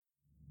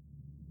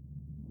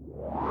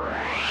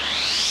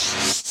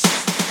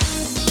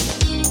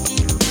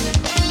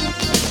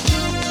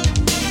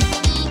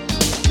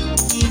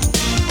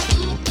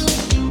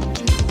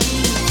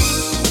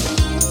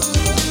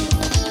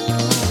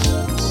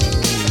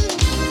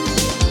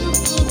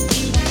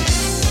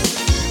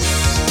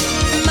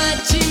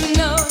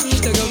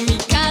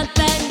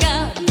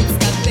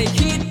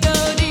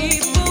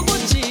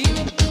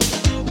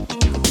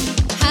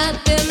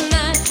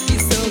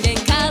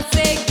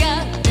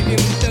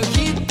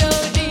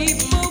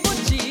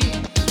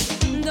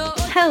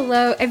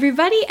Hello,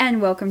 everybody,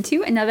 and welcome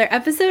to another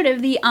episode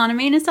of the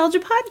Anime Nostalgia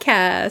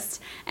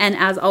Podcast. And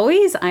as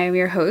always, I am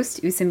your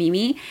host,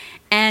 Usamimi,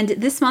 and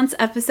this month's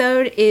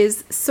episode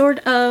is sort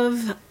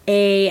of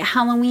a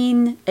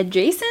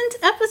Halloween-adjacent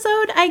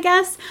episode, I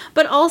guess,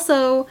 but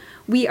also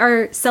we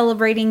are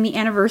celebrating the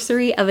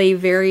anniversary of a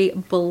very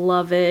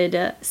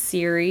beloved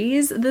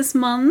series this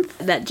month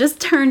that just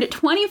turned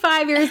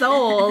 25 years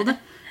old.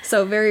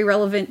 So very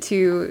relevant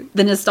to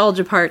the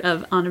nostalgia part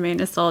of anime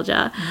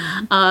nostalgia.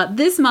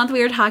 This month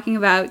we are talking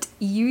about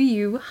Yu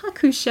Yu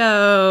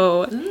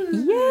Hakusho.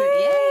 Ooh,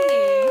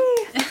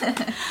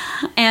 Yay!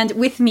 And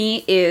with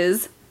me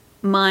is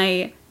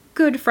my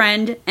good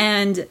friend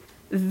and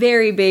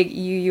very big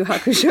Yu Yu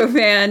Hakusho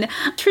fan,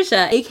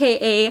 Trisha,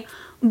 aka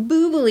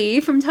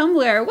Boobly from Tumblr.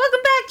 Welcome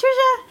back,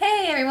 Trisha!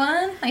 Hey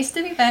everyone, nice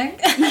to be back.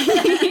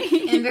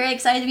 I'm very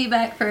excited to be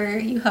back for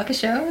Yu Yu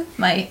Hakusho,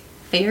 my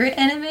favorite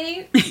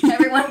anime.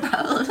 Everyone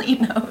probably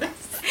knows.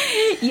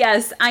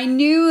 Yes, I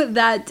knew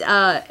that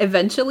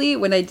eventually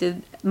when I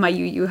did my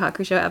Yu Yu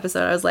Hakusho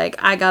episode, I was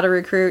like, I gotta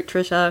recruit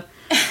Trisha.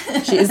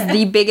 She is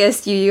the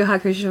biggest Yu Yu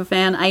Hakusho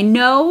fan I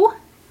know.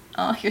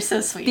 Oh, you're so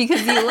sweet.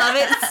 Because you love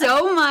it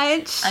so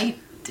much. I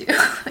do.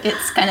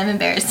 It's kind of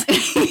embarrassing.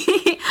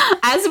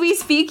 As we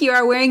speak, you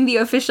are wearing the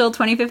official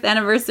 25th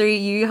anniversary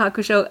Yu Yu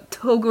Hakusho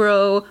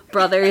Toguro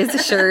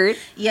Brothers shirt.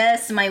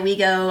 Yes, my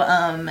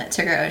WeGo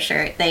Toguro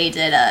shirt. They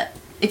did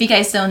if you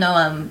guys don't know,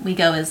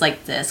 WeGo is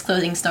like this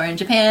clothing store in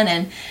Japan,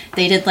 and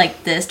they did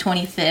like this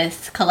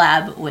 25th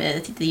collab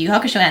with the Yu Yu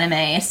Hakusho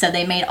anime, so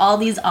they made all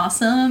these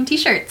awesome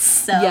t-shirts.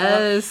 So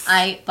yes.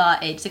 I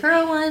bought a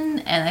Toguro one,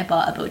 and I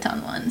bought a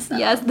Botan one. So.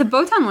 Yes, the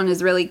Botan one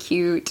is really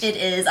cute. It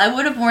is. I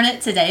would have worn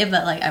it today,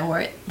 but like I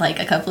wore it like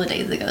a couple of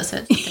days ago,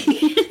 so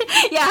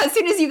it's Yeah, as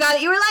soon as you got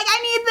it, you were like, I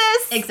need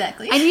this!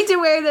 Exactly. I need to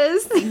wear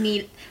this. I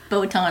need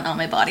Botan on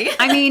my body.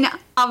 I mean,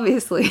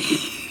 obviously.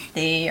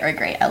 They are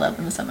great. I love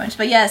them so much.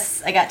 But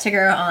yes, I got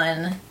Toguro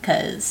on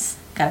because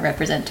gotta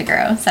represent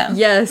Toguro. So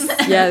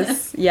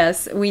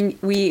yes.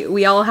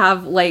 We all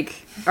have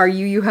like our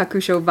Yu Yu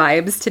Hakusho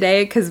vibes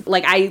today because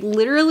like I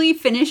literally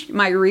finished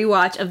my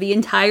rewatch of the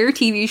entire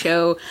TV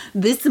show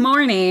this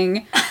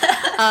morning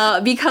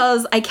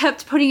because I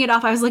kept putting it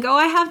off. I was like, oh,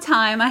 I have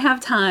time.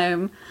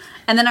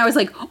 And then I was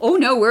like, oh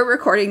no, we're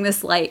recording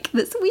this like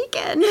this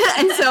weekend.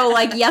 And so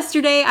like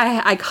yesterday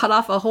I cut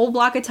off a whole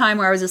block of time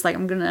where I was just like,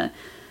 I'm gonna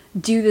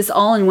do this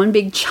all in one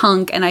big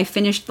chunk, and I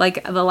finished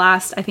like the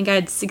last, I think I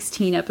had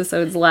 16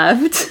 episodes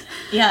left.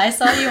 Yeah, I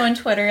saw you on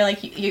Twitter,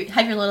 like you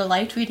have your little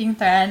live tweeting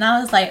thread, and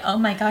I was like, oh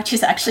my god,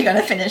 she's actually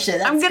gonna finish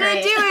it. I'm gonna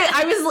do it.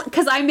 I was,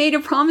 because I made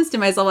a promise to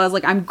myself. I was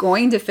like, I'm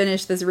going to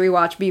finish this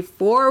rewatch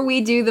before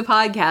we do the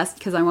podcast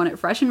because I want it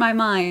fresh in my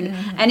mind.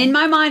 Mm-hmm. And in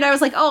my mind, I was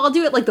like, oh, I'll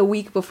do it like the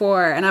week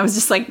before, and I was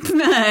just like,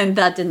 man,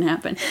 that didn't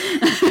happen.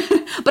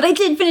 But I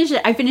did finish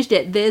it. I finished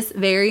it this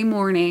very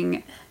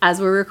morning as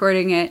we're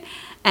recording it,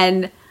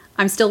 and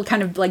I'm still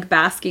kind of like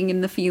basking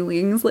in the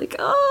feelings, like,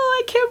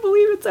 oh, I can't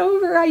believe it's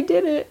over. I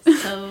did it.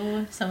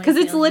 So because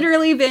it's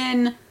literally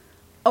been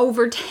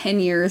over 10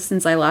 years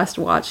since I last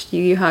watched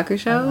Yu Yu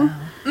Hakusho. Oh,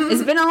 wow.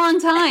 It's been a long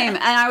time,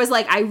 and I was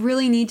like, I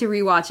really need to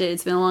rewatch it.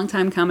 It's been a long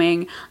time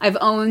coming. I've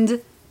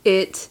owned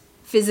it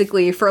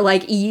physically for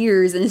like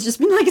years, and it's just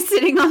been like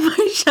sitting on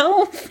my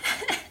shelf.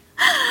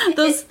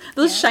 Those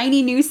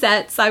shiny new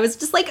sets, I was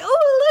just like,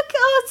 oh, look,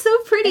 oh, it's so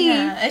pretty.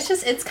 Yeah,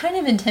 it's kind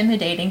of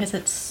intimidating because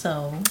it's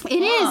so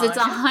It is. It's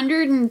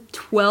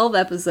 112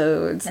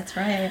 episodes. That's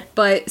right.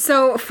 But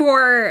so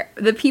for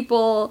the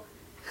people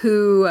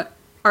who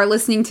are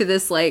listening to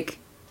this like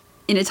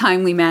in a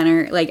timely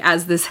manner, like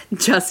as this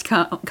just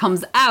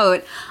comes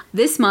out,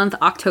 this month,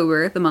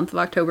 October, the month of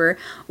October,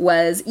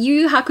 was Yu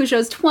Yu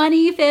Hakusho's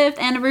 25th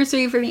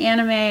anniversary for the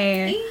anime.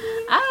 Yay!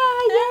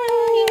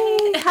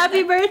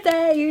 Happy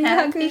birthday, Yu Yu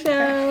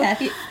Hakusho!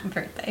 Happy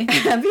birthday.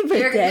 Happy birthday.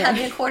 You're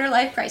having a quarter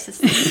life crisis.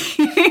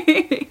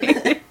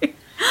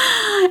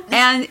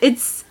 And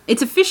its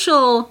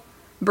official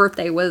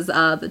birthday was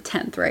the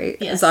 10th, right?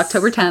 Yes. It was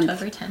October 10th.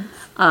 October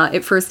 10th.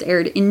 It first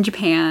aired in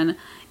Japan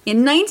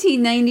in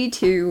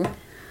 1992.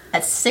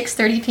 At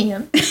 6:30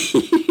 p.m.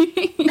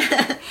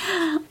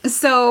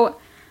 So,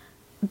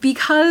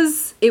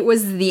 because it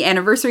was the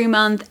anniversary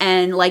month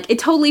and like it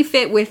totally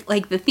fit with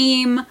like the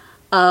theme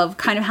of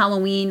kind of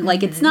Halloween. Mm-hmm.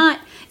 Like it's not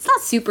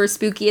super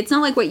spooky. It's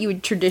not like what you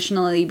would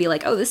traditionally be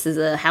like, oh, this is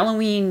a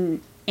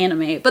Halloween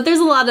anime. But there's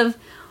a lot of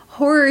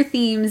horror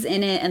themes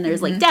in it, and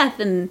there's like death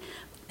and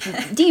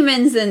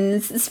demons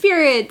and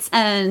spirits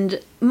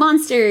and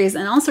monsters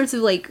and all sorts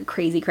of like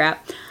crazy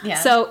crap. Yeah.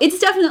 So it's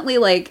definitely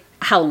like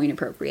Halloween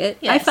appropriate,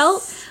 yes. I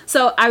felt.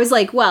 So I was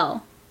like,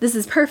 well, this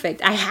is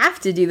perfect. I have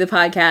to do the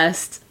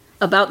podcast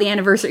about the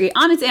anniversary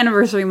on its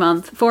anniversary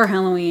month for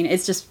Halloween.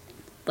 It's just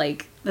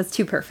like, that's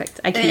too perfect.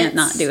 I can't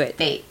not do it.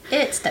 Fate.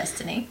 It's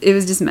destiny. It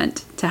was just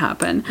meant to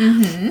happen.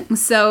 Mm-hmm.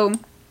 So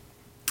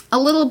a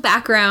little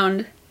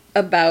background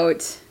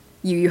about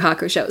Yu Yu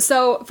Hakusho.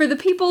 So for the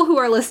people who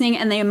are listening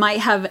and they might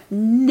have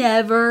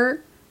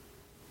never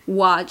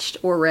watched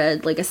or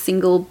read like a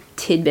single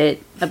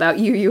tidbit about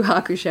Yu Yu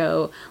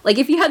Hakusho, like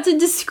if you had to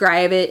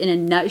describe it in a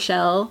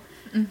nutshell,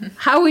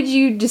 How would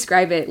you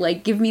describe it?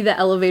 Like, give me the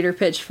elevator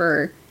pitch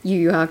for Yu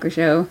Yu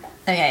Hakusho.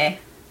 Okay,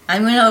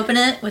 I'm going to open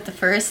it with the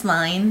first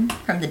line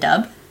from the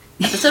dub,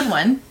 episode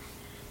 1,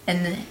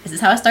 and this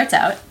is how it starts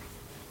out.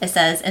 It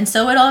says, "And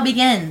so it all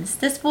begins.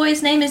 This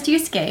boy's name is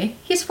Yusuke.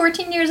 He's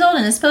 14 years old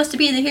and is supposed to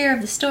be the hero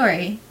of the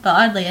story, but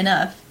oddly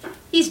enough,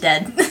 he's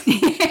dead."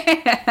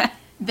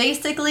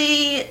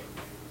 Basically,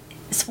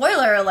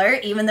 spoiler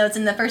alert, even though it's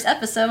in the first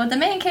episode, the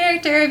main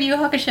character of Yu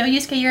Yu Hakusho,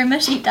 Yusuke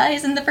Urameshi,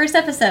 dies in the first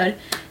episode.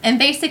 And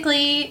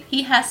basically,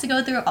 he has to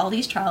go through all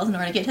these trials in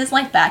order to get his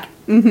life back.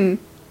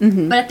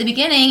 But at the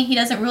beginning, he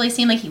doesn't really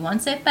seem like he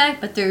wants it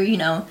back, but through,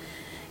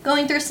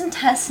 going through some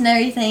tests and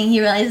everything, he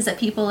realizes that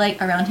people,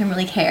 around him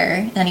really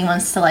care, and he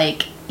wants to,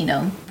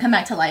 come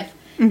back to life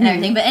and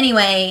everything. But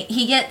anyway,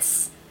 he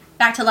gets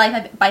back to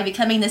life by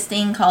becoming this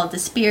thing called the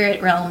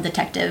Spirit Realm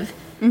Detective,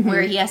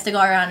 where he has to go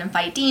around and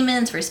fight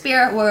demons for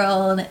Spirit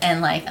World,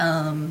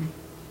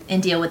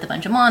 and deal with a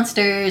bunch of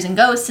monsters and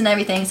ghosts and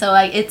everything. So,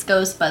 it's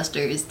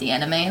Ghostbusters, the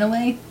anime, in a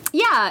way.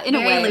 Yeah, in a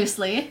way. Very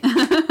loosely.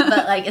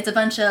 But, it's a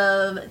bunch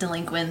of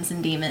delinquents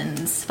and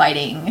demons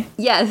fighting.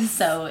 Yes.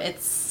 So,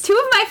 it's... Two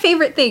of my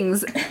favorite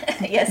things.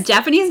 Yes.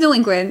 Japanese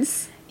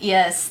delinquents.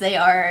 Yes, they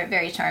are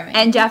very charming.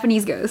 And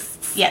Japanese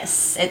ghosts.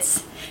 Yes,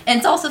 it's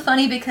also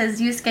funny because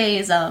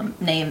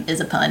Yusuke's name is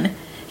a pun.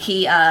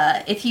 He,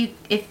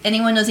 if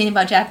anyone knows anything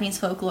about Japanese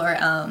folklore,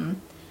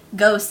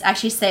 ghosts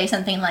actually say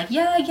something like,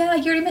 yeah,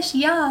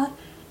 Urameshi, yeah.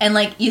 And,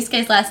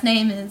 Yusuke's last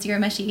name is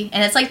Urameshi.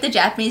 And it's, the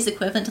Japanese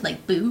equivalent to,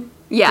 Boo.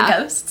 Yeah.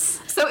 The ghosts.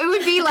 So it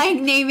would be like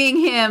naming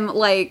him,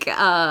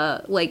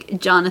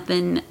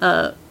 Jonathan,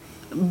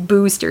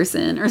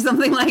 Boosterson or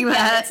something like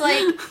that.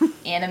 Yeah, it's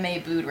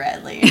anime Boo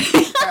Radley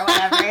or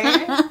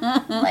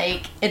whatever.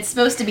 It's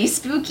supposed to be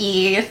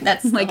spooky.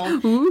 That's the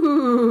whole...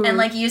 Ooh. And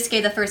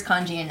Yusuke, the first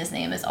kanji in his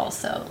name is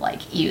also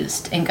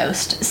used in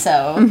Ghost,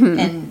 so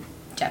in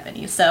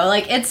Japanese. So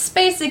it's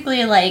basically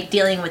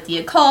dealing with the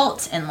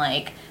occult and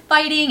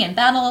fighting and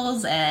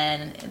battles,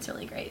 and it's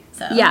really great.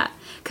 So yeah.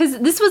 Because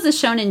this was a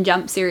Shonen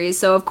Jump series,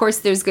 so of course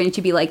there's going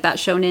to be that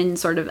Shonen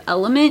sort of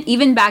element.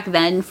 Even back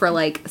then, for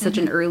such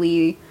an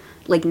early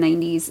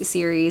 90s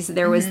series,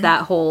 there was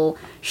that whole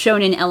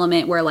shonen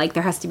element where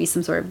there has to be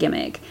some sort of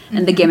gimmick,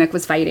 and the gimmick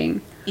was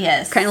fighting.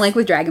 Yes. Kind of like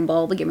with Dragon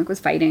Ball, the gimmick was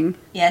fighting.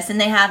 Yes,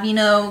 and they have,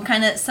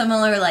 kind of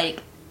similar,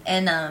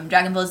 in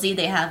Dragon Ball Z,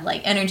 they have,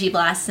 energy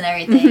blasts and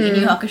everything. In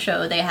Yu Yu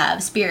Hakusho, they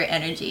have spirit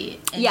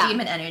energy and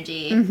demon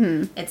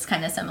energy. It's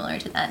kind of similar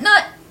to that.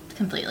 Not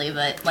completely,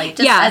 but,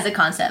 just as a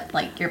concept,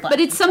 your blast. But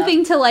it's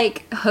something to,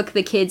 hook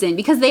the kids in,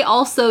 because they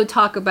also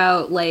talk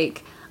about,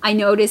 I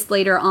noticed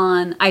later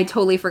on, I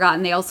totally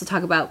forgotten, they also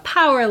talk about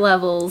power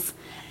levels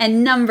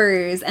and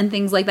numbers and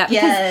things like that.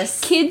 Because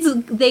yes. Kids,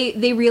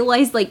 they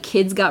realized,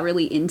 kids got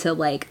really into,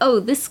 oh,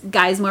 this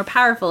guy's more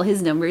powerful,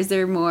 his numbers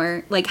are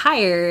more,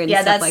 higher and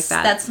stuff like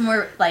that. That's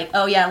more,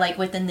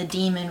 within the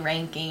demon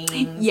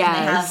rankings.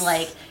 Yes. And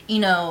they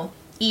have,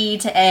 E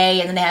to A,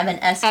 and then they have an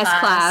S class.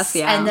 S-class,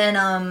 yeah. And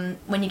then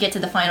when you get to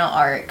the final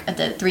arc,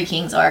 the Three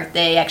Kings arc,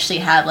 they actually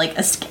have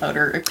a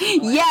scouter.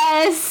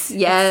 Yes.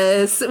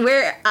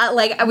 Where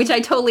which I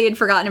totally had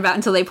forgotten about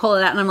until they pull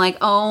it out, and I'm like,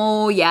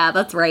 oh yeah,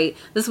 that's right.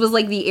 This was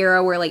the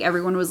era where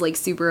everyone was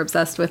super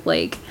obsessed with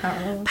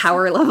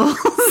power levels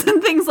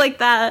and things like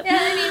that. Yeah,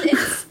 I mean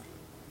it's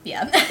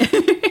yeah.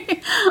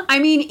 I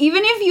mean,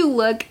 even if you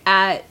look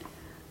at,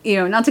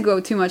 not to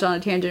go too much on a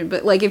tangent,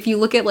 but if you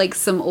look at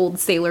some old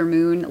Sailor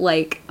Moon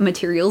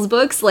materials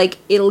books,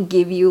 it'll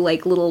give you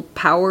little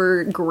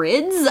power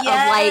grids of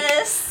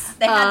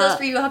they had those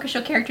for Yu Yu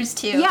Hakusho characters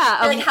too.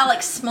 Yeah, how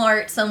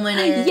smart someone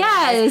is.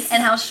 Yes,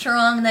 and how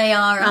strong they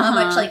are, or how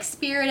much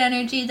spirit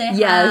energy they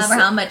have, or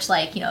how much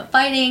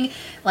fighting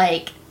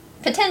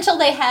potential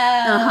they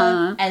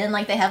have, and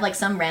then they have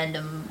some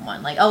random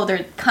one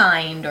they're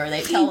kind, or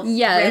they tell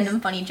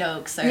random funny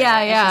jokes, or it's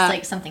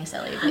just something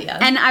silly. But yeah.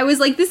 And I was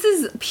this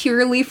is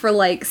purely for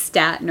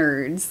stat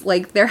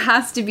nerds. There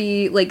has to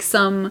be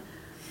some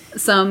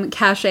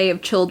cachet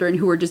of children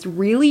who are just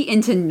really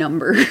into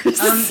numbers.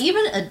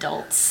 Even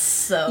adults.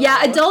 So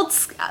yeah,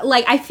 adults.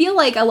 I feel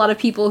a lot of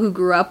people who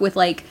grew up with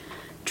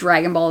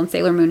Dragon Ball and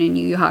Sailor Moon and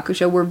Yu Yu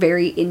Hakusho were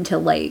very into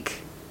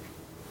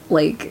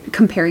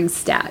comparing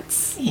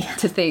stats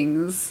to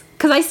things.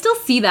 Because I still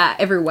see that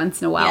every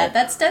once in a while. Yeah,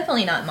 that's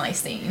definitely not my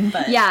scene,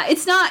 but... Yeah,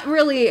 it's not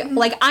really...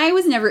 I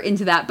was never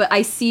into that, but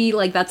I see,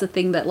 that's a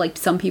thing that,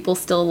 some people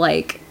still,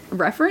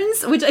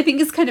 reference, which I think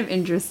is kind of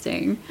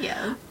interesting.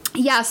 Yeah.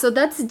 Yeah, so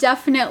that's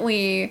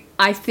definitely,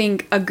 I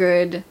think, a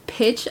good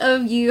pitch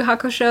of Yu Yu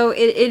Hakusho.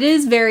 It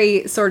is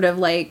very sort of,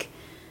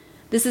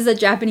 this is a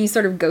Japanese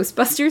sort of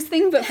Ghostbusters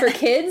thing, but for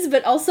kids,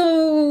 but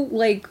also,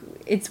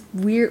 it's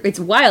weird, it's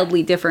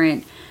wildly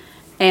different,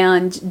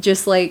 and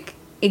just,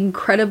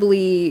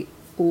 incredibly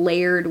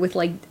layered with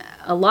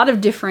a lot of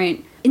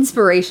different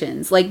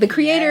inspirations. The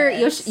creator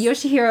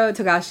Yoshihiro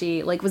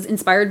Togashi was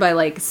inspired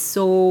by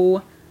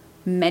so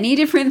many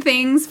different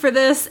things for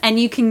this, and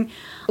you can,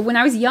 when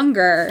I was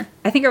younger,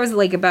 I think I was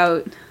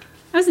I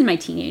was in my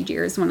teenage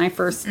years when I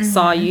first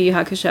saw Yu Yu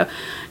Hakusho,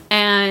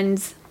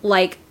 and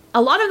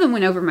a lot of them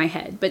went over my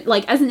head, but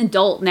like as an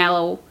adult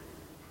now,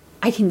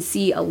 I can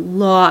see a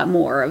lot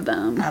more of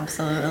them.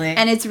 Absolutely.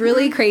 And it's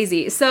really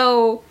crazy.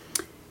 So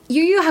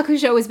Yu Yu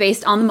Hakusho was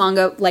based on the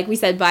manga, like we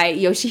said, by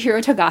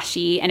Yoshihiro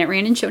Togashi, and it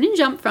ran in Shonen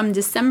Jump from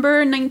December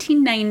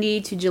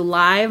 1990 to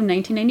July of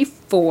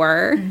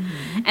 1994.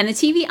 And the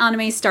TV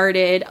anime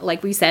started,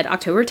 like we said,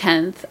 October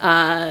 10th,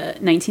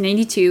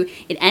 1992.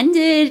 It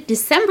ended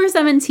December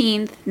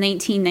 17th,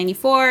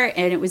 1994,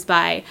 and it was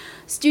by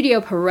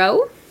Studio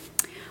Pierrot,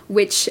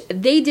 which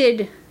they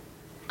did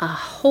a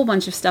whole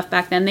bunch of stuff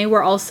back then. They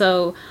were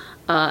also...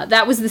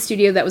 that was the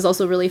studio that was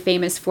also really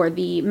famous for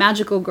the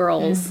Magical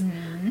Girls.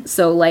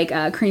 So, like,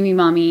 Creamy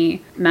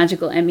Mommy,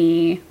 Magical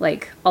Emmy,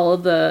 like, all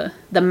of the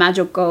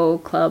Magical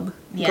Club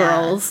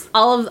girls.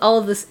 All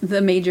of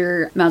the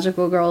major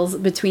Magical Girls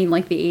between,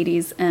 like, the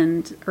 80s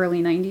and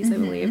early 90s, I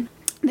believe.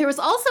 There was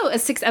also a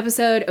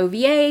 6-episode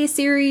OVA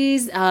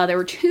series. There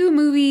were 2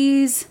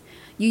 movies.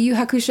 Yu Yu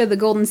Hakusho The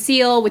Golden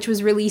Seal, which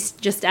was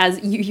released just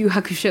as Yu Yu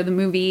Hakusho the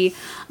movie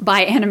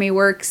by Anime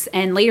Works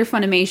and later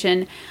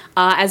Funimation,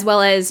 as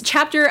well as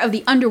Chapter of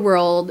the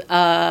Underworld,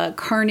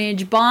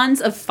 Carnage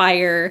Bonds of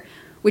Fire,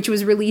 which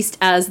was released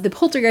as the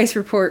Poltergeist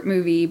Report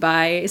movie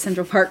by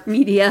Central Park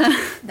Media.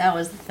 That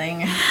was the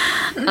thing.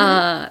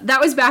 That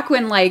was back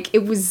when, like,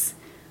 it was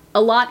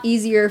a lot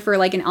easier for,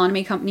 like, an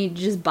anime company to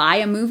just buy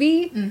a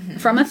movie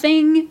from a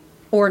thing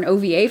or an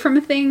OVA from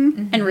a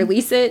thing and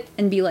release it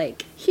and be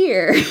like,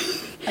 here.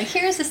 Like,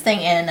 here's this thing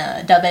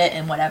and dub it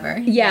and whatever.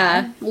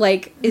 Yeah.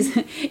 Like, is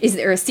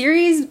there a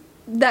series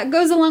that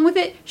goes along with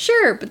it?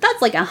 Sure, but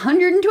that's like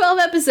 112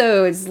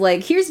 episodes.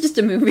 Like, here's just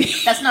a movie.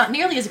 That's not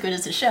nearly as good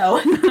as a show.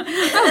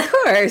 Of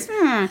course.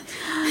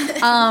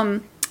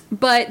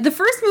 But the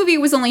first movie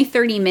was only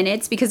 30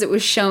 minutes because it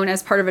was shown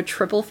as part of a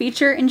triple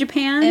feature in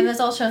Japan. It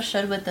was also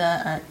showed with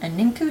a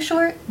Ninku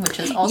short, which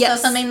was also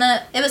something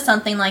that... It was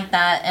something like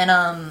that.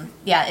 And,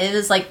 yeah, it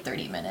was like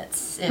 30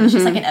 minutes. It was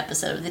just like an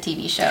episode of the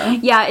TV show.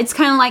 Yeah, it's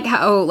kind of like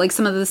how, like,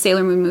 some of the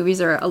Sailor Moon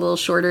movies are a little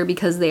shorter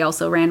because they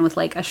also ran with,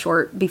 like, a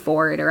short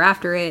before it or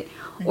after it.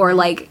 Or,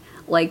 like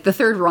the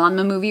third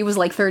Ranma movie was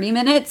like 30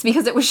 minutes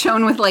because it was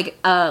shown with, like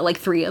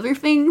 3 other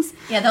things.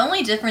 Yeah, the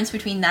only difference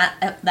between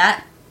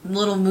that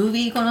little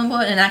movie, quote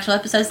unquote, and actual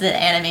episodes, the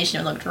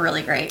animation looked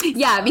really great.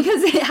 Yeah,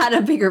 because it had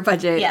a bigger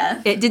budget.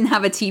 Yeah. It didn't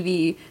have a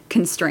TV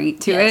constraint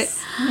to it.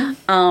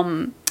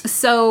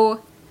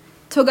 So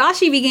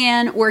Togashi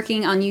began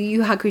working on Yu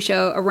Yu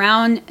Hakusho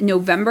around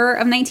November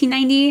of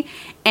 1990,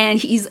 and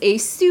he's a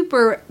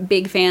super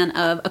big fan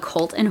of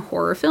occult and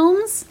horror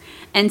films.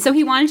 And so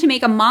he wanted to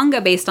make a manga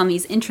based on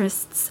these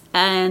interests.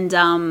 And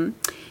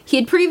he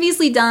had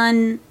previously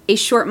done a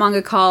short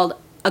manga called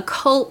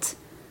Occult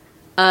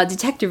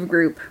Detective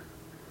Group,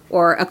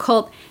 or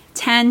Occult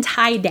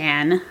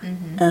Tantaidan.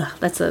 Ugh,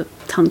 that's a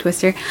tongue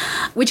twister.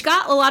 Which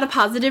got a lot of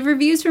positive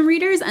reviews from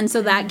readers, and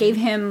so that gave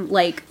him,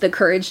 like, the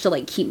courage to,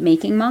 like, keep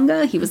making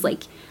manga. He was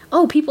like,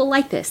 oh, people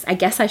like this. I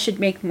guess I should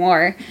make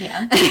more.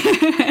 Yeah.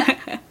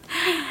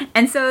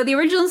 And so the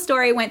original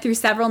story went through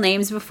several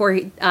names before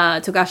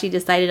Togashi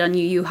decided on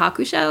Yu Yu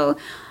Hakusho.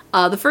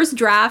 The first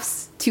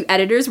drafts to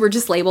editors were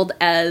just labeled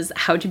as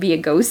How to Be a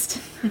Ghost,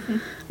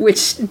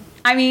 which,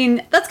 I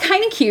mean, that's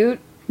kind of cute,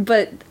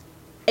 but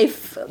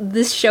if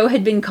this show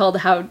had been called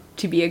How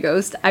to Be a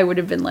Ghost, I would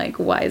have been like,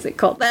 why is it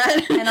called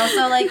that? And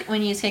also, like,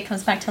 when Yusuke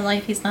comes back to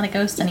life, he's not a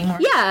ghost anymore.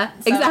 Yeah,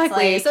 so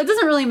exactly. Like... So it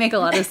doesn't really make a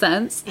lot of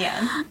sense.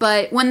 Yeah.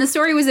 But when the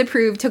story was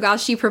approved,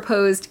 Togashi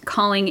proposed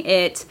calling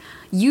it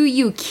Yu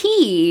Yu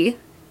Ki,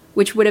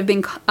 which would have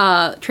been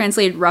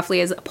translated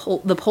roughly as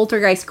the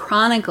Poltergeist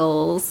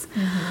Chronicles,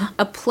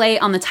 a play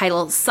on the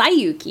title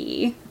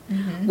Sayuki,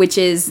 which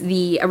is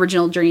the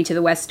original Journey to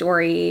the West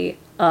story,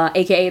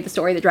 aka the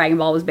story that Dragon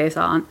Ball was based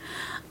on.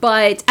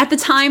 But at the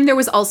time, there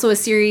was also a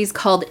series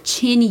called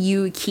Chin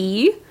Yu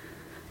Ki.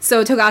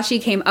 So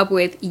Togashi came up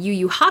with Yu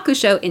Yu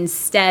Hakusho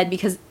instead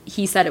because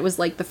he said it was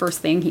like the first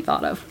thing he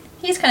thought of.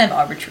 He's kind of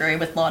arbitrary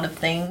with a lot of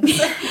things.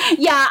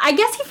 Yeah, I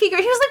guess he figured,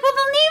 he was like, well,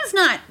 the name's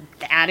not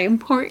that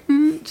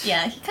important.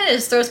 Yeah, he kind of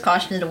just throws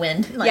caution to the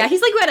wind. Like, yeah,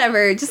 he's like,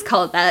 whatever, just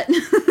call it that.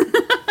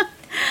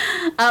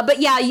 But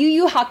yeah, Yu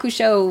Yu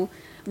Hakusho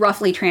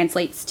roughly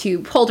translates to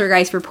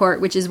Poltergeist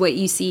Report, which is what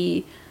you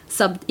see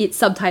it's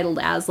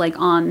subtitled as, like,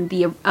 on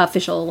the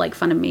official, like,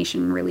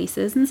 Funimation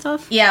releases and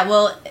stuff. Yeah,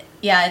 well,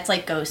 yeah, it's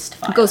like Ghost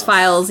Files. Ghost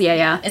Files,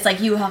 yeah. It's like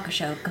Yu Yu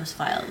Hakusho, Ghost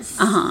Files.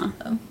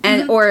 So.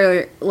 And,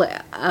 or,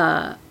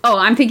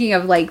 I'm thinking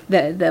of, like,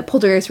 the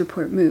Poltergeist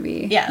Report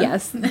movie. Yeah.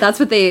 Yes, that's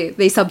what they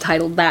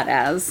subtitled that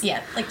as.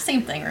 Yeah, like,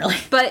 same thing, really.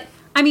 But,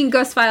 I mean,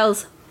 Ghost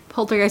Files,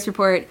 Poltergeist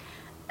Report,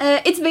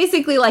 it's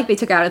basically like they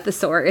took out a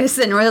thesaurus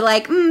and were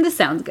like, this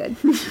sounds good.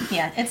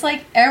 Yeah, it's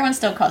like, everyone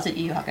still calls it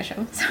Yu Yu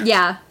Hakusho. So.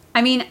 Yeah.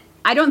 I mean,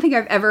 I don't think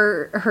I've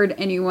ever heard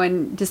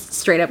anyone just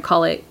straight up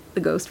call it the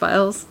Ghost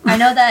Files. I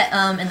know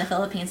that in the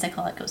Philippines they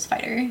call it Ghost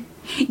Fighter.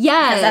 Yes.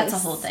 Because that's a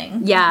whole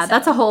thing. Yeah, so.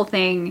 That's a whole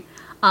thing.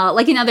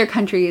 Like in other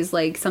countries,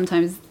 like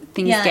sometimes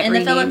things Yeah, get in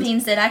renamed. the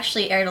Philippines, it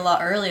actually aired a lot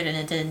earlier than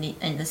it did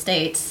in the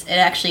States. It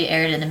actually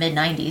aired in the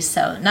mid-90s,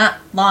 so not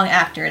long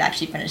after it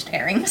actually finished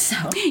airing, so...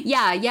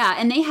 Yeah,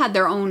 and they had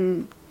their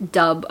own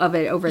dub of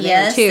it over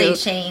Yes, there, too. they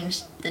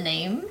changed the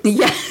name.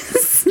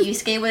 Yes.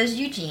 Yusuke was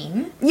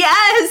Eugene.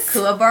 Yes!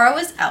 Kuwabara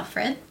was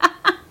Alfred.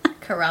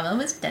 Kurama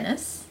was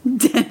Dennis.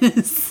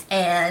 Dennis.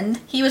 And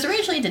he was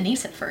originally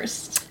Denise at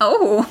first.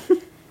 Oh.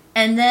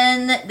 And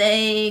then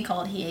they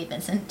called Hiei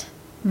Vincent.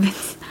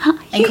 Vince.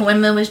 And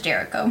Koenma was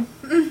Jericho.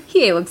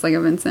 He looks like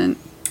a Vincent.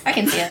 I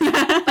can see it.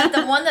 But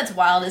the one that's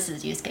wildest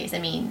is Yusuke's. I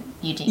mean,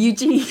 Eugene.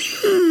 Eugene.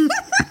 Could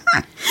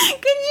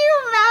you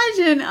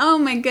imagine? Oh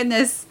my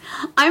goodness.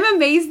 I'm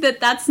amazed that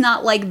that's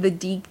not like the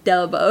Deke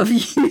dub of Yu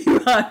Yu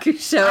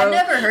Hakusho. I've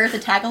never heard the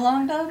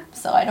Tagalog dub,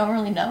 so I don't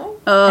really know.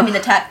 Ugh. I mean, the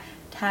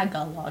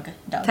Tagalog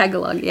dub.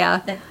 Tagalog, yeah.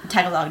 The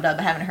Tagalog dub,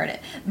 I haven't heard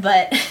it.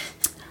 But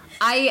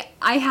I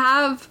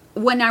have,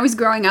 when I was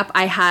growing up,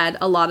 I had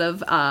a lot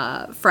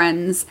of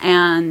friends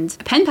and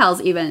pen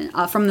pals even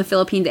from the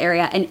Philippines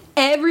area, and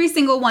every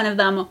single one of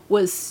them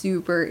was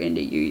super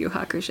into Yu Yu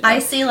Hakusho. I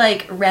see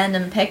like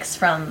random pics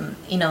from,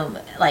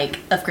 like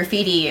of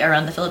graffiti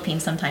around the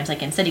Philippines sometimes,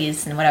 like in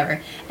cities and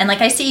whatever. And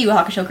like I see Yu Yu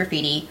Hakusho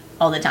graffiti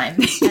all the time,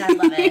 and I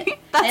love it.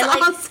 That's they,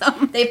 like,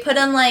 awesome. They put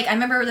them like, I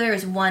remember there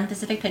was one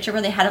specific picture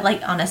where they had it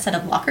like on a set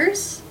of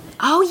lockers.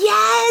 Oh,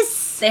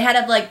 yes! They had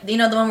it like, the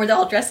one where they're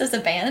all dressed as a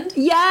band?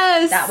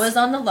 Yes! That was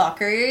on the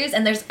lockers,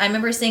 and I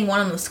remember seeing one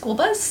on the school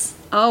bus.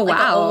 Oh, like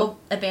wow. An old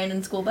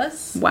abandoned school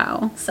bus.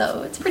 Wow.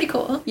 So it's pretty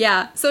cool.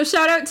 Yeah, so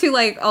shout out to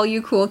like all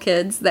you cool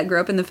kids that grew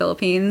up in the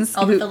Philippines.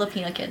 All the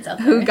Filipino kids out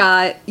there. Who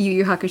got Yu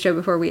Yu Hakusho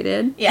before we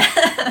did. Yeah.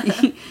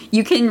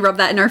 You can rub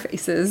that in our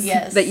faces.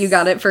 Yes. That you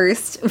got it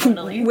first.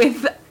 Totally.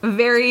 With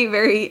very,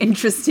 very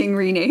interesting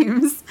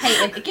renames.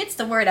 Hey, it gets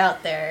the word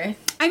out there.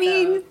 I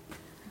mean,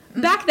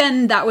 back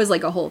then that was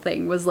like a whole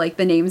thing, was like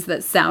the names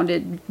that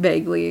sounded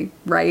vaguely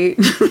right.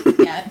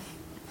 Yeah.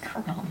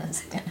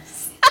 Kurama's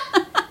Dennis.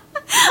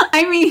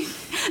 I mean,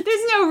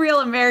 there's no real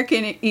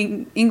American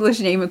English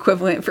name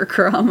equivalent for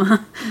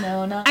Kurama.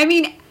 No, not. I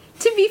mean,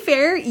 to be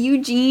fair,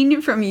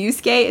 Eugene from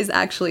Yusuke is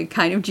actually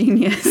kind of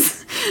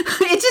genius.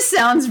 It just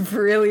sounds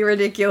really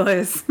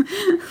ridiculous.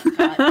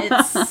 God,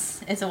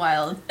 it's a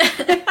wild.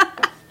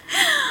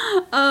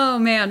 Oh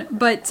man,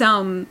 but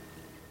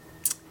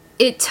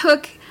it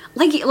took,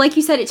 like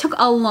you said, it took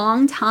a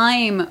long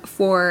time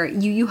for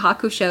Yu Yu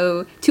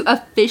Hakusho to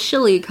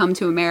officially come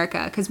to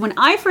America. Because when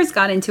I first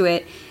got into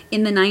it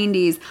in the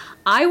 90s,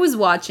 I was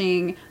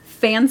watching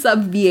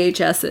fansub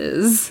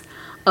VHSs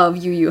of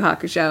Yu Yu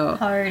Hakusho.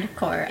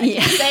 Hardcore.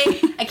 Yeah.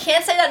 I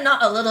can't say that I'm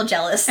not a little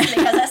jealous, because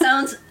that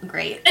sounds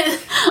great.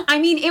 I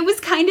mean, it was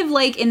kind of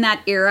like in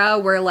that era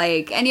where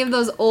like any of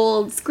those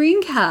old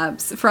screen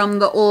caps from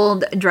the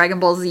old Dragon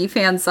Ball Z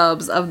fan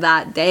subs of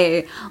that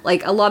day,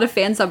 like a lot of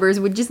fan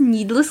subbers would just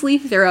needlessly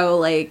throw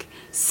like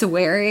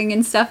swearing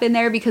and stuff in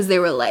there because they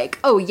were like,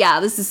 oh yeah,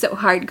 this is so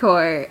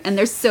hardcore, and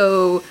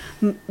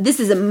this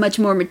is a much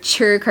more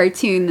mature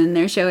cartoon than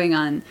they're showing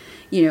on,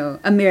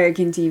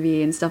 American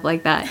TV and stuff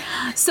like that.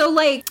 So,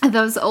 like,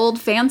 those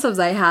old fan subs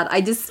I had, I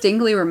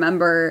distinctly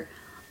remember,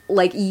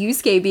 like,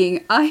 Yusuke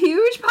being a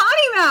huge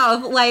potty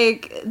mouth.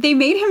 Like, they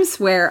made him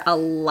swear a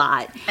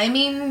lot. I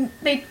mean,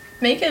 they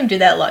make him do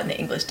that a lot in the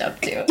English dub,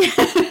 too.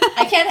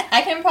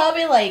 I can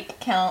probably, like,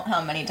 count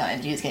how many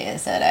times Yusuke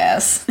has said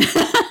ass.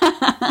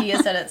 He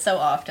has said it so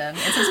often.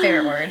 It's his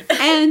favorite word.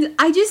 And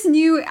I just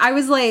knew, I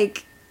was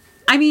like,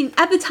 I mean,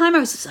 at the time I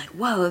was just like,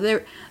 whoa,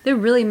 they're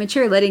really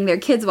mature letting their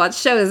kids watch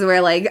shows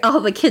where like all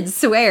the kids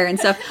swear and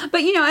stuff.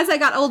 But as I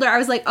got older, I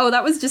was like, oh,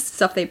 that was just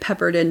stuff they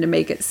peppered in to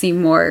make it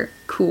seem more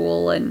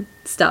cool and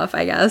stuff,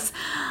 I guess.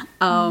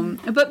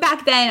 But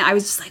back then I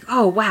was just like,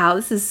 oh wow,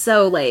 this is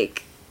so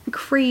like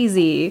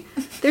crazy.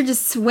 They're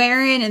just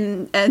swearing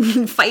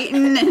and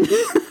fighting and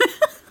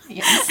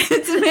Yes.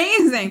 it's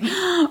amazing.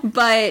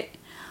 But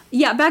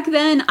yeah, back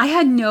then, I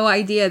had no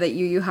idea that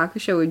Yu Yu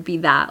Hakusho would be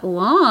that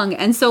long.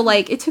 And so,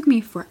 like, it took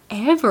me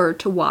forever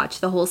to watch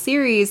the whole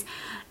series.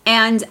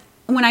 And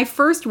when I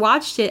first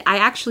watched it, I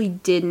actually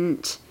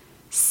didn't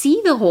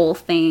see the whole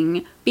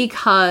thing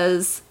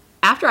because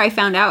after I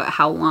found out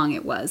how long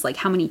it was, like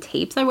how many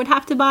tapes I would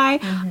have to buy,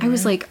 I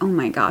was like, oh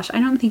my gosh, I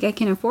don't think I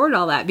can afford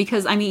all that.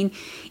 Because, I mean,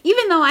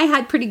 even though I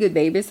had pretty good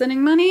babysitting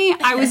money,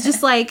 I was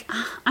just like,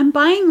 I'm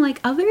buying, like,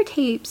 other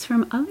tapes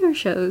from other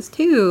shows,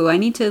 too. I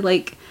need to,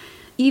 like,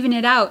 even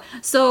it out.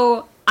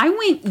 So I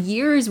went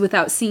years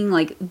without seeing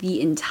like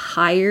the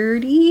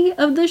entirety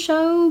of the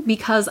show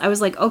because I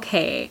was like,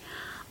 okay,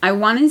 I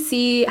want to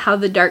see how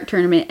the Dark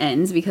Tournament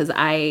ends because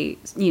I,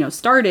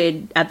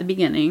 started at the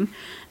beginning.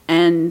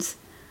 And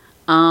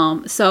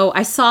so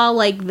I saw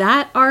like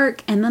that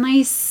arc and then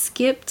I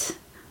skipped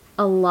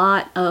a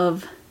lot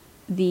of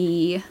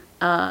the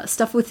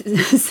stuff with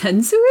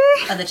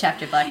Sensui. Of the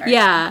chapter Black Heart.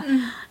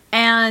 Yeah.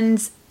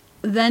 And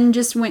then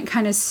just went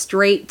kind of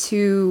straight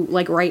to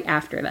like right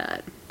after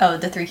that. Oh,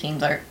 the Three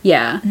Kings arc.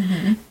 Yeah.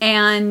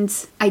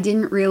 And I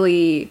didn't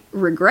really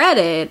regret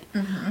it,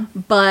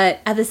 but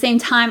at the same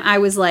time I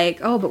was like,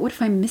 oh, but what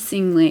if I'm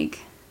missing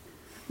like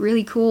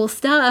really cool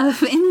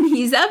stuff in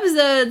these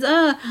episodes.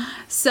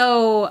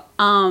 So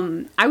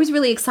I was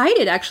really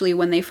excited, actually,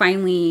 when they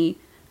finally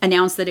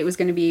announced that it was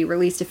going to be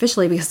released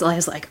officially, because I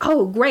was like,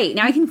 oh, great.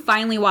 Now I can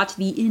finally watch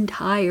the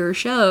entire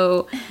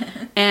show.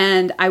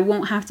 And I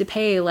won't have to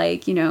pay,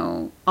 like, you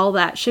know, all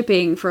that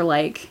shipping for,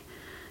 like,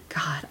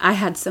 God, I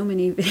had so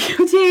many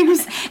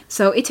videotapes.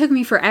 So it took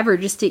me forever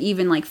just to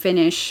even, like,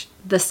 finish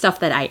the stuff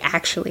that I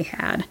actually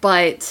had.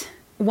 But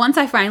once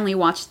I finally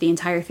watched the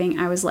entire thing,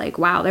 I was like,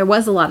 wow, there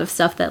was a lot of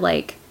stuff that,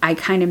 like, I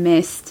kind of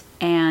missed.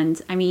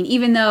 And, I mean,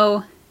 even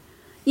though,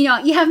 you know,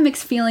 you have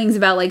mixed feelings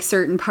about, like,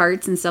 certain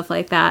parts and stuff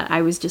like that,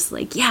 I was just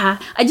like, yeah,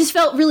 I just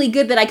felt really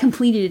good that I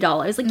completed it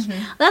all. I was like,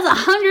 that's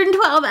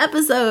 112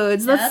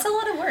 episodes. That's a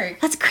lot of work.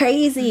 That's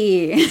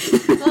crazy.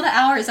 It's a lot of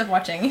hours of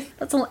watching.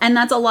 That's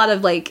a lot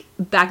of, like,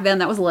 back then,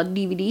 that was a lot of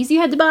DVDs you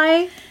had to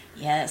buy.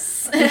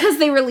 Yes. Because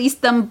they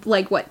released them,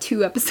 like, what,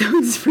 2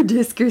 episodes per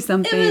disc or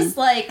something? It was,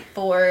 like,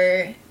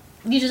 4...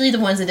 Usually the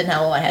ones that didn't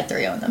have a lot had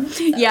 3 on them.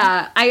 So.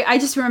 Yeah, I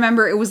just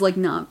remember it was, like,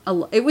 not a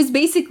lot. It was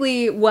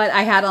basically what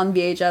I had on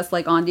VHS,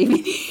 like, on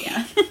DVD.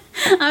 Yeah.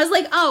 I was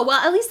like, oh,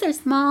 well, at least they're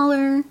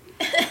smaller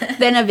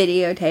than a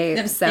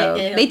videotape, so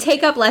they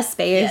take up less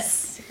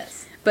space.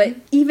 Yes. But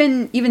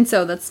even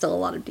so, that's still a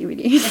lot of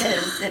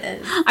DVDs. It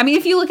is. I mean,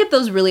 if you look at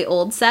those really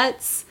old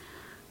sets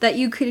that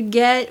you could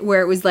get, where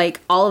it was,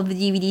 like, all of the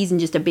DVDs in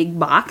just a big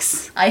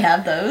box. I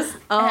have those.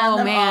 Oh, I have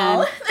them man.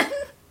 all.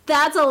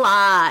 That's a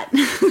lot.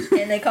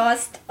 And they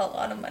cost a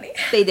lot of money.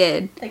 They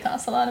did. They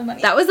cost a lot of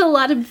money. That was a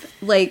lot of,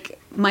 like,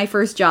 my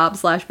first job /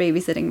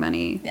 babysitting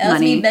money. That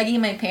was me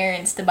begging my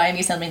parents to buy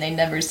me something they'd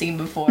never seen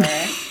before.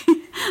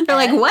 They're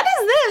like, what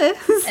is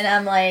this? And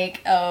I'm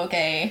like, oh,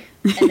 okay.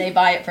 And they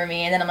buy it for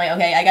me. And then I'm like,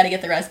 okay, I gotta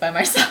get the rest by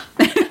myself.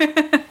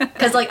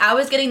 Because, like, I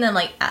was getting them,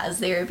 like, as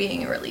they were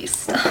being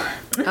released.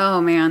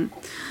 Oh, man.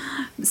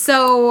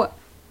 So,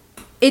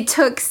 it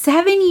took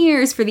 7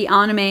 years for the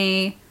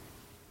anime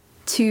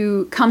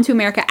to come to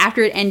America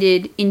after it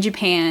ended in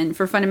Japan,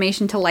 for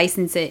Funimation to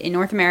license it in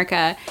North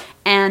America.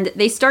 And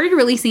they started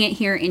releasing it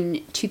here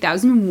in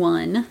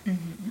 2001.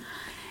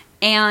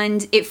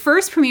 And it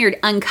first premiered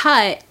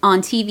uncut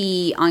on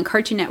TV on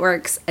Cartoon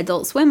Network's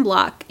Adult Swim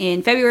block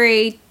in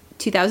February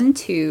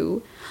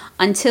 2002,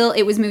 until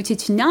it was moved to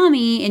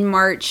Toonami in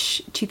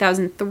March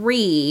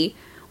 2003,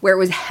 where it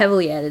was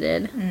heavily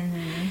edited.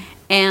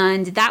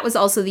 And that was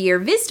also the year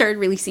Viz started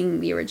releasing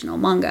the original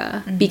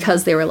manga,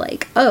 because they were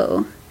like,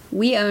 oh,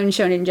 we own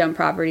Shonen Jump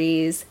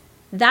properties.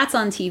 That's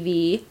on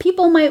TV.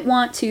 People might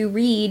want to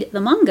read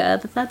the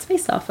manga that's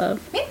based off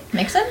of. Yeah,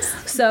 makes sense.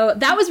 So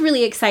that was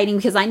really exciting,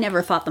 because I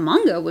never thought the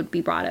manga would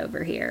be brought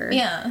over here.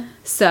 Yeah.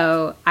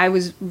 So I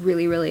was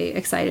really, really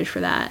excited for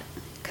that,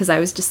 because I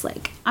was just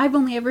like, I've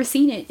only ever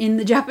seen it in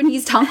the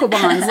Japanese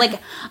tankobons. Like,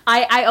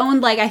 I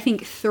owned, like, I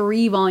think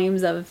 3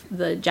 volumes of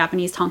the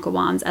Japanese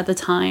tankobons at the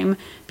time,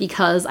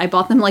 because I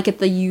bought them, like, at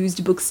the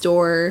used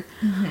bookstore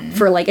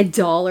for, like,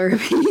 $1 a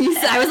piece.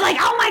 I was like,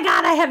 oh my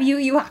god, I have Yu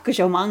Yu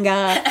Hakusho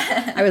manga.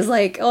 I was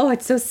like, oh,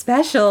 it's so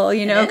special,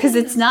 you know, because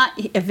it's not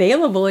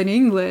available in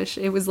English.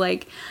 It was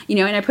like, you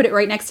know, and I put it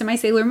right next to my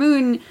Sailor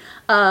Moon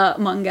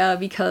manga,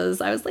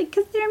 because I was like,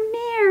 because they're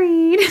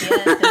married.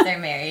 Yes, because they're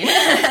married.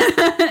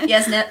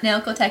 Yes,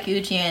 Naoko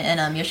Takeuchi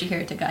and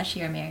Yoshihiro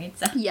Togashi are married.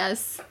 So.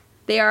 Yes,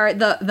 they are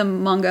the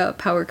manga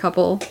power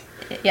couple.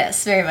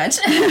 Yes, very much.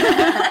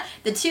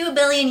 The 2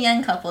 billion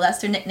yen couple, that's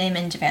their nickname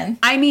in Japan.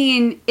 I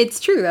mean, it's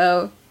true,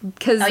 though.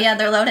 Cause, oh, yeah,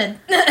 they're loaded.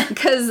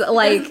 Because,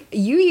 like,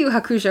 Yu Yu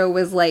Hakusho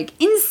was, like,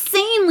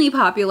 insanely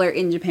popular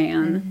in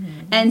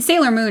Japan. And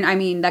Sailor Moon, I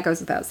mean, that goes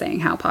without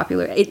saying how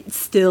popular it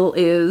still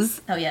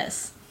is. Oh,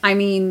 yes. I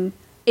mean,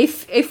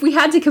 if we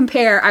had to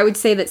compare, I would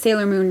say that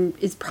Sailor Moon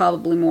is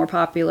probably more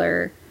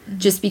popular,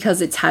 just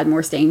because it's had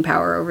more staying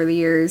power over the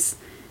years.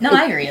 No,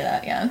 I agree with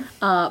that, yeah.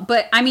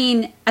 But, I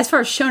mean, as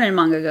far as shonen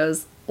manga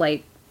goes,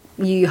 like,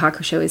 Yu Yu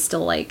Hakusho is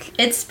still, like...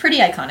 It's pretty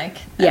iconic,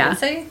 I would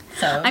say.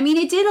 So. I mean,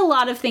 it did a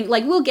lot of things...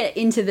 Like, we'll get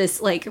into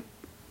this, like,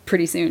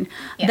 pretty soon.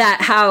 Yeah.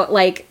 That how,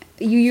 like,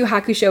 Yu Yu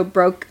Hakusho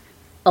broke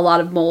a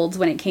lot of molds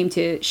when it came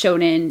to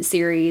shonen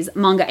series,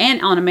 manga,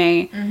 and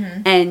anime.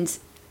 And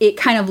it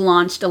kind of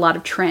launched a lot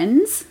of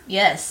trends.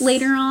 Yes.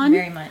 Later on.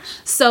 Very much.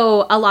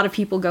 So, a lot of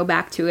people go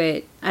back to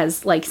it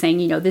as, like, saying,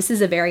 you know, this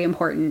is a very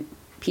important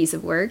piece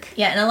of work.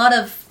 Yeah, and a lot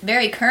of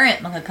very current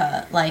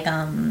mangaka, like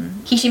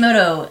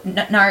Kishimoto,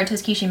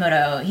 Naruto's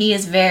Kishimoto, he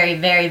is very,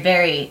 very,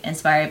 very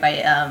inspired by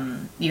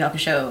Yu Yu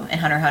Hakusho and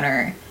Hunter x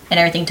Hunter and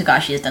everything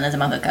Togashi has done as a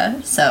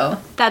mangaka,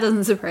 so... That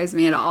doesn't surprise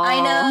me at all.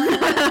 I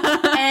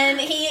know. And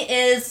he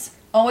is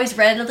always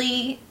ready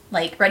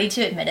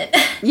to admit it.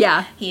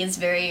 Yeah. He is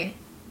very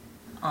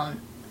on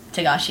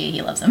Togashi,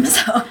 he loves him,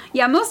 so...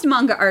 Yeah, most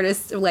manga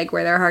artists, like,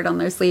 wear their heart on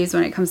their sleeves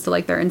when it comes to,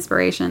 like, their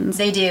inspirations.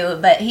 They do,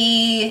 but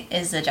he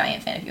is a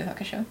giant fan of Yu Yu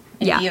Hakusho.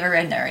 If you ever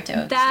read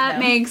Naruto. That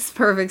makes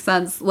perfect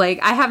sense. Like,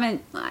 I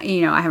haven't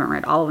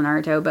read all of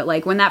Naruto, but,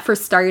 like, when that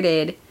first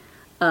started,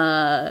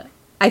 I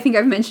think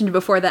I've mentioned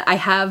before that I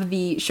have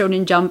the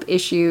Shonen Jump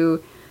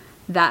issue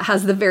that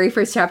has the very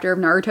first chapter of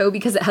Naruto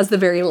because it has the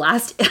very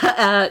last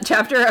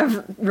chapter of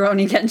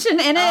Rurouni Kenshin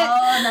in it.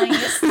 Oh,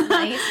 nice.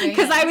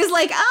 Because I was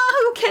like,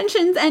 oh,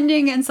 Kenshin's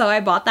ending. And so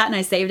I bought that and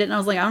I saved it. And I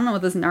was like, I don't know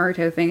what this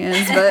Naruto thing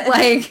is, but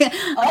like...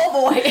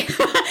 oh, boy.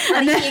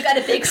 I think you got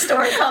a big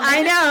story coming.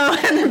 I know.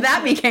 And then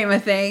that became a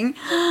thing.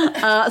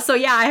 So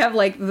yeah, I have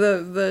like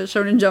the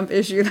Shonen Jump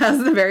issue that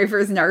has the very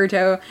first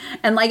Naruto.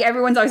 And like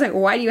everyone's always like,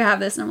 why do you have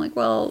this? And I'm like,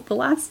 well, the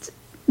last...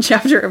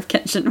 chapter of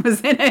Kenshin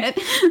was in it.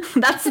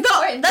 That's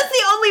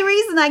the only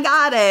reason I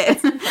got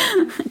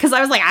it. Because I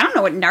was like, I don't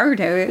know what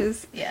Naruto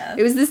is. Yeah.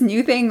 It was this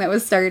new thing that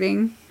was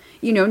starting.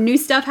 You know, new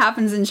stuff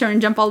happens in Shonen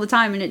Jump all the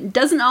time, and it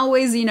doesn't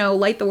always, you know,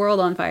 light the world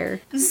on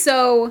fire.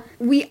 So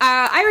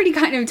I already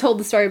kind of told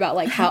the story about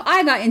like how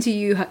I got into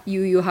Yu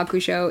Yu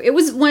Hakusho. It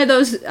was one of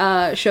those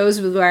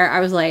shows where I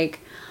was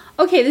like,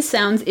 okay, this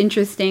sounds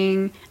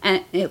interesting,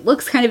 and it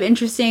looks kind of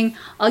interesting.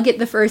 I'll get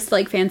the first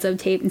like fan sub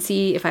tape and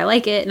see if I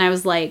like it. And I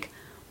was like,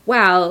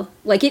 wow,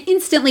 like it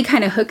instantly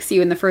kind of hooks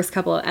you in the first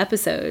couple of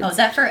episodes. Oh,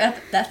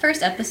 that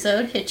first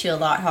episode hit you a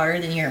lot harder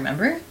than you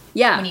remember?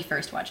 Yeah. When you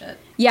first watch it.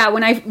 Yeah,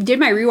 when I did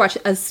my rewatch,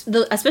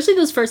 especially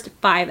those first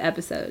 5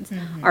 episodes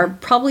are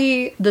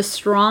probably the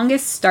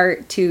strongest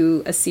start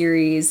to a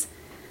series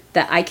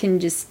that I can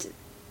just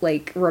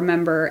like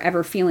remember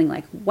ever feeling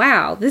like,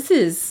 wow, this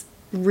is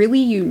really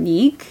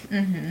unique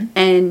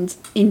and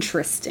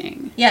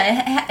interesting.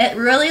 Yeah, it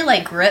really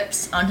like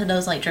grips onto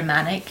those like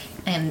dramatic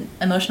and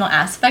emotional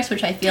aspects,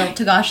 which I feel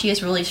Togashi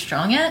is really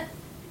strong at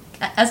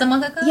as a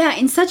mangaka. Yeah,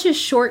 in such a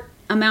short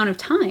amount of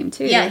time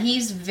too. Yeah,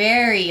 he's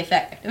very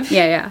effective.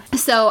 Yeah.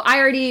 So I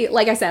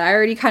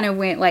already kind of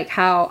went like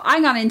how I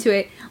got into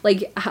it.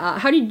 Like,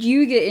 how did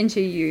you get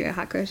into Yu Yu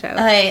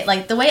Hakusho?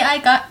 Like the way I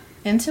got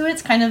into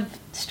it's kind of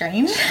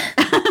strange,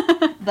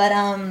 but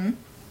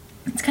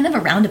it's kind of a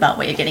roundabout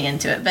way of getting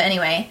into it. But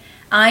anyway,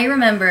 I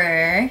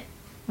remember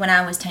when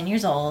I was 10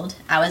 years old,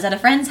 I was at a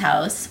friend's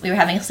house. We were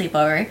having a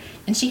sleepover,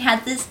 and she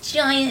had this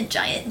giant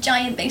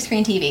big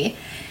screen TV.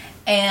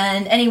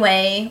 And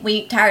anyway,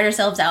 we tired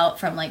ourselves out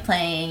from like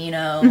playing, you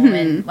know,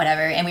 and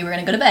whatever, and we were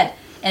gonna go to bed.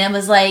 And it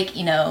was like,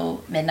 you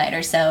know, midnight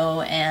or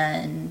so,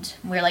 and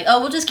we were like,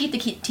 oh, we'll just keep the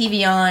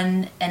TV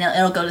on, and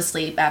it'll go to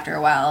sleep after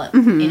a while,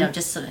 you know,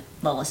 just to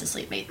lull us to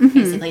sleep,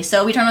 basically.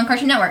 So we turned on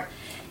Cartoon Network.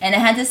 And it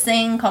had this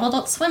thing called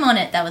Adult Swim on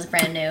it that was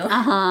brand new.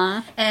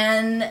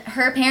 And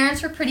her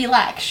parents were pretty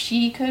lax.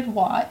 She could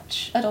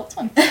watch Adult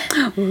Swim.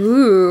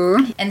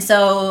 Ooh. And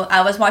so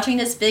I was watching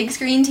this big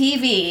screen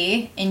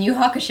TV, and Yu Yu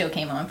Hakusho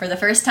came on for the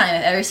first time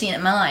I've ever seen it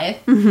in my life.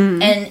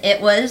 And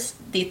it was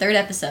the 3rd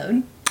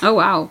episode. Oh,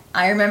 wow.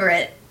 I remember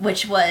it,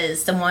 which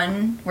was the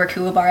one where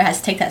Kuwabara has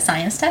to take that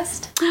science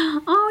test.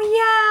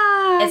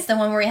 Oh, yeah. It's the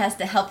one where he has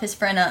to help his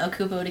friend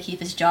Okubo to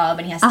keep his job,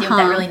 and he has to deal with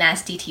that really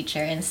nasty teacher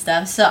and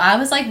stuff. So I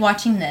was, like,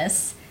 watching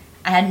this.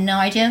 I had no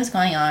idea what was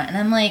going on, and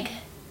I'm like,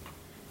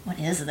 what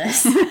is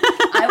this?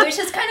 I was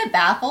just kind of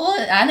baffled.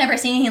 I'd never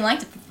seen anything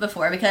like it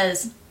before,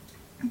 because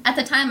at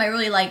the time I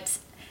really liked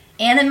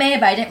anime,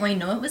 but I didn't really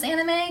know it was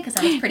anime, because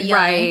I was pretty young.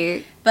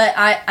 Right. But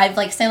I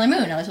liked Sailor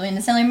Moon. I was really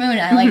into Sailor Moon.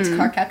 I liked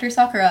Cardcaptor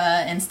Sakura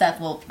and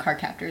stuff. Well,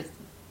 Cardcaptors.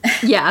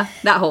 Yeah,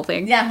 that whole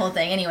thing. That whole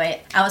thing.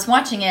 Anyway, I was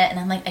watching it, and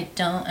I'm like, I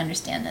don't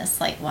understand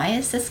this. Like, why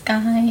is this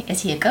guy?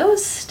 Is he a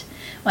ghost?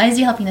 Why is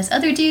he helping this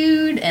other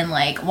dude? And,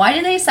 like, why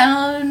do they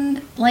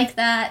sound like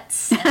that?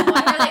 And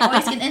why are they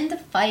always getting into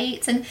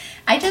fights? And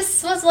I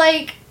just was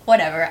like,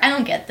 whatever. I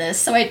don't get this.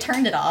 So I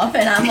turned it off,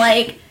 and I'm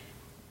like,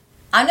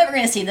 I'm never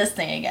going to see this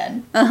thing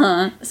again.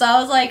 So I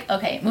was like,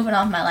 okay, moving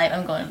on with my life.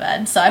 I'm going to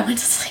bed. So I went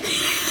to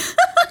sleep.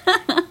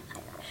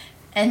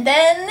 And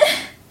then,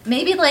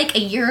 maybe like a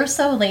year or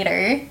so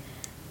later,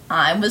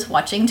 I was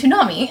watching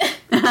Toonami.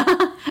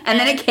 And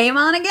then it came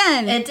on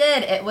again. It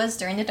did. It was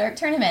during the Dark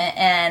Tournament.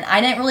 And I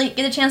didn't really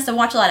get a chance to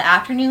watch a lot of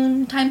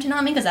afternoon time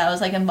Toonami because I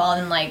was like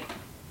involved in like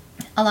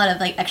a lot of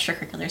like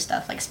extracurricular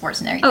stuff, like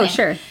sports and everything. Oh,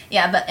 sure.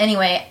 Yeah, but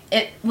anyway,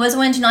 it was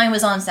when Toonami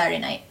was on Saturday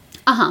night.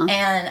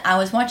 And I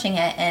was watching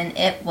it, and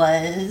it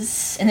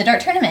was in the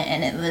Dark Tournament,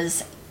 and it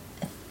was,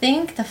 I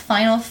think, the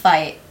final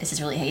fight. This is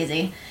really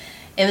hazy.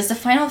 It was the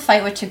final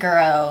fight with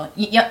Toguro,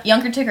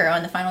 younger Toguro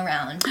in the final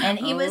round, and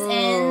he was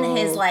in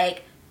his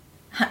like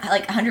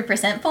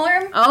 100%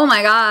 form. Oh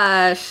my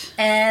gosh!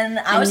 And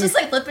I was just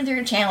like flipping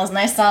through channels, and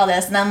I saw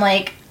this, and I'm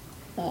like,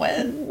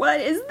 what? What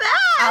is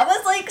that? I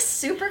was like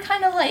super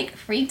kind of like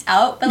freaked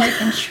out, but like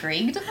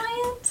intrigued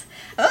by it.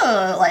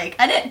 Oh, like,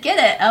 I didn't get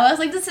it. I was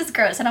like, this is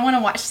gross. I don't want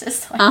to watch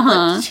this. So I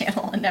flipped the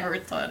channel and never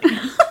saw it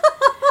again.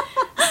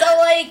 So,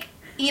 like,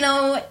 you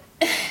know,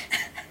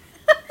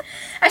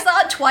 I saw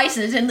it twice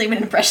and it didn't leave an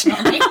impression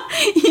on me.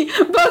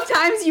 Both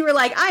times you were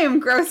like, I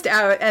am grossed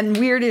out and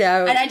weirded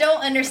out. And I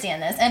don't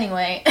understand this.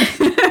 Anyway.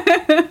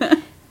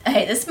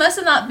 Hey, this must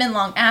have not been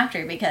long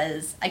after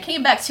because I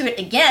came back to it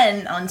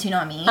again on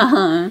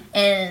Toonami.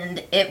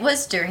 And it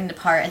was during the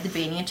part at the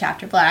beginning of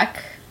Chapter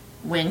Black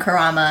when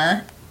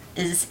Kurama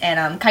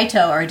and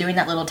Kaito are doing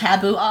that little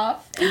taboo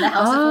off in the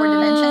House of Four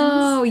Dimensions.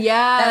 Oh,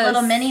 yeah. That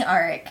little mini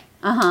arc.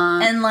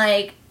 And,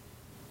 like,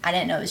 I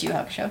didn't know it was Yu Yu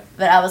Hakusho,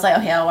 but I was like,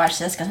 okay, I'll watch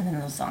this because it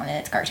was on it.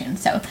 It's a cartoon,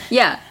 so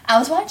Yeah. I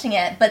was watching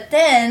it. But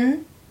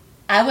then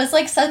I was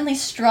like suddenly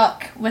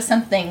struck with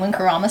something when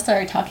Kurama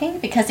started talking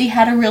because he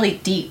had a really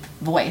deep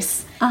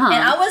voice, Uh-huh.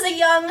 and I was a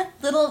young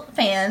little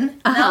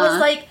fan, and I was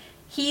like,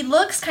 he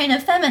looks kind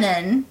of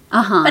feminine,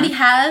 Uh-huh. but he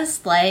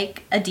has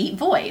like a deep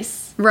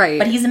voice, Right.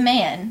 but he's a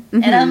man,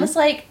 and I was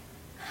like,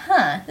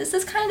 huh, this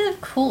is kind of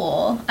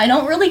cool. I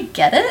don't really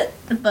get it,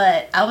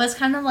 but I was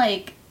kind of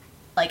like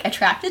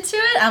attracted to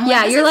it. I'm like,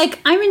 Yeah, this you're is- like,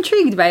 I'm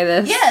intrigued by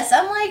this. yes,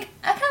 I'm like,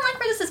 I kind of like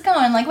where this is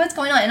going, like what's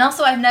going on. And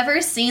also I've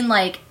never seen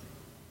like,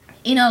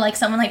 you know, like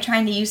someone like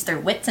trying to use their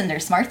wits and their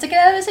smarts to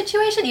get out of a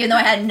situation, even though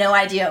I had no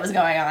idea what was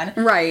going on.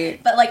 Right.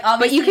 But like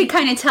obviously, But you could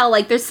kind of tell,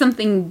 like, there's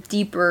something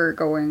deeper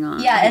going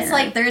on. yeah, it's here.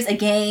 like there's a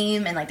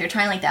game and like they're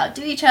trying like to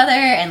outdo each other,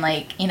 and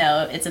like, you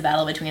know, it's a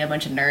battle between a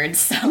bunch of nerds.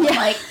 So Yeah,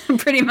 like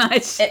pretty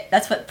much.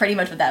 that's pretty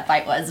much what that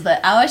fight was.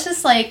 But I was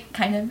just like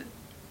kind of,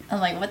 I'm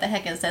like, what the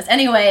heck is this?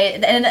 Anyway,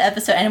 the end of the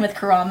episode ended with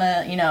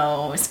Kurama, you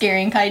know,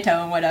 scaring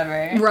Kaito and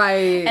whatever.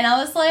 Right. And I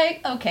was like,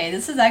 okay,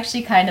 this is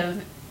actually kind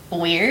of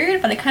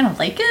weird, but I kind of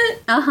like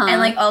it. Uh-huh. And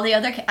like all the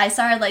other, I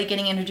started like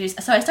getting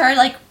introduced. So I started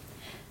like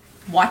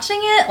watching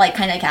it like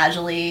kind of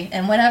casually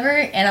and whatever.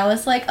 And I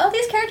was like, oh,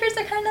 these characters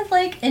are kind of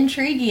like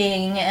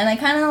intriguing, and I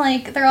kind of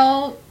like, they're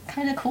all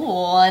kind of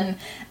cool. And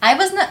I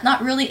was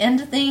not really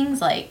into things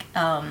like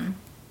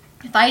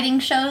fighting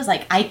shows.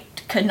 Like I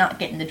could not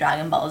get into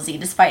Dragon Ball Z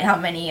despite how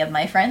many of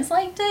my friends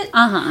liked it.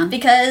 Uh-huh.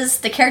 Because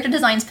the character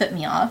designs put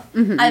me off.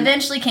 Mhm. I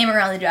eventually came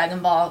around to Dragon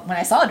Ball when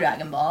I saw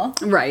Dragon Ball.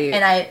 Right.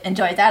 And I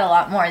enjoyed that a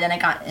lot more than I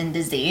got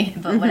into Z,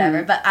 but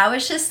whatever. But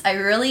I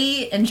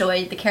really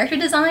enjoyed the character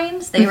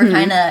designs. They were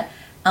kind of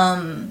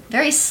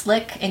very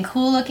slick and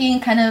cool looking,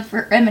 kind of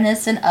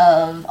reminiscent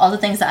of all the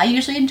things that I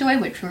usually enjoy,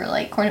 which were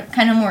like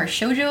kind of more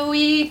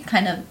shoujo-y,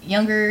 kind of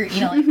younger,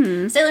 you know,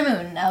 like Sailor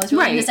Moon. I was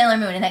really into Right. Sailor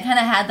Moon, and it kind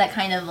of had that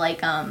kind of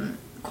like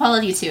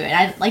quality to it.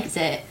 I liked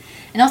it.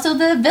 And also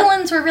the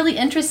villains were really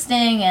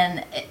interesting, and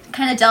it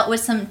kind of dealt with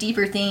some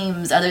deeper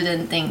themes other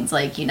than things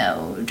like, you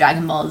know,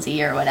 Dragon Ball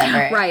Z or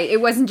whatever. Right. It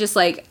wasn't just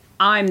like,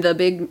 I'm the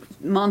big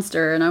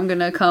monster and I'm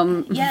gonna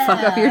come Yeah.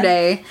 fuck up your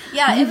day.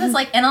 Yeah, it was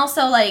like, and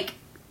also like,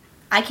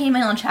 I came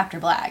in on Chapter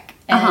Black,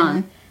 and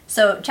Uh-huh.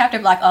 so Chapter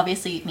Black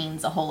obviously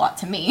means a whole lot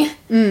to me,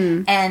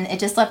 and it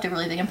just left a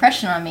really big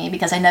impression on me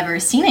because I'd never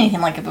seen anything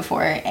like it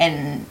before,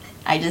 and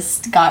I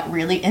just got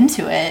really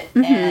into it,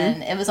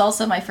 and it was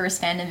also my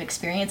first fandom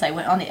experience. I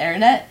went on the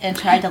internet and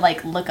tried to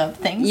like look up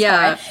things.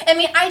 Yeah. for it. I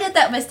mean, I did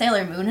that with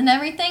Sailor Moon and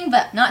everything,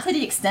 but not to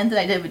the extent that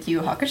I did with Yu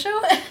Yu Hakusho.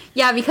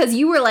 Yeah, because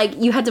you were like,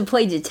 you had to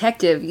play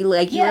detective. You were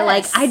like,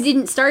 Yes. I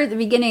didn't start at the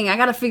beginning. I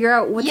gotta figure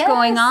out what's Yes.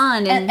 going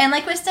on. And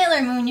like with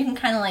Sailor Moon, you can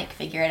kind of like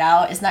figure it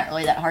out. It's not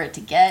really that hard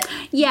to get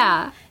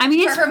yeah. I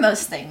mean, it's for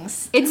most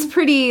things. it's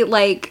pretty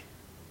like,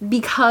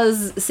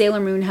 because Sailor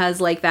Moon has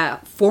like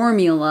that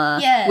formula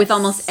Yes. with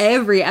almost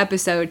every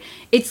episode,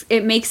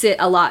 it makes it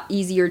a lot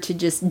easier to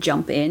just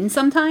jump in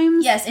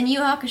sometimes. Yes, and Yu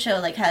Yu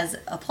Hakusho like has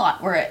a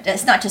plot where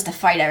it's not just a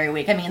fight every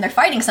week. I mean, they're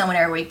fighting someone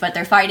every week, but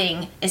their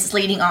fighting is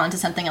leading on to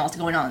something else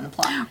going on in the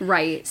plot.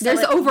 Right. So There's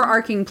it-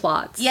 overarching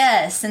plots.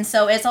 Yes, and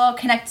so it's all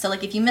connected. So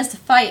like if you missed a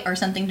fight or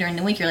something during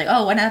the week, you're like,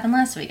 oh, what happened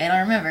last week? I don't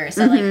remember.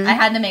 So like I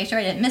had to make sure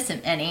I didn't miss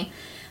any.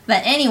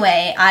 But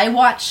anyway, I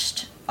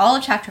watched all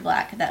of Chapter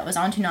Black that was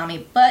on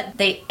Toonami, but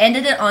they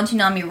ended it on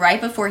Toonami right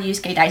before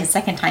Yusuke died a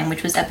second time,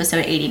 which was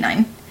episode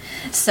 89.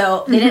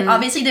 So they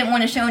obviously didn't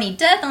want to show any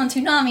death on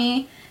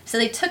Toonami, so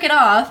they took it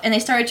off and they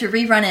started to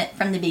rerun it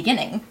from the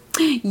beginning.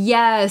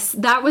 Yes,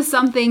 that was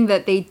something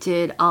that they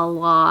did a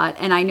lot,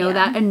 and I know Yeah.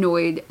 that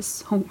annoyed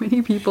so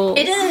many people.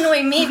 It didn't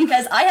annoy me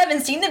because I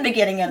haven't seen the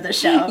beginning of the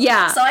show.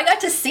 Yeah. So I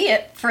got to see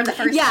it for the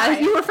first Yeah,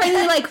 time. you were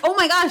finally like, oh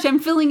my gosh, I'm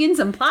filling in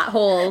some plot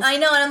holes. I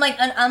know, and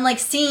I'm like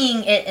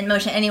seeing it in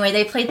motion. Anyway,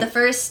 they played the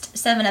first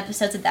 7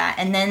 episodes of that,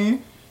 and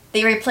then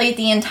they replayed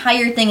the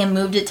entire thing and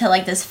moved it to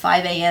like this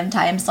 5 a.m.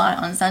 time slot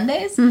on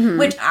Sundays,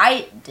 which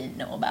I didn't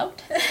know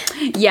about.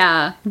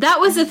 Yeah, that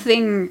was a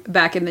thing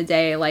back in the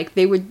day. Like,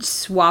 they would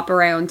swap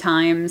around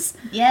times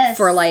Yes.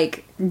 for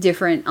like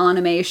different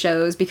anime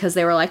shows because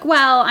they were like,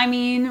 well, I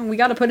mean, we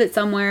got to put it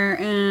somewhere.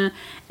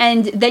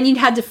 And then you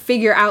had to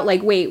figure out,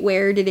 like, wait,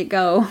 where did it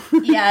go?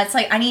 Yeah, it's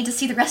like I need to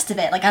see the rest of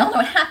it. Like I don't know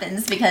what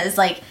happens because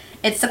like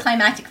it's the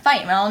climactic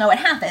fight and I don't know what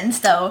happens.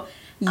 So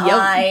Yup.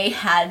 I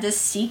had to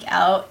seek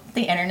out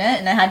the internet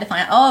and I had to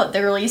find out, oh,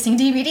 they're releasing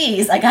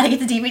DVDs. I gotta get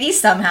the DVDs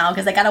somehow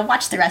because I gotta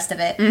watch the rest of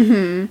it.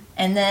 Mm-hmm.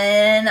 And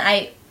then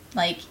I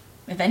like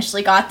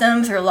eventually got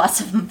them through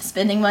lots of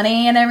spending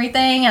money and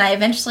everything, and I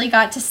eventually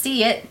got to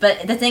see it.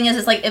 But the thing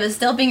is like it was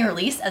still being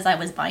released as I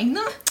was buying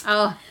them.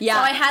 Oh, yeah. So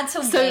I had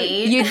to So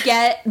wait. you'd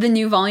get the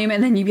new volume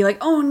and then you'd be like,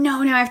 oh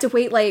no, now I have to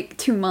wait like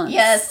 2 months.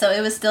 Yes, so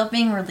it was still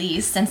being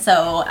released, and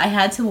so I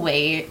had to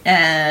wait,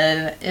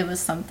 and it was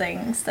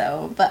something.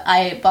 So, but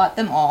I bought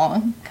them all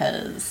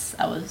because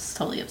I was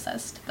totally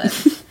obsessed. But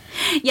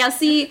Yeah,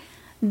 see,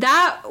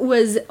 that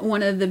was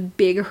one of the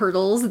big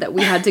hurdles that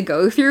we had to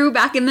go through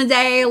back in the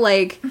day.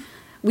 Like,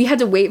 we had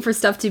to wait for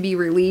stuff to be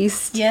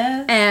released.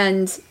 yeah,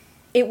 And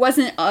it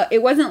wasn't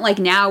like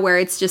now where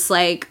it's just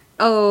like,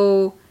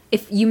 oh,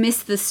 if you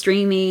miss the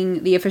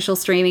official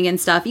streaming and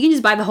stuff, you can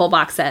just buy the whole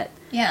box set.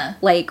 Yeah.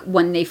 Like,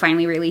 when they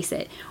finally release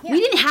it. Yeah. We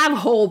didn't have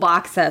whole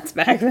box sets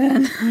back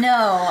then.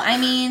 No, I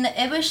mean,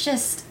 it was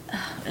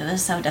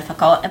so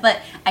difficult.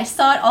 But I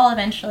saw it all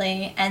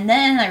eventually, and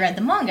then I read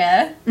the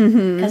manga,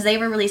 because they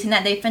were releasing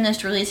that. They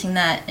finished releasing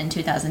that in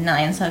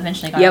 2009, so I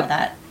eventually got all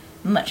that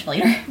much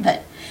later.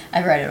 But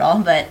I read it all.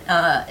 But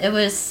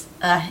it's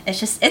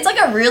like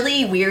a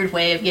really weird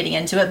way of getting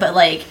into it, but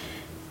like,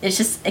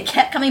 it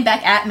kept coming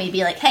back at me,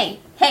 be like, hey,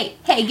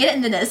 get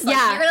into this. Like,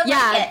 you're gonna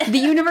like it. The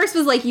universe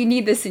was like, you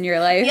need this in your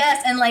life.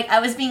 Yes, and like, I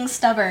was being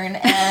stubborn,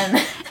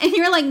 and and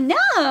you were like,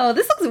 no,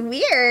 this looks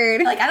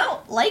weird. Like, I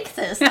don't like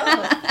this.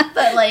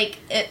 But like,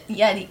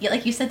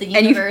 like you said, the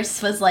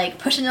universe was like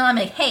pushing it on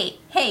me, like, hey,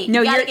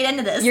 you gotta get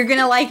into this. You're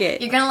gonna like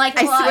it. You're gonna like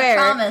it a lot. Swear.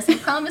 I promise.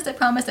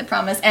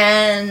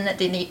 And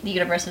the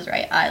universe was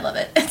right. I love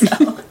it.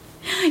 So.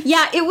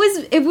 Yeah,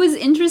 it was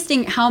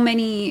interesting how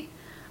many.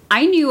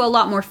 I knew a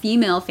lot more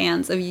female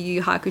fans of Yu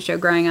Yu Hakusho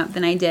growing up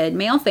than I did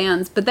male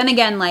fans. But then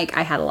again, like,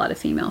 I had a lot of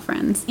female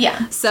friends.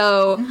 Yeah.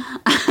 So,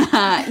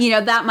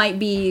 that might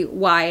be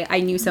why I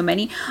knew so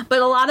many.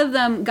 But a lot of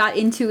them got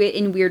into it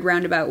in weird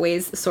roundabout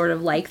ways, sort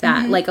of like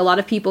that. Like, a lot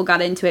of people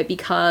got into it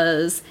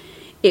because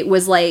it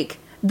was, like,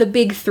 the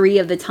big three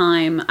of the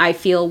time, I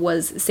feel,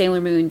 was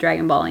Sailor Moon,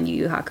 Dragon Ball, and Yu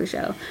Yu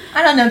Hakusho.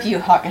 I don't know if Yu Yu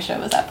Hakusho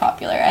was that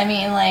popular. I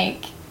mean,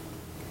 like,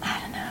 I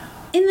don't know.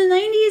 In the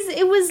 90s,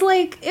 it was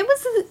like, it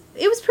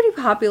was pretty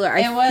popular,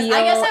 I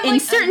feel, in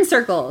certain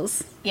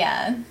circles.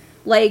 Yeah.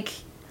 Like,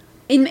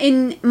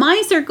 in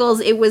my circles,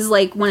 it was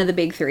like one of the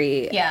big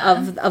three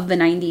of the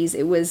 90s.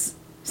 It was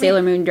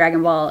Sailor Moon,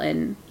 Dragon Ball,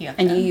 and Yu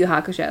Yu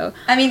Hakusho.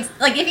 I mean,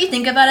 like, if you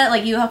think about it,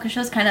 like, Yu Yu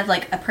Hakusho is kind of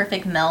like a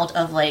perfect meld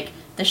of, like,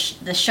 the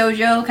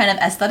shoujo kind of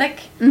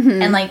aesthetic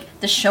and, like,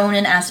 the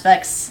shonen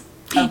aspects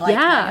of, like,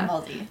 Dragon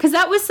Ball Z. Because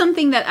that was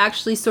something that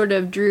actually sort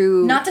of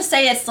drew... Not to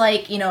say it's,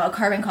 like, a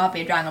carbon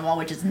copy of Dragon Ball,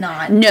 which is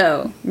not.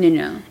 No.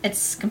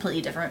 It's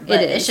completely different. But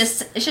it's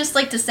just,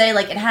 like, to say,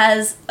 like, it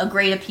has a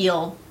great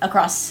appeal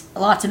across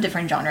lots of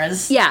different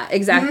genres. Yeah,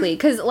 exactly.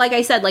 Because, like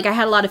I said, like, I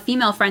had a lot of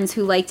female friends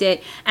who liked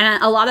it,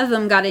 and a lot of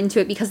them got into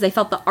it because they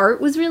felt the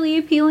art was really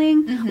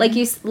appealing.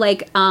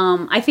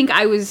 I think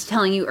I was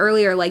telling you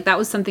earlier, like, that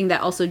was something that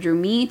also drew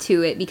me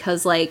to it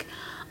because, like,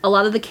 a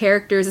lot of the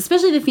characters,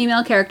 especially the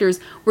female characters,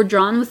 were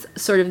drawn with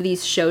sort of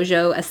these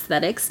shoujo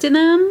aesthetics to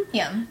them.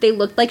 Yeah. They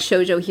looked like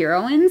shoujo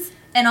heroines.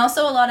 And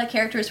also a lot of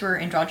characters were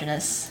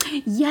androgynous.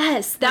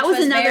 Yes, that was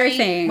another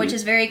thing. Which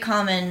is very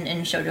common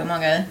in shoujo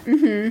manga.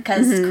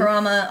 Because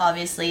Kurama,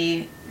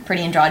 obviously,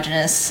 pretty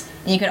androgynous.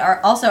 And you could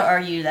also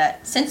argue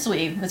that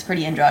Sensui was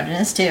pretty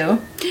androgynous,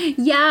 too.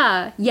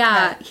 Yeah.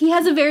 He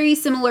has a very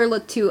similar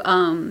look to,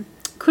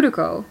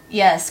 Kuroko.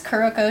 Yes,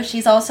 Kuroko.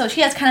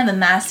 She has kind of a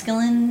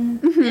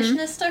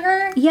masculine-ishness to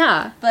her.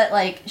 Yeah. But,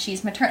 like,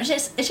 she's maternal.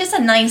 It's just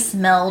a nice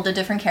meld of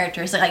different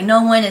characters. Like,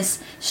 no one is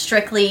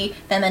strictly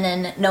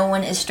feminine. No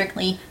one is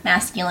strictly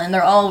masculine.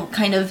 They're all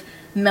kind of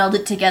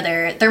melded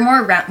together. They're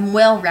more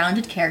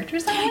well-rounded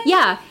characters that way.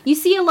 Yeah. You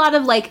see a lot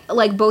of, like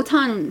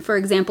Botan, for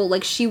example,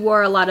 like, she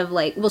wore a lot of,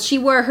 like... Well, she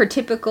wore her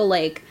typical,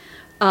 like...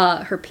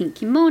 her pink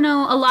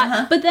kimono a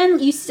lot, but then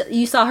you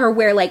saw her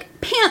wear like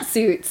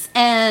pantsuits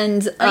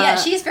and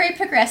she's very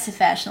progressive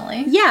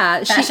fashionally.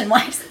 Yeah, fashion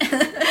wise.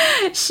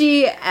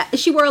 she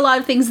wore a lot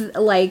of things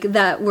like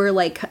that were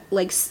like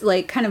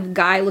kind of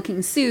guy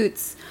looking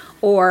suits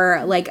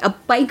or like a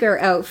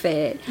biker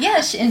outfit.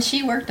 Yeah, and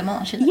she worked them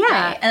all. She looked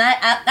great. And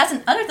I that's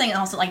another thing I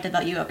also liked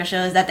about Yu Yu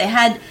Hakusho is that they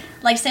had,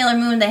 like Sailor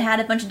Moon, they had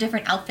a bunch of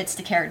different outfits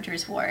the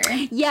characters wore.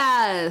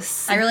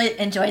 Yes. I really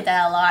enjoyed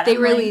that a lot. They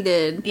really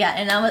did. Yeah,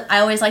 and I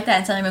always liked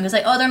that in Sailor Moon because,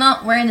 like, oh, they're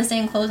not wearing the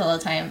same clothes all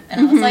the time.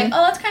 And I was like,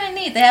 oh, that's kind of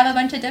neat. They have a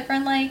bunch of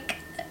different, like...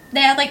 They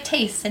have, like,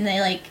 tastes, and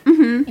they, like,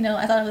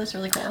 I thought it was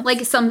really cool.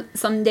 Like,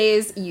 some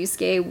days,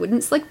 Yusuke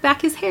wouldn't slick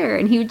back his hair,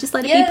 and he would just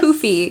let it be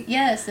poofy.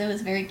 Yes, it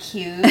was very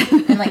cute.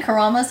 And, like,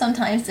 Kurama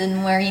sometimes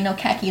didn't wear,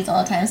 khakis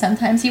all the time.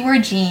 Sometimes he wore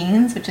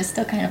jeans, which is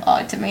still kind of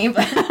odd to me,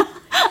 but...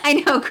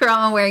 I know,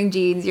 Kurama wearing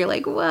jeans, you're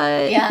like,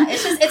 what? Yeah,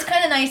 it's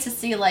kind of nice to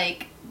see,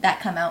 like, that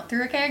come out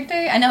through a character.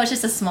 I know it's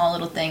just a small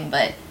little thing,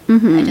 but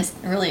I just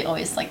really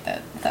always liked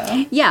that,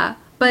 though. Yeah,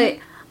 but...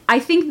 I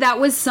think that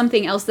was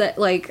something else that,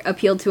 like,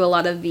 appealed to a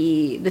lot of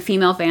the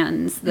female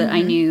fans that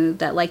I knew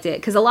that liked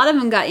it. Because a lot of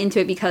them got into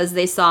it because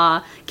they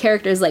saw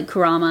characters like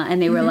Kurama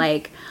and they were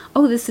like,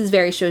 oh, this is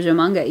very shoujo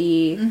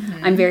manga-y.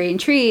 I'm very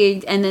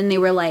intrigued. And then they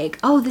were like,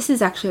 oh, this is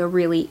actually a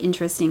really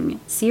interesting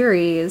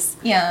series.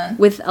 Yeah.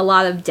 With a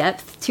lot of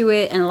depth to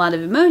it and a lot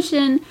of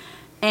emotion.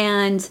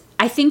 And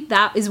I think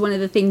that is one of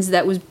the things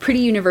that was pretty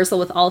universal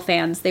with all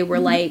fans. They were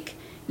like,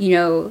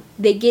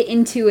 they get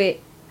into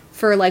it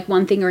for like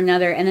one thing or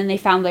another, and then they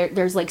found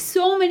there's like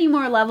so many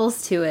more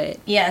levels to it.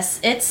 Yes,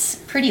 it's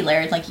pretty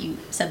layered, like you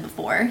said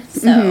before.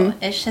 So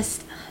it's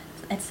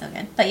so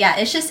good. But yeah,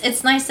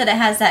 it's nice that it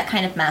has that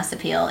kind of mass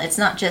appeal. It's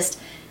not just,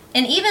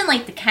 and even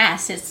like the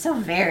cast is so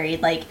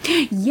varied. Like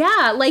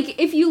yeah, like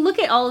if you look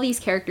at all of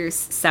these characters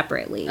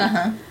separately,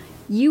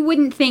 you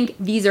wouldn't think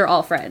these are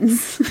all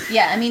friends.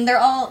 Yeah, I mean, they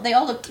all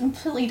look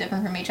completely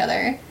different from each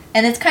other.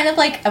 And it's kind of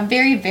like a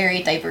very,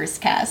 very diverse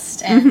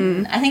cast.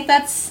 And I think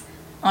that's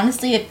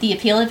honestly the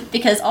appeal of it,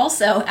 because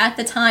also at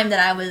the time that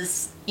I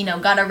was,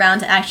 got around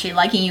to actually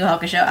liking Yu Yu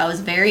Hakusho, I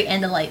was very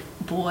into like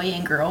boy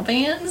and girl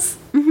bands.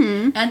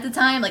 At the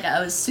time, like I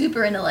was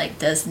super into like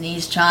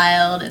Destiny's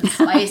Child and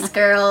Spice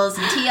Girls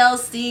and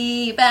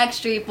TLC,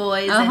 Backstreet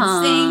Boys, and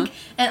NSYNC.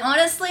 And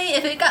honestly,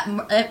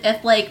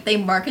 if like they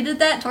marketed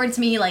that towards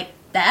me like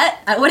that,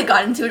 I would have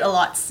got into it a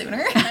lot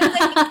sooner.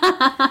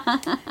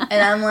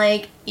 And I'm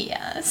like,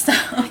 yeah. So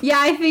yeah,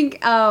 I think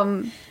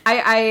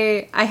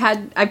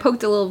I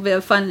poked a little bit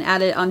of fun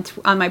at it on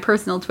my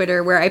personal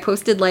Twitter, where I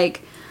posted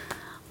like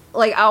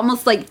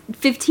almost like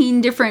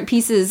 15 different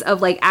pieces of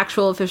like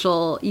actual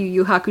official Yu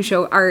Yu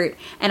Hakusho art,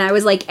 and I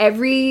was like,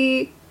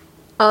 every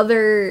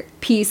other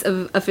piece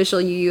of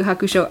official Yu Yu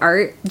Hakusho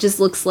art just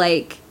looks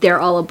like they're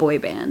all a boy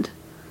band.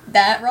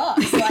 That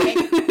rocks. Like, I'm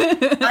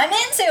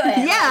into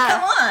it. Yeah. Like,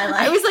 come on.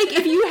 Like, I was like,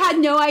 if you had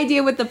no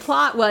idea what the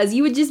plot was,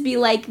 you would just be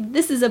like,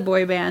 this is a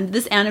boy band.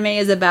 This anime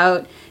is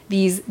about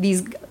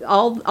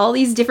all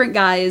these different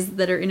guys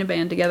that are in a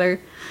band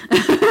together.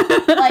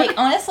 Like,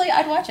 honestly,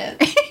 I'd watch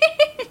it.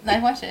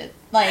 I'd watch it.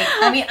 Like,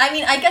 I mean,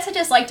 I guess I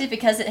just liked it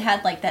because it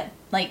had like that,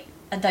 like,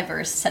 a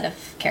diverse set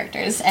of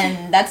characters,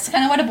 and that's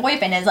kind of what a boy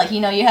band is. Like, you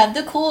have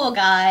the cool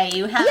guy,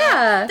 you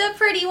have the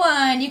pretty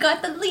one, you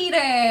got the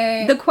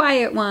leader, the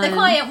quiet one,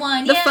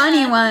 the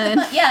funny one.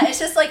 Yeah, it's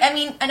just like, I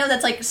mean, I know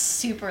that's like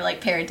super like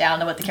pared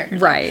down to what the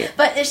characters right are,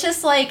 but it's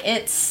just like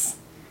I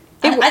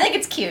think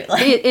it's cute.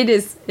 Like,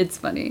 it's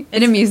funny.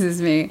 It amuses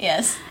me.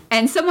 Yes.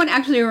 And someone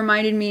actually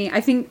reminded me,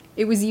 I think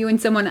it was you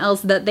and someone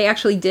else, that they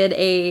actually did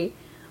a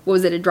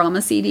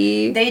drama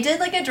CD? They did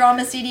like a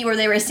drama CD where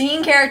they were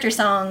singing character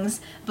songs,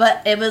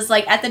 but it was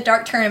like at the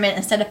Dark Tournament,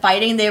 instead of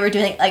fighting, they were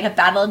doing like a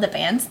Battle of the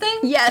Bands thing.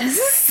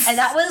 Yes. And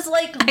that was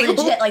like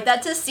legit. Like,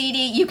 that's a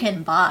CD you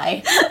can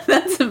buy.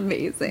 That's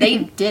amazing. They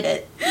did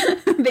it.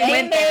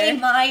 They made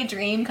my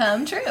dream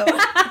come true.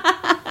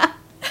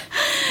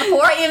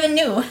 Before I even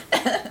knew.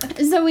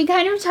 So we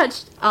kind of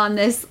touched on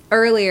this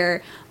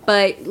earlier,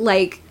 but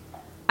like,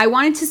 I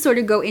wanted to sort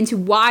of go into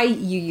why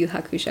Yu Yu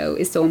Hakusho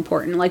is so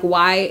important, like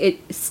why it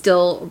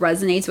still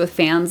resonates with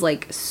fans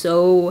like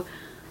so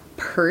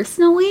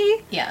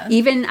personally,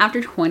 even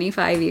after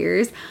 25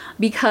 years,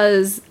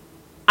 because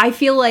I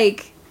feel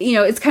like,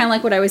 it's kind of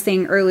like what I was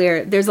saying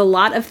earlier, there's a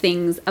lot of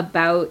things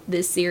about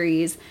this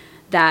series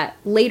that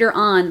later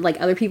on, like,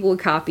 other people would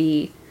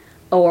copy,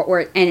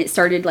 and it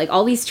started like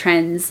all these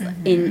trends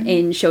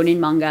in shonen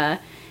manga,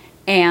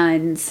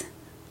 and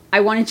I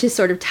wanted to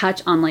sort of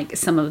touch on like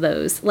some of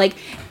those, like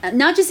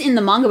not just in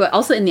the manga, but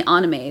also in the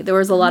anime. There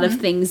was a lot of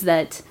things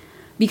that,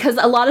 because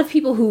a lot of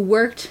people who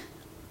worked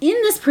in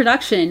this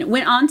production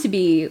went on to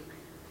be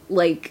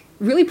like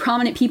really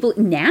prominent people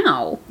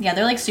now. Yeah,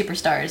 they're like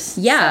superstars.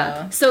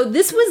 Yeah. So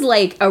this was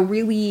like a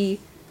really,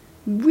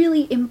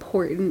 really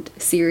important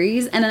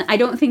series, and I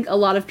don't think a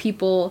lot of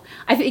people,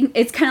 I think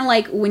it's kind of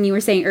like when you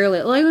were saying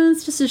earlier, like, well,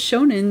 it's just a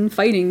shonen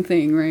fighting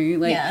thing, right?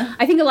 Like,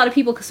 I think a lot of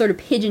people could sort of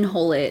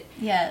pigeonhole it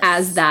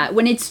as that,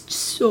 when it's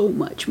so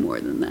much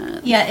more than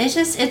that. Yeah,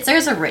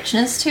 there's a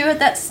richness to it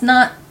that's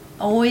not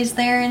always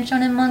there in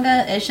shonen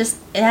manga. It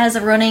has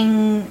a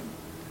running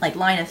like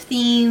line of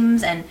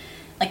themes, and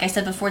like I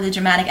said before, the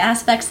dramatic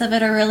aspects of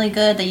it are really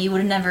good that you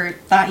would have never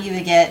thought you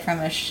would get from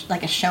a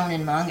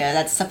shonen manga.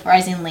 That's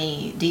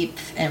surprisingly deep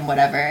and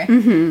whatever.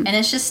 And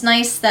it's just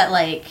nice that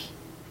like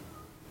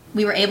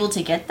we were able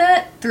to get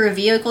that through a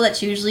vehicle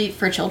that's usually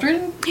for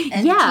children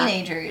and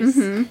teenagers.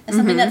 It's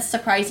something that's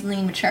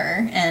surprisingly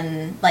mature,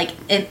 and like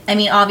I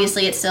mean,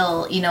 obviously it's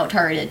still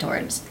targeted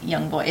towards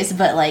young boys,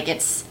 but like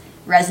it's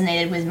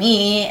resonated with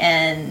me,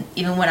 and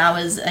even when I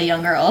was a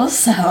young girl.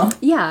 So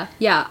yeah,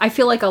 I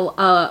feel like a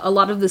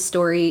lot of the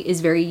story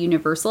is very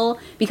universal,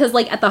 because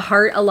like at the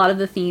heart, a lot of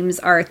the themes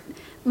are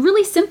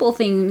really simple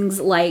things,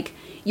 like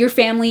your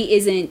family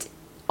isn't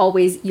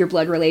always your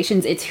blood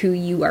relations, it's who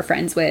you are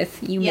friends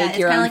with. You make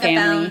your own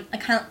family.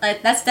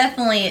 That's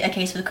definitely a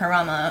case with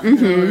Kurama,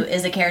 who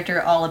is a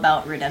character all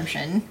about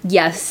redemption.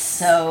 Yes.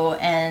 So,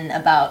 and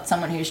about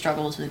someone who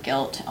struggles with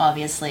guilt,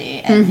 obviously,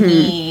 and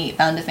he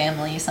found a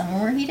family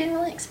somewhere where he didn't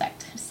really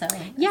expect. So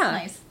that's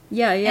nice.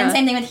 Yeah. And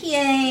same thing with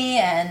Hiei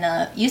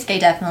and Yusuke,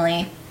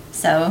 definitely.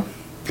 So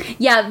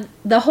yeah,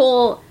 the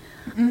whole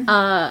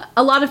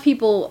a lot of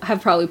people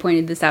have probably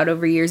pointed this out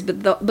over years,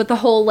 but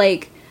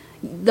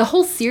the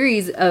whole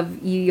series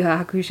of Yu Yu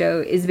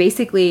Hakusho is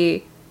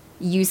basically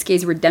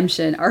Yusuke's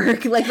redemption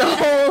arc, like the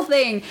whole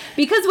thing.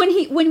 Because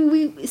when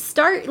we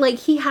start, like,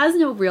 he has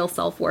no real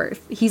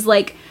self-worth. He's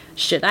like,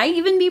 should I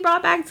even be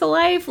brought back to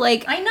life?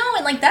 Like, I know,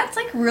 and like that's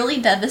like really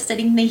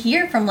devastating to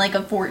hear from like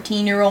a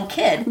 14-year-old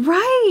kid.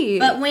 Right.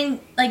 But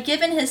when, like,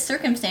 given his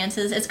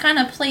circumstances, it's kind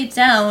of played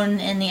down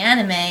in the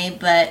anime,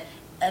 but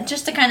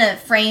just to kind of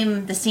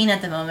frame the scene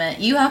at the moment,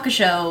 Yu Yu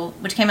Hakusho,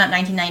 which came out in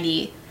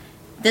 1990,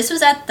 this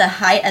was at the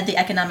height of the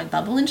economic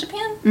bubble in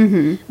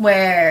Japan,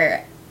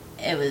 where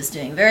it was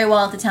doing very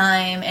well at the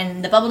time,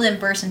 and the bubble didn't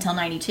burst until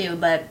 92,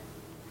 but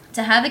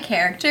to have a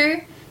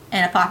character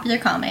in a popular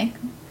comic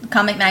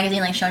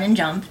magazine like Shonen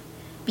Jump,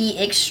 be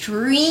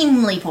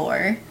extremely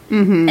poor,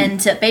 and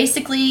to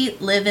basically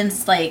live in,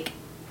 like,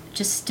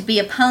 just to be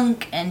a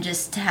punk and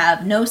just to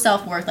have no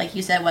self-worth, like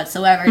you said,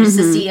 whatsoever, just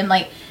to see him,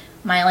 like,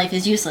 my life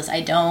is useless.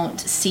 I don't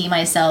see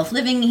myself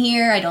living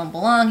here. I don't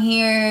belong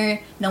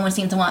here. No one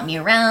seems to want me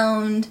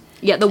around.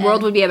 Yeah, the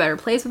world would be a better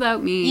place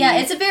without me. Yeah,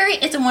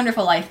 it's a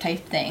wonderful life type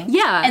thing.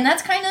 Yeah. And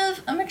that's kind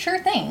of a mature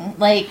thing.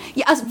 Like,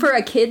 yeah, as for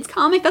a kid's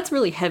comic, that's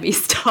really heavy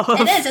stuff.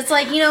 it is. It's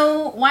like, you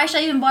know, why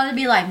should I even bother to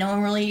be alive? No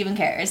one really even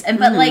cares. And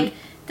but like,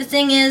 the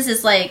thing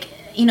is like,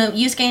 you know,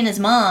 Yusuke and his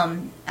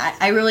mom,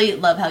 I really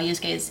love how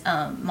Yusuke's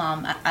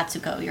mom,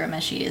 Atsuko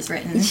Urameshi, is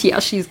written. Yeah,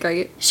 she's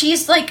great.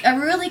 She's like a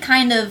really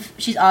kind of,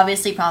 she's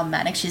obviously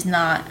problematic. She's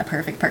not a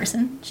perfect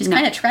person. She's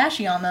kind of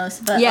trashy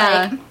almost. But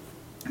like,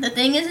 the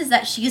thing is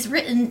that she's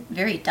written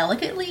very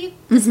delicately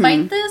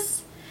despite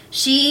this.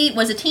 She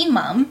was a teen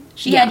mom.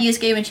 She had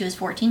Yusuke when she was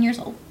 14 years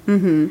old.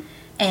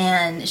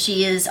 And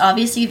she is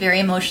obviously very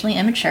emotionally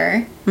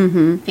immature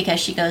because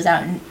she goes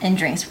out and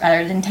drinks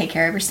rather than take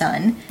care of her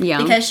son.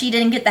 Yeah. Because she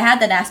didn't get to have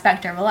that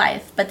aspect of her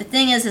life. But the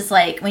thing is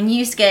like, when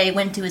Yusuke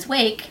went to his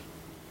wake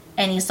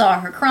and he saw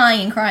her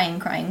crying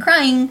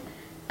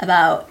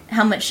about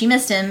how much she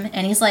missed him,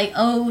 and he's like,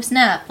 oh,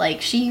 snap,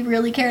 like, she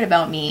really cared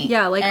about me.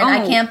 Yeah, like, and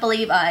I can't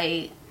believe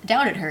I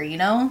doubted her, you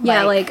know?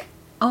 Yeah, like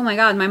oh my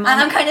god, my mom...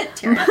 I'm kind of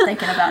tearing up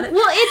thinking about it.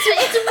 Well,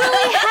 it's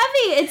really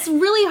heavy. It's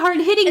really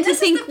hard-hitting to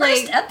think, like...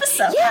 This is the first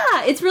episode.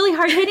 Yeah, it's really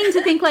hard-hitting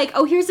to think, like,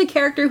 oh, here's a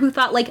character who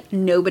thought, like,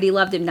 nobody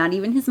loved him, not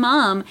even his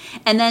mom.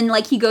 And then,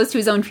 like, he goes to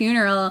his own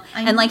funeral,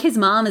 and, like, his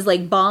mom is,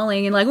 like,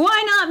 bawling and, like,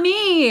 why not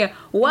me?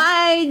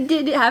 Why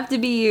did it have to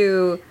be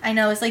you? I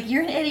know, it's like,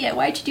 you're an idiot.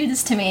 Why'd you do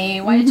this to me?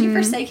 Why did you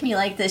forsake me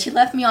like this? You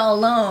left me all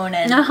alone.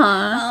 And,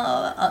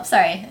 oh,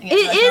 sorry.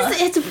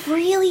 It's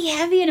really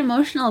heavy and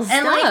emotional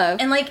stuff.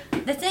 And, like,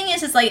 the thing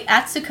is like,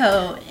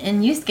 Atsuko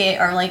and Yusuke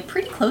are, like,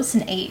 pretty close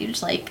in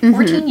age. Like,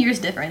 14 years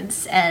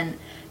difference. And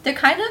they're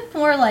kind of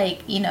more,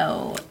 like, you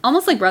know...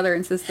 almost like brother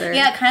and sister.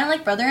 Yeah, kind of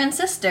like brother and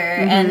sister.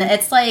 And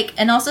it's, like...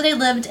 and also they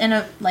lived in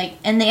a, like...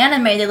 in the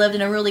anime, they lived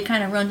in a really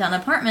kind of run-down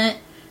apartment.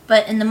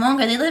 But in the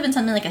manga, they live in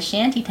something like a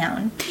shanty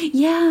town.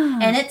 Yeah.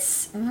 And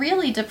it's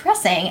really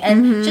depressing.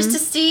 And just to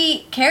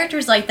see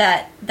characters like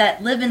that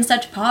live in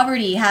such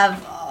poverty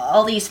have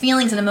all these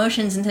feelings and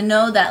emotions, and to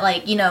know that,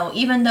 like, you know,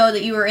 even though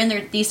that you were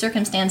in these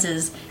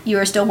circumstances, you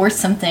are still worth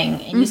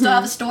something, and you still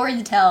have a story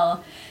to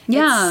tell.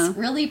 Yeah. It's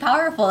really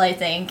powerful, I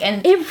think.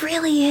 And it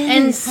really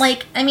is. And,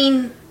 like, I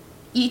mean,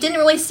 you didn't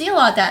really see a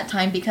lot that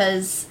time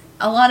because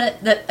a lot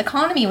of the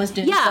economy was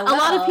doing so well. Yeah, a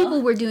lot of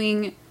people were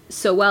doing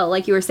so well,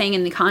 like you were saying,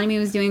 and the economy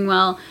was doing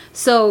well.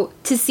 So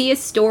to see a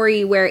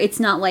story where it's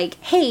not like,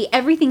 hey,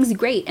 everything's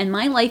great and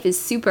my life is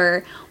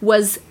super,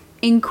 was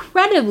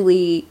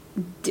incredibly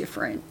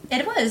different.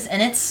 It was,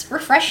 and it's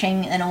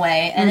refreshing in a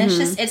way, and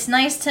it's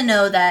nice to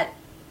know that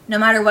no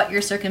matter what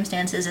your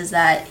circumstances is,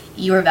 that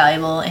you are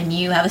valuable and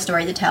you have a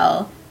story to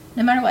tell,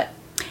 no matter what.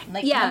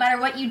 Like, no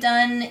matter what you've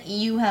done,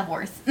 you have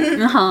worth.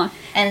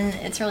 And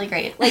it's really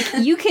great. Like,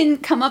 you can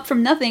come up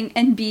from nothing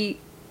and be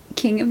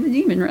king of the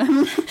demon realm.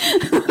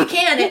 You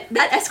can.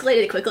 That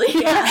escalated quickly.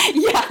 Yeah. I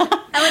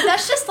mean,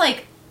 that's just,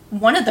 like,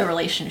 one of the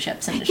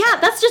relationships in the show. Yeah,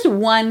 that's just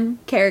one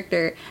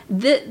character.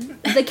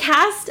 The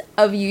cast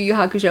of Yu Yu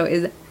Hakusho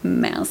is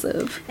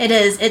massive. It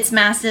is. It's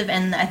massive,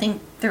 and I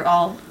think they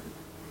all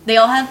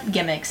have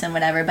gimmicks and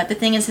whatever, but the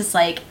thing is, it's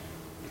like,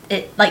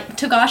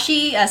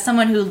 Togashi, as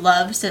someone who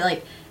loves to,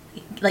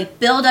 like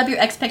build up your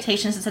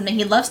expectations to something,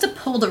 he loves to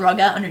pull the rug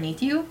out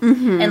underneath you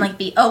and, like,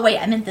 be, oh, wait,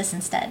 I meant this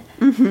instead.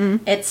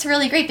 It's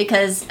really great,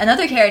 because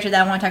another character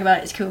that I want to talk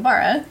about is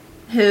Kuwabara,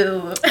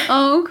 who...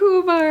 Oh,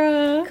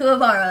 Kuwabara.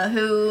 Kuwabara,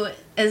 who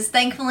is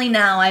thankfully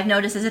now, I've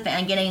noticed as a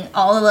fan, getting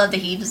all the love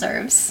that he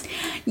deserves.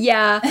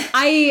 Yeah,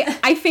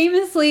 I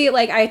famously,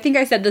 like, I think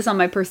I said this on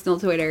my personal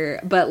Twitter,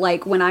 but,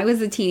 like, when I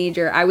was a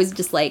teenager, I was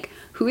just like,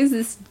 who is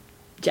this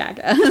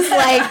jackass?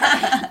 Like,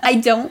 I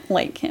don't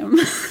like him.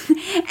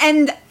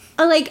 And,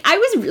 like, I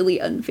was really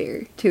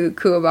unfair to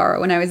Kuwabara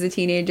when I was a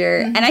teenager,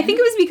 and I think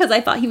it was because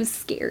I thought he was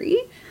scary.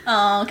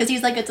 Oh, because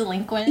he's, like, a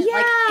delinquent. Yeah.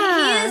 Like,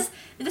 he is...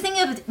 The thing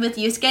with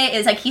Yusuke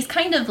is, like, he's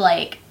kind of,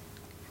 like,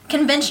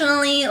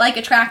 conventionally, like,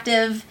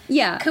 attractive.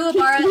 Yeah.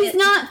 Kuwabara... He's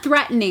not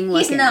threatening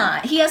looking. He's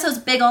not. He has those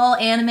big old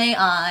anime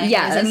eyes.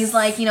 Yes. And he's,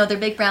 like, you know, they're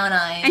big brown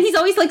eyes. And he's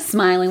always, like,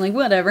 smiling, like,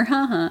 whatever,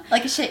 haha.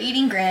 Like a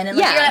shit-eating grin. And,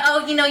 like, you're like,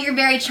 oh, you know, you're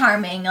very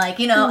charming. Like,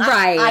 you know,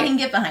 right. I can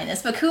get behind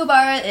this. But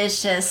Kuwabara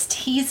is just...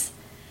 He's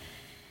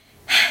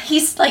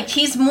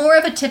more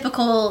of a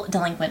typical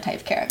delinquent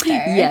type character.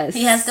 Yes.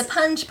 He has the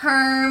punch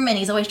perm, and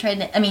he's always trying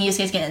to... I mean,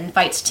 Yusuke's getting in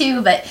fights,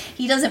 too, but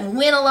he doesn't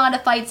win a lot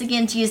of fights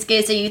against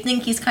Yusuke, so you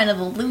think he's kind of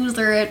a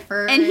loser at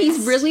first. And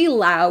he's really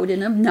loud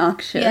and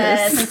obnoxious.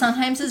 Yes, and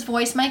sometimes his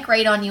voice might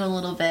grate on you a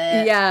little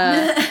bit.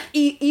 Yeah.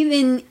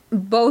 Even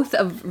both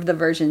of the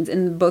versions,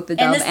 in both the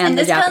dub and the Japanese. And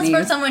this comes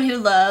from someone who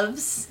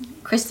loves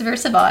Christopher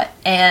Sabat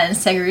and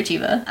Seguru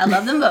Chiba. I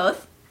love them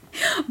both.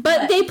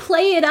 But they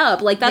play it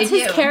up. Like, that's They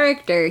his do.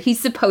 character. He's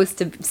supposed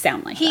to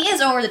sound like He that.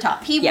 is over the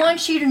top. He Yeah.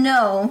 wants you to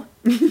know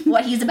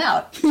what he's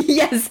about.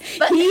 Yes.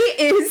 But- he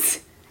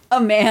is a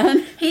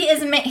man. He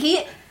is a man.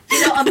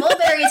 A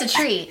mulberry is a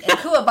tree, and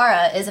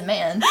Kuwabara is a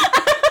man,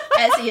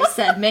 as he has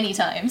said many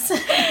times.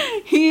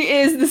 He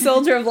is the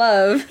soldier of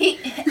love.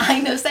 I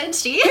know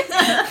Senshi.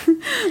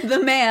 The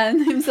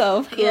man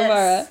himself, Kuwabara.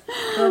 Yes.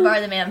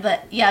 Kuwabara the man.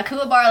 But yeah,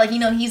 Kuwabara, like,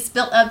 he's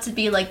built up to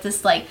be like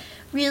this, like,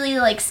 really,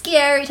 like,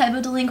 scary type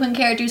of delinquent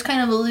character. He's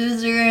kind of a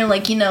loser, and,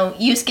 like,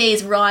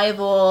 Yusuke's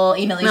rival, at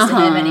least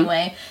to him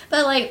anyway.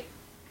 But, like,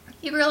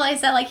 you realize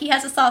that, like, he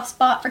has a soft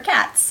spot for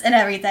cats and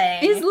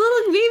everything. His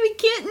little baby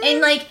kitten. And,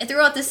 like,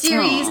 throughout the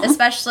series, Aw.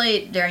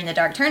 especially during the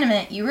Dark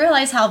Tournament, you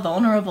realize how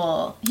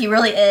vulnerable he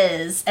really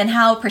is and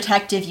how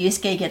protective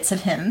Yusuke gets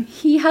of him.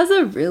 He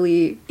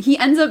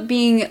ends up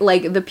being,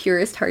 like, the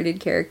purest hearted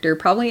character,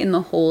 probably in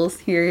the whole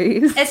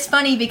series. It's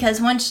funny because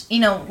once,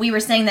 we were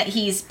saying that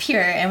he's pure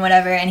and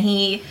whatever, and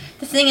the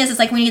thing is, it's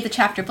like when you get the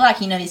chapter black,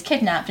 he's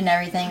kidnapped and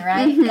everything,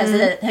 right?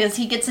 Because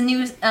he gets a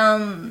new,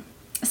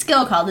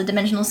 skill called the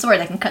dimensional sword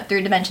that can cut through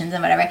dimensions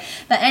and whatever.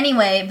 But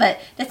anyway,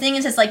 the thing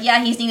is, it's like,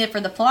 yeah, he's needed for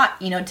the plot,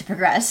 to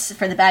progress,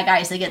 for the bad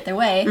guys to get their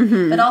way.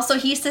 But also,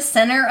 he's the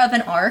center of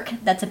an arc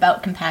that's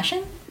about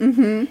compassion.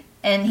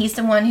 And he's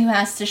the one who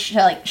has to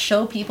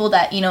show people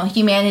that,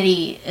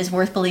 humanity is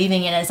worth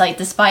believing in. It's like,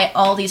 despite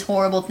all these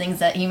horrible things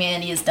that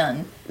humanity has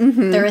done,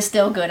 there is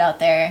still good out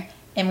there.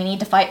 And we need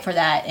to fight for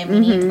that. And we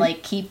need to,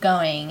 like, keep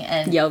going.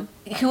 And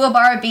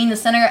Kuwabara being the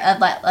center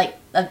of,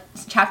 of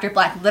chapter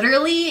black,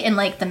 literally and,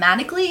 like,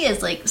 thematically,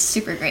 is, like,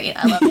 super great.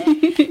 I love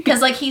it.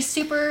 Because, like, he's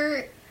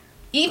super...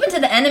 Even to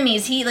the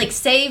enemies, he, like,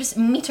 saves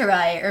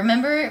Mitarai.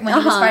 Remember when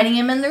he was fighting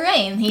him in the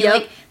rain? He,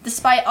 like,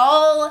 despite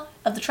all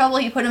of the trouble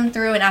he put him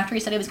through, and after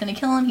he said he was going to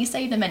kill him, he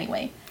saved him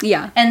anyway.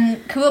 Yeah. And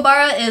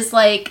Kuwabara is,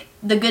 like,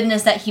 the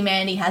goodness that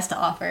humanity has to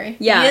offer.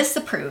 Yeah. He is the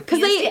proof. He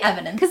is the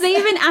evidence. Because they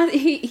even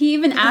he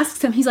even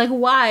asks him, he's like,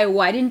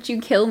 why didn't you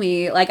kill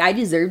me? Like, I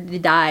deserved to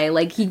die.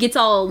 Like, he gets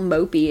all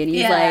mopey and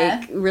he's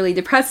like really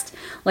depressed.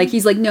 Like,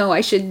 he's like, no,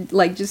 I should,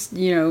 like, just,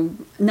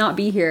 not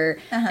be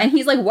here. And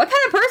he's like, what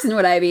kind of person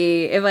would I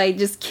be if I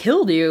just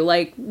killed you?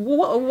 Like,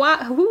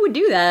 who would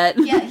do that?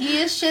 Yeah,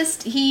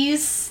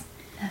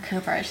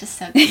 Kuwabara is just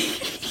so good.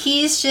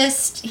 he's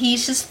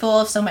just full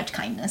of so much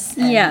kindness.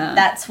 And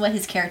that's what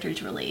his character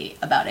is really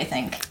about, I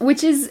think.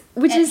 Which is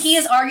he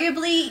is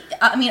arguably,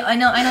 I mean, I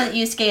know that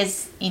Yusuke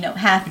is,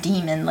 half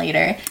demon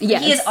later.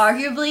 Yes. He is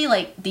arguably,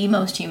 like, the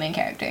most human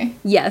character.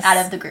 Yes.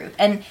 Out of the group.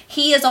 And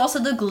he is also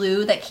the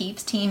glue that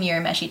keeps Team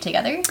Urameshi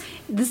together.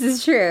 This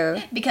is true.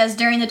 Because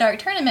during the Dark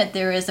Tournament,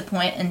 there was a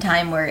point in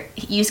time where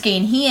Yusuke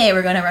and Hiei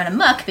were going to run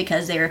amok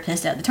because they were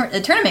pissed at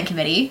the tournament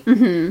committee.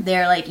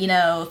 They're like,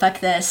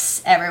 fuck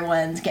this.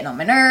 Everyone's getting on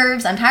my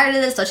nerves. I'm tired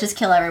of this. Let's just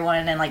kill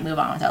everyone and, like, move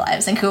on with our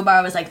lives. And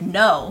Kuwabara was like,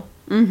 no,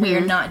 we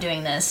are not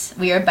doing this.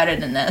 We are better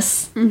than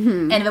this.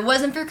 And if it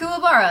wasn't for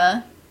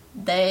Kuwabara,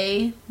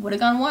 they would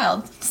have gone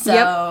wild.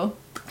 So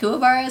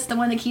Kuwabara is the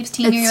one that keeps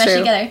Team Urameshi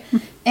together.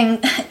 And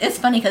it's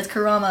funny because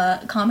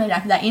Kurama commented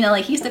after that,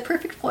 like, he's the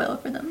perfect foil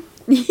for them.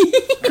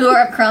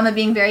 Kurama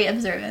being very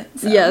observant.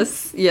 So.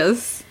 Yes.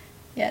 It's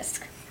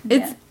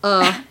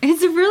Yeah.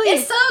 it's really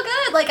It's so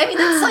good. Like, I mean,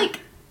 that's like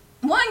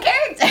one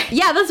character.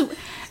 Yeah,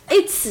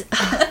 it's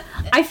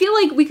I feel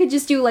like we could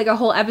just do, like, a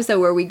whole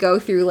episode where we go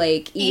through,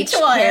 like, each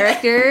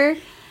character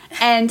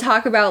and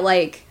talk about,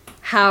 like,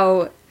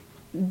 how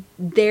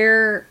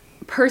their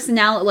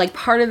personality, like,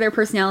 part of their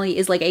personality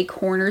is, like, a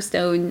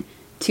cornerstone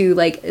to,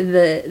 like,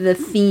 the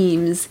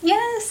themes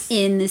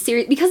in the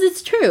series, because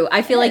it's true.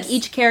 I feel like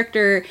each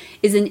character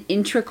is an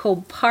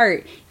integral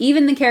part,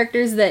 even the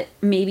characters that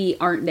maybe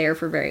aren't there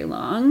for very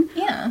long,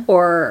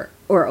 or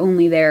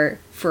only there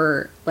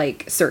for,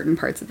 like, certain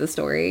parts of the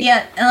story.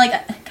 Yeah, and,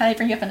 like, can I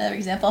bring up another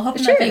example? I hope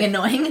I'm not being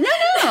annoying.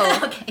 No.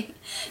 Okay.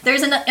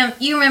 There's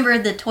you remember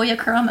the Toya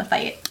Kurama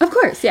fight? Of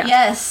course, yeah.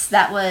 Yes,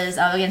 that was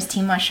against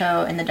Team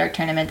Masho in the Dark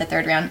Tournament, the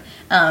third round.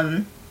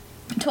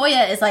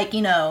 Toya is, like,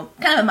 kind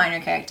of a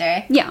minor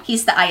character. Yeah.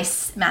 He's the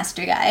ice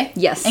master guy.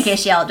 Yes. In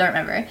case y'all don't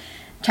remember.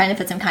 Trying to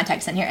put some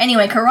context in here.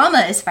 Anyway, Kurama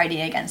is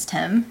fighting against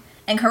him.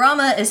 And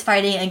Kurama is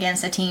fighting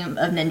against a team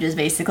of ninjas,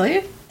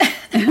 basically.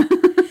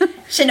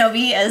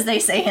 Shinobi, as they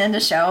say in the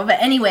show.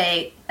 But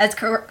anyway, as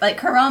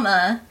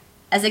Kurama,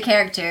 as a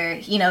character,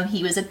 he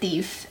was a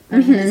thief. He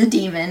was a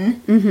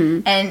demon.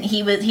 And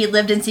he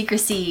lived in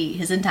secrecy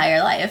his entire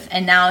life.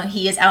 And now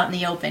he is out in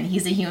the open.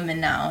 He's a human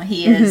now.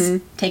 He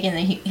is taking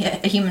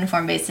a human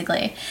form,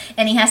 basically.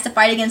 And he has to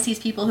fight against these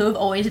people who have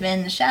always been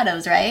in the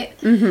shadows, right?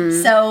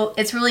 So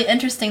it's really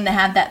interesting to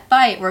have that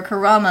fight where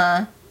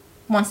Kurama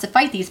wants to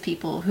fight these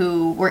people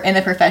who were in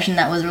a profession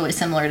that was really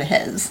similar to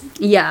his.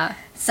 Yeah.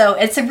 So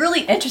it's a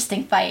really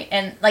interesting fight.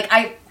 And, like,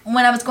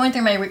 when I was going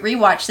through my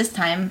rewatch this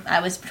time, I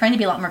was trying to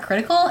be a lot more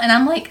critical, and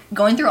I'm, like,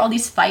 going through all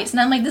these fights, and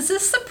I'm like, this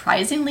is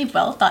surprisingly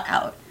well thought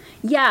out.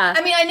 Yeah.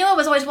 I mean, I knew it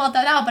was always well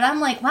thought out, but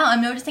I'm like, wow,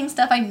 I'm noticing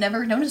stuff I'd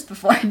never noticed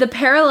before. The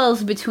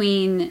parallels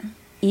between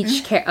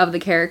each of the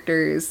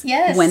characters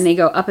Yes. when they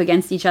go up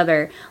against each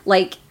other,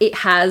 like, it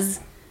has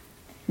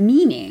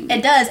meaning.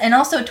 It does. And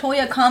also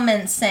Toya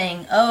comments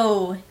saying,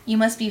 "Oh, you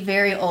must be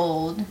very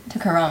old," to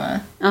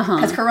Kurama.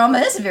 Because Kurama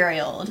is very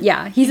old.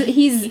 Yeah, he's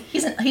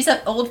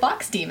an old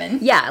fox demon.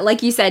 Yeah,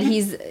 like you said,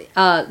 he's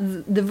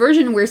the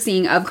version we're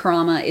seeing of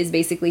Kurama is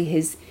basically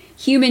his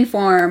human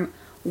form,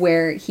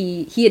 where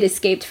he had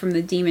escaped from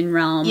the demon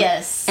realm.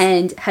 Yes.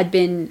 And had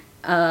been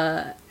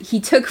he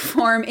took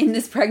form in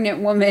this pregnant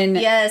woman.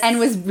 Yes. And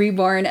was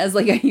reborn as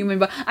like a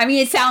human. I mean,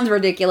 it sounds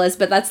ridiculous,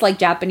 but that's like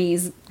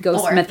Japanese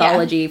ghost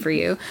mythology for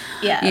you.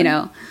 Yeah. You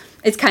know,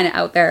 it's kind of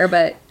out there,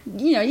 but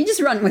you know, you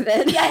just run with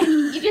it. Yeah,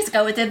 you just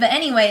go with it. But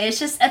anyway,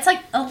 it's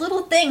like a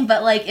little thing,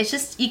 but like it's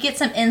just, you get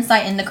some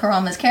insight into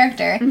Kurama's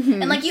character.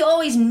 And like you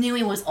always knew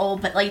he was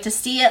old, but like to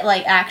see it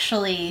like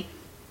actually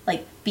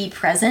like be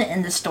present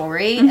in the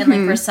story, and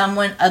like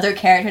for other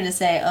character to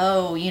say,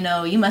 "Oh, you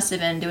know, you must have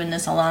been doing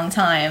this a long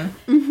time,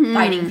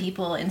 fighting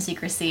people in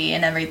secrecy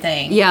and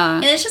everything." Yeah.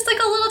 And it's just like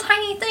a little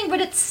tiny thing,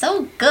 but it's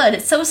so good.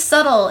 It's so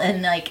subtle,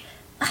 and like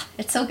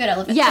it's so good. I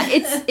love it. Yeah,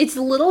 it's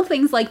little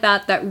things like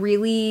that that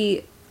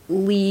really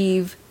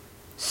leave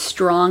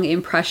strong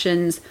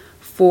impressions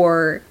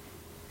for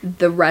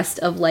the rest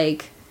of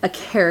like a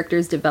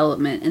character's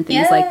development and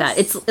things like that.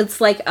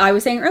 It's like I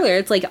was saying earlier,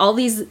 it's like all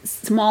these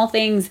small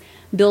things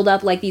build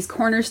up like these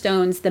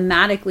cornerstones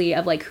thematically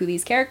of like who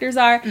these characters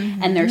are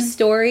and their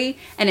story,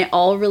 and it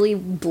all really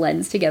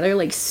blends together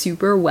like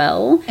super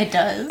well. It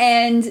does.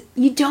 And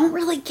you don't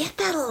really get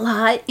that a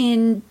lot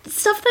in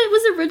stuff that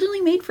was originally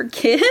made for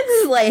kids.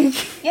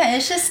 Like, yeah,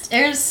 it's just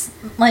so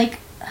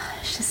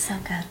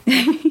good.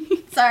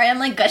 Sorry, I'm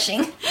like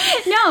gushing.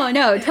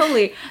 No,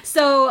 totally.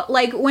 So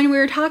like when we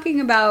were talking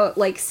about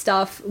like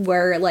stuff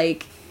where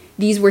like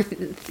these were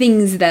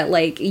things that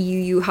like Yu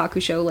Yu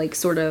Hakusho like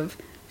sort of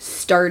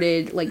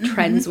started like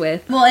trends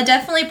with. Well, it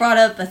definitely brought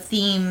up a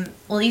theme,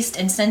 at least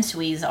in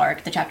Sensui's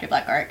arc, the Chapter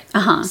Black arc.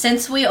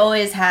 Sensui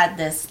always had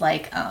this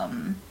like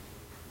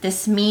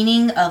this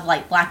meaning of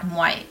like black and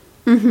white,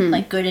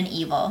 like good and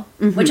evil,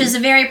 which is a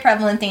very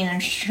prevalent thing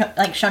in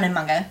like shonen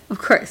manga. Of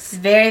course,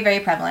 very, very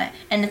prevalent.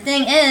 And the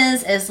thing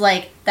is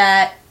like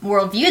that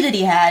worldview that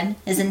he had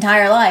his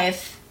entire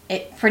life,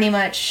 it pretty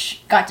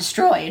much got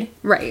destroyed.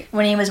 Right.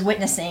 When he was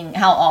witnessing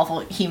how awful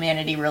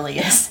humanity really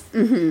is.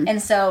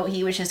 And so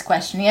he was just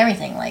questioning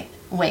everything. Like,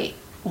 wait,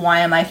 why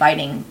am I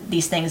fighting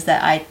these things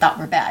that I thought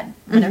were bad?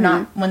 When they're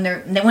not,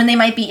 when they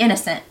might be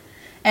innocent.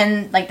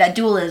 And like that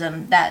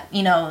dualism, that,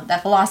 you know,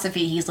 that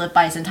philosophy he's lived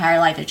by his entire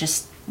life,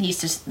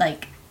 he's just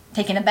like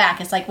taken aback.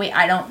 It's like, wait,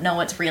 I don't know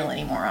what's real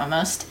anymore,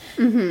 almost.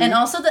 And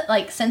also that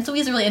like Sensui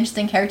is a really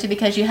interesting character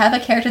because you have a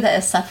character that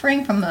is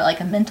suffering from like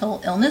a mental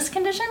illness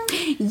condition.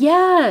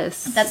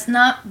 Yes. That's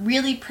not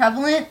really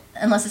prevalent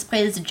unless it's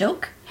played as a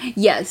joke.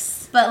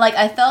 Yes. But like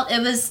I felt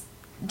it was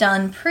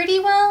done pretty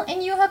well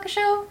in Yu Yu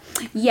Hakusho.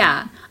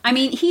 Yeah. I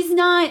mean,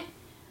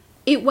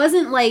 it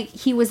wasn't like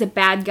he was a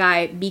bad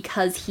guy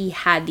because he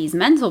had these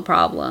mental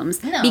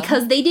problems. No.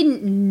 Because they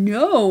didn't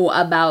know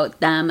about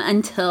them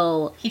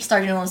until he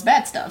started doing all this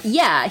bad stuff.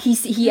 Yeah,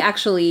 he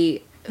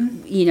actually,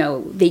 you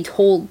know, they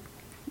told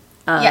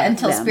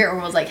until them. Spirit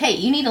World was like, hey,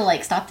 you need to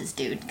like stop this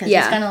dude because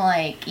he's gonna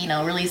like, you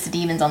know, release the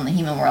demons on the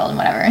human world and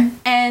whatever.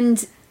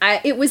 And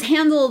it was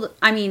handled,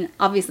 I mean,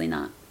 obviously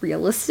not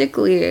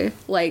realistically,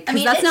 like, I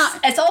mean, that's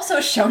it's also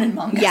shonen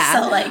manga,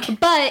 so like,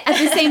 but at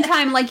the same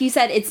time, like you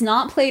said, it's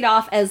not played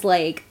off as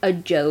like a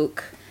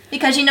joke,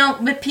 because you know,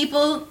 with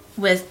people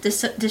with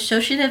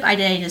dissociative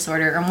identity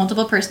disorder or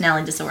multiple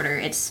personality disorder,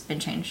 it's been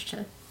changed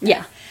to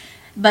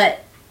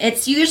but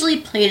it's usually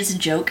played as a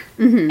joke,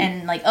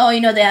 and like, oh,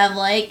 you know, they have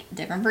like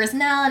different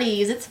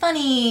personalities, it's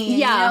funny,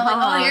 you know,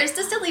 like, oh, here's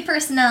the silly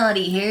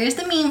personality, here's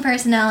the mean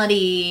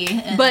personality,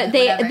 and but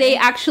they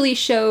actually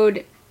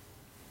showed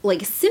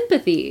like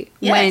sympathy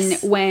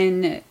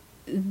when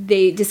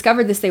they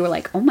discovered this. They were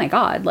like, oh my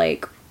god,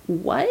 like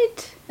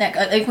what?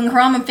 Like when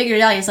Kurama figured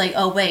it out, he's like,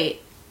 oh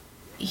wait,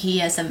 he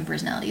has 7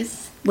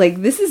 personalities.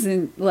 Like this is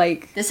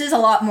a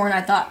lot more than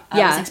I thought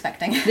I was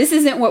expecting. This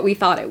isn't what we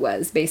thought it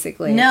was,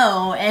 basically.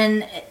 No,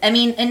 and I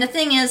mean, and the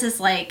thing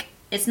is like,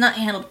 it's not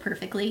handled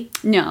perfectly.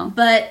 No.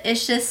 But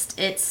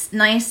it's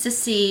nice to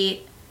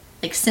see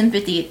like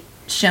sympathy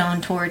shown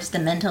towards the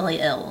mentally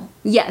ill.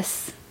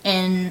 Yes.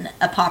 In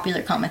a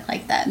popular comic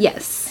like that.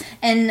 Yes.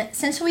 And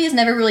Sensui is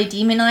never really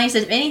demonized.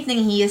 If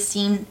anything, he is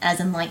seen as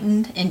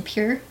enlightened and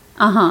pure.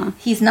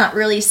 He's not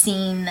really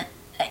seen...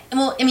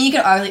 Well, I mean, you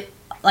could argue,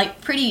 like,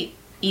 pretty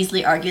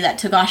easily argue that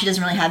Togashi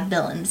doesn't really have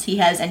villains. He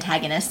has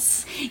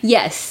antagonists.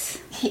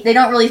 Yes. They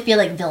don't really feel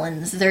like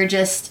villains. They're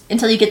just...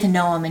 Until you get to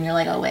know them and you're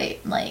like, oh,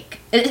 wait. Like...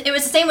 It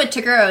was the same with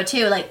Toguro,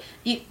 too. Like,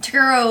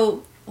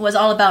 Toguro was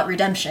all about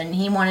redemption.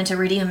 He wanted to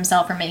redeem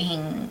himself from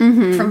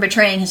from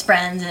betraying his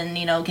friends and,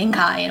 you know,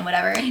 Genkai and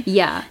whatever.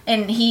 Yeah.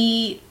 And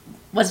he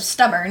was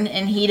stubborn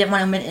and he didn't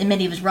want to admit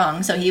he was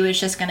wrong, so he was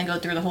just going to go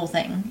through the whole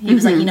thing. He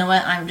was like, you know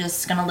what, I'm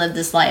just going to live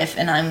this life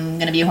and I'm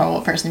going to be a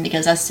horrible person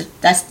because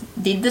that's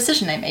the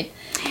decision I made.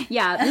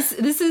 Yeah,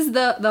 this is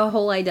the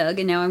hole I dug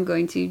and now I'm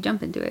going to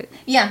jump into it.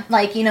 Yeah,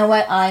 like, you know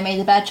what, I made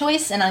a bad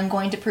choice and I'm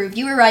going to prove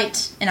you were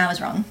right and I was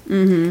wrong.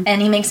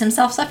 And he makes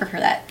himself suffer for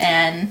that.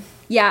 And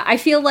Yeah, I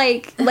feel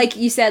like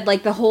you said,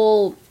 like the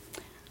whole,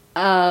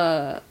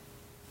 not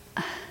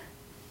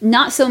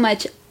so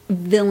much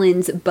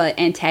villains, but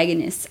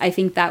antagonists. I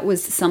think that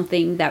was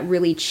something that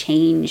really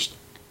changed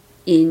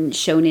in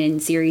shonen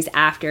series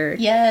after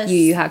Yes. Yu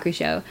Yu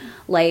Hakusho.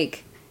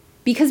 Like,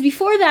 because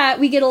before that,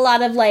 we get a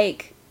lot of,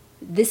 like,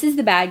 this is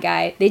the bad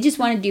guy. They just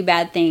want to do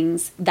bad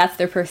things. That's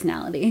their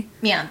personality.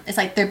 Yeah, it's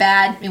like they're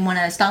bad. We want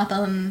to stop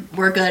them.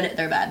 We're good.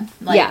 They're bad.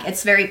 Like, Yeah.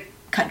 it's very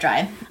cut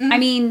dry. I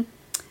mean,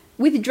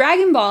 with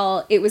Dragon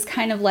Ball, it was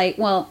kind of like,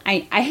 well, I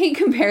hate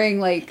comparing,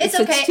 like, It's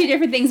such okay. two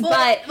different things,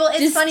 but... Well, it's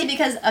just- funny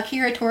because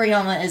Akira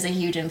Toriyama is a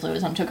huge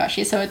influence on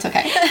Togashi, so it's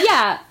okay.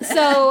 Yeah,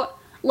 so,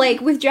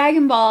 like, with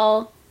Dragon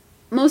Ball,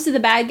 most of the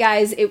bad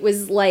guys, it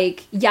was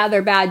like, yeah,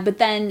 they're bad, but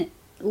then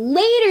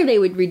later they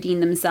would redeem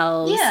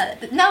themselves. Yeah,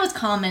 that was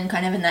common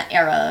kind of in that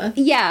era.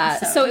 Yeah,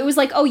 so it was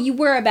like, oh, you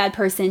were a bad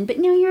person, but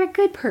now you're a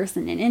good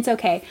person, and it's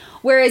okay.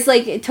 Whereas,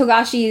 like,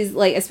 Togashi's,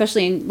 like,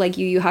 especially in, like,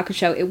 Yu Yu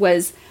Hakusho, it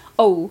was,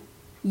 oh,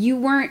 you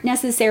weren't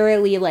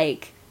necessarily,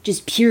 like,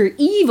 just pure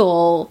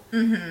evil,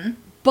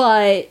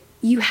 but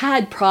you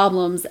had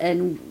problems,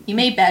 and You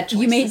made bad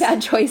choices. you made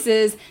bad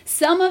choices.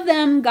 Some of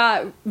them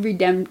got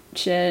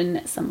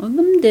redemption, some of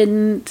them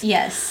didn't.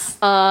 Yes.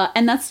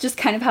 And that's just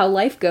kind of how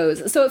life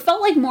goes. So it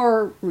felt like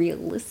more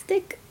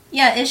realistic.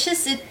 Yeah, it's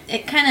just,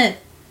 it kind of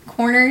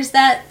corners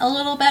that a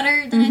little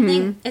better than I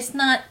think. It's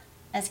not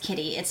as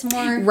kiddie. It's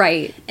more...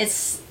 Right.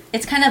 It's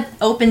kind of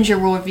opens your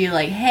worldview,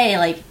 like, hey,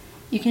 like,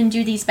 you can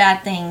do these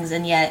bad things,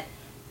 and yet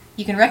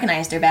you can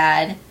recognize they're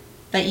bad,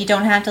 but you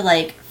don't have to,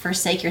 like,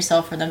 forsake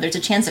yourself for them. There's a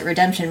chance at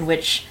redemption,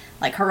 which,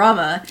 like,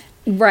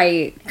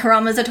 Right.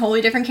 Karama's a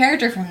totally different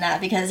character from that,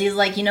 because he's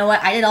like, you know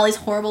what, I did all these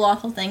horrible,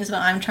 awful things, but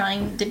I'm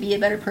trying to be a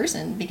better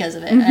person because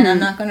of it, and I'm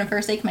not going to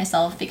forsake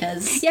myself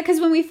because... Yeah,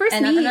 because when we first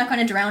And meet... I'm not going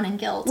to drown in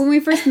guilt. When we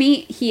first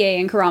meet Hiei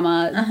and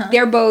Kurama,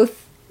 they're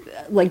both,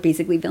 like,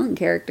 basically villain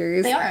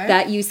characters They are.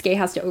 that Yusuke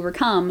has to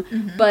overcome.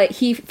 But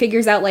he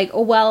figures out, like,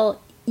 oh, well,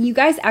 you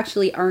guys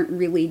actually aren't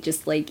really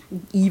just, like,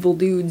 evil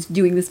dudes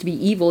doing this to be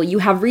evil. You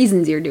have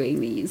reasons you're doing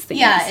these things.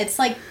 Yeah, it's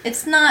like,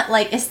 it's not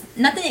like, it's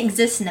nothing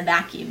exists in a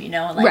vacuum, you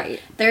know? Like, Right.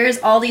 there's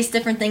all these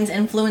different things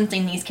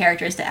influencing these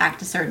characters to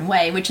act a certain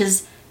way, which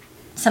is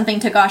something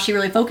Togashi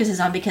really focuses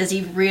on because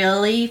he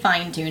really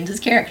fine-tunes his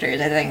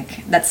characters, I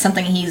think. That's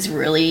something he's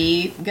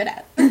really good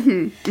at.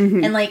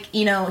 And, like,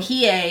 you know,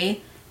 Hiei,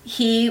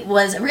 he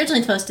was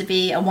originally supposed to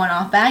be a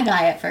one-off bad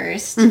guy at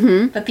first,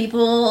 but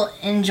people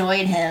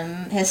enjoyed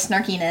him, his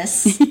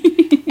snarkiness,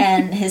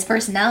 and his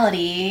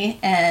personality,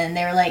 and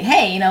they were like,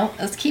 hey, you know,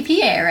 let's keep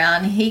Hiei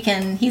around.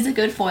 He's a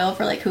good foil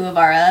for, like,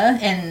 Kuwabara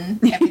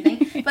and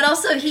everything. But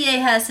also, Hiei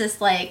has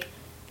this, like,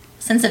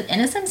 sense of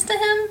innocence to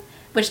him,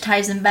 which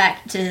ties him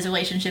back to his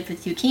relationship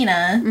with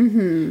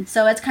Yukina.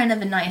 So it's kind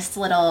of a nice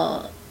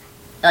little,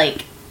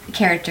 like,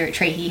 character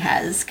trait he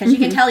has, because you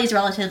can tell he's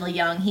relatively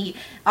young. He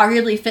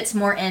arguably fits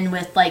more in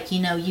with, like,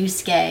 you know,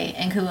 Yusuke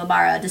and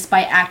Kuwabara,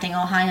 despite acting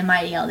all high and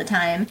mighty all the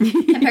time,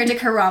 compared to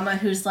Kurama,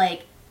 who's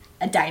like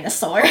a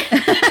dinosaur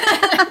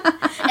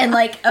and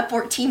like a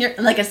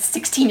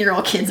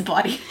 16-year-old kid's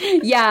body.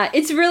 Yeah,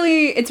 it's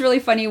really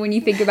funny when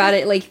you think about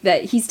it, like,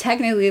 that he's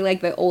technically,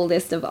 like, the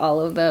oldest of all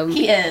of them.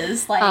 He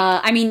is, like,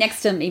 I mean,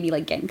 next to maybe,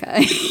 like,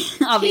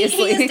 Genkai,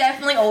 obviously. he is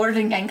definitely older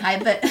than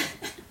Genkai, but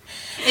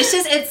it's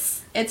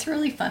just, it's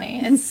really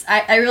funny.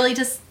 I really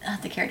just,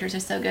 the characters are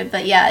so good,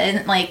 but yeah,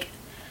 and, like,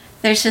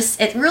 there's just,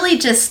 it really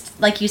just,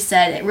 like you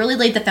said, it really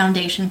laid the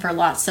foundation for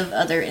lots of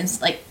other,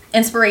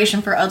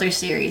 inspiration for other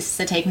series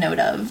to take note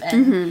of.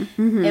 And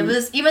it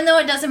was, even though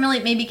it doesn't really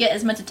maybe get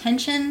as much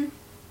attention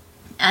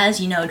as,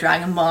 you know,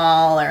 Dragon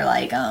Ball or,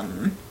 like,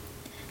 God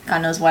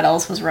knows what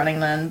else was running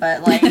then,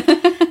 but, like,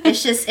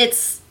 it's just,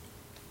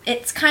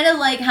 it's kind of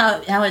like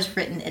how it's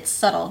written. It's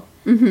subtle.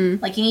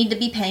 Like, you need to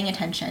be paying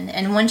attention.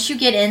 And once you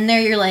get in there,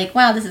 you're like,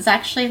 wow, this is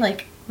actually,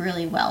 like,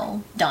 really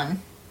well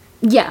done.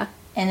 Yeah.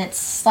 And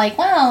it's like,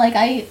 wow, like,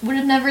 I would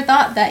have never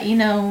thought that, you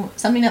know,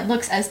 something that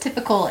looks as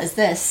typical as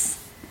this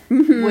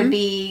would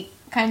be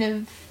kind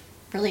of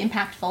really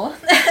impactful.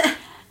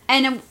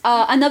 And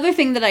another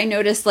thing that I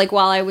noticed, like,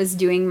 while I was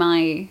doing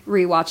my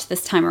rewatch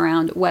this time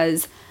around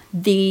was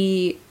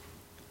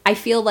I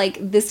feel like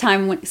this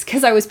time,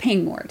 because I was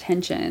paying more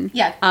attention.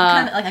 Yeah,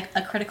 kind of like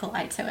a critical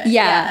eye to it.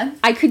 Yeah,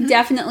 I could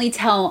definitely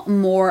tell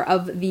more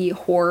of the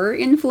horror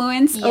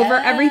influence over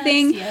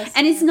everything. Yes,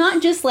 and it's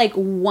not just, like,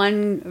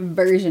 one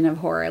version of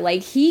horror.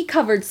 Like, he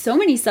covered so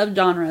many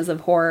subgenres of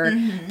horror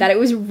that it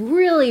was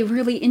really,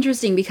 really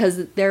interesting,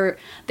 because there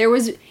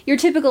was your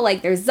typical,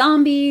 like, there's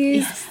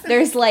zombies,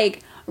 there's,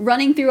 like,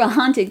 running through a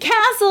haunted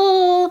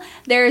castle,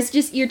 there's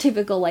just your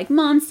typical, like,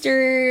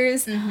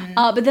 monsters,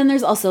 but then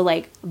there's also,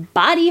 like,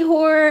 body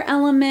horror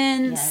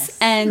elements,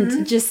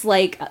 and just,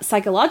 like,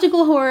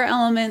 psychological horror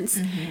elements,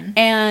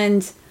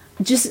 and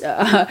just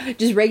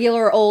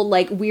regular old,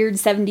 like, weird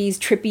 70s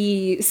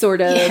trippy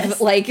sort of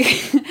like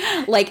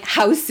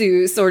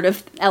houseu sort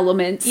of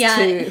elements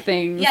to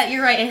things. Yeah,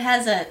 you're right. It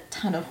has a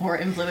ton of horror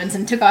influence,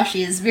 and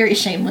Togashi is very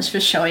shameless for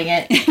showing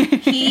it.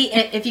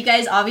 If you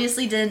guys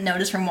obviously didn't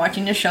notice from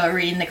watching the show or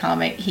reading the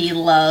comic, he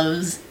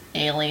loves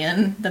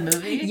Alien, the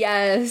movie.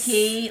 Yes.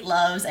 He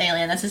loves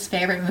Alien. That's his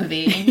favorite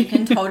movie, and you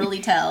can totally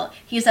tell.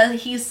 He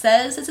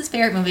says it's his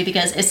favorite movie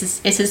because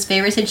it's his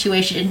favorite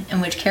situation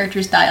in which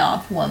characters die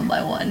off one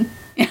by one.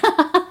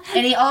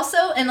 And he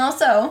also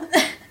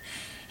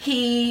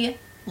he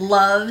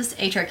loves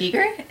H.R.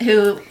 Giger,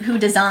 who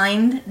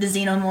designed the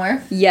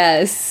Xenomorph.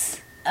 Yes.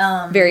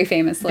 Very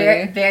famously.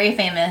 Very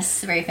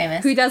famous.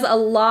 Who does a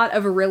lot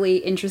of really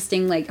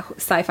interesting, like,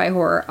 sci-fi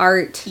horror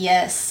art.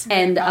 Yes.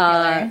 And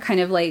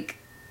kind of like,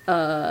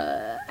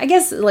 I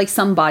guess, like,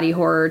 some body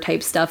horror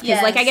type stuff.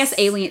 Because, like, I guess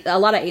a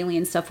lot of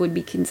alien stuff would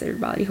be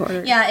considered body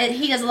horror. Yeah,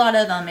 he does a lot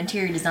of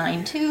interior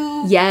design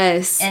too.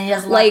 Yes. And he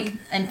does a lot,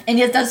 and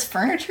he does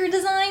furniture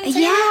design too.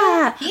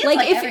 Yeah. He is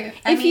like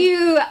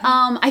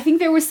I think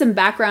there was some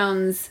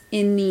backgrounds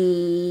in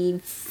the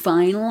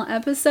final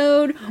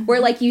episode where,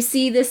 like, you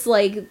see this,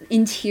 like,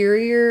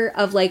 interior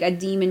of, like, a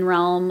demon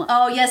realm.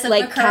 Oh yes,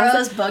 like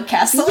Makuro's bug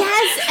castle.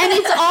 Yes, and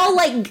it's all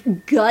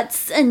like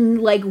guts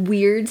and like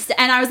weird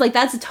and I was like,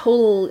 that's a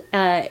total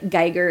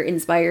Giger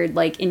inspired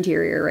like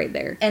interior right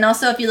there. And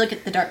also, if you look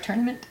at the Dark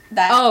Tournament,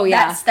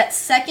 that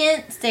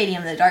second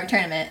stadium, the Dark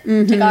Tournament,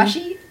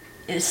 Togashi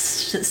is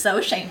so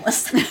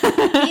shameless. He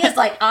is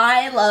like,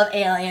 I love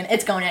Alien,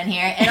 it's going in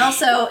here. And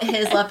also,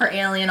 his love for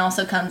Alien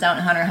also comes out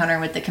in Hunter x Hunter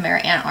with the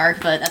Chimera Ant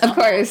arc, but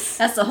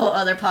that's a whole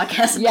other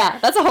podcast. Yeah,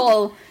 that's a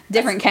whole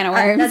different can of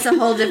worms. That's a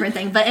whole different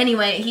thing. But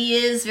anyway, he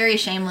is very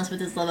shameless with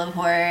his love of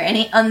horror,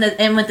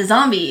 and with the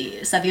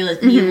zombie stuff, he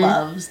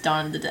loves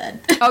Dawn of the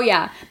Dead. Oh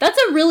yeah,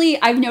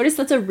 I've noticed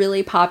that's a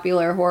really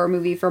popular horror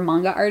movie for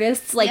manga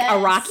artists. Like,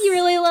 Araki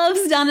really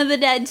loves Dawn of the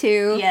Dead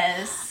too.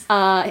 Yes.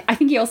 I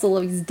think he also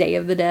loves Day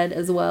of the Dead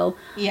as well.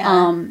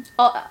 Yeah.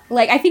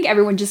 Like, I think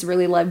everyone just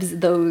really loves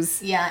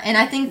those. Yeah, and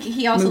I think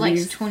he also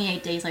likes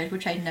 28 Days Later,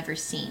 which I've never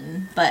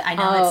seen, but I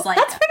know it's like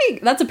that's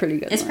a pretty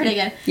good. It's pretty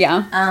good.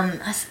 Yeah.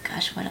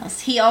 Gosh, what else?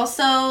 He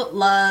also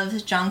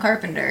loves John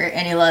Carpenter,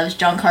 and he loves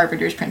John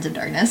Carpenter's Prince of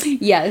Darkness.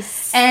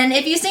 Yes. And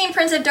if you've seen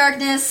Prince of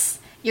Darkness,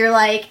 you're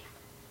like,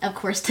 of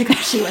course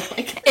Togashi would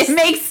like this. It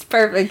makes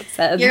perfect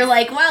sense. You're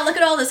like, wow, look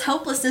at all this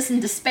hopelessness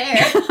and despair.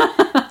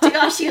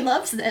 Togashi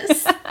loves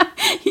this.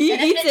 He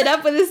eats it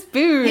up with a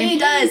spoon. He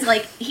does.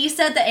 Like, he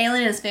said that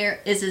Alien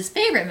is his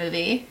favorite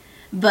movie,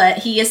 but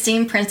he has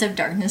seen Prince of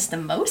Darkness the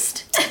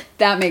most.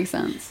 That makes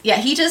sense.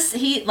 Yeah,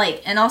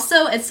 and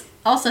also, it's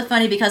also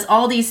funny because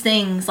all these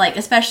things, like,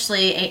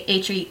 especially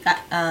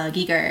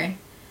Giger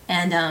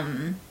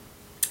and,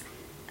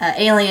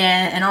 Alien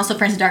and also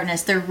Prince of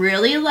Darkness, they're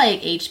really,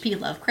 like, H.P.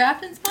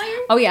 Lovecraft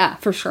inspired. Oh, yeah,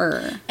 for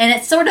sure. And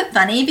it's sort of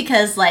funny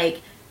because,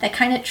 like, that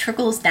kind of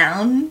trickles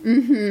down.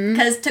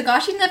 Because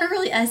Togashi never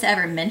really has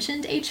ever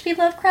mentioned H.P.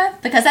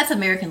 Lovecraft, because that's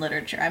American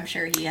literature. I'm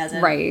sure he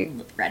hasn't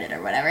read it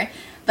or whatever.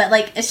 But,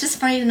 like, it's just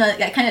funny to know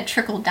that kind of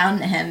trickled down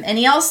to him. And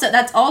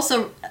that's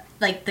also,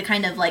 like, the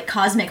kind of, like,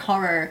 cosmic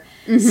horror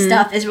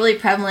stuff is really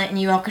prevalent in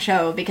Yu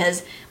Hakusho,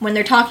 because when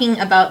they're talking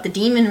about the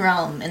demon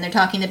realm and they're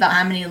talking about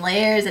how many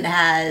layers it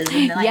has,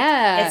 and like,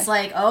 it's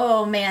like,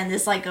 oh man,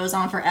 this, like, goes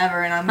on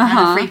forever, and I'm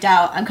kind of freaked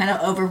out. I'm kind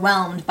of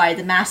overwhelmed by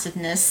the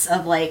massiveness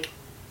of, like,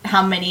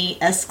 how many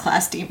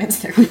S-class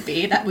demons there would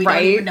be that we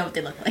don't even know what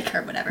they look like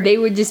or whatever. They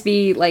would just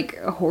be, like,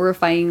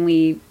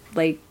 horrifyingly,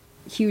 like,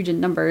 huge in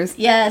numbers.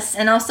 Yes,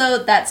 and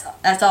also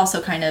that's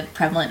also kind of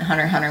prevalent in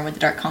Hunter x Hunter with the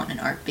Dark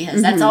Continent arc,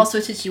 because that's also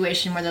a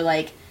situation where they're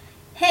like,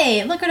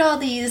 hey, look at all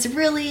these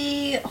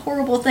really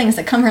horrible things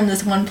that come from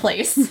this one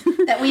place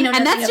that we know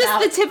nothing about. And that's just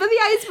the tip of the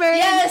iceberg.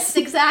 Yes,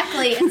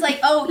 exactly. It's like,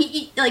 oh,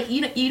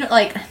 you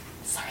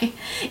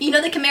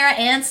know the Chimera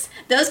ants?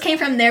 Those came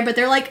from there, but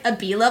they're like a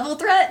B-level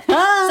threat. So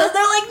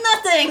they're like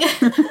nothing.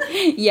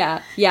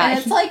 Yeah. And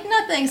it's like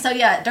nothing. So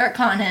yeah, Dark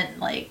Continent,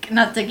 like,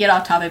 not to get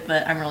off topic,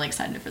 but I'm really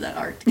excited for that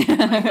arc.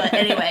 But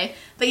anyway.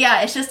 But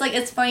yeah, it's just like,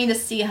 it's funny to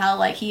see how,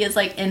 like, he is,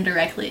 like,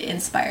 indirectly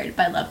inspired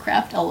by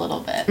Lovecraft a little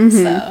bit.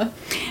 So.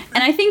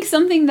 And I think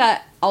something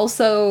that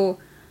also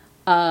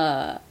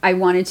I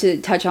wanted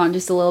to touch on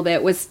just a little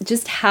bit was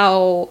just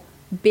how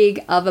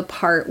big of a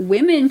part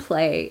women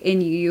play in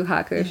Yu Yu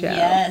Hakusho.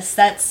 Yes,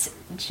 that's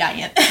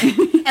giant.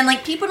 And,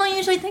 like, people don't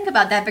usually think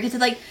about that because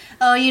it's like,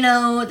 oh, you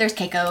know, there's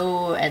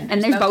Keiko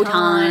and there's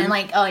Botan, and,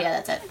 like, oh yeah,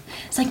 that's it.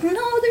 It's like,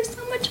 no, there's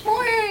so much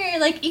more.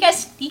 Like, you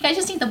guys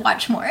just need to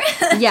watch more.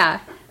 Yeah,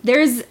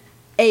 there's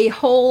a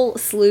whole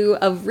slew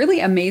of really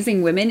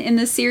amazing women in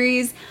this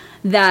series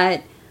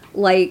that,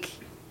 like,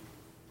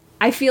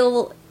 I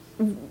feel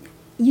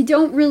you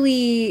don't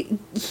really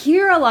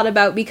hear a lot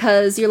about,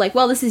 because you're like,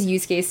 well, this is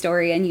Yusuke's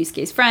story and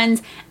Yusuke's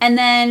friends, and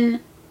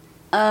then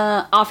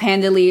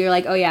offhandedly you're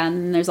like, oh yeah, and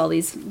then there's all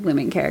these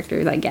women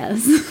characters, I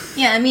guess.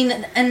 Yeah, I mean,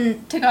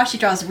 and Togashi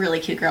draws really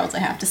cute girls, I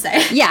have to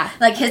say. Yeah.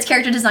 Like, his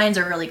character designs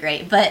are really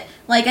great, but,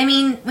 like, I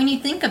mean, when you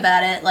think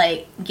about it,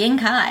 like,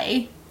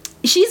 Genkai,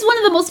 she's one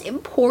of the most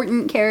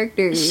important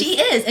characters. She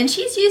is, and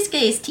she's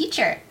Yusuke's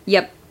teacher.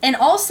 Yep. And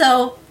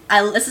also,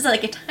 this is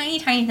like a tiny,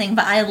 tiny thing,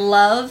 but I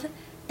love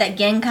that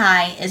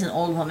Genkai is an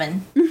old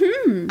woman.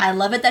 I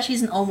love it that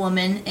she's an old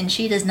woman and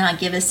she does not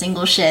give a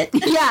single shit.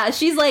 Yeah,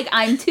 she's like,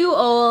 I'm too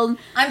old.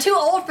 I'm too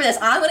old for this.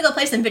 I'm gonna go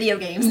play some video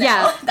games now.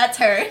 Yeah. That's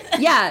her.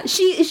 Yeah,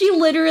 she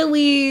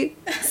literally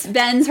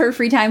spends her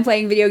free time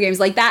playing video games.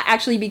 Like, that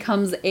actually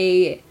becomes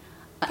an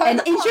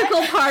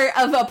integral part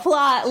of a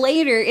plot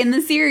later in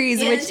the series,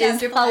 which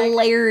is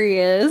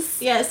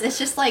hilarious. Yes, it's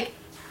just like,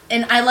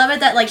 and I love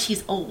it that, like,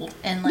 she's old.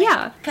 And, like,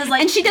 yeah. Cause,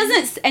 like, and she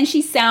doesn't, and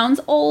she sounds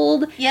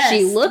old. Yes.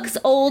 She looks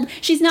old.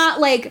 She's not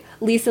like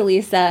Lisa.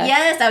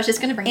 Yes, I was just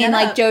gonna bring in, that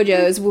like, up.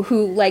 JoJo's,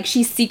 who, like,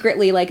 she's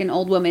secretly, like, an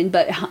old woman,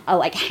 but,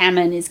 like,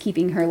 Hammond is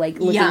keeping her, like,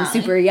 looking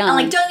super young. And,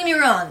 like, don't get me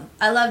wrong.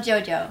 I love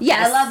JoJo.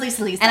 Yes. I love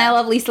Lisa. And I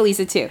love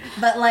Lisa too.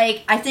 But,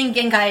 like, I think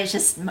Genkai is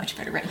just much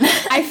better written.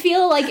 I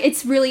feel like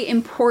it's really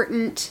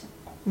important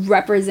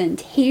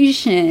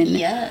representation.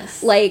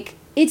 Yes. Like,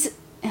 it's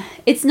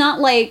not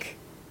like,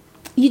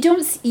 you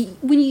don't see,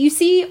 when you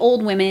see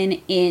old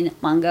women in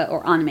manga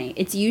or anime,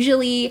 it's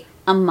usually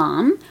a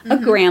mom, a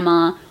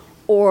grandma,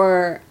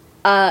 or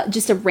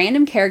just a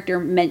random character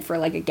meant for,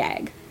 like, a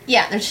gag.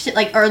 Yeah, there's shit,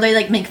 like, or they,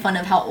 like, make fun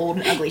of how old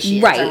and ugly she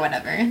is or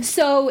whatever.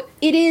 So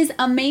it is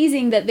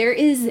amazing that there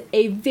is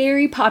a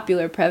very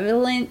popular,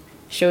 prevalent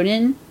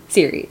shonen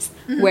series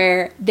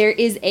where there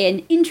is an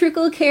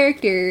integral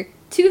character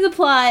to the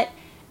plot,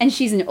 and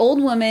she's an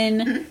old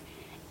woman.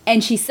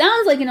 And she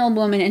sounds like an old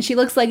woman, and she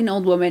looks like an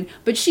old woman,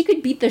 but she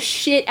could beat the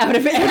shit out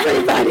of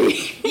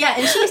everybody. Yeah,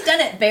 and she's done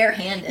it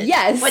barehanded.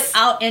 Yes.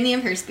 Without any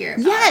of her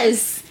spirit powers.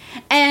 Yes.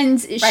 And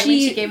right when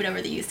she gave it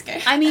over to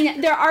Yusuke. I mean,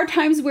 there are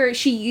times where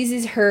she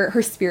uses her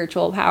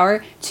spiritual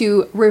power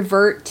to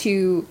revert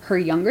to her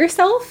younger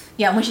self.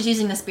 Yeah, when she's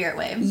using the spirit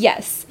wave.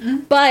 Yes.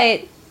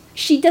 But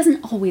she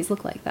doesn't always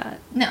look like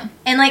that. No.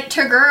 And, like,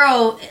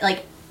 Toguro,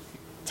 like,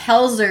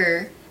 tells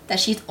her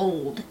that she's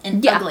old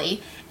and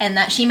ugly and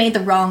that she made the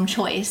wrong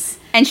choice.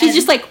 And she's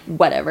just like,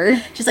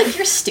 whatever. She's like,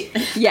 you're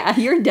stupid. Yeah,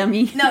 you're a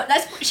dummy. No,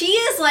 she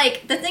is,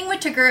 like, the thing with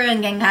Toguro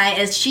and Genkai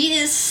is she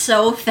is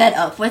so fed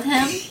up with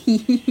him.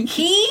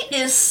 He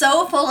is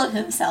so full of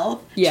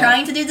himself,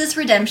 trying to do this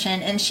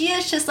redemption, and she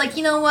is just like,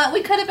 you know what,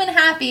 we could have been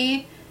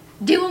happy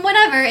doing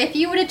whatever if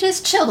you would have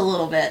just chilled a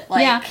little bit.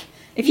 Like, yeah,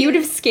 if you would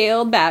have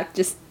scaled back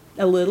just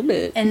a little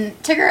bit.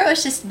 And Toguro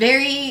is just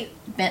very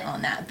bent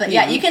on that. But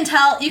yeah, you can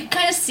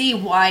kind of see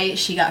why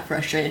she got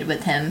frustrated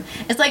with him.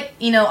 It's like,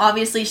 you know,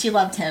 obviously she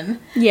loved him.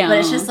 Yeah. But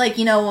it's just like,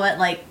 you know what,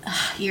 like,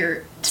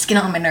 you're just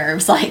getting on my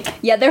nerves. Like,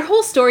 yeah, their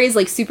whole story is,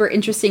 like, super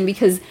interesting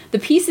because the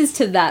pieces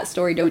to that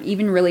story don't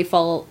even really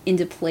fall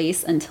into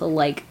place until,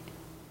 like,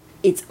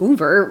 it's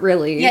over,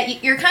 really. Yeah,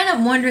 you're kind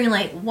of wondering,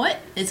 like, what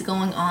is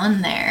going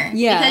on there?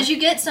 Yeah. Because you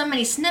get so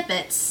many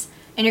snippets,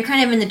 and you're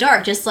kind of in the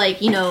dark, just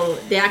like, you know,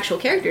 the actual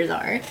characters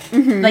are.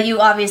 But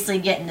you obviously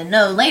get to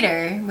know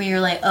later, where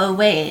you're like, oh,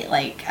 wait,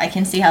 like, I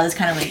can see how this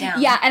kind of went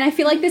down. Yeah, and I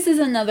feel like this is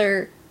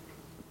another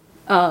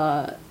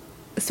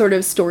sort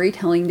of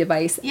storytelling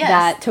device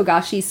that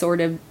Togashi sort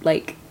of,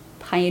 like,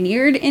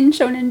 pioneered in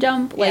Shonen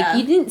Jump. Like,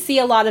 you didn't see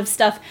a lot of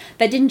stuff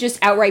that didn't just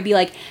outright be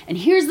like, and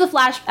here's the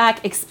flashback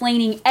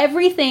explaining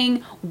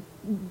everything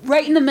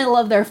right in the middle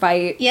of their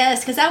fight.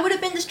 Yes, because that would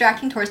have been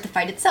distracting towards the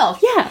fight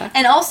itself. Yeah.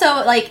 And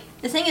also, like,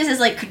 the thing is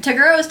like,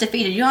 Toguro is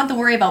defeated. You don't have to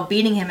worry about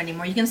beating him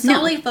anymore. You can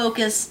solely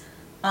focus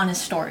on his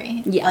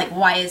story. Yeah. Like,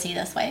 why is he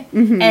this way?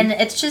 And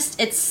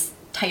it's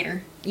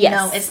tighter. You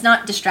know, it's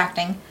not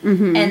distracting.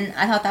 And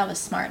I thought that was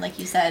smart, like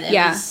you said. It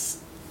was,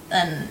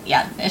 and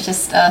it's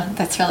just,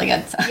 that's really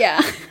good. So.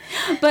 Yeah.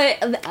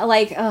 But,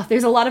 like,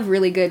 there's a lot of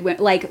really good,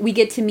 like, we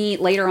get to meet,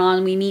 later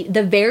on, we meet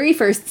the very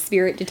first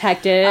spirit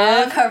detective.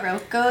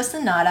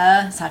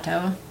 Kuroko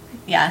Sato.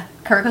 Yeah,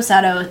 Kuroko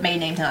Sato, maiden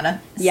name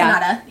Sanada.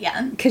 Yeah.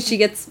 Yeah. Because she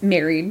gets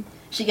married.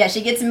 She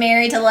gets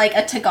married to, like,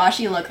 a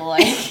Togashi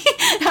lookalike.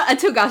 A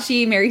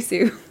Togashi Mary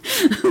Sue.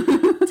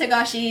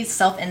 Togashi's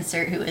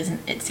self-insert who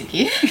isn't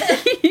Itsuki.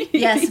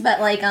 Yes,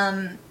 but, like,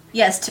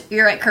 yes,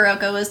 you're right,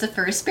 Kuroko was the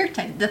first spirit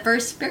detective. The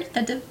first spirit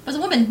detective was a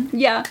woman.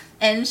 Yeah.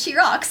 And she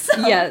rocks.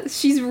 So. Yeah,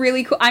 she's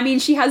really cool. I mean,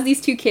 she has these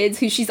two kids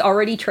who she's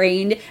already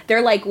trained.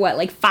 They're, like, what,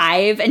 like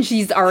 5? And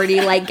she's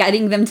already, like,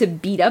 getting them to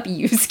beat up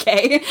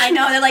Yusuke. I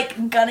know, they're,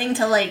 like, gunning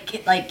to, like,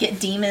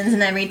 get demons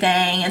and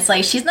everything. It's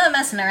like, she's not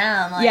messing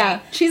around. Like, yeah,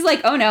 she's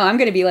like, oh no, I'm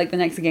gonna be, like, the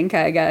next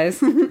Genkai, guys.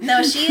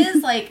 No, she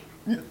is, like...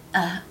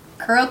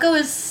 Kuroko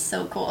is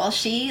so cool.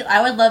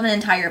 I would love an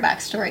entire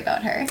backstory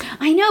about her.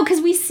 I know, because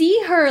we see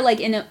her,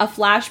 like, in a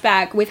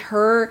flashback with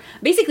her,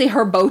 basically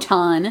her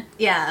Botan.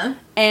 Yeah.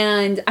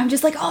 And I'm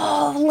just like,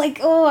 I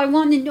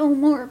want to know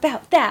more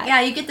about that.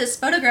 Yeah, you get this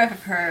photograph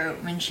of her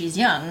when she's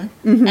young,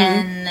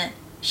 and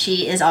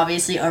she is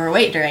obviously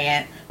overweight during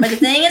it. But the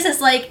thing is,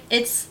 it's like,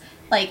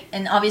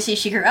 and obviously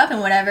she grew up and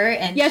whatever,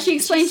 and... Yeah, she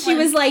explained she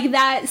was like,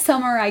 that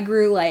summer I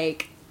grew,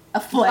 like... A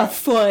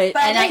foot.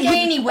 But I didn't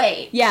gain any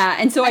weight. Yeah,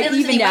 and so I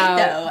evened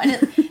out.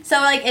 So,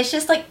 like, it's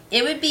just, like,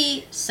 it would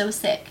be so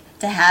sick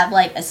to have,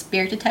 like, a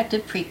Spirit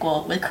Detective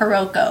prequel with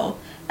Kuroko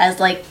as,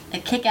 like, a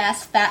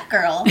kick-ass fat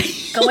girl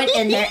going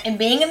in there and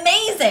being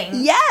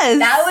amazing. Yes!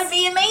 That would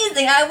be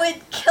amazing. I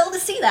would kill to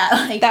see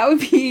that. Like, that would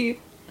be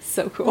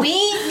so cool.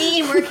 We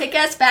need more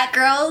kick-ass fat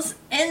girls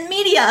in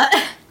media.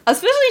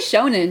 Especially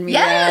shonen media.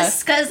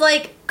 Yes, because,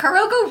 like,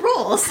 Kuroko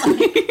rules.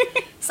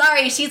 Like,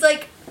 sorry, she's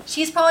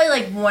probably,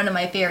 like, one of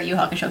my favorite Yu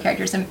Hakusho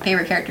characters and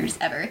favorite characters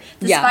ever.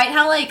 Despite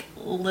how, like,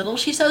 little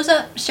she shows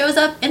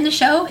up in the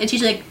show. It's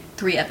usually, like,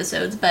 3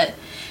 episodes, but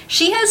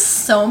she has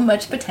so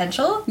much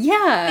potential.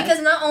 Yeah.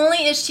 Because not only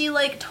is she,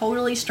 like,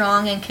 totally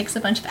strong and kicks a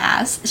bunch of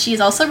ass,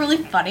 she's also really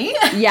funny.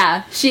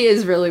 Yeah, she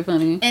is really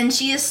funny. And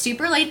she is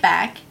super laid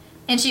back.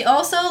 And she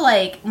also,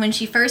 like, when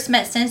she first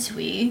met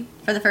Sensui,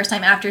 for the first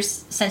time after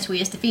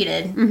Sensui is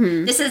defeated,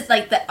 this is,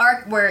 like, the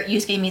arc where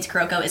Yusuke meets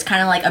Kuroko is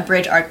kind of like a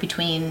bridge arc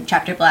between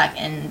Chapter Black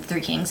and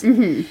Three Kings.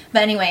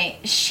 But anyway,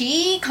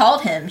 she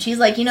called him. She's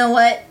like, you know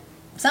what?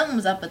 Something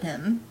was up with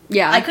him.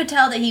 Yeah. I could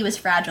tell that he was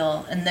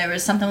fragile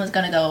and something was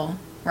going to go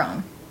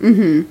wrong.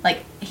 Like,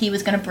 he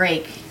was going to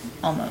break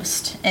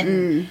almost.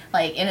 And,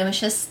 like, and it was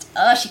just,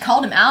 she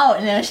called him out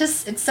and it was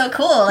just, it's so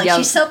cool. Like,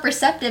 she's so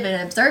perceptive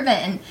and observant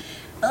and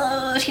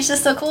she's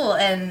just so cool,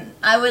 and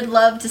I would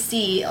love to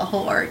see a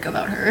whole arc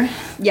about her.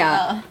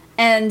 Yeah,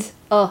 and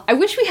I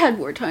wish we had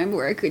more time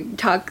where I could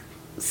talk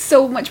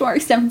so much more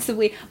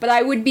extensively, but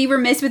I would be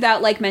remiss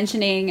without, like,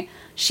 mentioning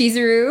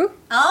Shizuru.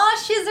 Oh,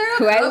 Shizuru,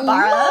 who I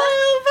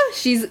love.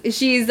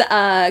 She's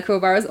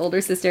Kuwabara's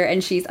older sister,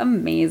 and she's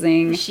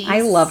amazing.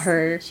 I love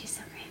her. She's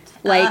so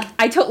great. Like,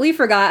 I totally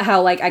forgot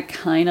how, like, I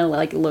kind of,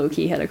 like,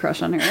 low-key had a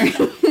crush on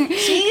her.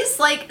 She's,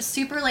 like,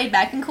 super laid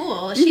back and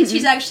cool.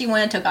 She's actually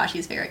one of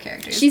Togashi's favorite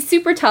characters. She's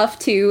super tough,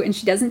 too, and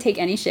she doesn't take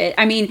any shit.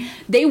 I mean,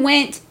 they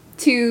went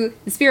to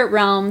the Spirit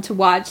Realm to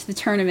watch the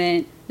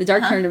tournament, the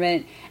Dark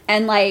Tournament,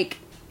 and, like,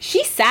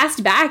 she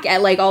sassed back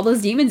at, like, all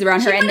those demons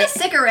around her. She put a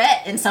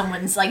cigarette in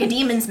someone's, like, a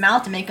demon's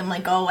mouth to make him,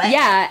 like, go away.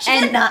 Yeah. She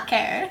did not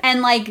care.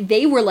 And, like,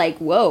 they were like,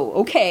 whoa,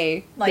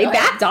 okay. Like, they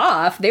backed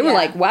off. They were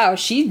like, wow,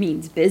 she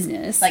means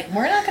business. Like,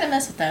 we're not gonna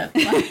mess with that.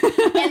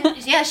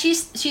 And, yeah,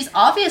 she's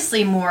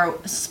obviously more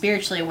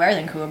spiritually aware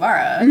than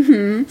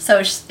Kuwabara. So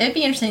it'd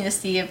be interesting to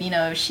see if,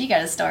 if she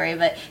got a story.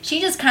 But she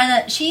just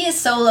she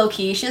is so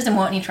low-key. She doesn't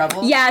want any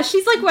trouble. Yeah,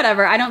 she's like,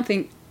 whatever. I don't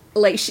think,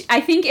 like,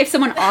 I think if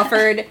someone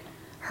offered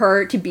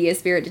her to be a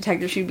spirit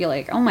detective, she'd be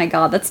like, oh my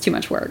god, that's too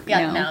much work.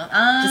 Yeah,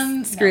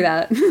 just screw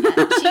that.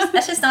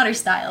 That's just not her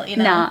style,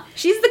 Nah,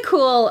 she's the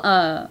cool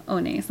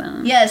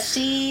One-san. Yes,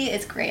 she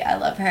is great. I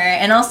love her.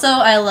 And also,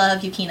 I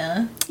love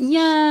Yukina.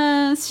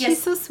 Yes,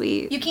 she's so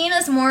sweet.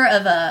 Yukina's more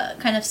of a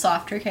kind of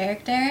softer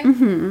character.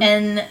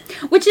 And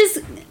which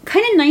is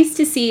kind of nice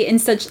to see in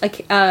such,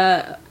 like,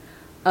 a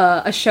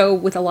show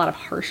with a lot of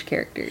harsh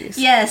characters.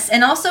 Yes,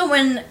 and also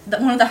when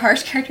one of the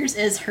harsh characters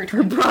is her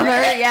twin brother.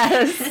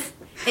 Yes.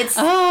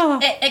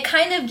 It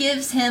kind of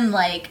gives him,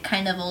 like,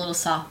 kind of a little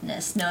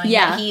softness knowing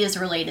that he is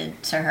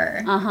related to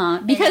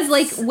her. Because,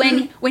 like,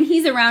 when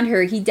he's around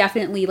her, he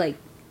definitely, like,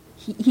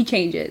 he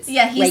changes.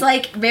 Yeah, he's,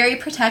 like, very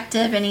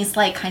protective, and he's,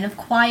 like, kind of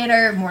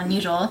quieter, more than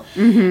usual.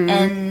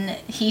 And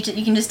you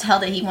can just tell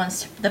that he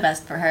wants the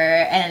best for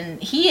her. And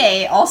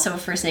Hiei also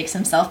forsakes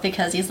himself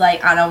because he's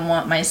like, I don't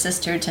want my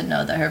sister to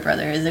know that her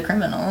brother is a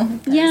criminal.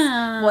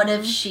 Yeah. What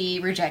if she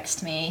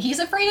rejects me? He's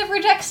afraid of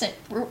rejection,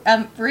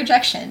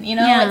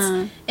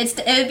 Yeah.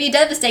 It would be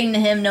devastating to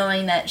him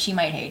knowing that she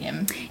might hate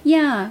him.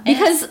 Yeah,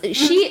 because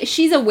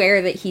she's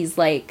aware that he's,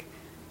 like,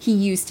 he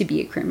used to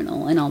be a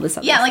criminal and all this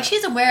other stuff. Like,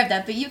 she's aware of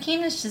that, but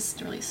Yukina's just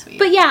really sweet.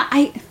 But yeah,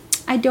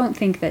 I don't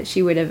think that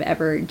she would have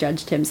ever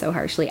judged him so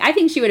harshly. I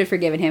think she would have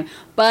forgiven him,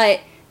 but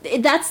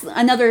that's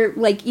another,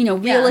 like,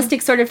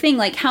 realistic sort of thing.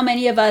 Like, how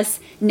many of us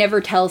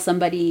never tell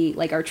somebody,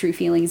 like, our true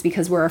feelings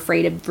because we're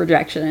afraid of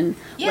rejection?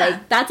 Yeah.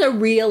 Like, that's a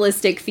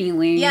realistic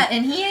feeling. Yeah,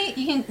 and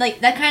you can, like,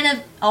 that kind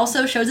of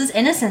also shows his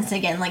innocence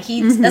again. Like,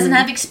 he doesn't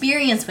have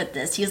experience with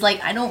this. He's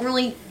like, I don't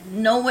really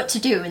know what to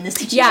do in this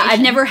situation. Yeah,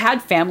 I've never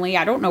had family.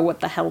 I don't know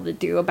what the hell to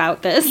do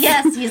about this.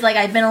 Yes, he's like,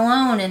 I've been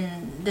alone,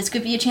 and this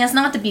could be a chance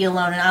not to be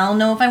alone, and I don't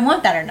know if I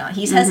want that or not.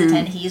 He's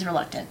hesitant. He's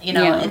reluctant.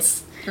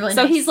 It's really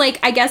so nice. He's like,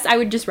 I guess I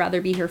would just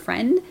rather be her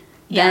friend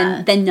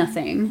than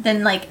nothing.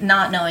 Than, like,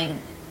 not knowing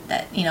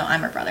that,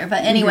 I'm her brother.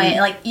 But anyway,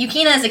 like,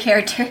 Yukina as a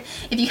character,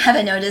 if you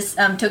haven't noticed,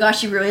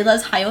 Togashi really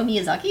loves Hayao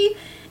Miyazaki.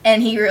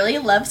 And he really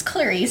loves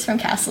Clarice from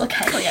Castle of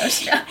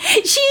Cagliostro.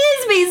 She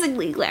is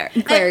basically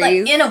Clarice.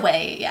 Like, in a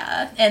way,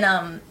 yeah.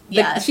 And,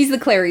 she's the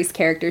Clarice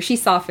character. She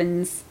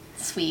softens...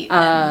 Sweet.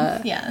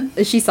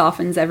 She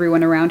softens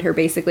everyone around her,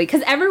 basically.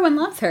 Because everyone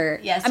loves her.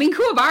 Yes. I mean,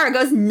 Kuwabara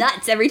goes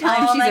nuts every time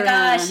she's around. Oh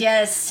my gosh,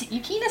 yes.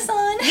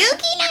 Yukina-san.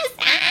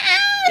 Yukina-san!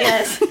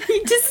 Yes.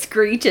 He just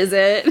screeches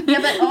it.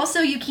 Yeah, but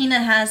also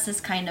Yukina has this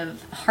kind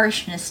of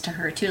harshness to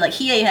her, too. Like,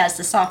 Hiei has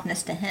the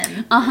softness to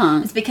him.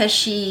 It's because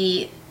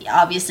she...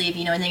 Obviously, if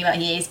you know anything about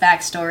Hiei's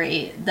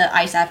backstory, the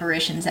ice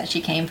apparitions that she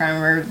came from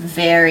were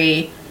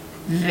very,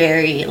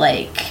 very,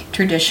 like,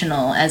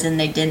 traditional, as in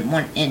they didn't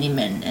want any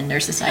men in their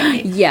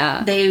society.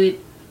 Yeah. They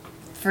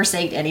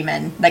forsaked any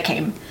men that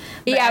came.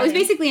 But it was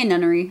basically a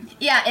nunnery.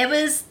 Yeah,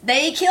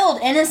 they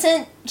killed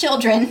innocent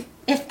children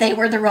if they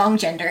were the wrong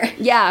gender.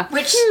 Yeah.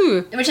 Which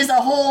is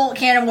a whole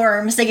can of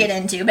worms to get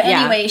into. But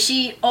anyway,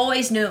 she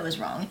always knew it was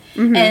wrong.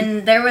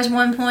 And there was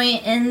one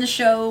point in the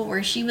show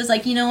where she was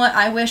like, you know what,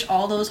 I wish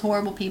all those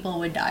horrible people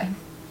would die.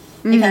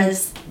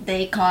 because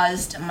they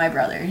caused my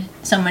brother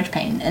so much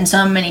pain and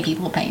so many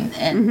people pain.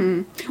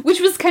 And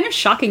Which was kind of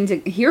shocking to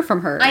hear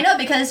from her. I know,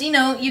 because, you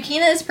know,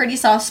 Yukina is pretty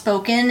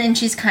soft-spoken, and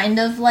she's kind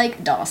of,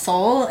 like,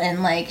 docile,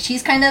 and, like,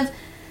 she's kind of,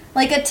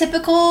 like, a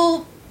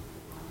typical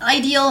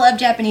ideal of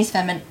Japanese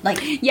feminine, like,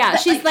 yeah,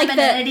 she's like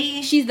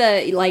femininity. she's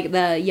the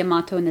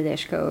Yamato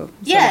Nadeshiko sort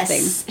Yes, of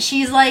thing.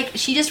 she's like,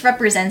 she just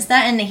represents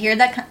that, and to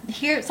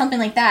hear something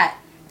like that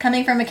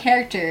coming from a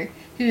character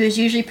who is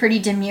usually pretty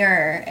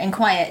demure and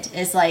quiet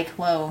is like,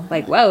 whoa.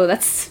 Like, whoa,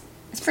 that's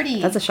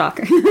a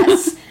shocker.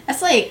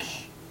 that's like,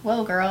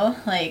 whoa, girl.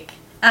 Like,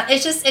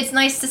 it's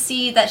nice to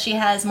see that she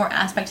has more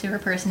aspects of her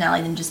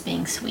personality than just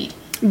being sweet.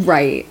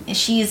 Right.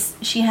 She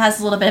has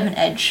a little bit of an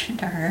edge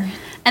to her.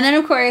 And then,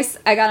 of course,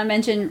 I gotta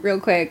mention real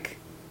quick,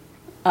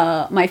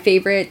 my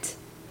favorite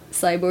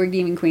cyborg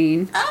demon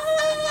queen. Go,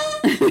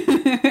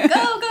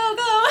 go,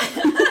 go!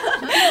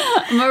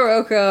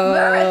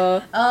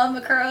 Morocco.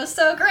 Makuro's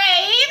so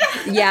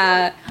great!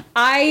 Yeah,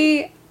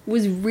 I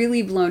was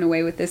really blown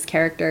away with this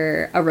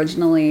character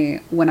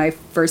originally when I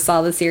first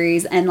saw the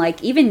series, and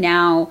like even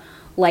now,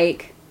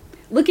 like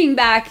looking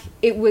back,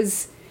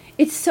 it's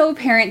so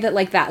apparent that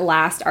like that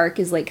last arc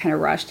is like kind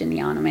of rushed in the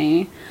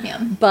anime. Yeah.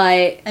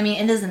 But I mean,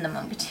 it is in the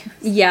manga too.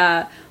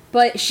 Yeah,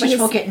 but which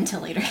we'll get into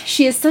later.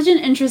 She is such an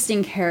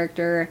interesting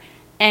character,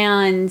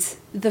 and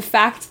the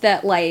fact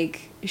that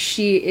like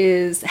she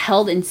is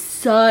held in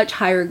such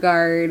high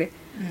regard.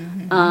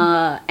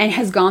 And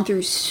has gone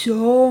through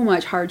so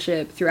much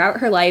hardship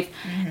throughout her life.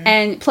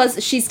 And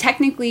plus, she's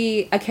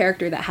technically a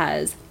character that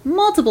has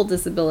multiple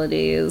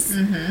disabilities.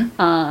 You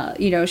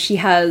know,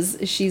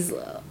 she's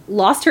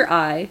lost her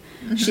eye.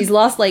 She's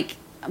lost, like,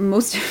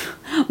 most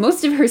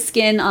of her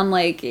skin on,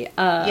 like, the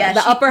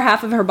upper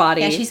half of her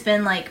body. Yeah, she's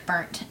been, like,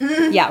 burnt.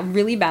 Yeah,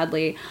 really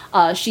badly.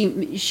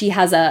 She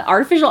has an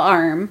artificial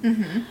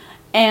arm.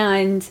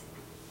 And,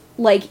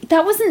 like,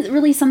 that wasn't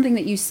really something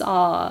that you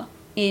saw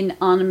in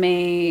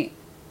anime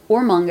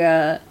or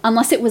manga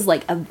unless it was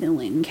like a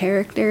villain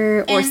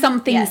character or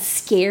something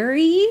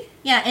scary.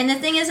 Yeah, and the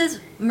thing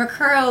is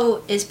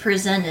Makuro is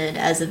presented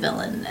as a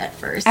villain at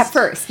first. At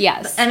first,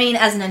 yes. I mean,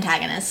 as an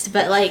antagonist.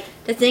 But, like,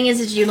 the thing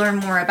is you learn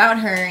more about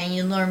her, and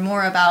you learn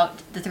more about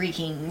the Three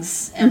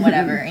Kings and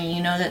whatever, and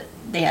you know that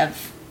they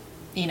have,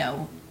 you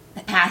know,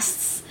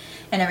 pasts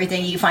and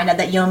everything. You find out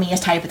that Yomi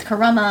is tied with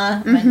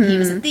Kurama when he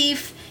was a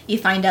thief. You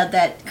find out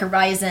that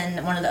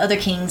Karizen, one of the other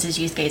kings, is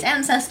Yusuke's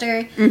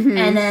ancestor.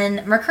 And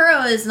then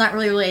Makuro is not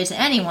really related to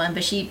anyone,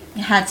 but she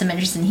had some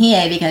interest in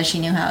Hiei because she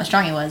knew how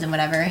strong he was and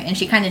whatever. And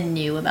she kind of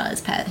knew about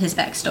his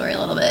backstory a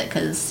little bit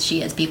because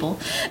she has people.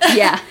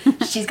 Yeah.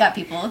 She's got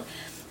people.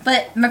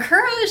 But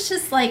Makuro is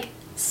just, like,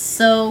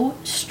 so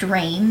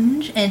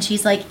strange. And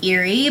she's, like,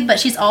 eerie.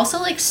 But she's also,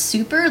 like,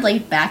 super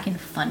laid back and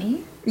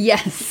funny.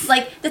 Yes.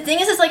 Like, the thing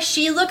is like,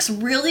 she looks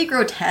really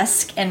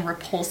grotesque and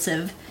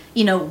repulsive,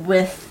 you know,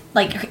 with...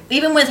 Like,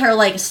 even with her,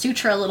 like,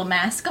 sutra little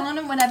mask on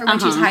and whatever when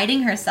she's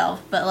hiding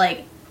herself. But,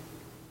 like,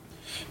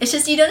 it's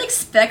just, you don't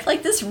expect,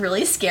 like, this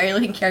really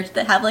scary-looking character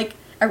to have, like,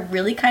 a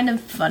really kind of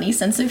funny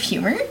sense of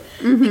humor.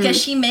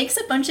 Because she makes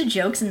a bunch of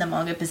jokes in the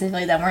manga,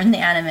 specifically, that weren't in the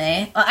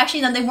anime. Well,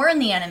 actually, no, they were in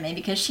the anime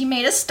because she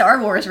made a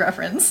Star Wars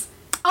reference.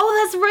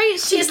 Oh, that's right.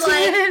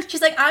 She's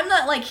like, I'm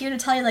not, like, here to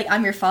tell you, like,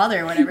 I'm your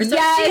father or whatever. So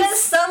she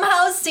has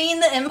somehow seen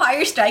The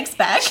Empire Strikes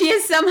Back. She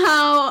is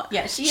somehow...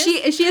 Yeah, she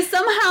is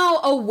somehow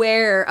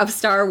aware of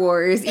Star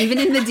Wars, even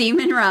in the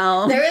demon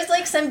realm. There is,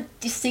 like, some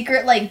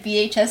secret, like,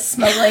 VHS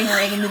smuggling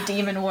ring in the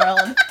demon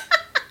world.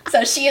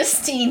 So she has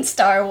seen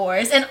Star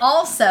Wars. And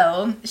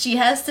also, she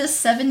has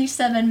this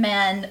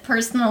 77-man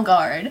personal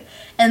guard.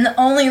 And the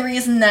only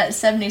reason that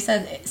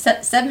 77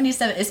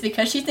 is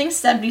because she thinks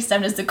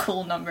 77 is the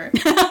cool number.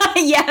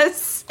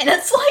 Yes. And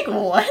it's like,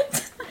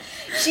 what?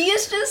 She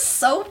is just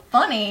so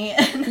funny.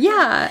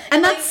 Yeah.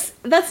 And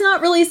that's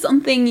not really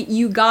something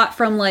you got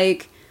from,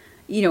 like,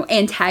 you know,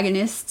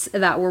 antagonists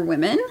that were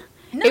women.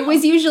 No. It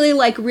was usually,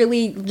 like,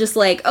 really just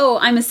like, oh,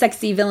 I'm a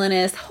sexy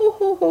villainess. Ho,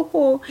 ho, ho,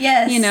 ho.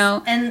 Yes. You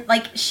know? And,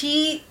 like,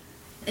 she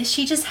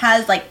just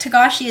has, like,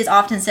 Togashi is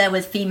often said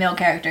with female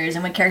characters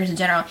and with characters in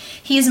general,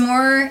 he's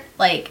more,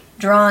 like,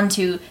 drawn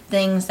to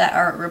things that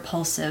are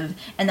repulsive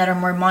and that are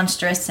more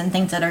monstrous and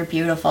things that are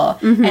beautiful.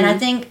 And I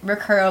think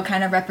Makuro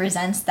kind of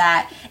represents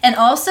that. And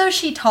also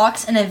she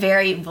talks in a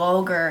very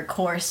vulgar,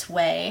 coarse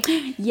way.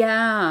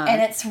 Yeah.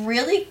 And it's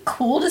really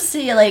cool to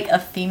see, like, a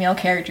female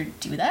character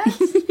do that.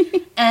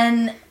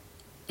 And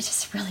it's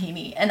just really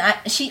neat. And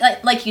she,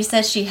 like you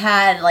said, she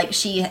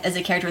is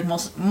a character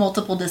with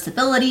multiple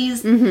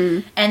disabilities.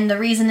 And the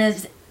reason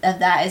of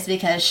that is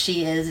because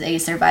she is a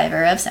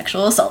survivor of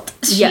sexual assault.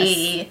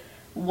 She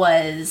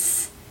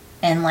was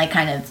in, like,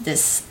 kind of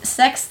this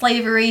sex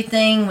slavery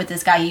thing with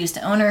this guy who used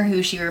to own her,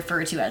 who she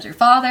referred to as her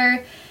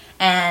father.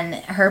 And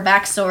her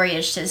backstory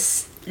is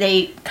just,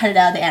 they cut it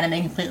out of the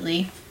anime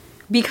completely.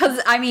 Because,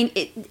 I mean,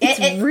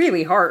 it's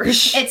really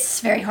harsh.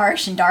 It's very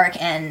harsh and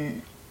dark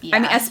and... Yeah. I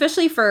mean,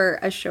 especially for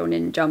a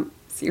Shonen Jump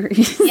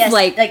series. Yes,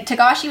 like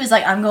Togashi was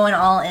like, I'm going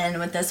all in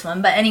with this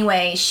one. But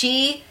anyway,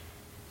 she,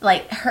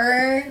 like,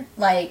 her,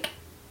 like,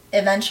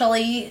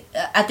 eventually,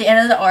 at the end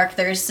of the arc,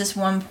 there's this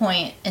one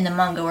point in the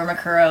manga where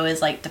Makuro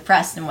is, like,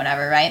 depressed and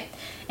whatever, right?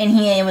 And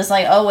he was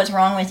like, oh, what's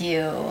wrong with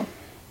you?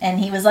 And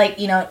he was, like,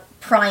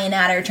 prying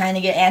at her, trying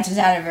to get answers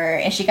out of her,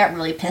 and she got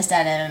really pissed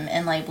at him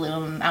and, like, blew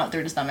him out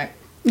through the stomach.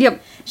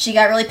 Yep. She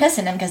got really pissed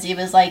at him because he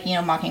was, like,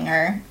 mocking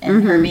her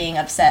and her being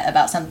upset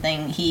about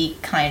something he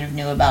kind of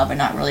knew about, but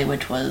not really,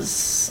 which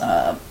was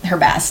her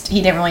past.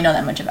 He didn't really know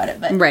that much about it,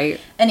 but... Right.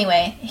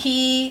 Anyway,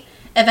 he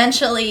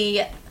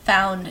eventually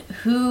found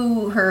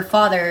who her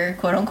father,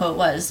 quote-unquote,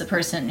 was, the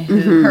person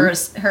who,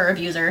 her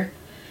abuser,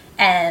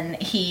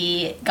 and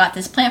he got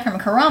this plant from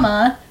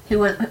Kurama,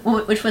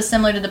 which was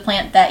similar to the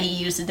plant that he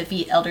used to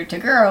defeat Elder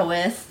Toguro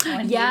with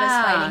when he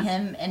was fighting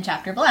him in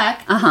Chapter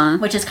Black,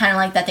 which is kind of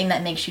like that thing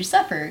that makes you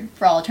suffer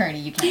for all eternity.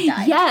 You can't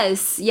die.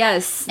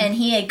 Yes. And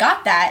he had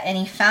got that, and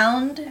he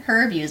found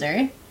her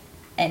abuser,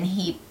 and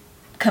he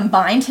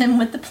combined him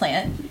with the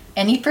plant,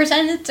 and he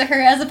presented it to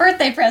her as a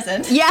birthday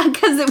present. Yeah,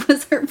 because it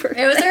was her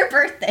birthday. It was her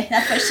birthday.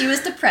 That's why she was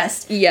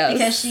depressed. Yes.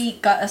 Because she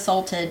got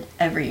assaulted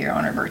every year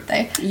on her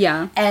birthday.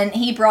 Yeah. And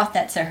he brought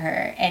that to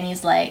her, and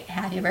he's like,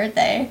 happy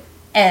birthday.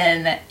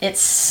 And it's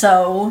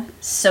so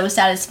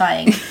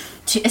satisfying,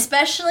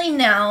 especially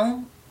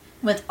now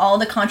with all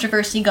the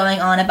controversy going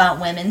on about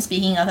women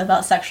speaking up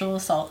about sexual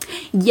assault.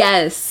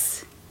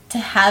 Yes. To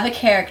have a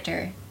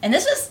character. And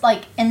this was,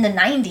 like, in the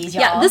 90s,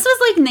 y'all. Yeah, this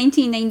was, like,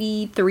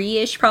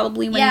 1993-ish,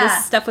 probably, when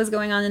this stuff was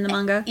going on in the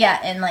manga. Yeah,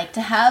 and, like,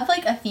 to have,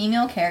 like, a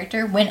female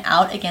character win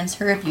out against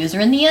her abuser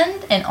in the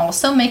end, and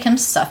also make him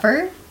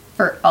suffer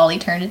for all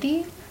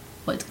eternity,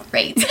 was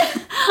great.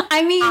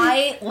 I mean...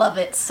 I love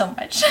it so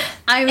much.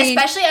 I mean...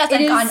 Especially as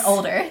I've gotten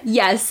older.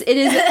 Yes, it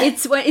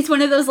is. It's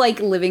one of those,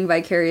 like, living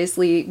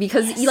vicariously,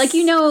 because, like,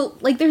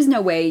 like, there's no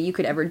way you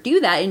could ever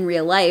do that in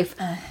real life,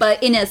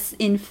 but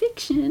in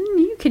fiction,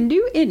 you can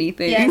do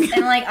anything. Yes,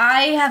 and, like,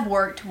 I have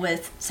worked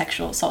with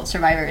sexual assault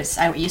survivors.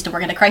 I used to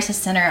work at a crisis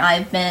center.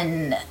 I've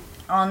been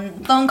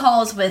on phone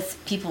calls with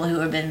people who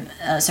have been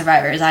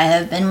survivors. I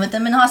have been with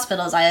them in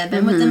hospitals. I have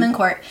been with them in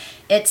court.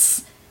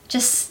 It's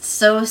just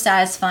so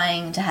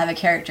satisfying to have a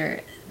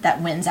character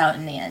that wins out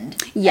in the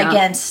end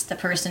against the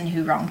person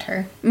who wronged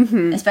her.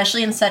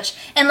 Especially in such...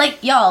 And,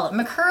 like, y'all,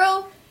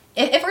 Makuro...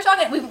 If we're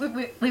talking...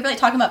 We really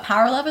talking about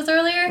power levels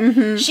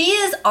earlier. She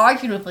is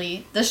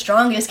arguably the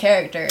strongest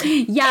character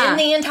in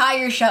the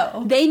entire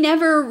show. They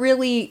never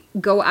really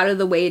go out of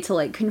the way to,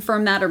 like,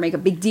 confirm that or make a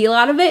big deal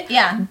out of it.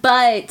 Yeah.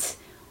 But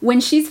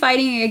when she's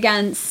fighting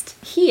against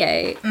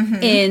Hiei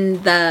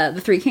in the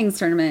Three Kings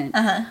tournament...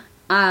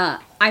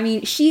 I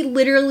mean, she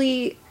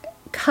literally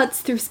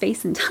cuts through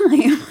space and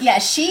time. Yeah,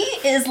 she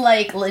is,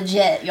 like,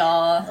 legit,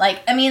 y'all.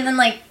 Like, I mean, then,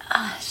 like,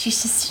 she's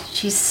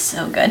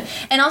so good.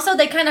 And also,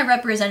 they kind of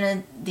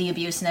represented the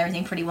abuse and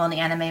everything pretty well in the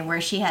anime,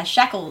 where she has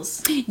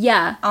shackles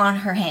on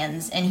her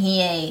hands, and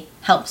Hiei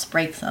helps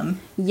break them.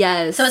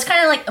 Yes. So it's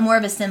kind of like more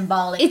of a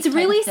symbolic It's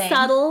really thing.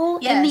 subtle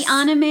in the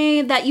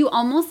anime that you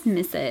almost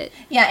miss it.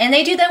 Yeah, and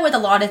they do that with a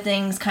lot of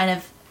things, kind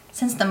of,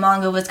 since the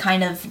manga was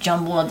kind of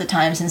jumbled at the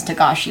time, since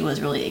Togashi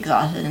was really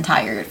exhausted and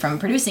tired from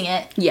producing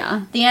it.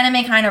 Yeah. The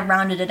anime kind of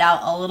rounded it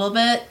out a little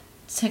bit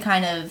to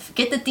kind of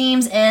get the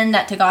themes in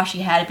that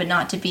Togashi had, but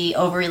not to be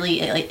overly,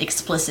 like,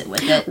 explicit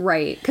with it.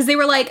 Right. Because they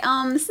were like,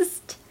 this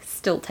is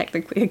still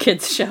technically a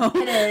kid's show.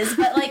 It is,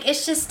 but, like,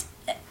 it's just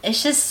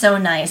so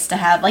nice to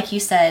have, like you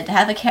said, to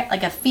have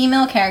a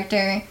female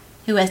character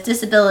who has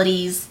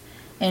disabilities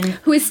and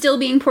who is still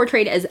being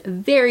portrayed as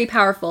very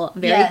powerful,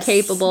 very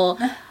capable,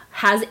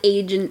 has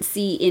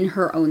agency in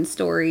her own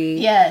story.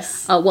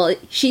 Yes. Well,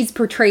 she's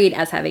portrayed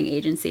as having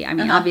agency. I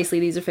mean, obviously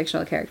these are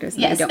fictional characters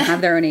and they don't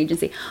have their own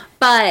agency.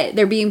 But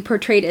they're being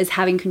portrayed as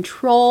having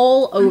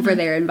control over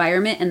their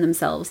environment and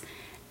themselves.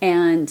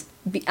 And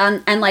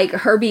like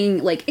her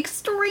being like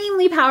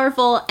extremely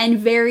powerful and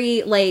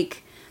very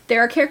like...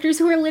 There are characters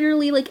who are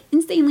literally, like,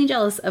 insanely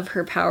jealous of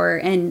her power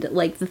and,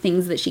 like, the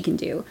things that she can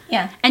do.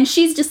 Yeah. And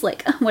she's just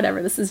like,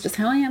 whatever, this is just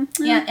how I am.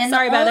 Yeah, and the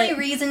only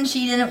reason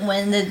she didn't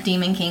win the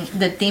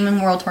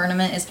Demon World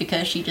Tournament is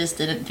because she just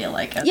didn't feel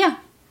like it. Yeah.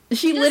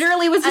 She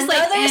literally was just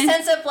another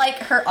sense of, like,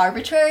 her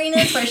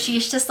arbitrariness where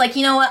she's just like,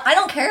 you know what, I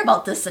don't care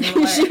about this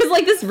anymore. She was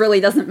like, this really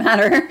doesn't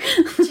matter.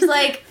 She's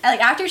like,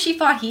 after she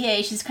fought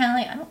Hiei, she's kind of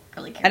like, I don't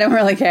really care. I don't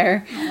really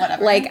care.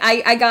 Whatever. Like,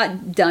 I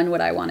got done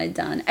what I wanted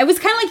done. It was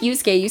kind of like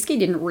Yusuke. Yusuke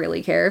didn't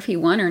really care if he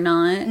won or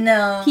not.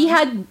 No. He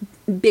had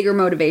bigger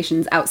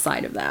motivations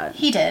outside of that.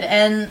 He did,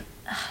 and,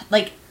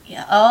 like...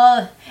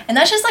 Yeah, and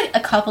that's just, like, a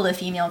couple of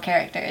female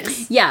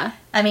characters. Yeah.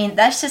 I mean,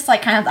 that's just,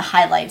 like, kind of the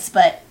highlights,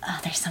 but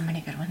there's so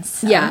many good ones.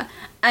 So. Yeah.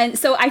 And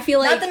so I feel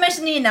like... Not to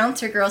mention the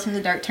announcer girls from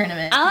the Dark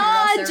Tournament.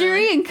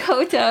 Juri and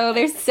Koto.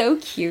 They're so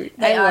cute.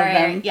 I love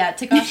them. Yeah,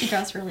 Togashi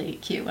draws really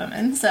cute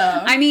women, so...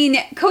 I mean,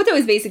 Koto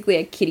is basically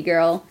a kitty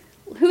girl.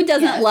 Who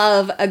doesn't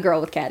love a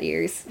girl with cat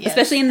ears? Yes.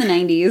 Especially in the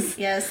 90s.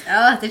 Yes.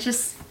 They're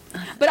just...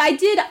 But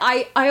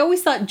I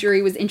always thought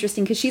Juri was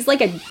interesting because she's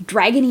like a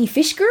dragony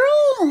fish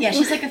girl. Yeah,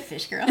 she's like a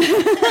fish girl.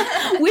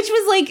 Which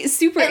was like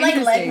super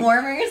interesting. Like leg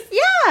warmers.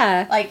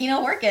 Yeah. Like,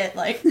 work it.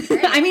 Like,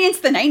 I mean, it's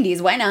the 90s.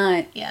 Why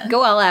not? Yeah.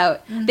 Go all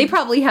out. Mm-hmm. They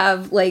probably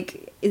have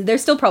like they're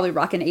still probably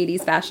rocking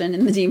 80s fashion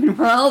in the demon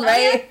world,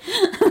 right?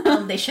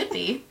 They should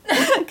be.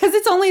 Because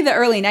it's only the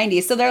early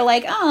 90s, so they're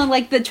like, oh,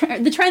 like the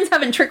trends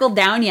haven't trickled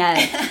down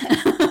yet.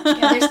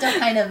 Yeah, they're still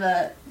kind of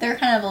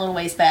a little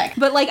ways back.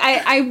 But like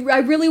I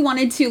really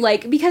wanted to,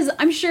 like, because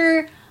I'm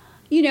sure,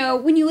 you know,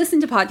 when you listen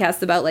to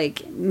podcasts about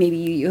like maybe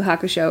Yu Yu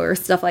Hakusho or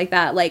stuff like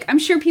that, like I'm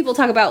sure people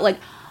talk about like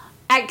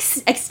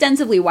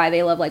extensively why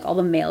they love like all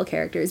the male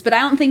characters, but I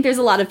don't think there's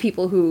a lot of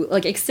people who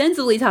like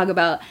extensively talk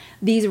about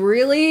these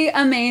really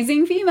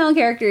amazing female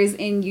characters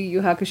in Yu Yu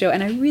Hakusho,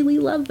 and I really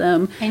love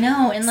them. I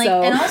know, and like,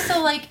 and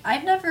also like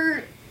I've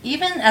never,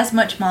 even as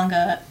much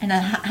manga and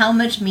how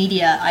much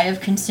media I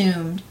have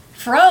consumed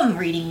from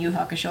reading Yu Yu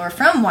Hakusho or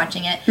from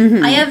watching it,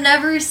 I have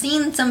never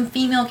seen some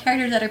female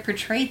characters that are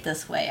portrayed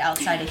this way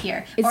outside of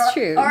here. It's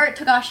true. Or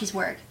Togashi's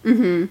work.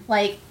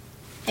 Like,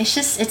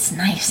 it's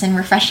nice and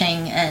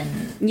refreshing,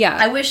 and yeah,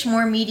 I wish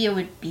more media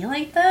would be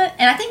like that,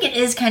 and I think it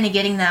is kind of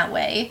getting that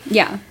way.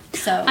 Yeah.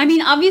 So I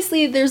mean,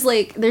 obviously there's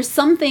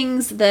some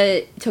things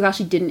that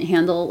Togashi didn't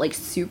handle like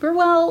super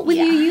well with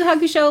Yu Yu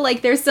Hakusho.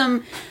 Like there's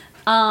some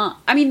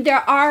I mean,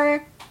 there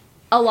are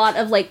a lot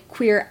of like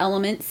queer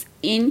elements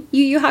in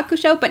Yu Yu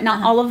Hakusho, but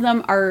not all of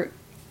them are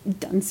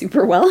done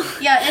super well.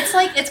 Yeah,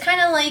 it's kind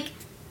of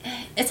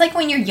like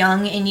when you're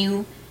young and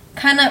you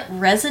kind of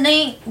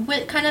resonate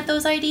with kind of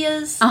those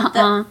ideas,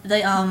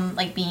 the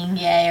like being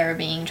gay or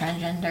being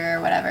transgender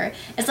or whatever.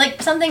 It's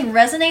like something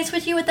resonates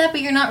with you with that,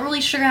 but you're not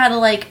really sure how to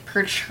like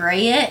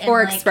portray it and,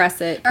 or like,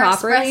 express it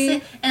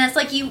properly. And it's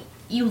like you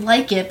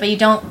like it, but you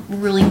don't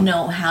really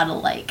know how to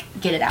like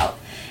get it out.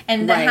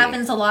 And that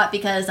happens a lot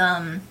because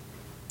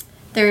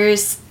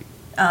there's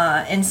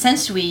in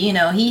Sensui, you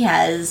know, he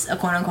has a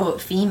quote unquote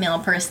female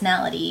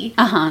personality,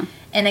 and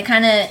it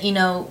kind of, you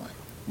know,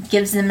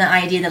 gives them the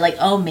idea that like,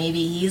 oh,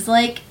 maybe he's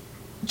like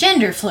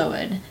gender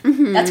fluid.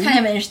 That's kind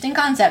of an interesting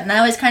concept, and I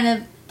always kind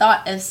of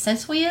thought of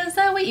Sensui as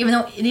that way, even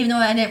though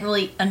I didn't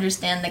really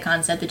understand the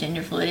concept of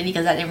gender fluidity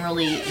because that didn't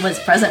really was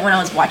present when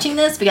I was watching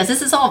this, because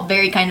this is all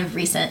very kind of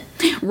recent,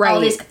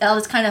 right? All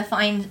this kind of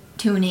fine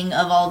tuning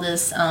of all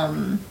this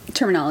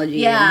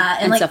terminology,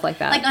 and like, stuff like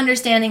that, like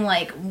understanding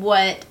like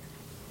what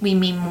we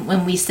mean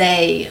when we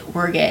say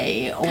we're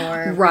gay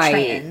or we're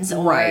trans,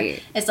 or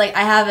it's like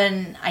I have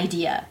an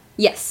idea.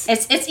 Yes,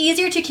 it's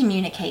easier to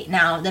communicate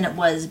now than it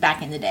was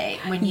back in the day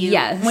when you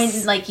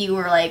when like you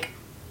were like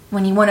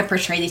when you want to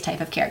portray these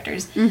type of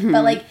characters.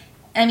 But like,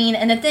 I mean,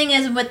 and the thing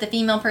is with the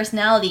female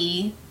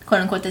personality,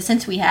 quote unquote, the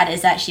sense we had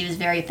is that she was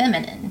very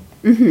feminine.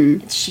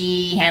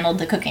 She handled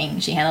the cooking,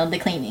 she handled the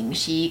cleaning,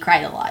 she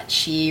cried a lot,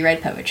 she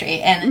read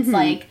poetry, and it's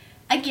like,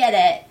 I get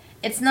it.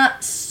 It's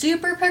not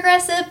super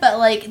progressive, but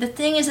like the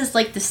thing is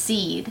like the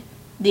seed,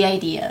 the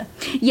idea,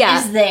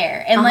 is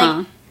there, and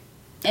like.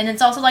 And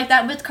it's also like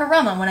that with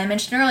Kurama. When I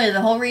mentioned earlier,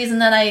 the whole reason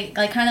that I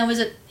like kind of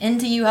was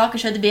into Yu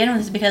Hakusho to begin with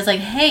is because like,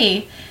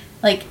 hey,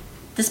 like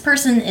this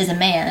person is a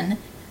man,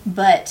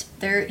 but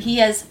he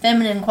has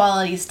feminine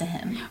qualities to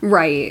him,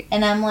 right?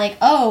 And I'm like,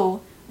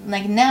 oh,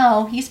 like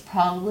now he's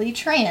probably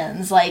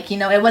trans. Like, you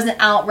know, it wasn't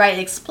outright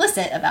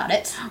explicit about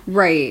it,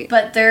 right?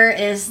 But there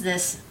is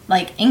this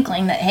like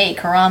inkling that hey,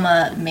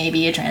 Kurama may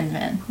be a trans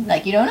man.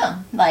 Like you don't know,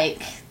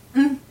 like.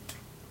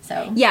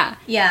 So yeah,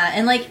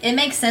 and like it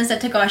makes sense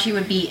that Togashi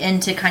would be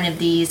into kind of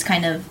these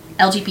kind of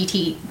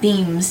LGBT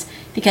themes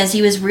because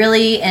he was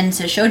really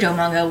into shoujo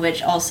manga,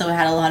 which also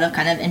had a lot of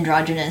kind of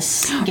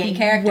androgynous gay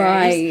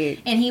characters,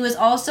 and he was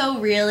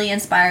also really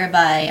inspired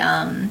by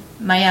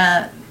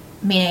Maya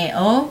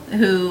Mineo,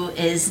 who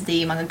is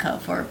the mangaka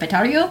for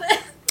Betario.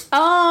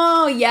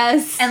 Oh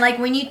yes, and like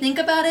when you think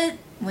about it,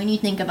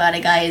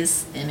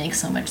 guys, it makes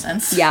so much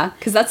sense. Yeah,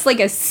 because that's like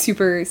a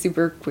super,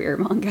 super queer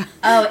manga.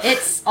 Oh,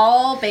 it's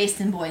all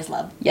based in boys'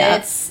 love.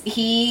 Yeah.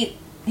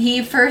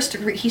 He first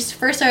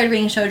started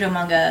reading shoujo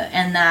manga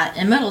and that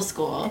in middle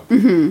school.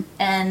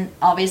 And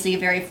obviously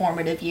very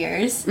formative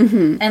years.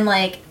 And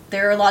like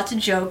there are lots of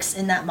jokes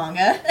in that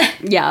manga.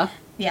 Yeah.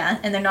 Yeah,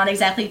 and they're not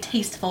exactly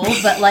tasteful,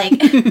 but like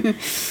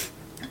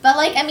But,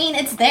 like, I mean,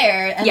 it's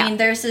there. I mean,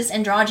 there's this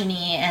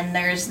androgyny and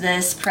there's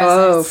this presence.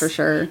 Oh, for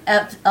sure.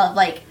 Of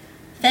like,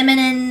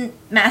 feminine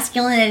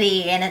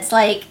masculinity, and it's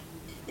like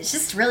it's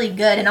just really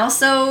good. And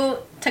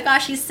also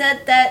Togashi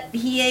said that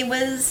he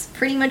was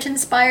pretty much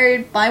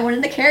inspired by one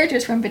of the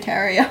characters from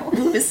Betario,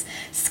 who was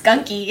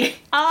Skunky.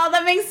 Oh,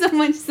 that makes so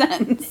much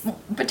sense.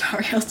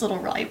 Betario's little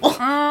rival.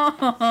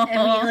 Oh.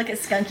 And when you look at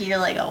Skunky, you're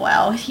like, oh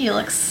wow, he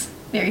looks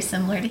very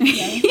similar to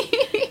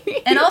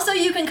Hiei. And also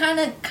you can kind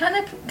of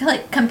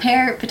like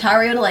compare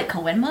Betario to like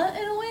Koenma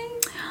in a way.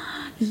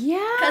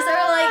 Yeah,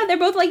 because they're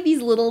both like these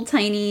little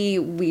tiny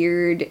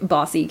weird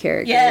bossy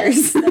characters.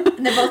 Yes,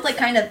 and they're both like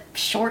kind of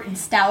short and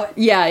stout.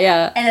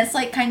 Yeah, and it's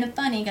like kind of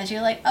funny because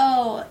you're like,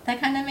 oh,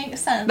 that kind of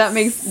makes sense. That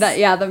makes sense.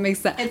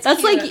 It's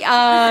That's cute.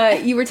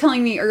 Like you were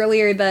telling me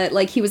earlier that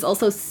like he was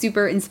also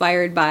super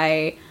inspired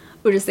by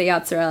Urusei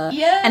Yatsura.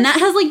 Yes, and that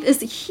has like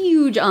this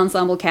huge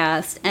ensemble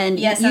cast, and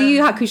Yu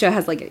Yu Hakusho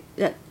has like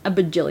a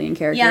bajillion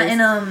characters. Yeah,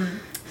 and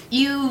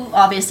you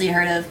obviously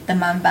heard of the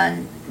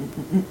Manban,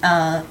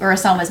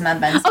 Urasawa's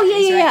Manban. Oh, yeah,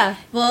 series, yeah, right? yeah.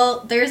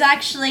 Well, there's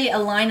actually a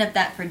line of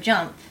that for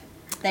Jump.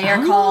 They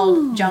are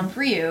called Jump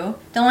Ryu.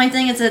 The only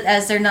thing is that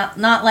as they're not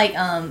like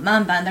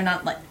Manban,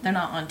 they're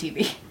not on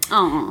TV.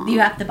 Aww. You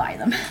have to buy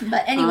them.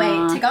 But anyway,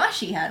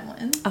 Togashi had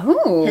one.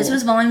 Oh. His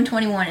was volume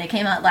 21. It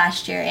came out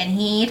last year, and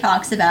he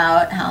talks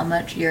about how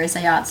much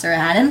Urusei Yatsura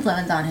had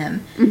influence on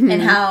him,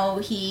 and how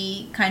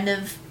he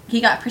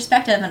got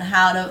perspective on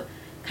how to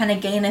kind of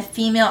gain a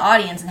female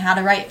audience and how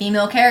to write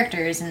female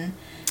characters, and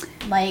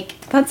like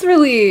That's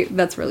really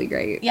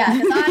great. yeah,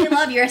 because I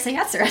love Urusei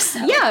Yatsura.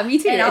 So. Yeah, me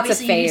too. And It's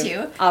obviously a fave, you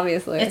too.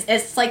 obviously.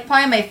 It's like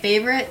probably my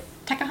favorite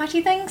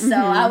Takahashi thing. So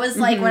I was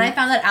like, when I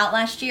found that out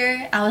last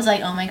year, I was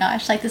like, oh my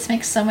gosh, like this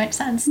makes so much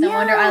sense. No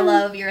wonder I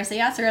love Urusei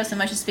Yatsura so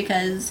much, just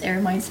because it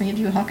reminds me of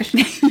Yu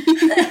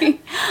Hakusho.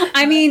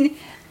 I mean,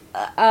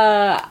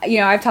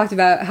 I've talked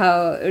about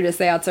how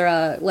Urusei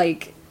Yatsura,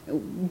 like,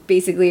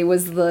 basically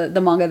was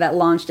the manga that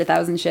launched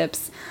 1,000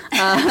 ships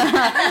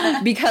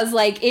because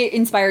like it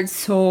inspired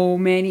so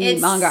many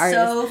manga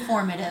artists. So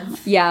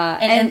formative, yeah,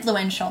 and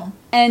influential.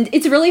 And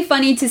it's really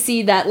funny to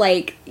see that,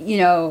 like,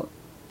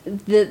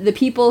 the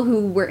people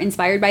who were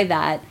inspired by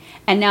that,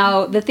 and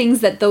now the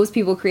things that those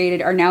people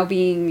created are now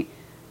being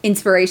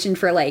inspiration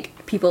for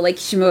like people like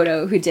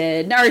Kishimoto who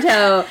did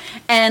Naruto,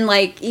 and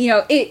like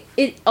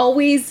it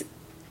always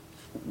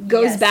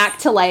goes back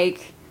to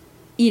like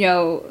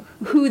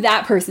who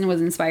that person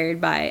was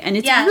inspired by, and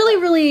it's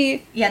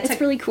really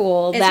it's really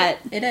cool that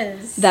it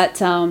is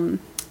that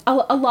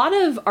a lot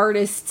of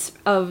artists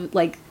of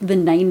like the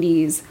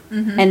 90s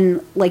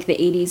and like the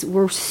 80s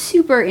were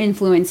super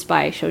influenced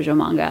by shoujo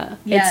manga.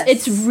 Yes.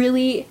 It's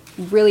really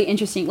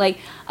interesting. Like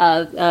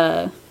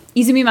Izumi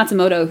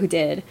Matsumoto, who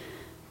did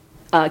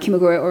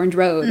Kimagure Orange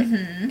Road.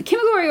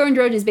 Kimagure Orange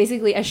Road is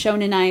basically a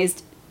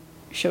shonenized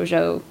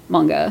shoujo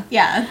manga.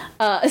 Yeah.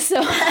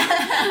 So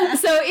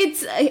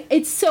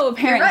it's so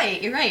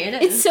apparent. You're right. It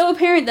is. It's so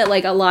apparent that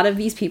like a lot of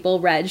these people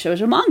read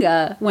shoujo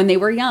manga when they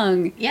were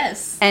young.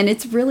 Yes. And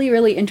it's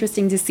really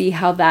interesting to see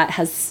how that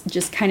has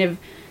just kind of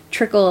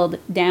trickled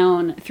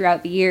down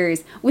throughout the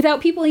years without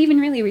people even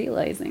really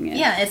realizing it.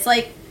 Yeah, it's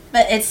like,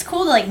 but it's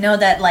cool to like know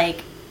that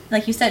like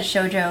you said,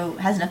 shoujo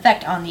has an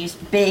effect on these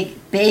big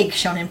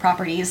shonen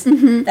properties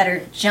that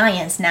are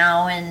giants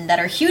now and that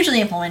are hugely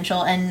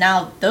influential, and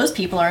now those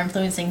people are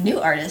influencing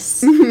new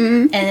artists,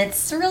 and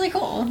it's really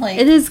cool. Like,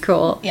 it is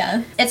cool.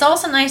 Yeah, it's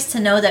also nice to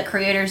know that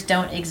creators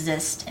don't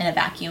exist in a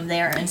vacuum. They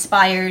are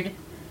inspired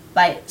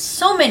by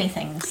so many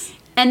things,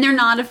 and they're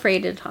not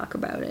afraid to talk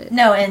about it.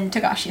 No, and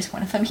Togashi is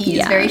one of them. He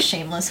is very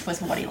shameless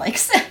with what he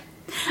likes.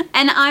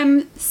 And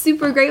I'm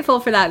super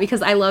grateful for that,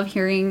 because I love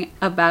hearing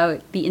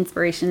about the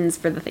inspirations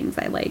for the things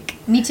I like.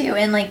 Me too.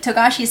 And like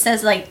Togashi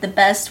says, like the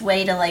best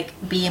way to like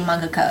be a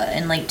mangaka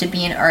and like to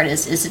be an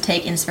artist is to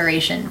take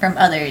inspiration from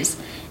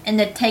others, and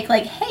to take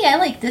like, hey, I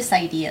like this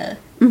idea,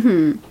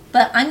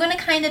 but I'm gonna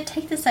kind of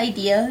take this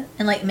idea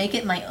and like make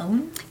it my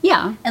own.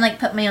 Yeah. And like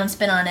put my own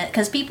spin on it,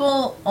 because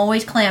people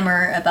always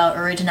clamor about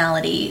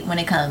originality when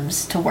it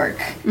comes to work,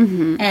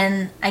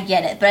 and I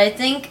get it. But I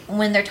think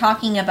when they're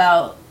talking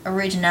about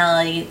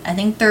originality, I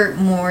think they're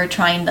more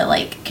trying to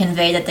like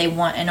convey that they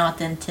want an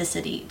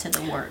authenticity to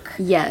the work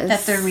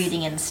that they're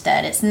reading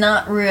instead. It's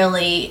not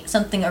really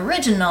something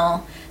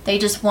original. They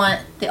just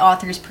want the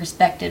author's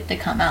perspective to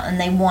come out, and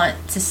they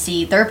want to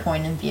see their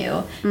point of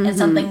view, and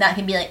something that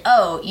can be like,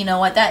 oh, you know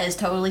what, that is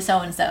totally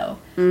so-and-so.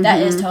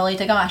 That is totally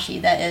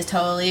Togashi. That is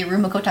totally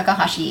Rumiko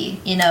Takahashi,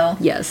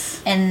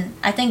 Yes. And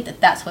I think that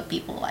that's what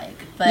people like.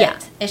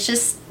 But it's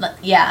just,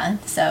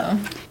 so.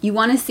 You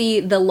want to see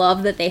the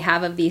love that they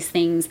have of these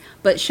things,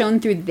 but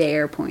shown through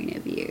their point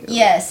of view.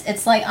 Yes,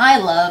 it's like, I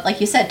love, like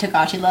you said,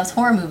 Togashi loves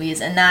horror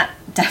movies, and that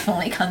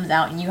definitely comes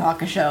out in Yu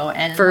Hakusho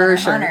and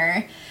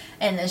Hunter.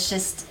 And it's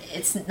just,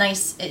 it's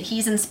nice.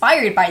 He's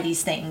inspired by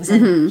these things,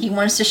 and he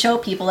wants to show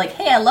people, like,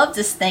 hey, I love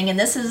this thing, and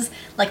this is,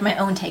 like, my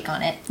own take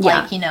on it.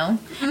 Yeah. Like, And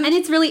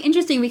it's really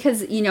interesting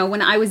because,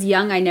 when I was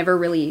young, I never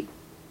really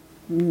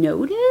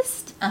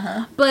noticed,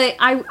 but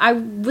I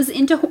was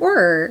into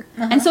horror,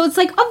 and so it's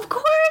like, of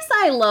course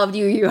I loved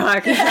Yu Yu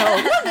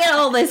Hakusho. Look at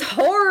all this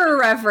horror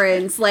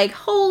reference, like,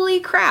 holy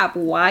crap,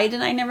 why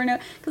did I never know?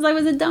 Because I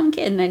was a dumb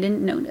kid and I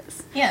didn't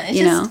notice. Yeah,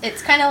 it's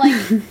it's kind of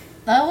like,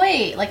 oh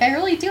wait, like I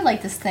really do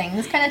like this thing.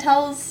 This kind of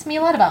tells me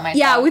a lot about myself.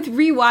 Yeah, with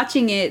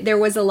rewatching it, there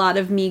was a lot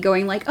of me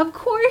going like, of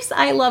course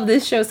I love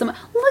this show so much.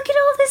 Look at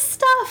all this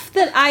stuff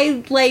that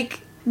I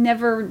like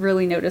never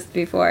really noticed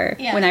before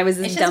when I was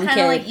a dumb kid. It's just kind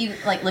of like you,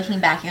 like looking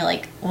back, you're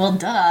like, well,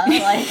 duh,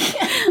 like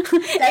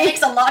that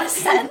makes a lot of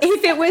sense.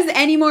 If it was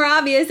any more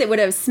obvious, it would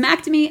have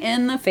smacked me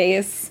in the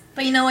face.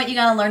 But you know what? You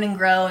gotta learn and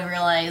grow and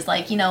realize,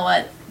 like, you know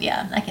what?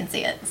 Yeah, I can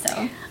see it.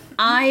 So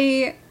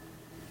I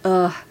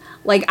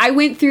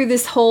went through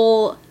this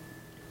whole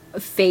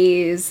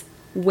phase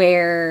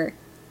where,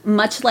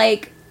 much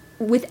like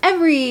with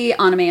every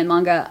anime and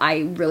manga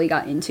I really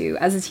got into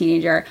as a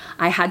teenager,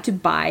 I had to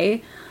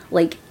buy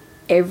like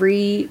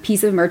every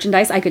piece of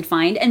merchandise I could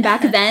find. And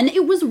back then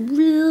it was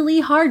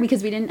really hard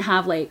because we didn't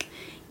have like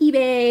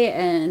eBay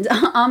and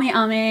Ame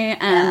Ame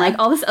and like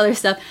all this other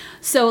stuff.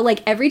 So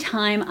like every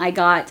time I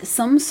got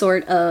some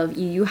sort of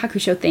Yu Yu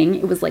Hakusho thing,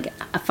 it was like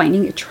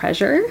finding a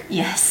treasure.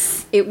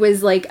 Yes. It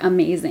was like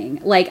amazing.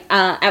 Like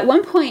at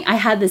one point I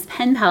had this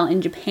pen pal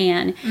in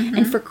Japan,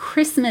 and for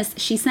Christmas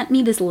she sent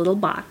me this little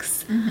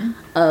box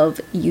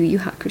of Yu Yu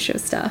Hakusho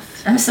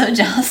stuff. I'm so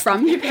jealous.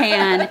 From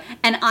Japan,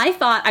 and I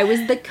thought I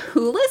was the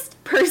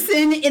coolest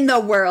person in the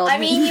world. I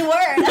mean, you were.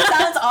 That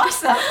sounds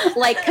awesome.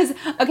 Like, because,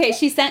 okay,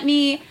 she sent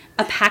me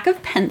a pack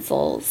of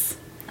pencils.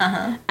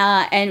 And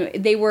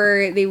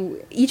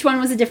each one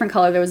was a different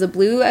color. There was a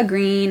blue, a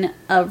green,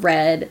 a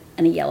red,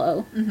 and a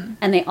yellow.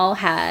 And they all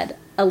had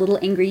a little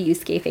angry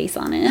Yusuke face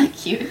on it.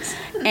 Cute.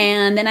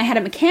 And then I had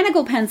a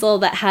mechanical pencil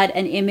that had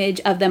an image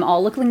of them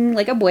all looking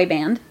like a boy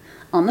band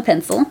on the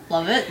pencil.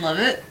 Love it, love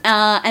it.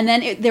 And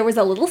then there was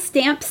a little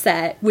stamp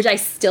set, which I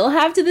still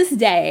have to this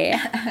day,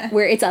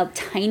 where it's a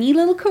tiny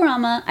little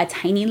Kurama, a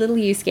tiny little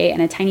Yusuke,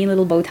 and a tiny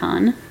little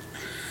Botan.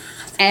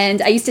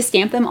 And I used to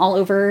stamp them all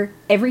over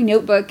every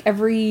notebook,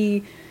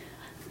 every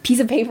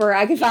piece of paper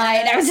I could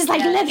find. I was just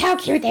like, look how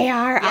cute they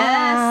are.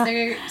 Yes,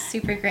 they're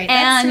super great.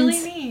 That's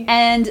really neat.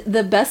 And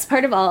the best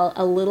part of all,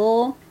 a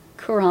little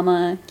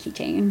Kurama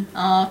keychain.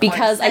 Oh,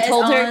 because I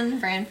told her on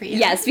brand for you.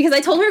 Yes, because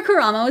I told her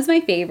Kurama was my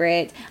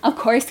favorite. Of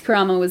course,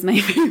 Kurama was my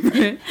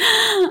favorite.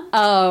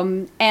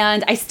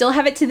 And I still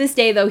have it to this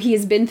day, though. He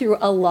has been through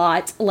a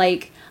lot.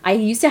 Like, I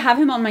used to have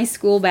him on my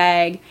school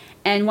bag,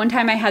 and one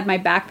time I had my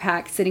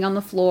backpack sitting on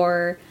the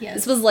floor. Yes.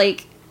 This was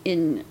like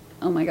in,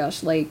 oh my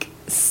gosh, like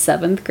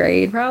 7th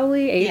grade,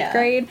 probably 8th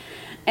grade,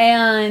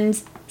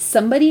 and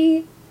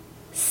somebody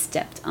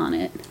stepped on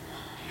it.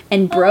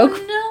 And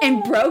broke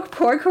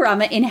poor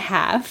Kurama in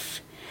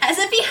half. As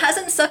if he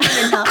hasn't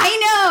suffered enough. I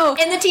know!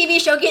 In the TV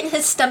show, getting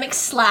his stomach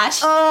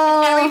slashed in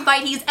every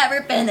fight he's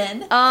ever been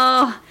in.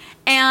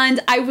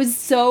 And I was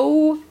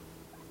so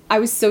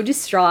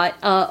distraught.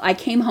 I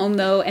came home,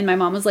 though, and my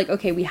mom was like,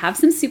 okay, we have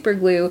some super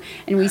glue,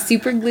 and we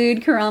super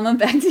glued Kurama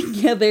back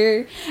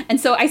together. And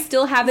so I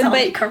still have him,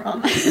 but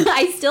Kurama.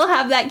 I still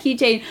have that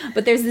keychain,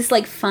 but there's this,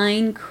 like,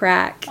 fine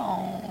crack,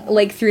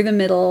 like, through the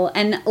middle.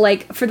 And,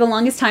 like, for the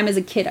longest time as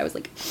a kid, I was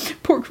like,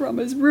 poor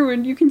Kurama's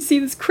ruined. You can see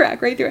this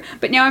crack right through it.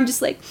 But now I'm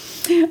just like,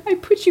 I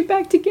put you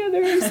back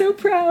together. I'm so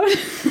proud.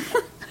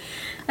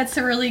 That's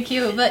really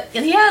cute. But,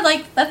 yeah,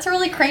 like, that's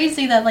really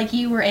crazy that, like,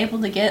 you were able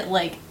to get,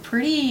 like,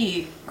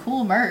 pretty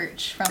cool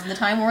merch from the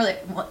time where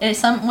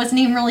some wasn't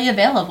even really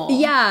available.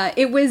 Yeah,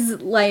 it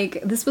was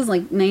like, this was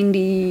like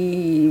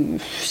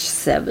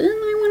 97, I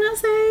want to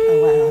say.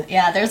 Oh, wow.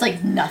 Yeah, there's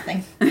like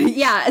nothing.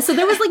 Yeah, so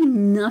there was like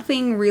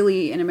nothing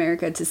really in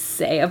America to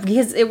say of,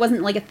 because it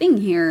wasn't like a thing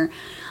here.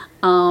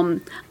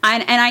 And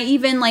I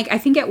even, like, I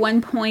think at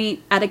one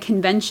point at a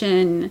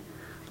convention,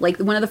 like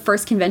one of the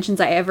first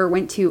conventions I ever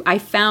went to, I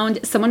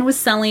found someone was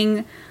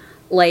selling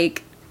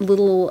like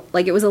little,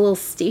 like, it was a little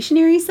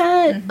stationery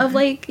set of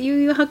like Yu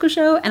Yu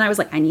Hakusho, and I was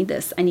like, I need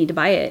this, I need to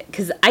buy it,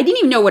 because I didn't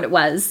even know what it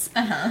was.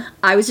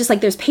 I was just like,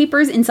 there's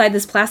papers inside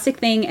this plastic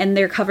thing and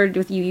they're covered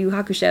with Yu Yu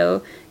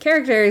Hakusho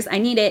characters, I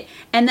need it.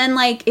 And then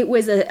like it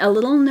was a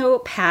little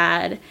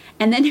notepad,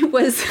 and then it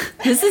was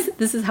this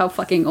is how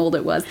fucking old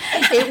it was.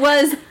 It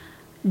was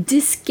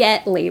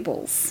diskette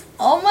labels.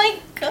 Oh my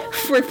god.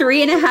 For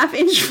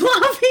 3.5-inch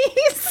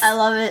floppies. I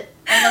love it.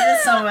 I love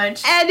it so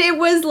much. And it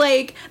was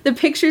like, the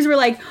pictures were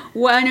like,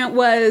 one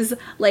was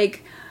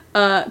like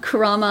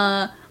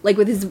Kurama, like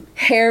with his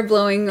hair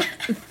blowing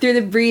through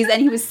the breeze,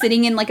 and he was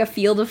sitting in like a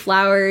field of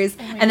flowers.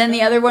 And then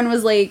the other one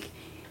was like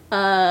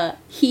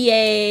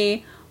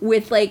Hiei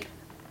with like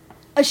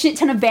a shit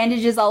ton of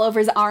bandages all over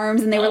his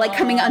arms, and they were like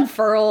coming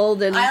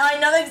unfurled. And I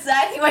know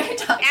exactly what you're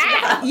talking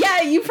about.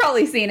 Yeah, you've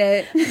probably seen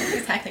it. That's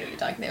exactly what you're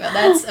talking about.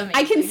 That's amazing.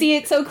 I can see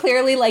it so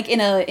clearly, like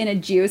in a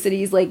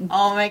GeoCities like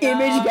oh my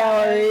god image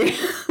gallery.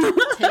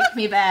 Take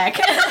me back.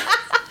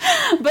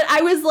 But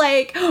I was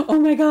like, oh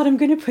my god, I'm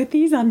gonna put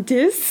these on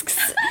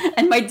discs,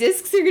 and my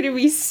discs are gonna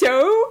be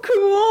so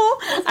cool.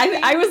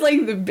 I was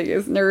like the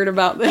biggest nerd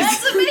about this.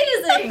 That's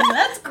amazing.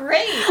 That's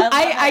great.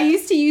 I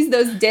used to use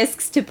those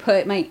discs to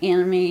put my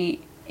anime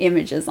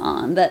images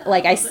on that,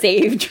 like, I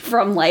saved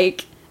from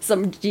like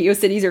some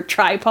GeoCities or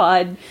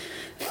tripod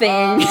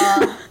thing.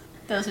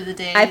 Those were the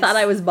days. I thought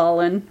I was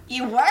ballin'.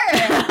 You were.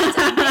 That's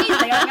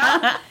amazing.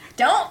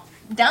 Don't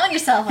down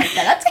yourself like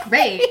that. That's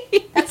great.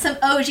 That's some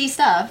OG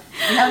stuff.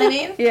 You know what I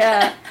mean?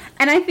 Yeah.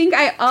 And I think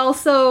I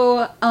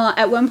also,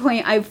 at one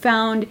point, I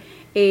found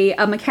a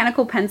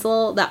mechanical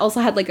pencil that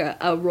also had like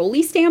a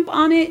rolly stamp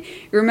on it.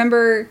 You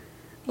remember,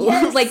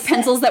 like,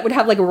 pencils that would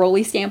have like a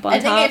rolly stamp on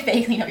top? I think I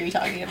vaguely know what you're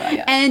talking about,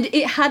 yeah. And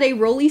it had a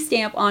rolly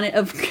stamp on it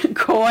of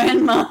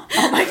Koenma.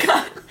 Oh my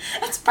god.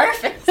 That's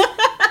perfect.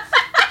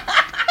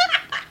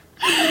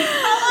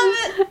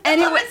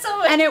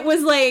 And it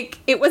was like,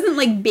 it wasn't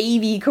like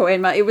baby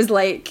Koenma, it was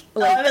like it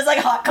was like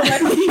hot Koenma.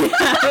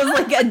 Yeah, it was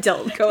like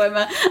adult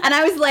Koenma. And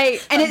I was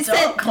like, and it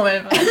said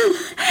Koenma.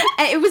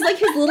 And it was like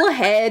his little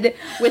head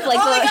with like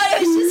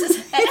it was just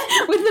his head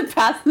with the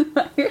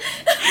pacifier.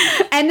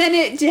 And then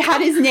it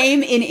had his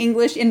name in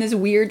English in this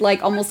weird,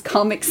 like, almost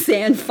Comic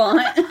Sans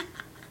font.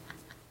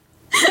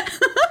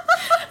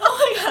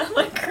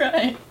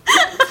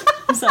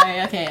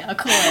 Right, okay, a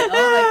cool. Oh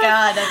my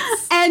god,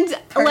 that's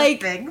And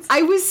like perfect.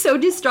 I was so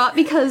distraught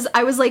because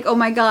I was like, oh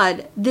my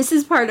god, this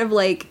is part of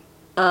like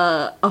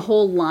a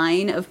whole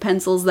line of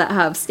pencils that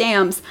have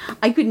stamps.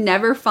 I could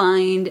never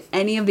find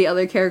any of the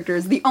other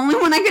characters. The only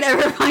one I could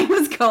ever find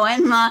was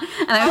Koenma,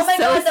 and I was so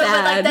though, but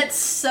sad. like that's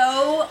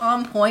so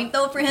on point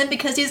though for him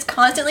because he's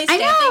constantly I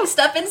know. stamping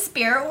stuff in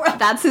Spirit World.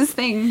 That's his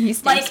thing. He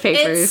stamps Like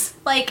papers. it's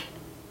like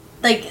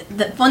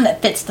the one that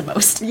fits the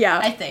most. Yeah.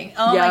 I think.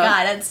 Oh Yeah. my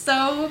god, that's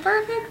so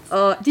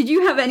perfect. Did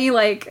you have any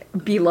like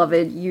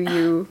beloved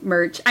Yu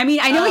merch? I mean,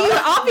 I know you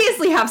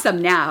obviously have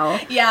some now.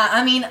 Yeah,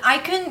 I mean, I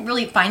couldn't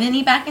really find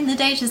any back in the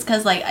day just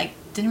because like I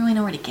didn't really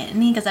know where to get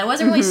any because I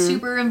wasn't really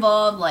super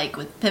involved like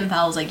with pen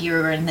pals like you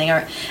or anything, or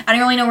I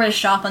didn't really know where to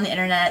shop on the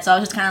internet, so I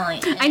was just kind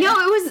of like. I know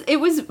it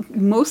was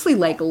mostly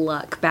like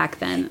luck back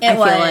then. It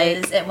was, feel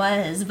like. it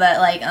was, but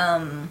like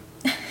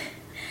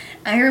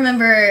I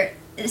remember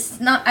it's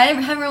not. I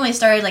haven't really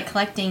started like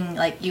collecting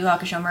like Yu Yu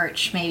Hakusho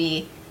merch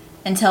maybe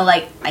until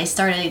like I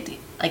started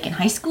like in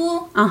high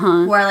school,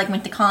 where I like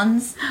went to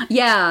cons.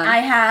 Yeah. I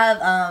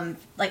have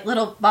like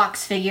little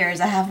box figures.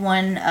 I have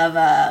one of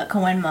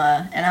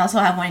Koenma, and I also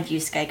have one of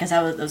Yusuke because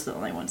those are the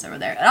only ones that were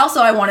there. And also,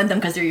 I wanted them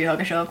because they're Yu Yu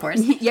Hakusho, of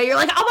course. Yeah, you're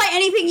like, I'll buy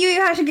anything Yu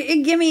Yu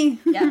Hakusho, give me.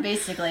 Yeah,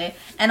 basically.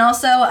 And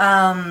also,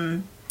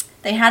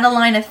 they had a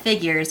line of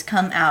figures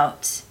come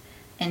out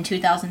in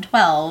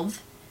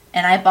 2012,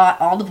 and I bought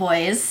all the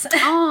boys.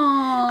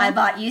 Aww. I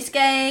bought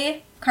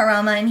Yusuke,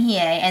 Karama, and Hiei,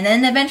 and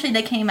then eventually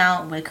they came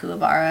out with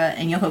Kuwabara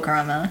and Yoko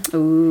Karama.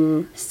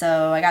 Ooh.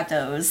 So I got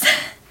those.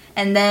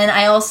 And then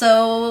I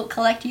also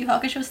collect Yu Yu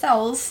Hakusho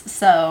cells,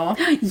 so...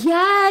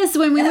 Yes,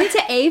 when we went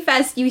to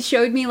A-Fest, you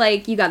showed me,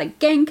 like, you got a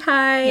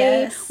Genkai.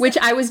 Yes. Which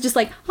I was just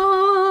like,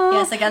 oh.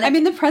 Yes, I got I'm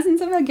in the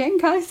presence of a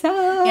Genkai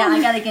cell. Yeah, I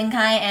got a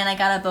Genkai, and I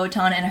got a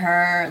Botan in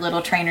her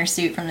little trainer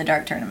suit from the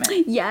Dark Tournament.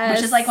 Yes.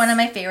 Which is, like, one of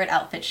my favorite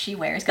outfits she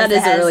wears. That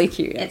is a really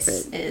cute It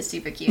outfit. is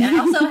super cute. And I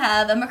also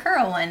have a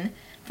Makura one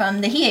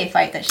from the Hiei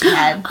fight that she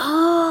had.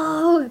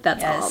 Oh,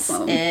 that's Yes,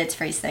 awesome. it's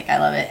pretty sick. I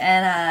love it.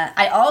 And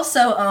I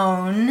also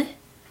own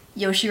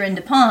Yoshirin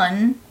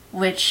Depon,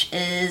 which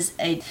is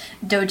a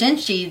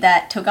doujinshi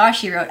that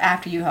Togashi wrote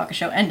after Yu Yu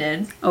Hakusho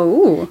ended.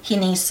 Oh. He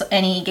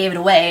gave it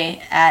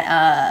away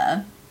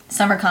at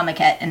Summer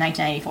Comic-Con in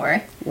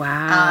 1994.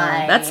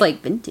 Wow. That's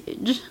like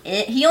vintage.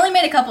 He only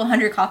made a couple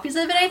hundred copies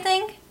of it, I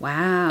think.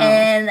 Wow.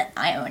 And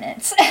I own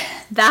it.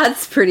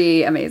 That's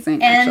pretty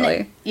amazing,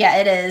 actually. Yeah,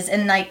 it is.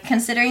 And like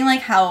considering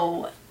like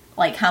how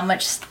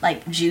much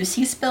like juice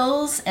he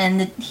spills,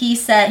 and he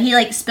said he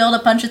like spilled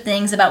a bunch of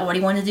things about what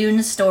he wanted to do in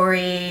the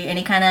story, and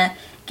he kind of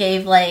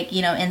gave like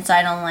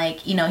insight on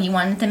like he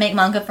wanted to make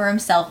manga for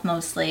himself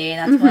mostly,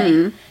 and that's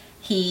why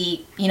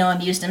he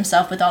amused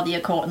himself with all the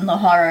occult and the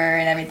horror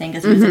and everything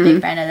because he was a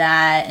big fan of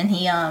that. And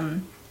he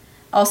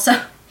also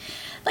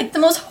like the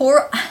most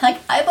horror, like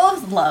I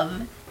both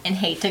love and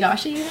hate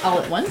Togashi all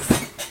at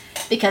once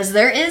because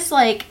there is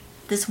like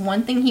this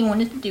one thing he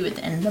wanted to do at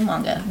the end of the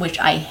manga which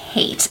I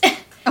hate.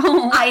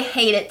 Oh. I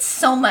hate it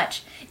so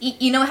much.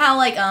 You know how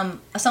like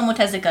Osamu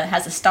Tezuka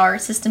has a star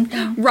system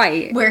thing,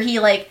 Right. where he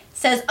like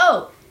says,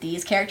 "Oh,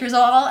 these characters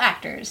are all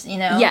actors,"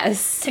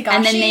 Yes. Togashi,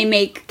 And then they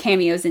make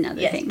cameos and other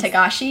yes, things.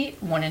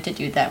 Togashi wanted to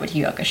do that with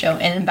Yu Yu Hakusho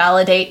and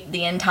invalidate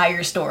the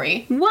entire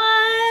story. What?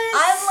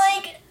 I'm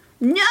like,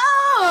 No!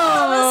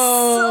 I was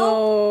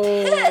so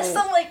pissed.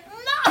 I'm like,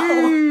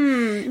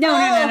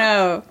 no.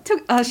 No.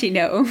 Togashi,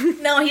 no.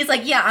 No, he's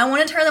like, yeah, I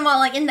want to turn them all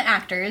like into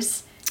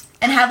actors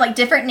and have like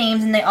different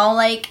names, and they all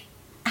like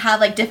have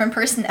like different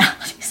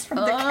personalities from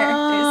the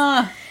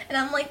characters. And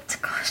I'm like,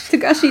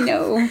 Togashi,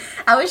 no.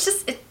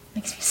 It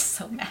makes me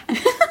so mad.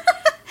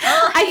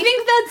 I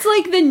think that's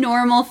like the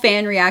normal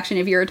fan reaction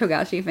if you're a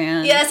Togashi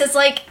fan. Yes, it's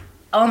like,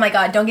 oh my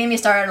god, don't get me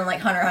started on like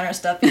Hunter x Hunter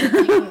stuff because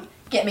you can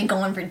get me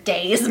going for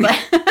days. But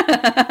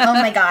oh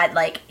my god,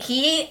 like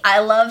I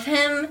love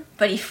him,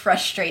 but he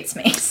frustrates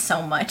me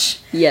so much.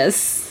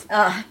 Yes.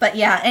 But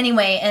yeah,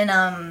 anyway, in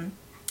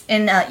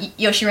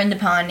Yoshirin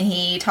Depon,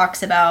 he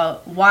talks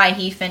about why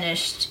he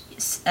finished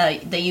the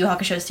Yu Yu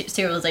Hakusho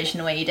serialization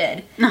the way he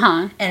did.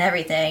 And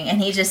everything.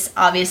 And he just,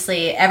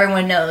 obviously,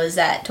 everyone knows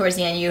that towards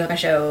the end, Yu Yu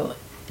Hakusho,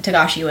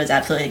 Togashi was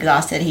absolutely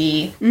exhausted.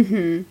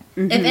 If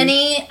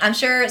any, I'm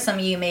sure some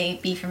of you may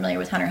be familiar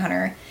with Hunter x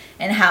Hunter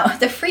and how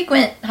the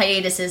frequent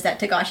hiatuses that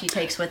Togashi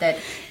takes with it.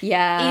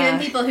 Yeah. Even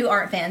people who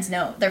aren't fans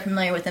know they're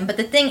familiar with him. But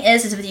the thing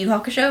is with Yu Yu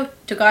Hakusho,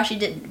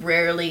 Togashi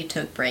rarely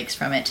took breaks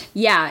from it.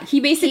 Yeah, he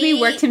basically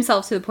worked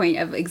himself to the point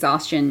of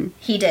exhaustion.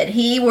 He did.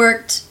 He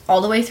worked all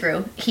the way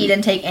through. He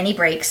didn't take any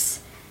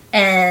breaks.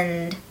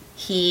 And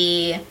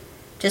he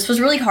just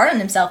was really hard on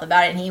himself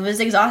about it, and he was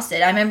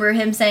exhausted. I remember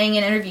him saying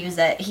in interviews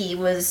that he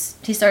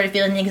started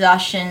feeling the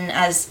exhaustion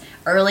as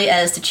early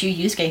as the Chu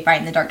Yusuke fight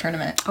in the Dark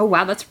Tournament. Oh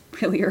wow, that's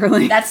really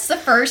early. That's the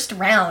first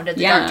round of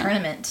the Dark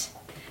Tournament.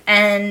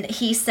 And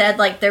he said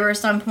like there were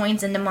some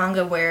points in the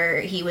manga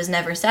where he was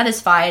never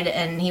satisfied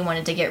and he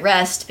wanted to get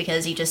rest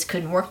because he just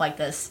couldn't work like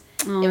this.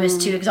 It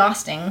was too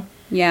exhausting.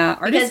 Yeah,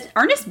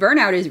 artist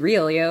burnout is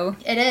real, yo.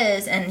 It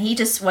is, and he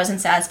just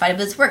wasn't satisfied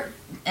with his work.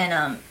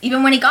 And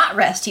even when he got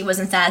rest, he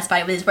wasn't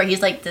satisfied with his work.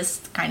 He's like,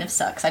 this kind of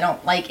sucks. I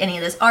don't like any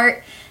of this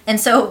art. And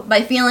so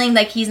by feeling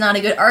like he's not a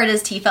good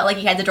artist, he felt like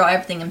he had to draw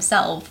everything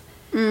himself.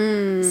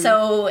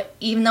 So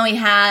even though he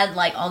had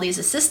like all these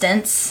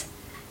assistants,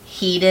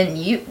 he didn't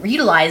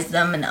utilize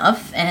them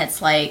enough. And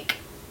it's like,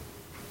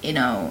 you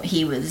know,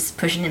 he was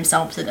pushing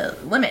himself to the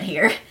limit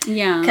here.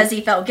 Yeah. Because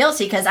he felt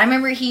guilty. Because I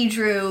remember he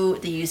drew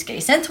the Yusuke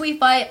Sensui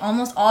fight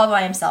almost all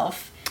by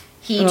himself.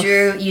 He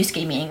drew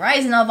Yusuke meeting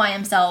Ryzen all by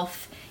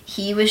himself.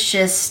 He was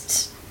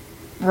just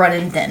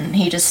running thin.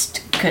 He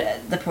just could,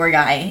 the poor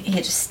guy, he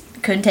just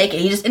couldn't take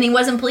it. And he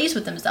wasn't pleased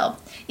with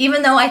himself.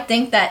 Even though I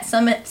think that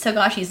some of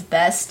Togashi's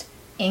best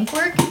ink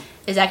work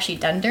is actually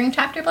done during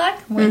Chapter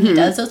Black, when he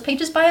does those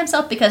pages by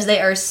himself, because they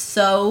are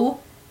so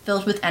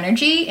filled with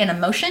energy and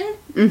emotion.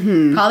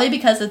 Probably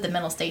because of the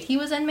mental state he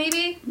was in,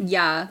 maybe.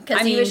 Yeah.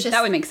 I mean,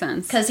 that would make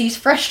sense. Because he's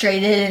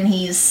frustrated and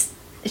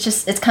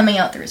it's coming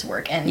out through his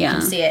work, and you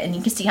can see it, and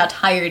you can see how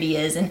tired he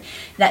is, and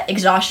that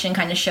exhaustion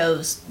kind of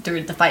shows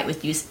through the fight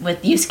with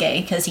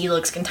Yusuke, because he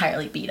looks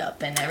entirely beat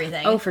up and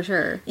everything. Oh, for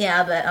sure.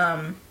 Yeah,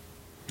 but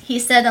he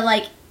said that,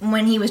 like,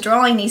 when he was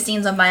drawing these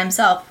scenes on by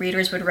himself,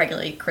 readers would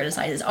regularly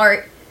criticize his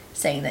art,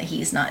 saying that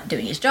he's not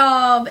doing his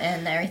job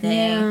and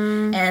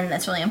everything, and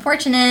that's really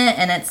unfortunate.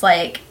 And it's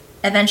like,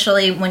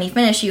 eventually, when he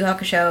finished Yu Yu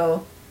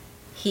Hakusho,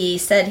 he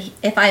said,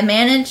 if I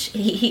manage,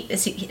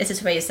 this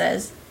is what he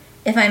says,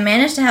 if I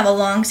manage to have a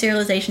long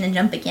serialization and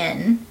jump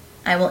again,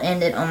 I will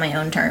end it on my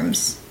own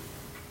terms.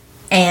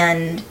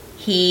 And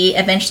he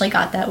eventually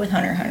got that with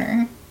Hunter x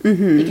Hunter,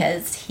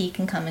 because he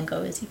can come and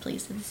go as he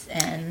pleases.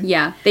 And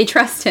yeah, they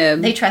trust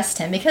him. They trust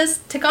him, because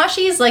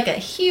Togashi is like a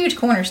huge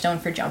cornerstone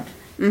for Jump.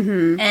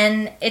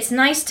 And it's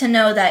nice to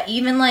know that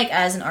even, like,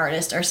 as an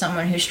artist or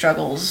someone who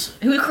struggles,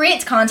 who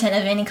creates content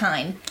of any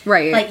kind,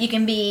 right? Like, you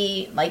can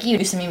be, like you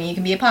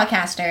can be a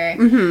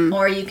podcaster,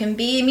 or you can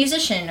be a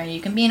musician, or you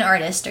can be an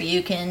artist, or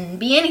you can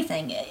be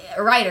anything,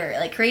 a writer,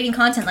 like, creating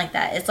content like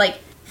that. It's like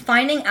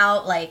finding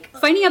out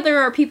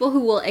there are people who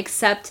will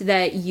accept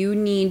that you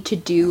need to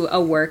do a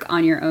work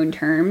on your own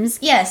terms.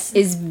 Yes,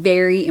 is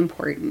very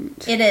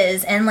important. It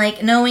is, and,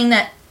 like, knowing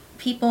that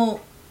people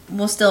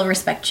will still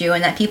respect you,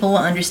 and that people will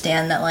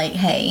understand that, like,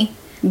 hey,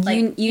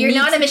 like, you're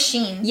not a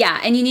machine.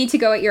 Yeah, and you need to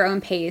go at your own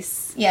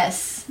pace.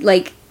 Yes.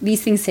 Like,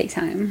 these things take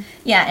time.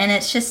 Yeah, and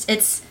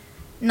it's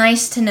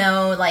nice to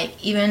know,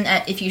 like, even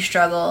if you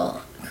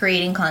struggle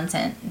creating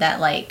content,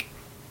 that, like,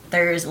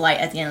 there's light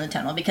at the end of the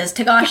tunnel. Because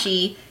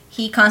Togashi,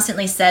 he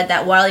constantly said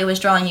that while he was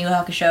drawing Yu Yu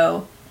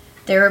Hakusho,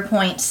 there were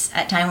points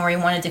at time where he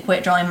wanted to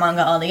quit drawing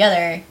manga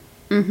altogether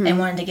and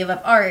wanted to give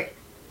up art,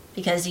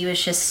 because he was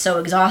just so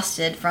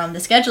exhausted from the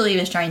schedule he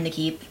was trying to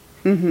keep.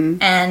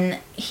 And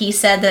he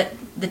said that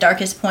the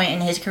darkest point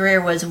in his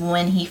career was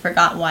when he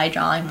forgot why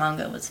drawing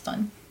manga was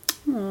fun.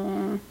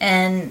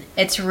 And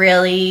it's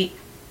really,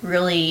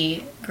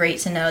 really great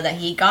to know that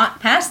he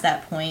got past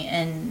that point,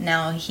 and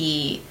now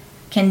he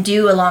can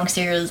do a long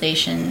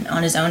serialization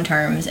on his own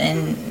terms,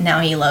 and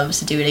now he loves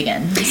to do it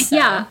again. So,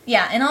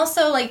 yeah, and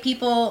also, like,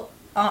 people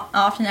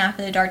often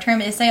after the Dark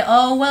Tournament, they say,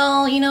 oh,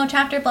 well, you know,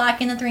 Chapter Black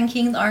and the Three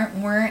Kings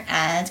weren't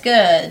as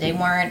good. They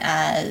weren't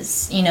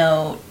as, you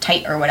know,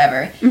 tight or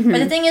whatever. But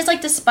the thing is,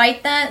 like,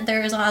 despite that,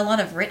 there's a lot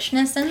of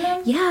richness in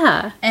them.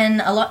 Yeah.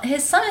 And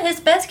some of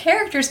his best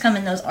characters come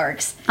in those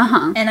arcs.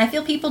 And I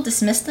feel people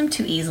dismiss them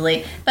too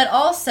easily. But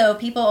also,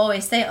 people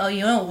always say, oh,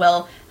 you know,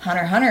 well,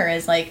 Hunter x Hunter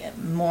is, like,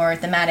 more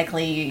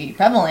thematically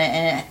prevalent,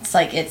 and it's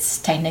like, it's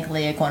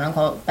technically a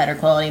quote-unquote better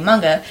quality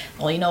manga.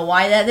 Well, you know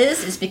why that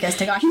is? It's because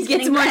Togashi's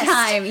getting more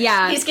time.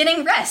 Yeah. He's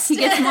getting rest. He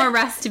gets more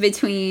rest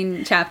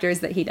between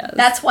chapters that he does.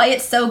 That's why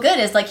it's so good.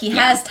 It's like he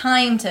has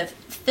time to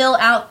fill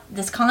out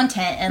this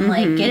content and,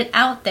 like, get it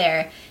out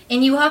there.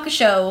 In Yu Yu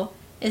Hakusho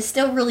is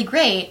still really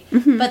great,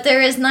 but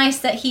there is nice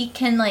that he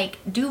can, like,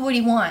 do what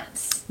he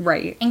wants.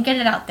 Right. And get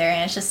it out there,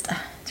 and it's just...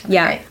 Really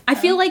great. I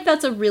feel like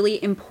that's a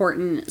really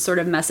important sort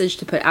of message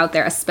to put out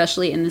there,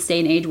 especially in this day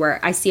and age where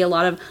I see a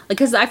lot of, like,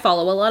 because I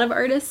follow a lot of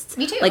artists.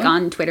 Me too. Like,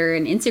 on Twitter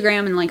and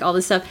Instagram and, like, all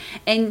this stuff.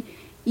 And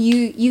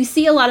you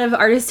see a lot of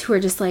artists who are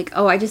just like,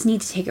 oh, I just need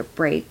to take a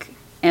break.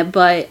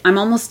 But I'm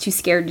almost too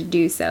scared to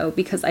do so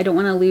because I don't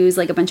want to lose,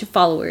 like, a bunch of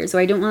followers, or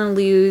I don't want to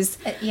lose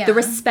the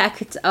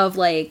respect of,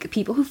 like,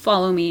 people who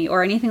follow me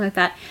or anything like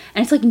that.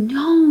 And it's like,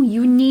 no,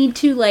 you need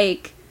to,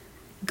 like,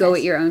 go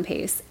at your own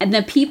pace. And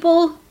the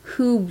people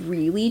who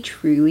really,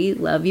 truly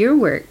love your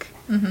work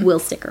will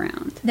stick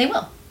around. They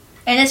will.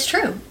 And it's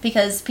true,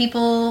 because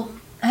people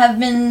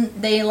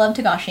they love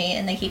Togashi,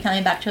 and they keep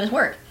coming back to his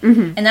work.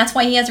 And that's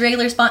why he has a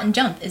regular spot in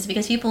Jump, is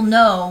because people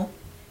know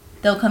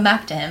they'll come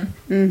back to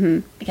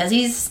him. Because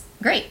he's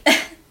great.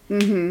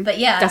 But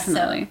yeah.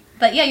 Definitely.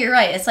 But yeah, you're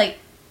right. It's like,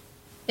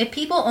 if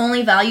people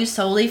only value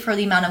solely for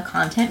the amount of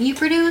content you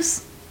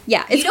produce...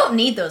 Yeah, you don't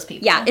need those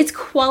people. Yeah, it's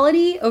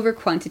quality over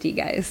quantity,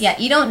 guys. Yeah,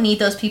 you don't need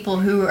those people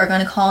who are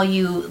going to call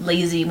you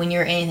lazy when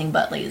you're anything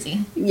but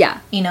lazy. Yeah.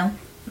 You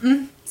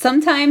know?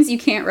 Sometimes you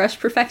can't rush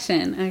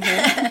perfection,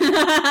 okay?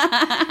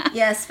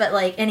 Yes, but,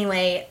 like,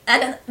 anyway,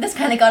 this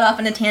kind of got off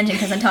on a tangent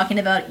because I'm talking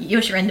about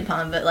Yoshirin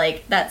Dupont, but,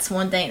 like, that's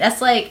one thing.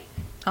 That's, like,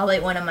 Probably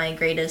one of my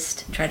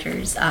greatest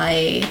treasures.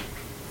 I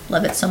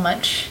love it so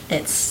much.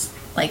 It's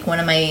like one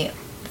of my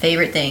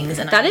favorite things.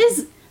 And that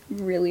is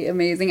really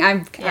amazing.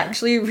 I'm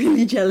actually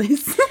really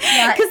jealous.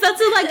 Because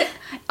that's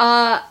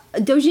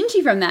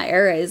doujinshi from that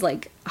era is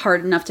like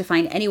hard enough to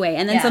find anyway.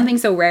 And then something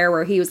so rare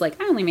where he was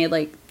like, I only made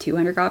like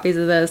 200 copies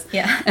of this.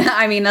 Yeah.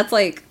 I mean, that's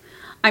like,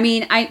 I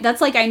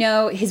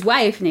know his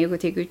wife, Naoko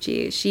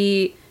Taguchi,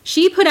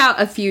 she put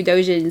out a few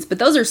doujins, but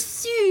those are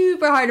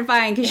super hard to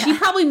find because she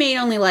probably made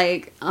only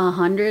like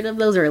 100 of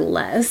those or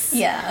less.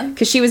 Yeah.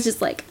 Because she was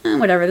just like,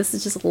 whatever, this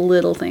is just a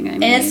little thing I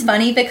made. And it's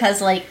funny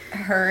because like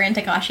her and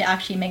Takashi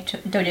actually make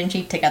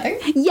doujinshi together.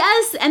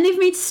 Yes, and they've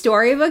made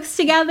storybooks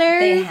together.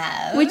 They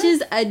have. Which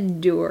is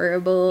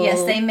adorable.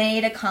 Yes, they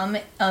made a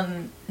comic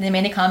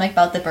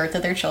about the birth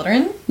of their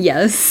children.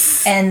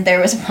 Yes. And there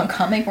was one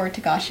comic where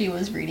Takashi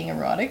was reading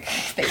erotic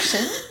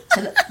fiction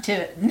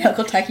to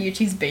Naoko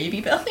Takeuchi's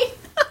baby belly.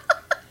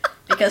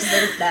 Because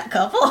they're that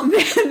couple.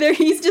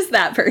 He's just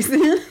that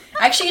person.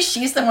 Actually,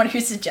 she's the one who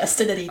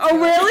suggested it. Oh,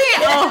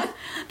 really? Oh,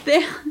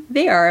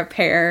 they are a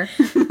pair.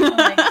 Oh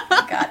my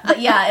god.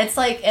 But yeah, it's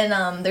like,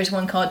 and there's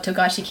one called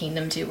Togashi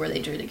Kingdom too, where they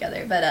drew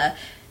together. But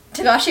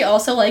Togashi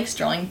also likes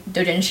drawing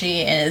doujinshi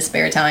in his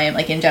spare time,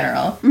 like in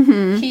general.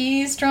 Mm-hmm.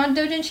 He's drawn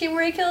doujinshi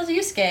where he kills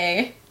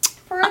Yusuke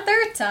for a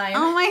third time.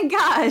 Oh my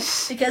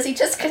gosh. Because he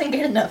just couldn't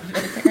get enough of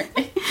it,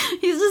 apparently.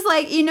 He's just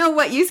like, you know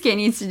what Yusuke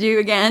needs to do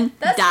again?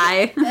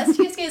 Die. That's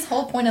Yusuke's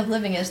whole point of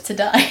living, is to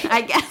die.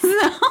 I guess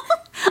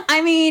so.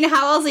 I mean,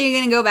 how else are you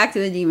going to go back to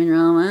the demon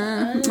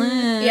realm?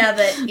 Yeah,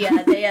 but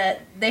yeah,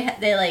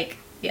 they like,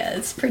 yeah,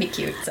 it's pretty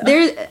cute. So.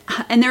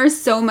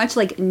 There's so much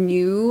like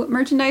new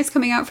merchandise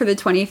coming out for the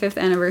 25th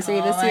anniversary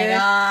this year. Oh my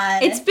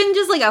god. It's been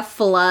just like a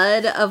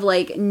flood of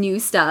like new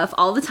stuff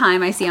all the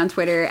time I see on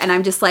Twitter, and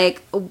I'm just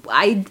like,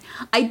 I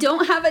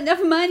don't have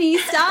enough money.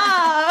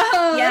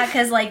 Stop. Yeah,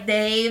 because like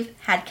they've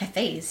had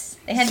cafes.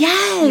 They had Yu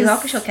Yu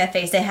Hakusho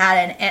cafes. They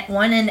had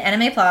one in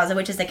Anime Plaza,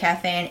 which is a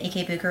cafe in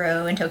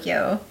Ikebukuro in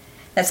Tokyo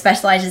that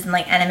specializes in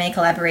like anime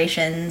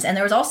collaborations. And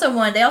there was also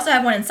one, they also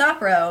have one in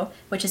Sapporo,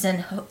 which is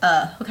in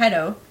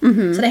Hokkaido.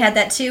 Mm-hmm. So they had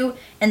that too.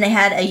 And they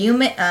had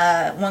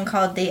a one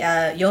called the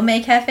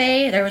Yomei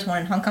Cafe. There was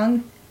one in Hong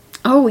Kong.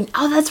 Oh,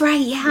 that's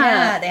right, yeah.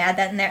 Yeah, they had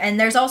that in there. And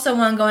there's also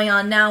one going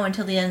on now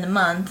until the end of the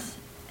month.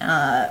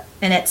 And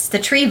it's the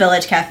Tree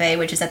Village Cafe,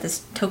 which is at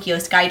this Tokyo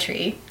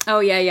Skytree.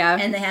 Oh, yeah.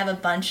 And they have a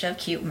bunch of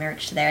cute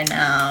merch there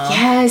now.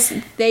 Yes,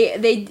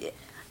 they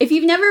if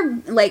you've never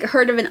like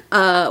heard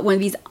of one of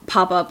these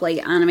pop-up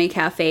like anime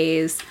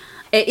cafes,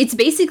 it's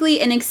basically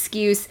an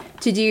excuse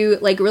to do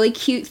like really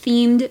cute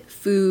themed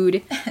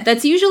food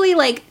that's usually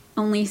like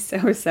only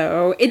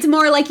so. It's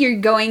more like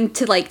you're going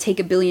to like take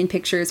a billion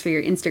pictures for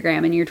your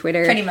Instagram and your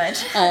Twitter. Pretty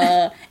much.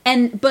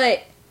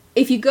 But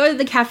if you go to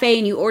the cafe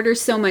and you order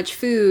so much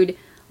food,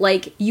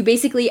 like, you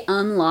basically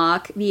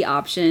unlock the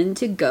option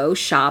to go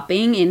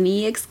shopping in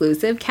the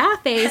exclusive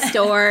cafe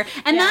store.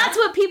 And that's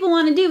what people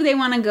want to do. They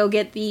want to go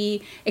get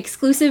the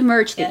exclusive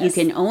merch that you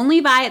can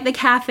only buy at the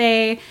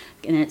cafe.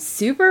 And it's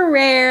super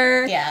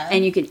rare. Yeah.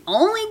 And you can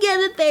only get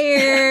it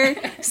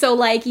there. So,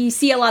 like, you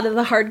see a lot of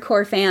the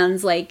hardcore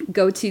fans, like,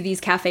 go to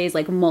these cafes,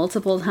 like,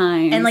 multiple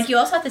times. And, like, you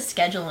also have to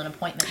schedule an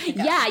appointment.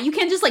 Yeah, you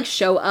can't just, like,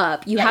 show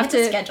up. You have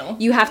to schedule.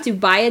 You have to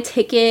buy a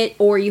ticket,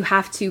 or you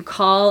have to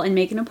call and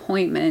make an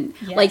appointment.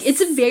 Yes. Like,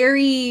 it's a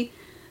very...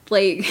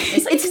 Like,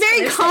 it's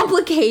very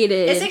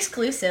complicated. It's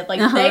exclusive. Like,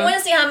 they want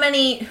to see how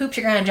many hoops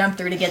you're going to jump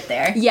through to get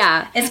there.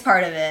 Yeah. It's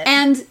part of it.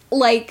 And,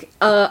 like,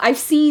 I've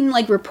seen,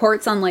 like,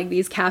 reports on, like,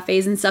 these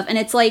cafes and stuff, and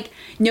it's, like,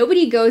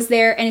 nobody goes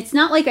there, and it's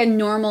not, like, a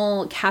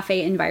normal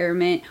cafe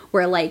environment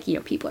where, like, you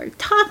know, people are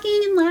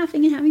talking and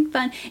laughing and having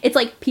fun. It's,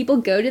 like, people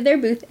go to their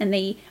booth, and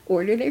they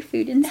order their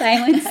food in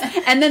silence,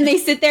 and then they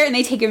sit there, and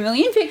they take a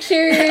million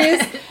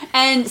pictures,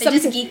 and they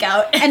just geek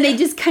out. And they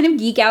just kind of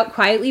geek out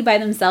quietly by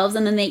themselves,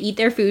 and then they eat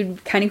their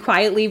food kind of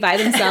quietly by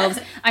themselves.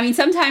 I mean,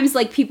 sometimes,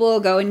 like, people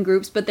will go in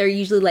groups, but they're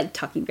usually, like,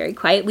 talking very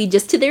quietly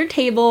just to their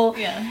table.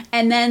 Yeah.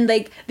 And then,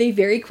 like, they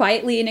very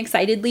quietly and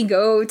excitedly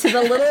go to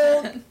the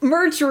little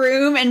merch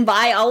room and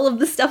buy all of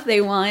the stuff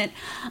they want.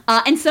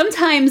 And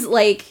sometimes,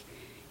 like,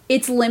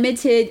 it's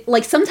limited,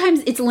 like,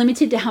 sometimes it's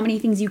limited to how many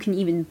things you can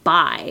even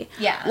buy.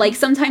 Yeah. Like,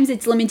 sometimes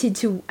it's limited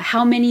to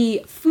how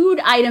many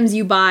food items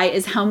you buy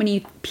is how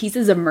many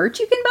pieces of merch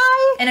you can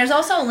buy. And there's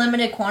also a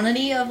limited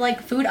quantity of,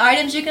 like, food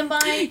items you can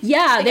buy.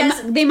 Yeah,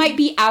 they might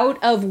be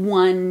out of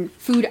one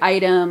food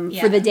item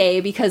for the day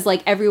because,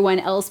 like, everyone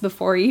else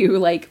before you,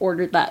 like,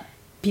 ordered that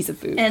piece of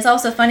food. And it's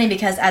also funny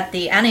because at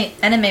the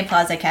Anime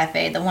Plaza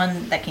Cafe, the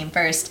one that came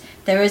first,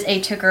 there was a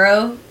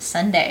Toguro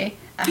sundae.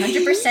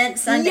 100%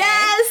 sundae.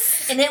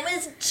 Yes! And it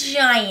was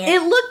giant.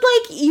 It looked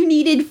like you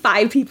needed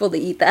 5 people to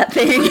eat that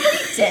thing.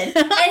 It did.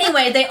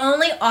 Anyway, they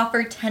only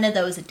offered 10 of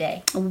those a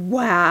day.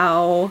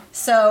 Wow.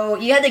 So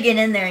you had to get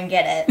in there and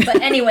get it.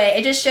 But anyway,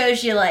 it just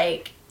shows you,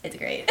 like, it's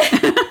great.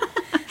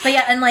 But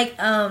yeah, and like,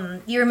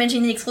 you were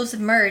mentioning the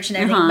exclusive merch and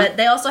everything, but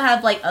they also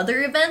have, like,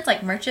 other events,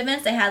 like merch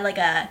events. They had, like,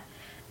 a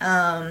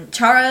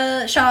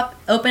Chara shop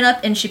open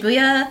up in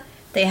Shibuya.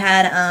 They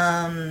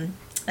had,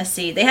 let's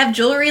see. They have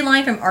jewelry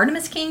line from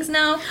Artemis Kings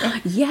now.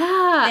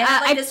 Yeah. They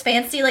have like this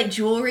fancy like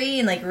jewelry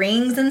and like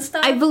rings and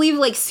stuff. I believe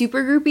like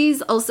Super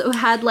Groupies also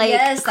had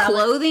like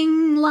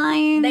clothing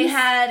lines. They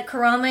had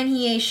Kurama and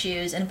Hiei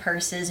shoes and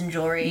purses and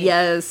jewelry.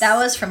 Yes. That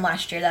was from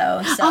last year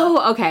though. So.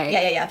 Oh,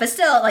 okay. Yeah. But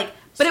still, like.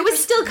 But it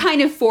was still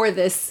kind of for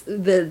this,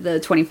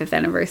 the 25th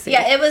anniversary.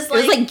 Yeah, it was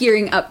like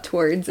gearing up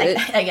towards it.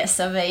 I guess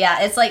so, but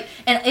yeah, it's like,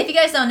 and if you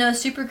guys don't know,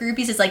 Super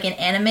Groupies is like an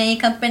anime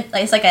company,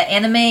 like it's like an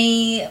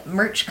anime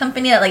merch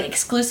company that like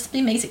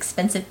exclusively makes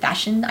expensive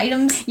fashion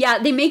items. Yeah,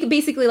 they make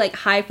basically like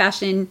high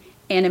fashion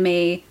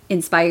anime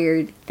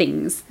inspired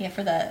things. Yeah,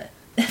 for the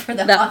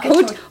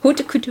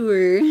haute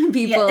couture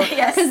people.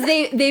 Yes. Because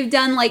they've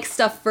done like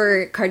stuff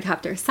for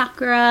Cardcaptor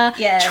Sakura,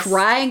 yes.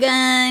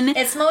 Trigun.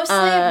 It's mostly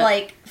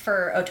like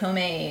for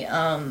otome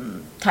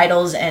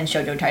titles and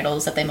shoujo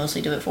titles that they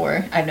mostly do it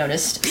for, I've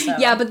noticed. So.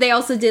 Yeah, but they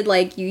also did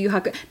like Yu Yu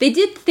Hakusho. They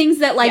did things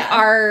that like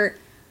are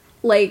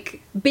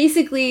like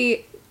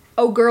basically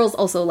girls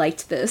also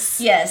liked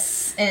this.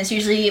 Yes, and it's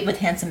usually with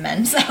handsome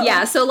men. So.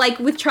 Yeah, so like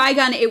with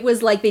Trigun, it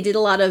was like they did a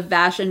lot of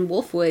Vash and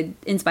Wolfwood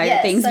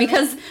inspired things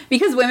because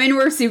women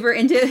were super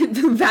into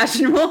Vash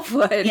and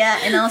Wolfwood. Yeah,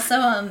 and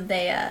also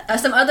they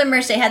some other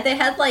merch they had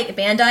like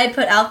Bandai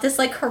put out this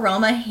like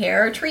Kurama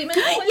hair treatment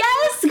oil.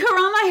 Yes,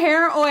 Kurama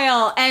hair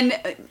oil, and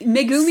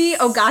Megumi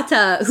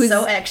Ogata,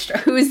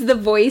 who's the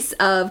voice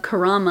of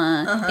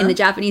Kurama in the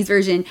Japanese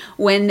version.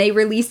 When they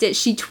released it,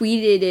 she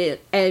tweeted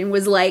it and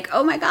was like,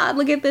 "Oh my god,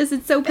 look at this!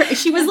 It's so pretty."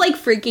 She was like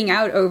freaking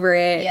out over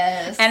it.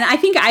 Yes. And I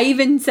think I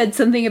even said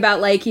something about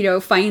like,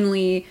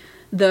 finally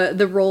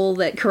the role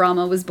that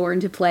Kurama was born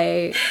to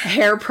play,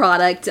 hair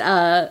product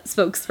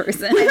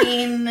spokesperson. I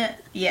mean,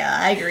 yeah,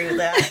 I agree with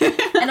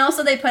that. And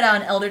also they put out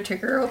an Elder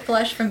Toguro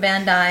plush from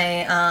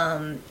Bandai.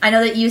 I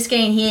know that Yusuke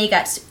and Hiei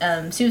got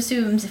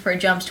Tsum for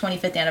Jump's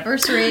 25th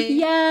anniversary.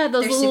 Yeah,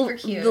 they're super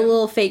cute. The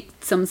little fake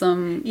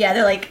Tsum. Yeah,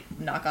 they're like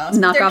knockoffs.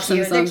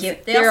 They're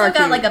cute. They also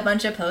got like a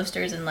bunch of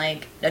posters in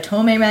like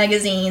Otome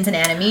magazines and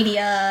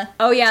Animedia.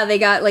 Oh yeah, they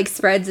got like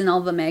spreads in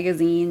all the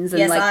magazines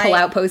and pull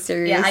out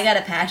posters. Yeah, I got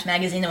a Patch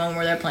magazine, the one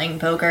where they're playing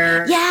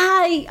poker.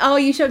 Yeah. Oh,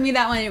 you showed me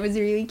that one. It was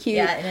really cute.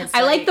 Yeah, and it's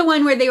I like the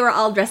one where they were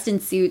all dressed in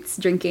suits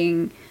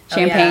drinking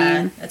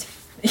champagne.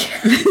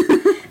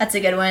 That's a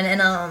good one.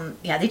 And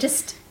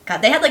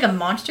they had like a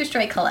Monster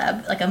Strike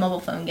collab, like a mobile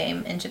phone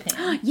game in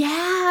Japan.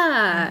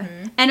 Yeah.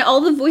 Mm-hmm. And all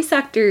the voice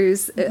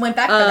actors went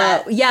back for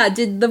that. Yeah,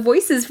 did the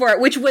voices for it,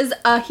 which was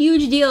a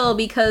huge deal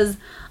because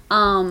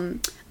the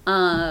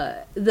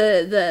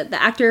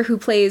actor who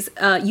plays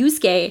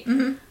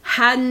Yusuke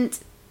hadn't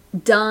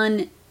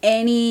done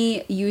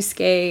any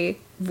Yusuke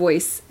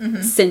voice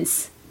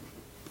since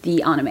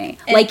the anime.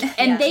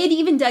 They'd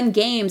even done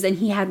games and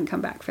he hadn't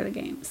come back for the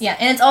games. Yeah,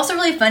 and it's also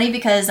really funny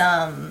because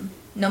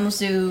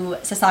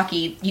Nomosu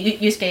Sasaki,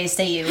 Yusuke's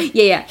Seiyu.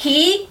 Yeah.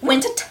 He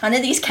went to ton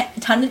of these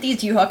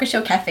Yu Yu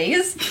Hakusho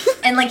cafes,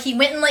 and like he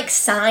went and like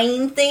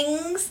signed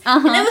things,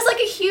 and it was like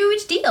a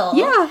huge deal.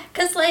 Yeah,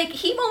 because like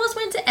he almost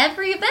went to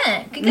every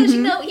event because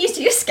he's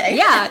Yusuke.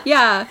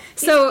 Yeah.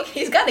 So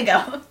he's got to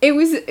go. It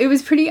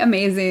was pretty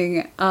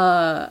amazing.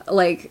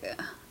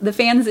 The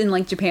fans in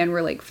like Japan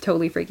were like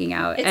totally freaking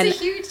out. It's a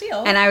huge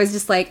deal. And I was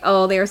just like,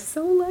 oh, they're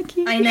so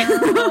lucky. I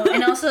know.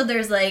 And also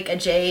there's like a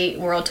J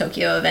World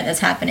Tokyo event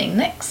that's happening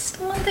next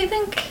month, I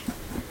think.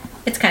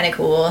 It's kind of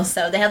cool.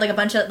 So they had like a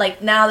bunch of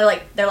like, now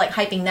they're like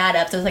hyping that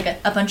up. There's like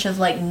a bunch of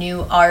like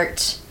new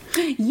art.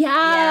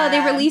 Yeah,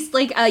 they released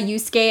like a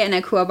Yusuke and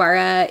a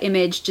Kuwabara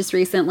image just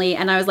recently,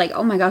 and I was like,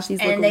 oh my gosh,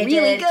 these look really good.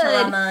 And they did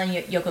Kurama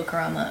and Yoko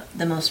Kurama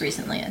the most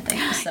recently, I think.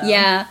 So.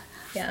 Yeah.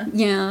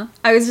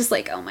 I was just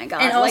like, oh my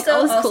god, and also,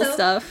 all this cool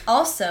stuff.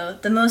 Also,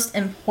 the most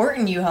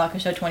important Yu Yu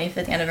Hakusho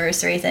 25th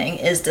anniversary thing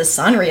is the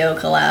Sanrio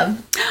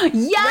collab.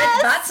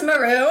 Yes! With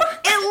Batsumaru.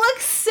 It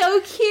looks so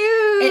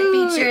cute. It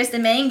features the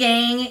main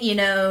gang,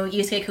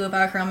 Yusuke,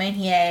 Kuwabara, Kurama, and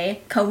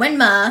Hiei,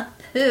 Koenma,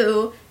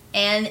 Pooh,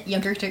 and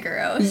Younger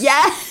Toguro.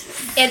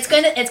 Yes! It's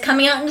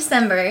coming out in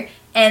December,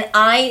 and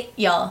I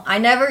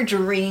never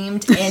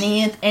dreamed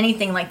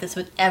anything like this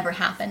would ever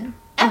happen.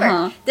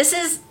 Ever. This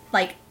is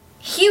like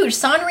huge.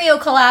 Sanrio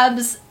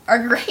collabs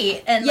are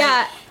great. And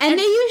and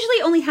they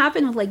usually only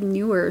happen with like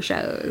newer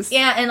shows.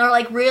 Yeah, and are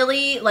like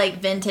really like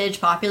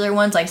vintage popular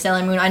ones like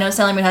Sailor Moon. I know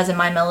Sailor Moon has a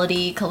My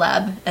Melody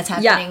collab that's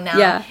happening now.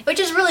 Yeah. Which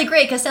is really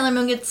great because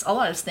SailorOn gets a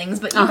lot of things,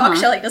 but Yu Yu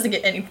Hakusho like doesn't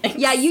get anything.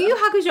 Yeah, Yu Yu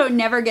Hakusho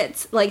never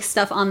gets like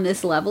stuff on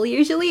this level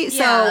usually.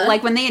 So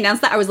like when they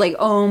announced that, I was like,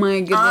 oh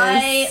my goodness.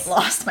 I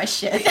lost my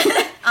shit.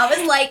 I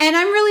was like, and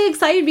I'm really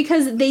excited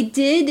because they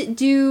did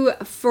do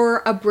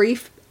for a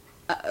brief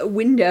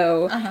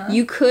window,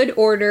 you could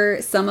order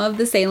some of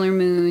the Sailor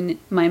Moon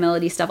My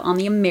Melody stuff on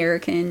the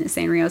American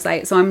Sanrio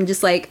site. So I'm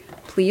just like,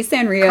 please,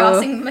 Sanrio.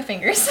 Crossing my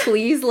fingers.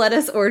 Please let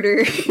us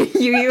order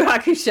Yu Yu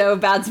Hakusho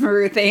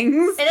Batsumaru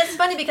things. And it's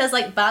funny because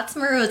like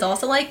Batsumaru is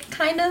also like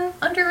kind of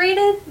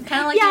underrated.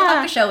 Kind of like Yu Yu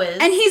Hakusho is.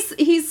 And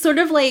he's sort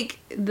of like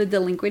the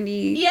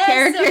delinquenty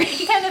character. So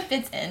he kind of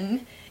fits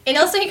in. And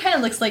also he kind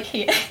of looks like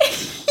he does.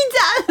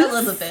 A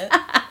little bit.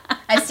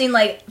 I've seen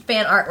like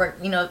fan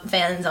artwork,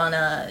 fans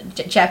on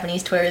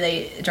Japanese Twitter,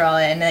 they draw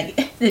it and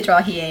they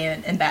draw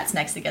Hiei and Bats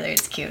next together.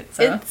 It's cute.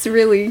 So. It's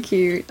really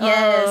cute.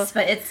 Yes,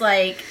 but it's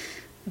like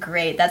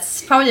great.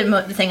 That's probably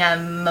the thing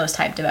I'm most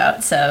hyped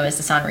about. So is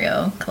the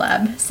Sanrio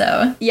collab.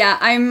 So yeah,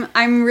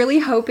 I'm really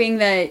hoping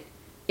that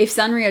if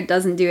Sanrio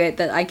doesn't do it,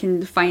 that I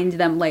can find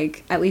them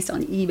like at least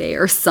on eBay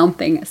or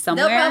something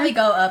somewhere. They'll probably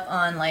go up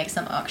on like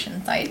some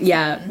auction sites.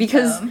 Yeah,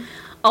 because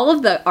all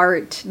of the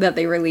art that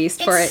they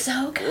released for it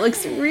so good.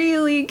 Looks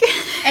really good.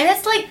 And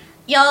it's like,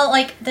 y'all,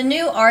 like the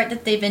new art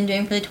that they've been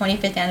doing for the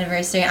 25th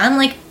anniversary, I'm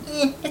like,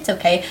 it's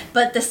okay.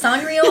 But the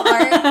Sanrio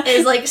art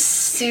is like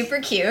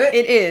super cute.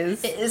 It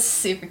is. It is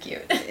super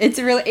cute. It's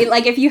really,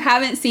 like if you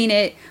haven't seen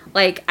it,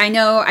 like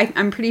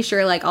I'm pretty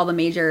sure like all the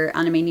major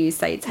anime news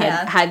sites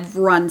had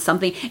run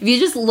something. If you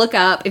just look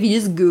up, if you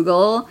just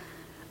Google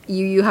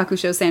Yu Yu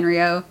Hakusho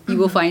Sanrio, you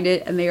will find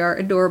it, and they are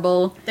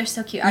adorable. They're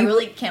so cute. I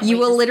really can't wait. You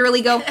will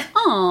literally go,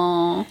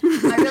 aww.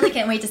 I really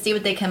can't wait to see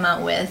what they come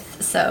out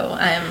with, so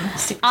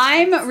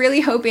I'm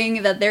really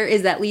hoping that there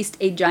is at least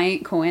a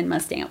giant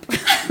Koenma stamp.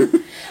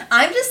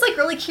 I'm just like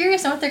really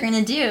curious on what they're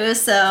gonna do,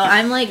 so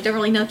I'm like don't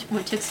really know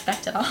what to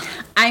expect at all.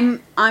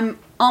 I'm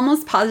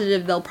almost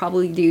positive they'll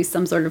probably do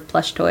some sort of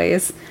plush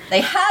toys. They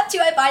have to.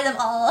 I buy them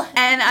all.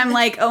 And I'm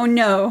like, oh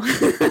no.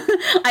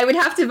 I would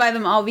have to buy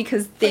them all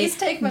because Please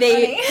take my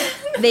money.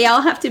 They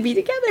all have to be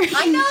together.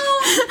 I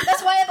know.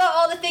 That's why I bought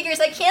all the figures.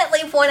 I can't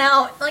leave one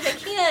out. Like I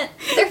can't.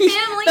 They're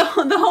family.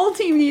 The whole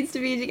team needs to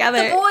be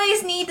together. The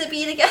boys need to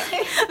be together.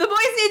 The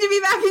boys need to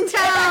be back in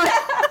town.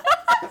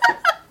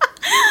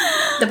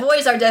 The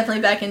boys are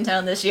definitely back in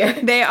town this year.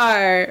 They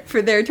are,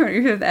 for their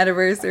 25th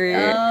anniversary.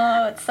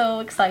 Oh, it's so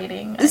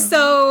exciting. I'm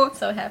so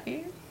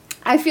happy.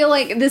 I feel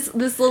like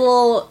this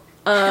little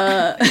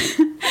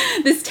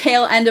this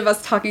tail end of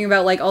us talking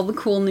about like all the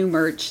cool new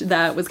merch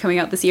that was coming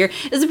out this year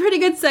is a pretty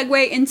good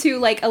segue into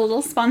like a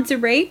little sponsor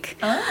break.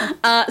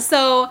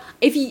 So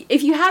if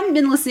you haven't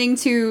been listening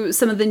to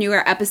some of the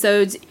newer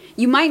episodes,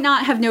 you might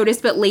not have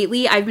noticed, but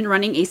lately I've been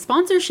running a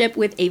sponsorship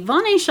with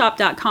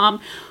AvaneShop.com,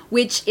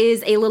 which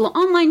is a little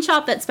online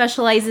shop that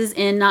specializes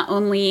in not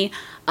only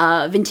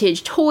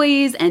vintage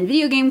toys and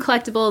video game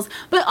collectibles,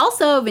 but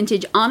also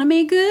vintage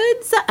anime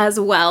goods as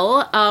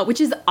well, which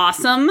is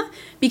awesome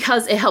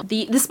because it helped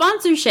the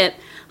sponsorship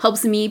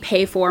helps me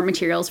pay for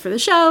materials for the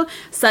show,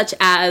 such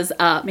as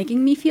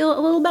making me feel a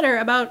little better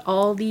about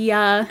all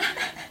the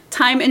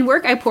time and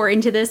work I pour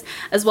into this,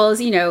 as well as,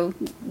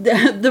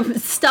 the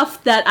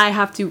stuff that I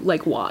have to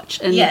like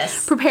watch and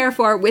prepare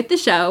for with the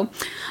show.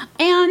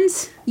 And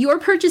your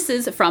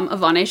purchases from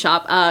Avane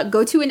Shop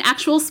go to an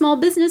actual small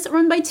business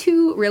run by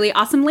two really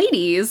awesome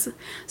ladies.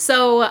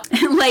 So,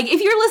 like,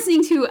 if you're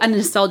listening to a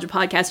nostalgia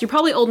podcast, you're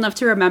probably old enough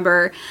to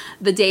remember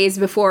the days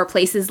before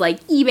places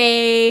like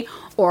eBay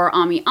or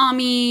Ami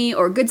Ami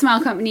or Good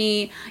Smile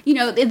Company,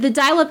 the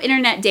dial-up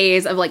internet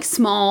days of like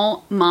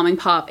small mom and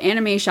pop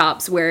anime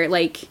shops where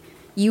like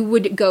you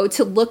would go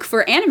to look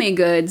for anime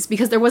goods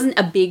because there wasn't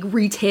a big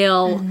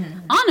retail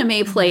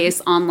anime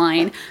place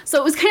online. So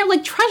it was kind of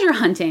like treasure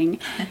hunting.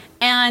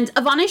 And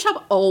Avane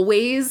Shop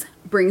always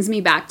brings me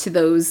back to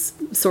those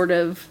sort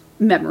of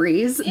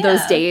memories,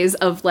 those days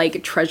of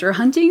like treasure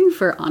hunting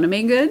for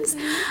anime goods,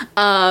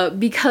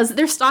 because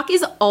their stock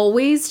is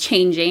always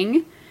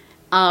changing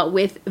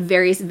with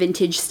various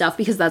vintage stuff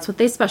because that's what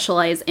they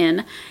specialize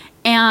in.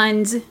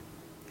 And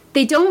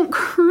they don't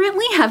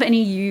currently have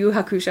any Yu Yu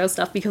Hakusho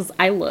stuff because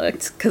I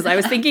looked, because I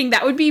was thinking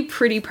that would be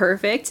pretty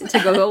perfect to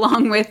go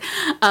along with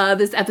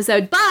this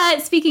episode.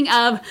 But speaking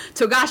of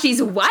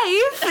Togashi's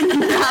wife,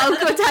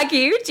 Naoko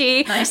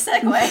Takeuchi, nice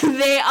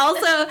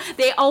segue.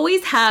 They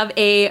always have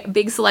a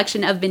big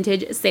selection of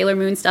vintage Sailor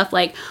Moon stuff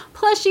like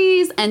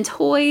plushies and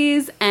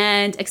toys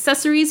and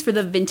accessories for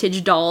the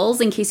vintage dolls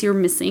in case you're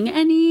missing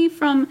any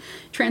from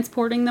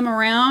transporting them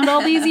around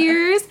all these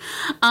years.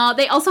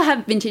 They also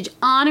have vintage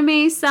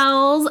anime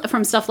cells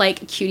from stuff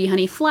like Cutie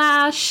Honey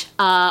Flash,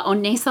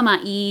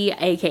 Onesama-i,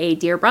 aka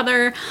Dear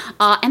Brother,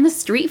 and the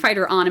Street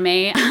Fighter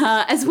anime,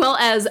 as well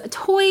as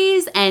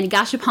toys and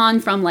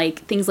gashapon from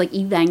like things like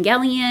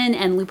Evangelion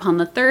and Lupin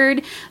the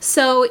Third.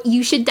 So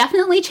you should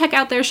definitely check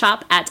out their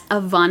shop at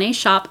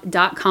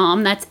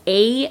AvaneShop.com. That's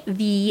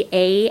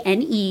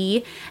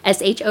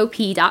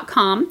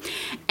AvaneShop.com.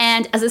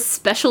 And as a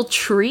special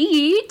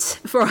treat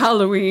for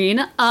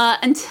Halloween,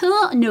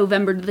 until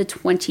November the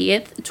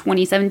 20th,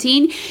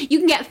 2017, you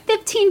can get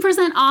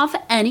 15% off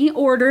any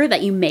order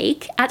that you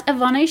make at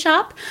Avane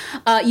Shop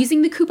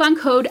using the coupon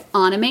code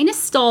Anime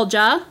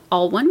Nostalgia,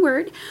 all one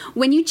word,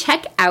 when you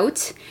check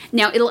out.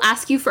 Now, it'll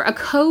ask you for a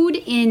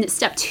code in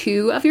step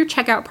 2 of your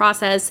checkout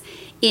process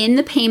in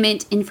the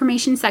payment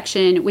information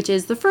section, which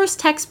is the first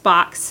text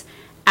box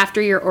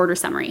after your order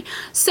summary.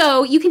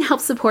 So you can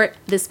help support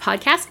this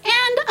podcast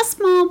and a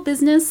small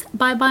business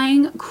by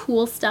buying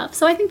cool stuff.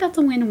 So I think that's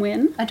a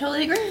win-win. I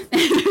totally agree.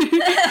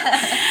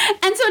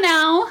 And so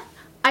now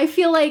I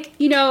feel like,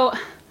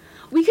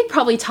 we could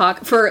probably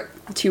talk for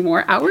 2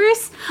 more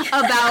hours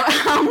about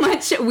how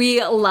much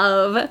we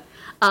love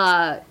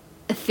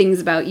things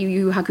about Yu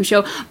Yu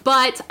Hakusho.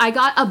 But I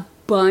got a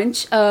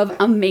bunch of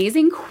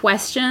amazing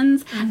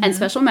questions and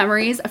special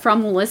memories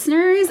from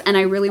listeners, and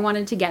I really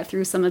wanted to get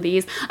through some of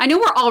these. I know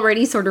we're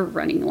already sort of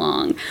running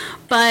long,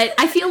 but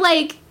I feel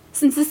like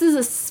since this is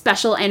a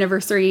special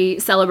anniversary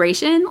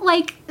celebration,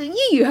 like, Yu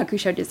Yu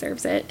Hakusho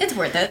deserves it. It's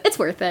worth it. It's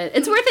worth it.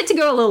 It's worth it to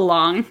go a little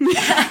long.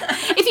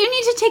 If you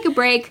need to take a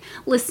break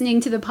listening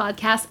to the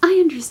podcast, I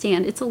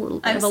understand. It's a little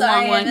bit of a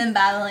long one. I've been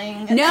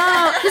battling.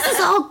 No, this is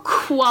all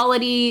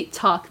quality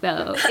talk,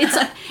 though.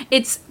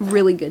 It's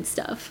really good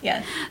stuff.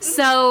 Yeah.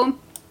 So,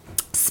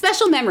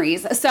 special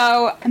memories.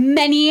 So,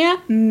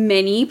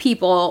 many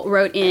people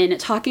wrote in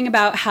talking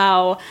about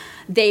how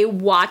they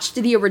watched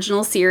the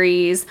original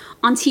series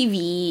on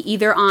TV,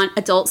 either on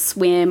Adult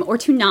Swim or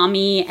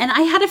Toonami. And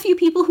I had a few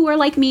people who are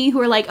like me, who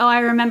are like, oh, I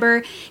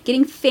remember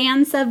getting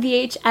fan sub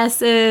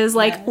VHSs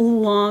like a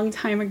long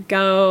time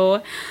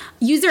ago.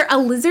 User A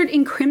Lizard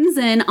in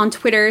Crimson on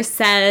Twitter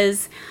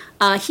says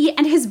he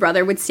and his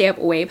brother would stay up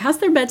way past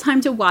their bedtime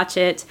to watch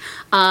it,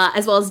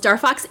 as well as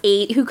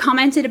Darfox8, who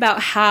commented about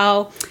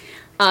how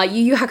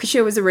Yu Yu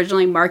Hakusho was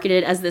originally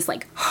marketed as this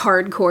like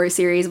hardcore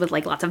series with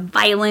like lots of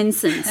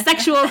violence and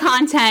sexual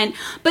content,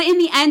 but in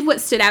the end what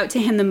stood out to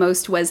him the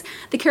most was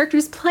the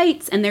characters'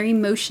 plights and their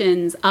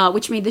emotions,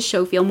 which made the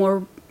show feel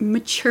more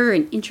mature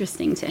and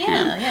interesting to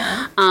him.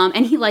 Yeah.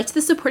 And he liked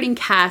the supporting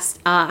cast,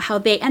 how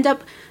they end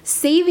up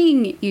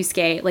saving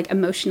Yusuke like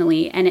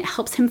emotionally, and it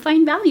helps him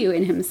find value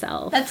in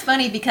himself. That's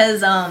funny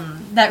because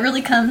that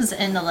really comes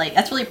into like,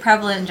 that's really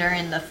prevalent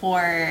during the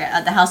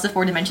House of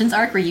Four Dimensions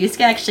arc where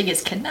Yusuke actually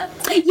gets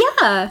kidnapped.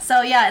 Yeah.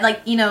 So yeah,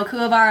 like, you know,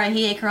 Kuwabara,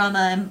 Hiei,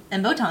 Kurama,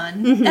 and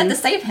Botan they have to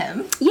save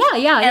him.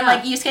 Yeah. And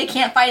like Yusuke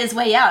can't fight his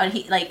way out.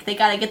 They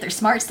gotta get their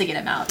smarts to get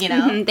him out, you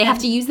know? They have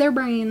to use their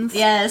brains.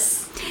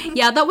 Yes.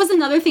 Yeah, that was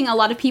another thing a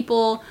lot of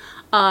people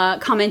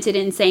commented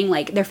in saying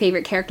like their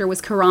favorite character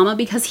was Kurama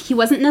because he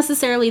wasn't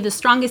necessarily the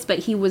strongest, but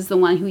he was the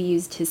one who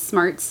used his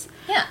smarts.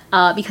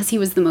 Yeah. Because he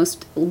was the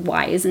most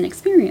wise and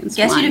experienced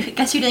one.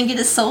 Guess you didn't get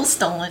his soul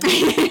stolen.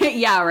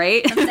 Yeah,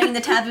 right? I'm saying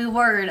the taboo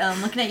word.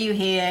 Looking at you,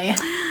 Hiei.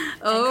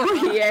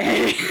 Oh,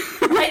 yeah.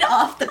 Right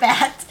off the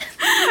bat.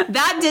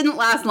 That didn't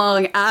last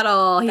long at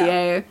all, No,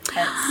 yeah.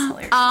 that's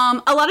hilarious.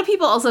 A lot of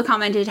people also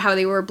commented how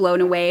they were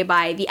blown away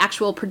by the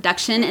actual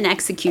production and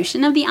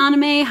execution of the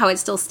anime, how it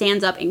still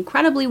stands up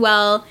incredibly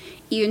well,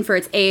 even for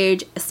its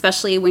age,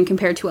 especially when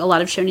compared to a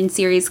lot of shonen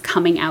series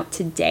coming out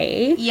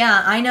today.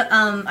 Yeah, I know.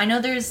 I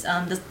know. There's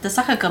the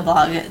Sakaka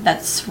blog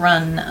that's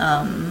run.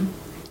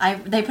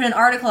 They put an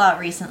article out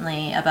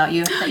recently about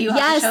Yu Yu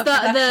Yes,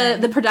 Hakusho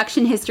the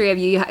production history of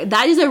Yu Yu.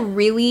 That is a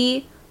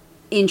really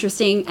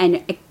interesting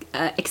and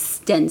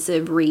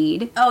extensive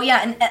read. Oh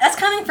yeah, and that's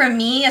coming from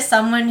me as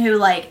someone who,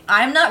 like,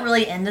 I'm not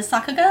really into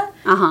Sakuga,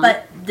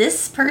 but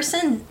this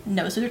person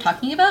knows what they're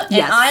talking about, and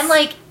Yes. I'm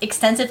like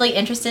extensively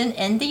interested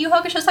in the Yu Yu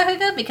Hakusho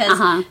Sakuga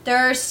because there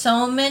are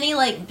so many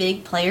like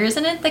big players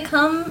in it that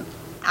come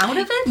out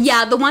of it.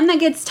 Yeah, the one that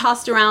gets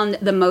tossed around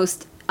the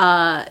most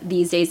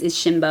these days is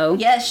Shimbo.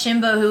 Yes,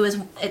 Shimbo,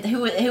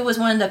 who was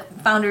one of the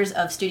founders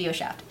of Studio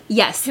Shaft.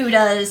 Yes, Who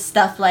does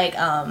stuff like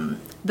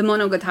the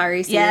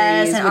Monogatari series,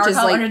 yes, and which is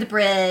Arco like Under the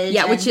Bridge.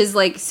 yeah, and, which is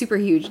like super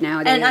huge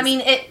nowadays. and I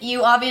mean,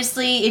 you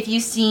obviously, if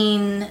you've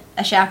seen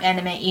a Shaft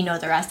anime, you know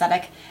their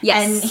aesthetic.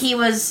 Yes. And he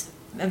was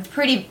a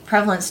pretty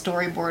prevalent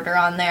storyboarder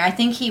on there. I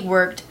think he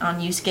worked on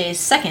Yusuke's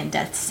second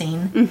death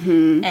scene,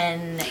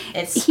 and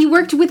he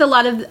worked with a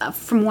lot of,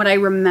 from what I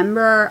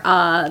remember,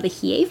 the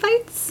Hiei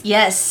fights.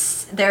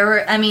 Yes, there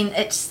were. I mean,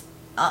 it's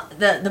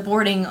the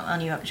boarding on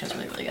Yu Yu Hakusho is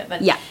really, really good.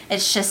 But Yeah.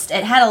 it's just,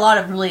 it had a lot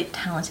of really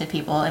talented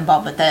people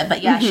involved with it.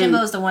 But yeah,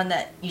 Shimbo's the one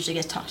that usually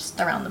gets tossed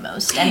around the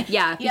most. And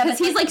Yeah, you have because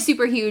to he's think- like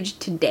super huge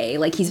today.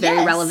 Like he's very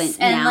Yes, relevant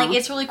and now. like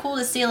it's really cool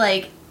to see,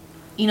 like,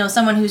 you know,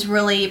 someone who's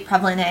really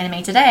prevalent in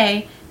anime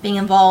today being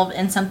involved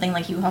in something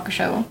like Yu Yu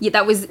Hakusho. Yeah,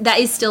 that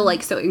is still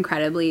like so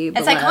incredibly It's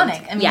beloved.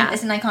 iconic. I mean, yeah.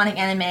 it's an iconic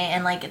anime,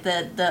 and like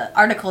the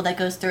article that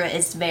goes through it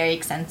is very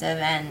extensive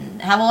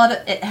and have a lot of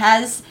it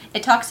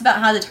talks about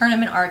how the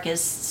tournament arc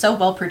is so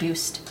well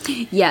produced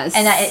Yes.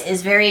 and that it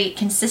is very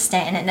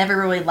consistent and it never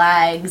really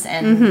lags,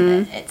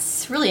 and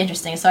it's really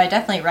interesting. So I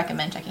definitely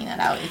recommend checking that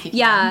out if you can.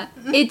 Yeah,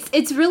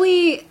 it's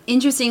really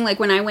interesting, like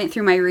when I went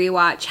through my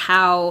rewatch,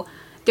 how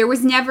there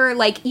was never,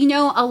 like, you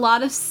know, a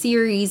lot of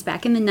series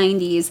back in the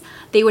 90s,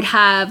 they would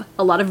have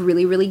a lot of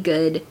really, really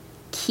good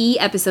key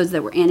episodes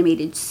that were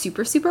animated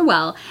super, super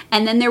well,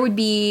 and then there would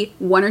be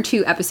one or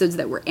two episodes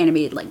that were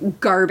animated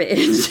like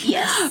garbage.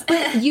 Yes.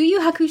 But Yu Yu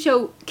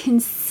Hakusho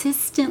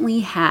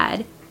consistently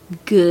had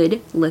good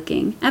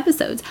looking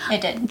episodes. It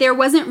did. There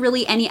wasn't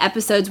really any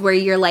episodes where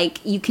you're like,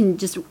 you can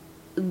just,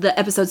 the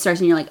episode starts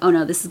and you're like, oh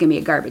no, this is gonna be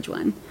a garbage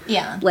one.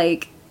 Yeah.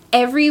 Like,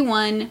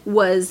 everyone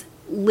was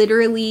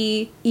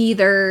literally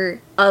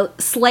either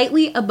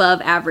slightly above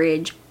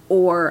average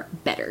or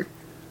better.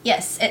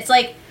 Yes, it's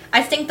like,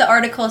 I think the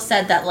article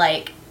said that,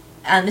 like,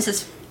 and this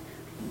is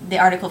the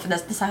article for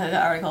this, the Sakuga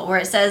article, where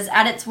it says,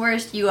 at its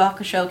worst, Yu Yu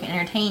Hakusho can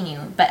entertain you,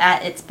 but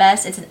at its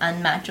best, it's an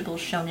unmatchable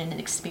shonen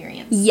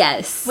experience.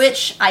 Yes.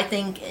 Which I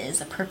think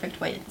is a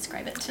perfect way to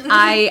describe it.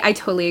 I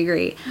totally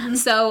agree.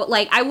 So,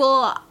 like, I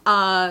will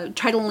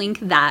try to link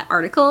that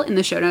article in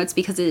the show notes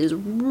because it is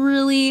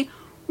really,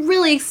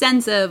 really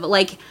extensive.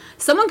 Like,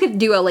 someone could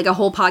do a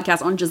whole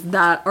podcast on just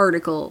that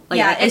article. Like,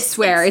 yeah, I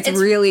swear, it's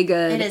really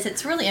good. It is.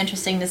 It's really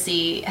interesting to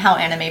see how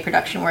anime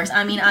production works.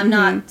 I mean, I'm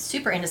not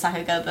super into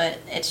Sakuga, but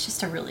it's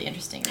just a really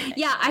interesting read.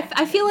 Yeah,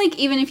 I feel like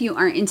even if you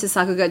aren't into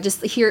Sakuga,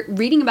 just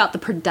reading about the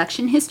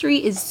production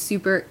history is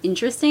super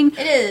interesting.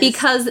 It is.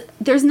 Because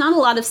there's not a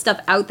lot of stuff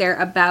out there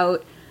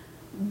about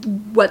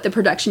what the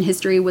production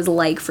history was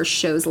like for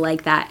shows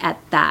like that at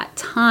that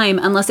time,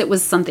 unless it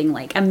was something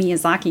like a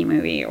Miyazaki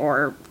movie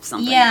or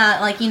something. Yeah,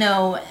 like, you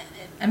know,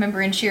 I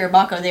remember in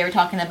Shirobako they were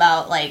talking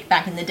about, like,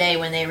 back in the day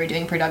when they were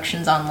doing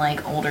productions on,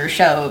 like, older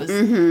shows.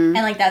 And,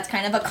 like, that's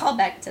kind of a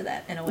callback to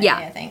that in a way,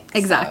 I think.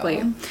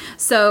 Exactly.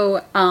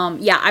 So,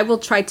 I will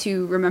try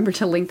to remember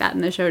to link that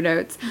in the show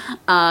notes.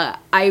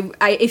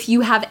 If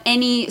you have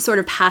any sort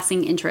of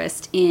passing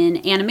interest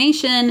in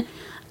animation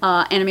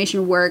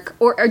work,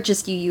 or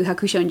just Yu Yu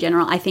Hakusho in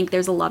general, I think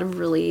there's a lot of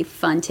really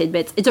fun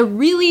tidbits. It's a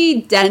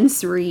really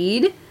dense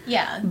read.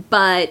 Yeah.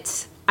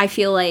 But I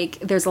feel like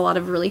there's a lot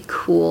of really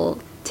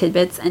cool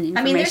tidbits and information.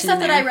 I mean, there's stuff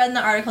that I read in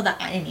the article that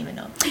I didn't even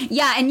know.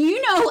 Yeah, and you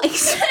know, like,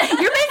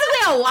 you're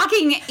basically a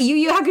walking Yu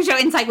Yu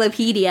Hakusho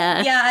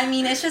encyclopedia. Yeah, I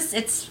mean,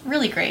 it's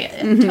really great.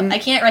 I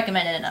can't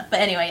recommend it enough. But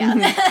anyway, yeah.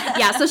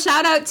 Yeah, so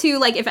shout out to,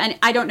 like,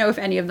 I don't know if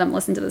any of them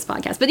listen to this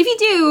podcast, but if you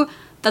do,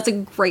 that's a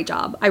great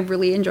job. I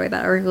really enjoyed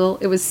that article.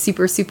 It was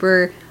super,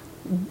 super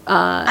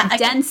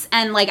dense,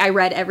 and, like, I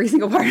read every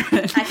single part of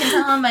it. I can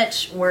tell how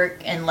much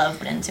work and love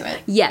went into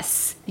it.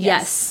 Yes.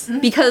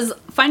 Because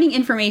finding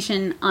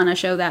information on a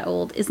show that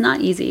old is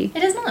not easy.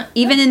 It is not.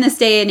 Even in this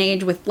day and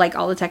age with, like,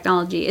 all the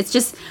technology. It's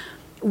just,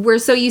 we're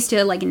so used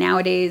to, like,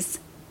 nowadays,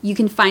 you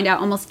can find out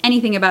almost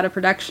anything about a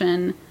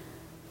production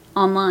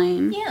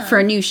online for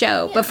a new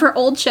show. Yeah. But for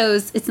old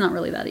shows, it's not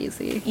really that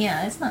easy.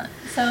 Yeah, it's not.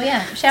 So,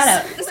 yeah, shout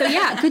out. So,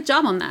 yeah, good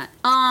job on that.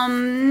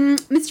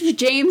 Mr.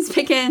 James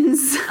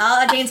Pickens.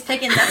 Oh, James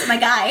Pickens, that's my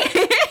guy.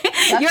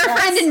 Your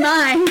friend and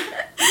mine.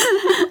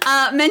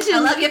 I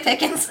love you,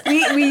 Pickens.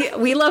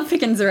 we love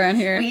Pickens around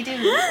here. We do.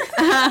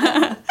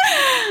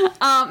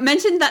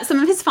 Mentioned that some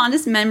of his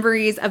fondest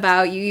memories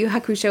about Yu Yu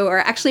Hakusho are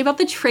actually about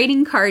the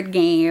trading card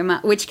game,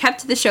 which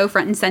kept the show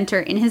front and center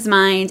in his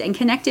mind and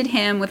connected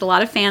him with a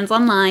lot of fans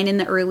online in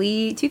the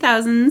early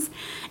 2000s.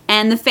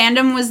 And the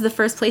fandom was the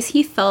first place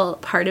he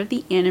felt part of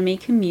the anime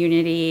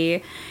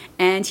community.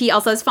 And he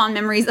also has fond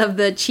memories of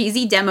the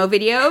cheesy demo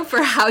video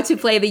for how to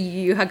play the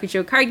Yu Yu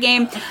Hakusho card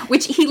game,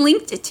 which he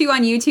linked to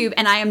on YouTube,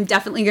 and I am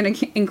definitely going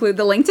to include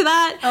the link to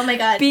that. Oh my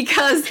god.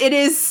 Because it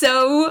is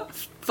so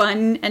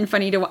fun and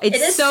funny to watch.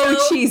 It's so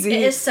cheesy.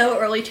 It is so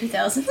early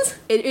 2000s.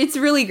 It's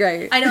really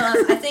great. I know.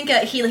 I think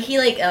he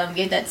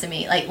gave that to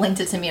me, like, linked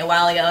it to me a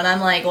while ago, and I'm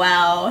like,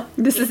 wow.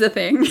 This is a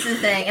thing. This is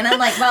a thing. And I'm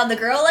like, wow, the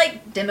girl,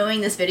 like,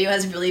 demoing this video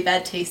has really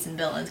bad taste in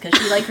villains,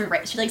 because she likes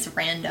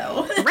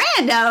Rando.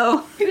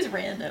 Rando? Who's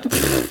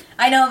Rando?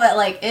 I know, but,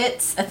 like,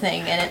 it's a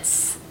thing, and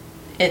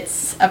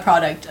it's a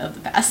product of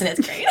the past, and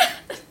it's great.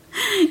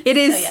 It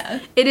is. So, yeah.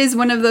 It is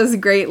one of those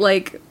great,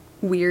 like,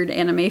 weird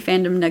anime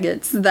fandom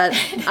nuggets that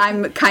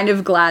I'm kind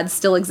of glad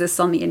still exists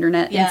on the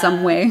internet in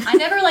some way. I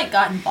never, like,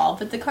 got involved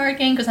with the card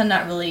game because I'm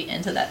not really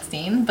into that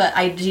scene, but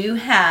I do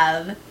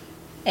have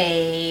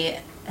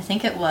I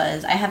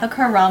have a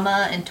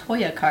Karama and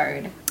Toya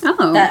card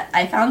that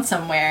I found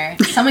somewhere.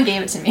 Someone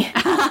gave it to me.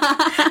 I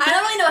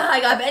don't really know how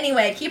I got it, but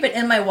anyway, I keep it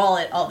in my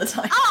wallet all the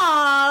time.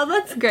 Aw,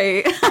 that's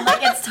great.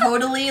 Like, it's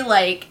totally,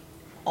 like,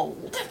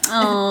 old.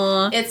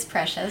 Aww. It's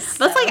precious.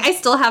 That's like, I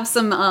still have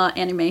some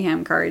Anime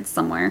Ham cards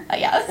somewhere.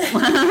 Yeah.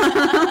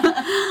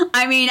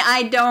 I mean,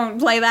 I don't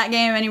play that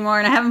game anymore,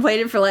 and I haven't played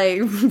it for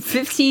like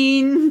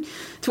 15,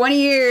 20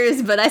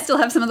 years, but I still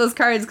have some of those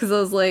cards because I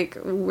was like,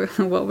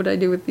 what would I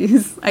do with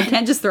these? I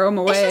can't just throw them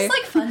away. It's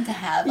just, like, fun to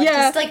have. Like,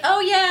 just like, oh,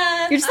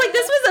 yeah. You're just like,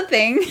 this was a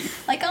thing.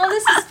 Like, oh,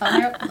 this is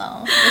fun.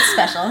 No, it's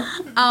special.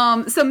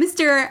 So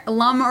Mr.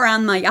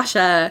 Lamoran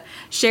Mayasha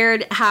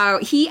shared how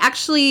he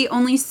actually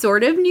only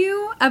sort of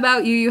knew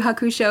about Yu Yu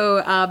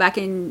Hakusho back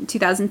in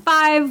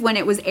 2005 when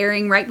it was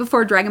airing right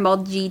before Dragon Ball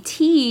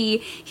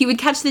GT. He would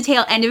catch the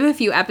tail end of a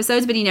few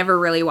episodes, but he never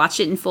really watched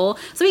it in full.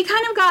 So he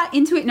kind of got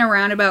into it in a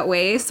roundabout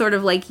way, sort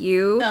of like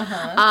you.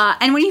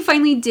 And when he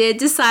finally did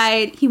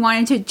decide he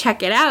wanted to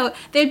check it out,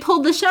 they had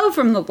pulled the show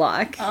from the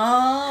block.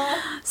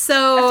 Oh.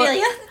 So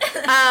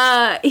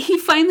I feel ya. he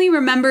finally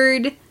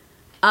remembered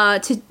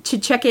to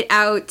check it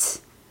out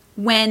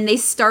when they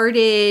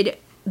started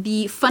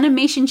the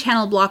Funimation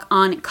channel block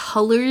on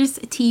Colors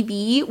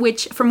TV,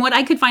 which, from what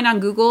I could find on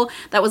Google,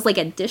 that was like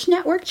a Dish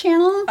Network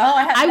channel. Oh,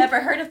 I have never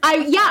heard of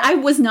that. I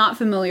was not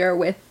familiar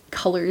with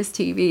Colors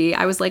TV.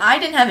 I was like, I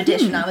didn't have a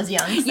Dish when I was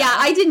young. So. Yeah,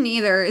 I didn't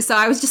either. So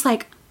I was just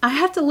like, I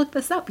have to look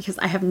this up because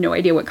I have no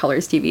idea what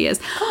Colors TV is.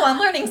 Cool, I'm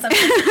learning something.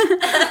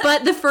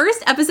 But the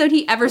first episode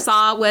he ever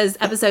saw was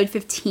episode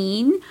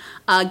 15.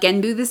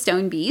 Genbu the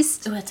Stone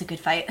Beast. Oh, that's a good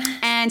fight.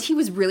 And he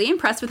was really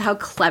impressed with how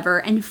clever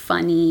and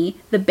funny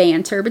the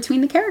banter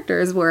between the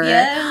characters were.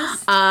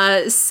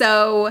 Yes.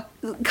 So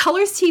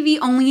Colors TV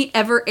only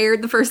ever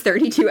aired the first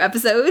 32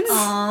 episodes.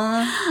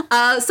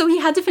 Aww. So he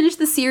had to finish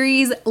the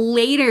series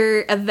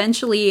later,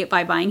 eventually,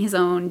 by buying his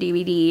own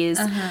DVDs.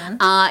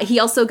 He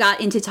also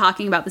got into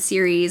talking about the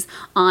series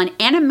on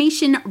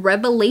Animation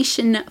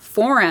Revelation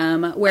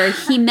Forum, where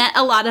he met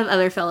a lot of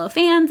other fellow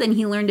fans, and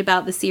he learned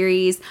about the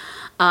series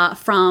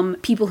from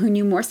people who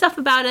knew more stuff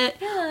about it,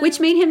 which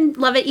made him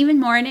love it even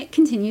more, and it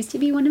continues to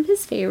be one of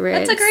his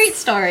favorites. That's a great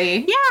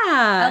story. Yeah.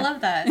 I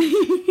love that.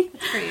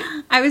 That's great.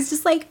 I was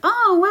just like,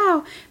 oh,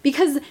 wow.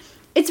 Because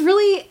it's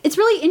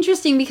really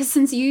interesting, because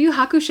since Yu Yu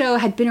Hakusho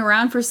had been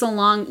around for so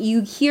long,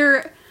 you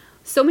hear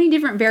so many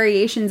different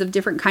variations of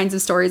different kinds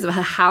of stories of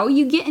how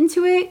you get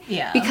into it.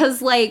 Yeah.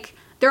 Because, like,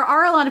 there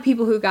are a lot of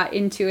people who got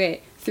into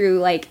it through,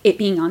 like, it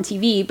being on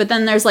TV, but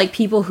then there's, like,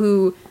 people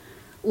who,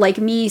 like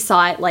me,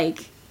 saw it,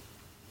 like,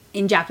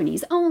 in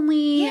Japanese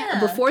only,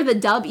 before the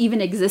dub even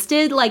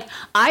existed. Like,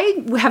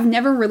 I have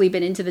never really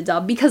been into the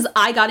dub because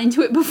I got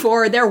into it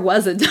before there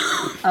was a dub.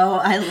 Oh,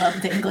 I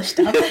love the English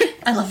dub.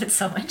 I love it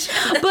so much.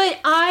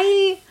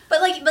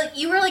 But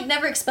you were like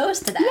never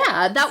exposed to that.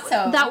 Yeah,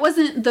 that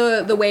wasn't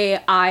the way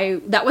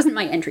that wasn't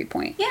my entry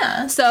point.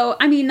 Yeah. So,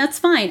 I mean, that's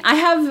fine. I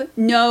have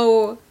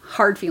no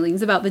hard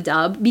feelings about the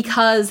dub,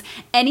 because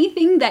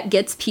anything that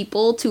gets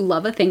people to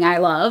love a thing I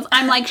love,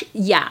 I'm like,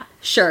 yeah,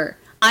 sure.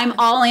 I'm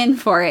all in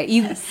for it.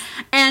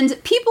 And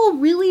people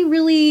really,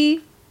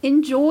 really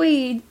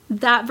enjoyed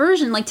that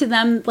version. Like, to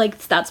them, like,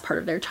 that's part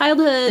of their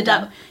childhood.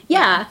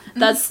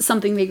 That's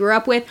something they grew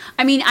up with.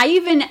 I mean, I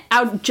even,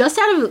 just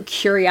out of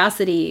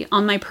curiosity,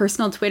 on my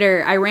personal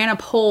Twitter, I ran a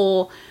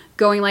poll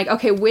going like,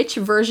 okay, which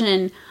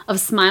version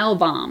of Smile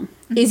Bomb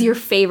is your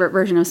favorite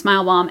version of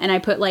Smile Bomb? And I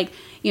put, like,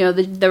 you know,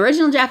 the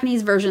original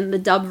Japanese version, the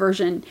dub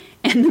version,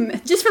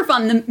 and just for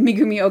fun, the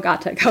Megumi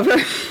Ogata cover.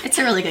 It's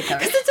a really good cover.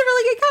 Because it's a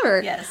really good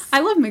cover. Yes.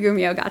 I love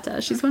Megumi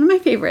Ogata. She's one of my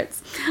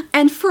favorites.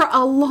 And for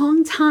a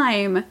long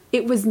time,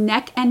 it was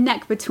neck and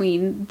neck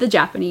between the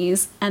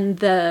Japanese and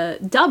the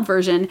dub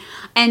version.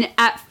 And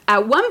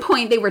at one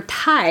point, they were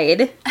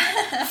tied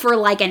for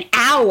like an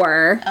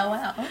hour. Oh,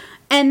 wow.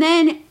 And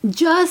then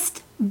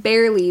just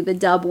barely the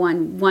dub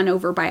won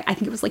over by, I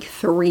think it was like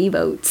 3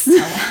 votes. Oh,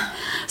 wow.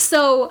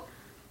 So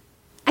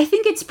I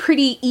think it's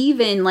pretty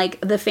even. Like,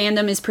 the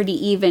fandom is pretty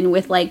even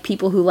with, like,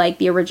 people who like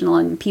the original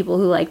and people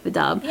who like the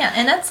dub. Yeah,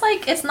 and that's,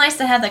 like, it's nice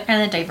to have that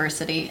kind of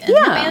diversity in the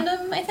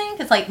fandom, I think.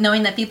 It's, like,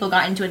 knowing that people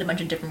got into it a bunch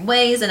of different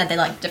ways and that they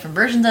like different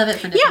versions of it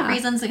for different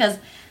reasons, because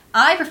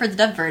I prefer the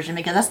dub version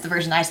because that's the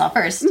version I saw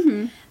first.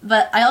 Mm-hmm.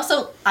 But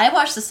I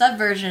watched the sub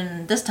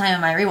version this time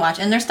on my rewatch,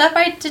 and there's stuff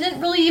I didn't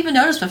really even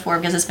notice before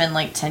because it's been,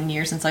 like, 10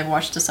 years since I've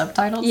watched the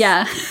subtitles.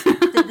 Yeah.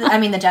 I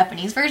mean, the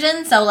Japanese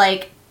version, so,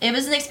 like, it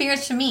was an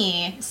experience for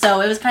me, so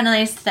it was kind of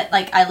nice that,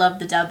 like, I love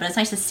the dub, but it's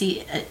nice to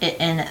see it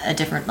in a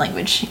different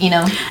language, you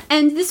know?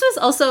 And this was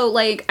also,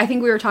 like, I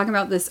think we were talking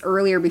about this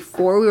earlier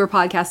before we were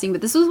podcasting,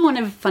 but this was one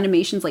of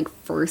Funimation's, like,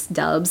 first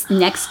dubs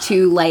next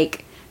to,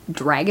 like,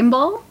 Dragon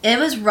Ball. It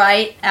was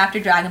right after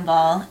Dragon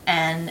Ball,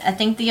 and I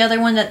think the other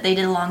one that they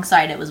did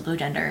alongside it was Blue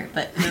Gender,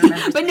 but who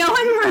remembers but no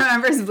one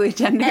remembers Blue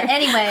Gender.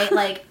 Anyway,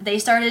 like, they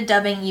started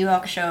dubbing Yu Yu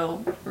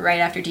Hakusho right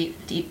after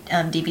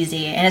DBZ,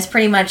 and it's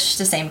pretty much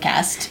the same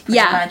cast,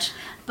 pretty much.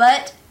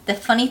 But the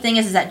funny thing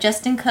is that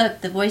Justin Cook,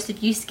 the voice of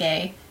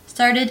Yusuke,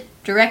 started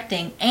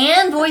directing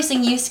and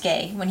voicing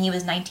Yusuke when he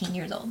was 19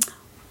 years old.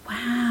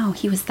 Wow,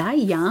 he was that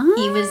young?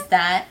 He was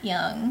that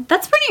young.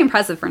 That's pretty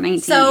impressive for 19.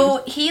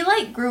 So he,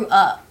 like, grew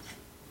up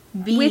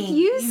with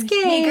Yusuke.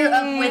 He grew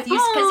up with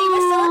Yusuke because he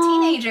was still a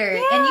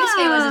teenager, and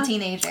Yusuke was a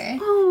teenager.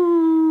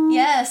 Aww.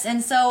 Yes,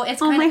 and so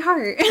it's kind of... my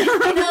heart.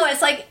 I know,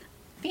 it's like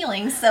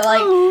feelings. So,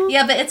 like,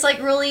 yeah, but it's,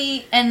 like,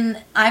 really...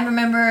 And I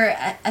remember,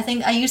 I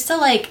think I used to,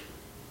 like,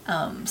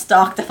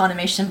 stalk the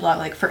Funimation blog,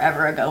 like,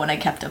 forever ago when I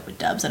kept up with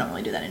dubs. I don't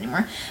really do that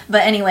anymore.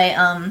 But anyway,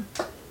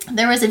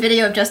 there was a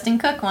video of Justin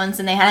Cook once,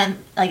 and they had,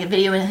 like, a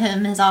video of him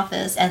in his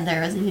office, and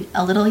there was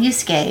a little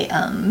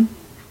Yusuke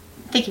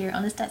figure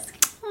on his desk.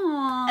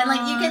 Aww. And,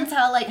 like, you can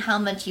tell, like, how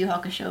much Yu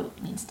Hakusho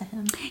means to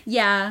him.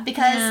 Yeah.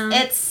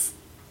 Because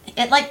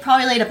it, like,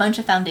 probably laid a bunch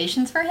of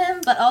foundations for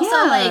him, but also,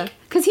 like...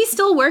 Because he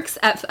still works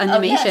at Funimation.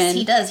 Oh, yes,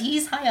 he does.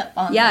 He's high up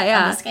on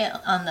the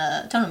scale, on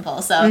the totem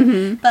pole, so...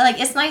 Mm-hmm. But,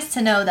 like, it's nice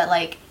to know that,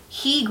 like,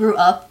 he grew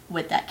up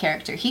with that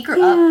character. He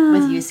grew up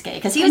with Yusuke,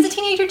 because he was a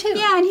teenager, too.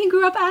 Yeah, and he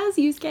grew up as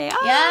Yusuke.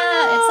 Oh,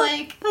 yeah, it's,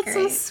 like, that's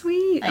great. so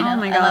sweet. I know, oh,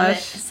 my gosh. I love it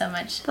so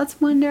much. That's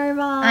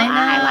wonderful. I know.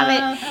 I love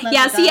it.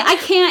 I love see, I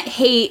can't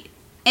hate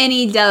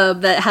any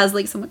dub that has,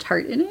 like, so much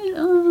heart in it.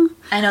 Oh.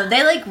 I know.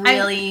 They, like,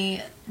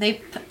 really...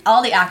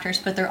 all the actors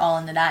put their all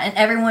into that, and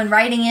everyone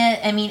writing it.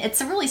 I mean,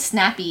 it's a really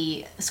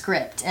snappy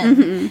script,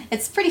 and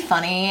it's pretty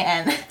funny.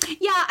 And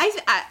yeah,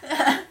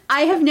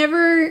 I have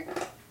never,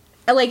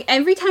 like,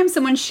 every time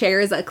someone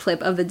shares a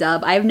clip of the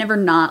dub, I've never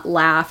not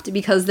laughed,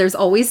 because there's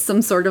always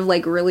some sort of,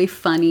 like, really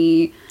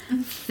funny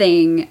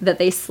thing that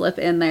they slip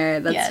in there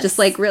that's just,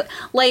 like, real,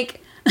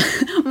 like,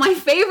 My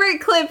favorite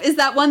clip is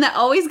that one that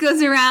always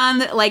goes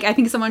around, like, I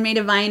think someone made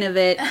a Vine of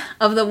it,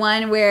 of the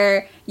one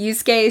where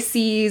Yusuke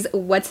sees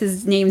what's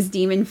his name's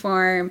demon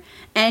form,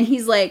 and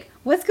he's like,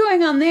 what's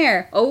going on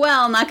there? Oh,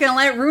 well, I'm not gonna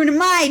let it ruin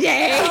my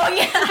day. Oh,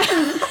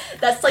 yeah.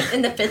 That's, like,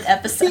 in the 5th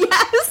episode.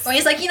 Yes. Where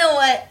he's like, you know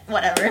what?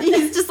 Whatever.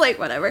 He's just like,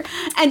 whatever.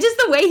 And just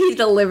the way he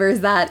delivers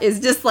that is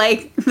just,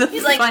 like, the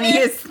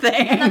funniest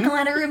thing. I'm not gonna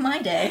let it ruin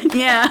my day.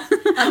 Yeah.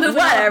 I'm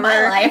moving on with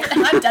my life.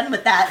 I'm done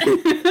with that.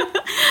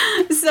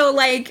 So,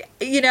 like,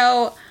 you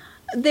know,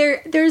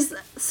 there's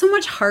so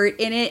much heart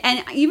in it.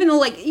 And even though,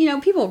 like, you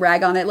know, people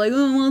rag on it, like,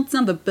 oh, well, it's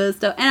not the best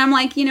stuff. And I'm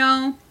like, you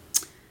know,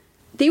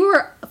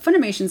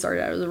 Funimation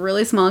started out as a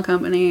really small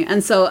company.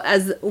 And so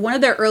as one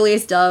of their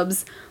earliest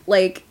dubs,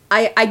 like,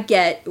 I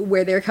get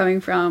where they're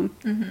coming from.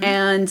 Mm-hmm.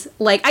 And,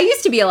 like, I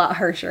used to be a lot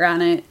harsher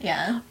on it.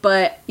 Yeah.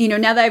 But, you know,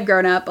 now that I've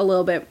grown up a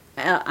little bit,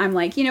 I'm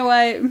like, you know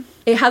what?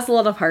 It has a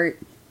lot of heart.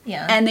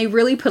 Yeah. And they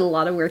really put a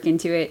lot of work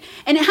into it.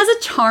 And it has a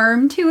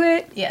charm to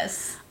it.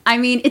 Yes. I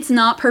mean, it's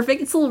not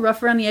perfect. It's a little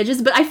rough around the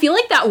edges. But I feel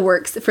like that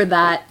works for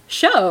that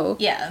show.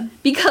 Yeah.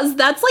 Because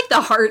that's, like,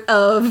 the heart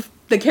of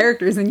the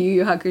characters in Yu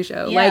Yu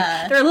Hakusho. Yeah.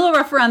 Like, they're a little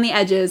rough around the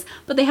edges,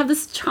 but they have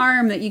this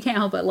charm that you can't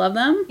help but love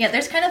them. Yeah,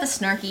 there's kind of a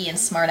snarky and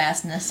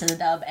smartassness to the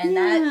dub, and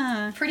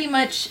that pretty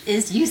much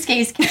is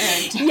Yusuke's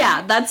character.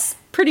 Yeah, that's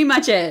pretty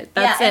much it.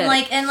 That's and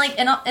it. and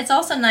it's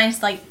also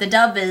nice, like, the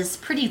dub is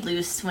pretty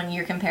loose when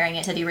you're comparing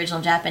it to the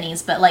original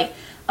Japanese, but, like,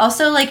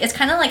 also, like, it's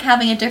kind of like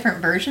having a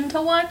different version to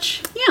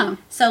watch. Yeah.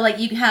 So, like,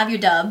 you have your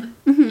dub,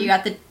 you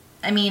got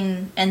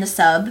and the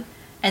sub,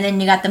 and then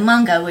you got the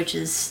manga, which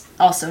is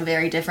also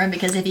very different,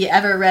 because if you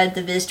ever read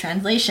the Viz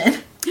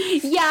translation...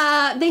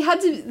 Yeah, they had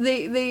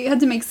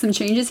to make some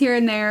changes here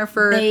and there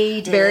for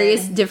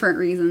various different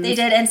reasons. They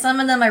did, and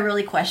some of them I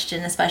really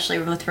question, especially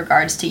with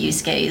regards to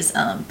Yusuke's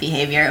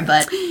behavior,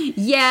 but...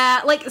 Yeah,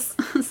 like,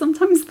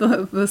 sometimes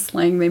the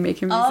slang they make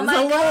him use is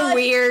a little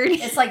weird.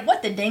 It's like,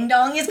 what the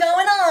ding-dong is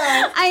going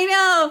on? I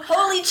know!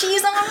 Holy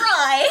cheese on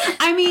rye!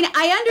 I mean,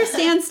 I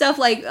understand stuff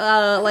like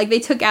they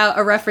took out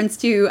a reference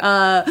to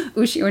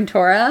Ushio and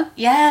Tora.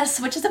 Yes,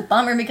 which is a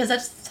bummer, because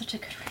that's such a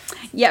good reference.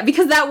 Yeah,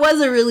 because that was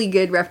a really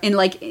good in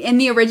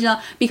the original,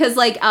 because,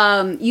 like,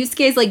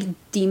 Yusuke's, like,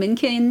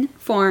 demonkin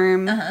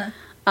form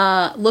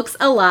looks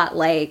a lot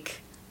like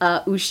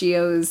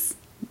Ushio's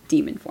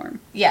demon form.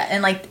 Yeah,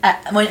 and, like,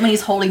 when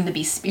he's holding the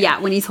beast spirit.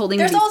 Yeah, when he's holding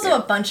the beast spirit. There's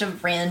also a bunch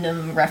of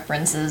random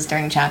references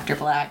during Chapter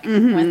Black.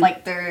 Mm-hmm. With,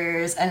 like,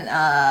 there's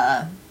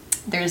Danpei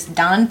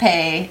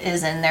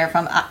is in there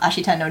from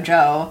Ashita no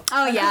Joe.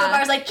 Oh, yeah.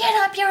 Kuwabara's like, get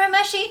up,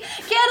 Urameshi!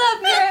 Get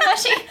up,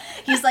 Urameshi!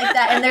 He's like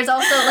that. And there's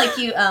also, like,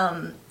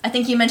 I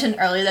think you mentioned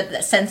earlier that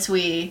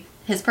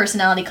his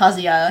personality,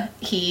 Kazuya,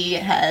 he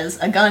has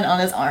a gun on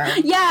his arm.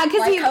 Yeah,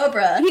 because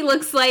Cobra. He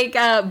looks like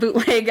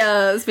bootleg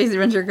Space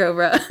Adventure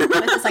Cobra. With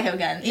a psycho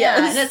gun.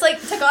 Yeah, and it's like,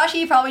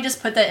 Takashi probably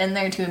just put that in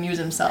there to amuse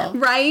himself.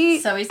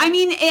 Right? So I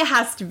mean, it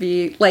has to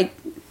be, like,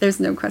 there's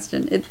no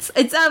question. It's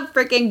a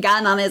freaking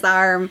gun on his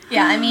arm.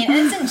 Yeah, I mean,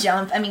 and it's in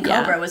Jump. I mean,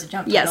 Cobra was a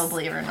Jump title,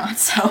 believe it or not,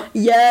 so...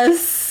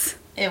 Yes!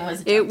 It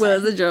was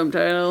a Jump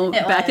title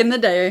back in the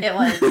day. It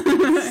was.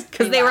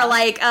 Because they were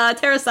like,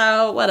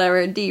 Terasawa,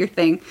 whatever, do your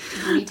thing.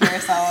 Be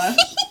Terasawa.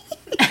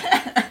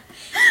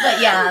 But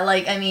yeah,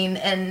 like, I mean,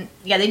 and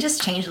yeah, they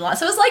just changed a lot.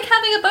 So it's like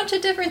having a bunch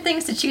of different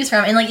things to choose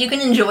from, and, like, you can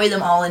enjoy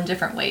them all in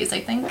different ways,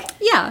 I think.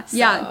 Yeah,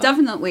 yeah,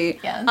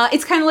 definitely. Yeah.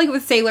 It's kind of like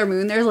with Sailor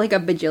Moon, there's, like, a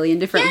bajillion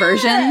different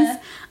versions.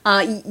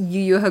 Yu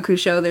Yu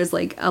Hakusho, there's,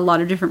 like, a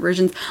lot of different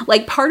versions.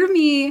 Like, part of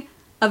me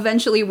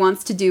eventually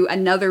wants to do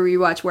another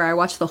rewatch where I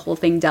watch the whole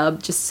thing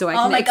dubbed just so I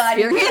can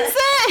experience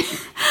it.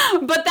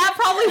 But that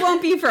probably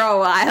won't be for a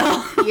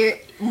while.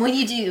 When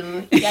you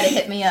do, you gotta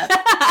hit me up.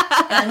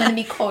 And I'm gonna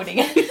be quoting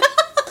it.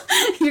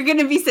 You're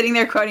gonna be sitting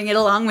there quoting it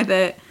along with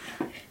it.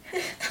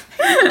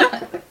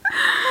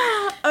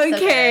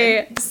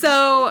 Okay,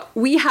 so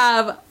we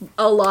have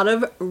a lot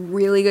of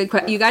really good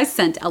questions. You guys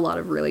sent a lot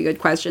of really good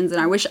questions,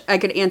 and I wish I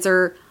could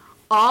answer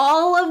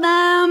all of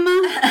them,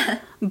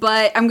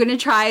 but I'm going to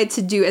try to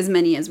do as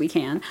many as we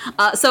can.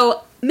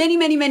 So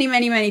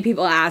many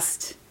people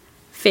asked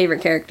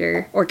favorite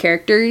character or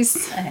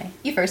characters. Okay,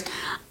 you first.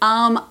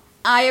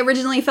 I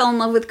originally fell in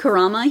love with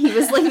Kurama. He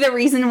was, like, the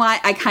reason why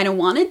I kind of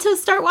wanted to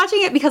start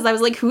watching it, because I was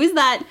like, who is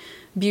that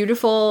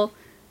beautiful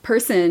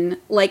person?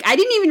 Like, I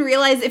didn't even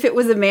realize if it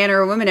was a man or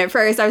a woman at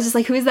first. I was just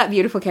like, who is that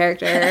beautiful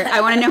character?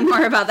 I want to know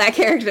more about that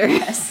character.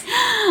 Yes.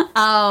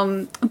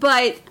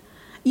 But,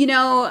 you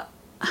know,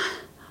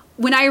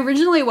 when I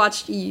originally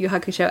watched Yu Yu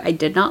Hakusho, I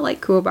did not like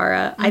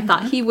Kuwabara. Mm-hmm. I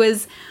thought he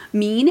was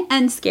mean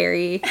and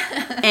scary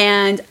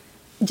and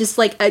just,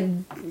 like, a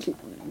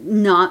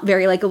not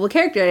very likable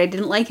character. I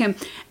didn't like him.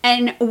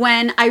 And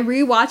when I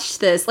rewatched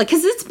this, like,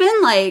 because it's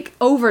been, like,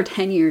 over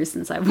 10 years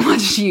since I've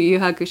watched Yu Yu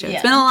Hakusho. Yeah.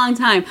 It's been a long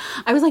time.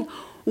 I was like,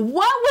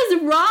 what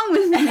was wrong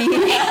with me?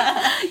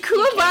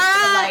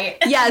 Kuwabara.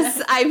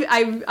 Yes,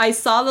 I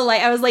saw the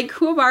light. I was like,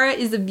 Kuwabara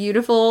is a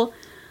beautiful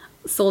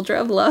soldier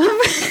of love.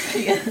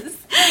 Yes.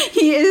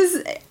 He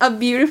is a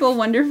beautiful,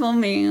 wonderful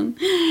man.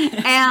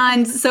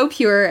 And so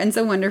pure and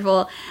so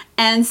wonderful.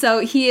 And so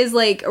he is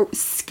like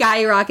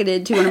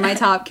skyrocketed to one of my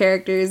top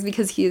characters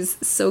because he is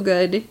so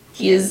good.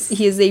 He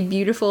is a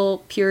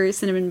beautiful, pure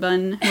cinnamon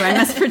bun who I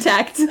must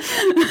protect. He's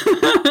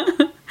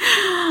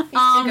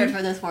too good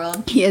for this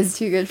world. He is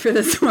too good for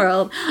this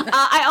world.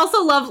 I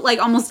also love like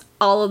almost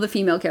all of the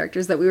female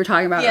characters that we were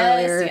talking about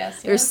earlier.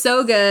 Yes. They're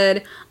so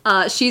good.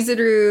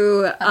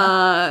 Shizuru,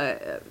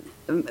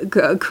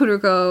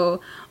 Kuroko,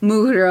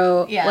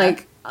 Muhuro,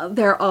 like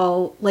they're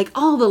all like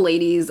all the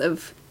ladies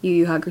of Yu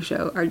Yu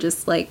Hakusho are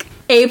just like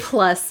A+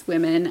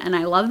 women, and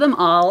I love them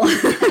all.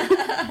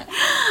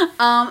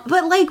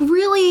 But like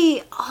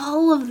really,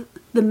 all of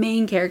the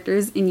main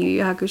characters in Yu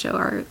Yu Hakusho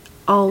are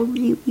all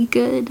really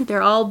good.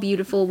 They're all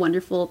beautiful,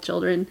 wonderful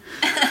children.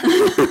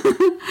 Yes,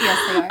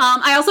 they are.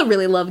 I also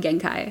really love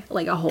Genkai,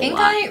 like a whole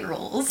lot. Genkai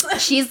rules.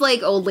 She's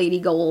like old lady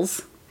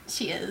goals.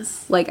 She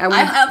is. Like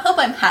I hope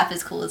I'm half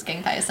as cool as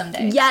Genkai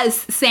someday. Yes,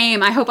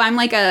 same. I hope I'm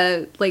like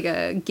a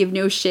give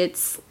no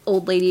shits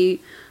old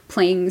lady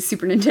playing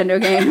Super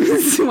Nintendo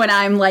games when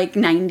I'm like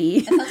 90.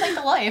 It sounds like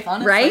the life,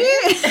 honestly. Right?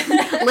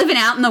 Living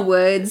out in the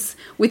woods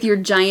with your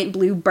giant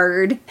blue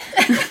bird.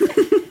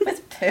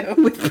 With Pooh.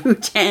 With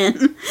Pooh-chan.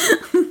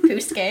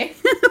 Poosuke.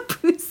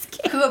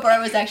 Poosuke. Kuwabara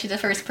was actually the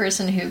first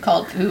person who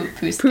called Poosuke.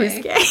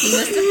 Poosuke. He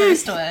was the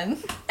first one.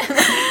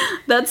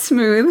 That's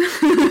smooth.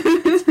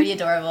 It's pretty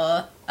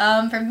adorable.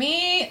 For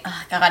me,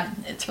 oh God,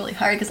 it's really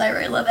hard because I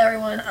really love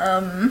everyone.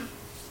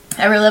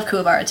 I really love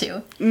Kuwabara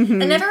too.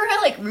 I never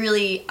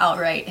really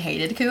outright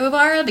hated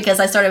Kuwabara because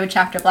I started with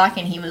Chapter Black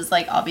and he was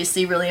like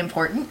obviously really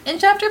important in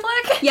Chapter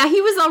Black. Yeah,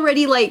 he was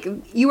already like,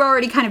 you were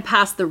already kind of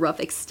past the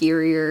rough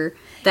exterior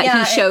that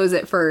he shows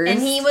at first.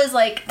 And he was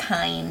like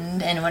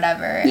kind and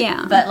whatever.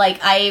 Yeah. But like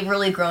I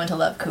really grown to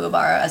love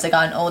Kuwabara as I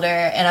gotten older,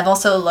 and I've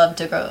also loved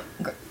to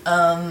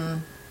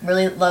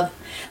really love,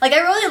 like I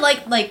really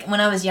like when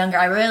I was younger,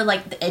 I really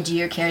liked the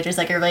edgier characters.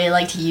 Like I really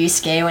liked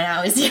Yusuke when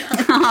I was young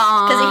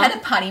because he had a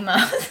potty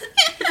mouth.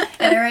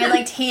 And I really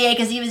liked Hiei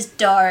because he was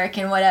dark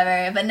and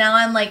whatever. But now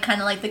I'm like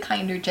kind of like the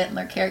kinder,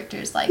 gentler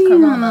characters like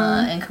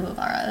Kurama and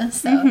Kuwabara.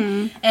 So,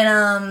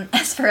 and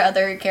as for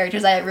other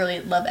characters, I really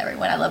love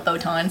everyone. I love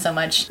Botan so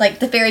much. Like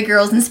the fairy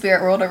girls in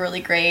Spirit World are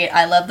really great.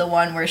 I love the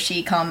one where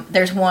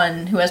there's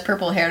one who has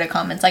purple hair that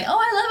comments like, "Oh,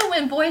 I love it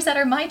when boys that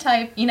are my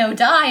type,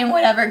 die and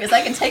whatever because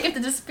I can take it to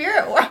the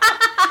spirit world."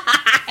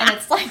 And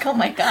it's like, oh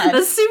my God.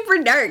 That's super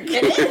dark.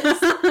 It is.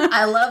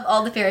 I love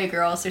all the fairy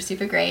girls. They're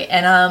super great.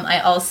 And I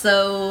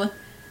also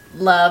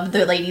love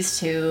the ladies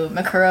too.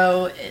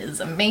 Makuro is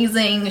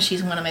amazing.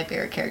 She's one of my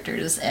favorite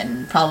characters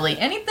in probably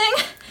anything.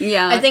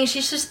 Yeah. I think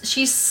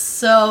she's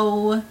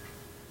so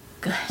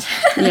good.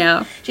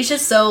 Yeah. She's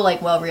just so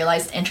like well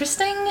realized,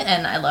 interesting,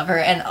 and I love her.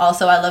 And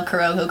also I love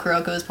Kuroko.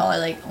 Kuroko is probably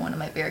like one of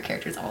my favorite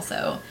characters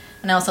also.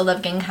 And I also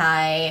love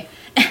Genkai.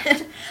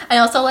 And I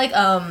also like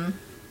I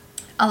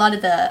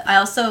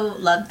also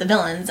love the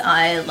villains.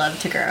 I love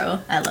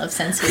Toguro. I love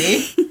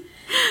Sensui.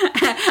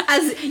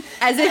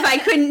 As if I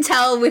couldn't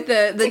tell with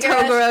the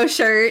Toguro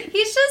shirt.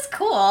 He's just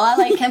cool. I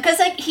like him because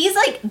like he's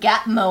like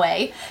Gap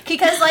Moe.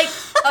 Because like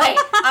okay,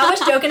 I was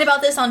joking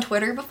about this on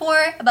Twitter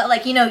before, but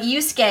like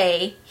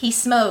Yusuke, he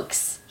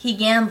smokes, he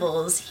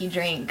gambles, he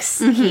drinks,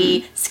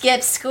 he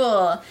skips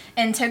school,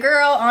 and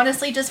Toguro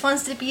honestly just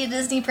wants to be a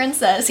Disney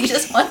princess. He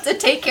just wants to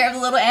take care of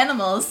the little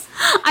animals.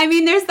 I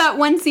mean, there's that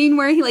one scene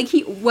where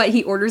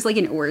he orders like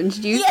an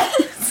orange juice.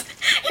 Yes.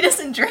 He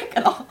doesn't drink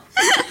at all.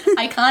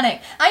 Iconic.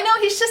 I know,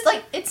 he's just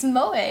like, it's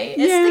Moe. It's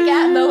the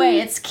Gap Moe.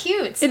 It's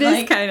cute. It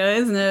is kind of,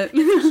 isn't it?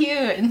 It's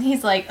cute. And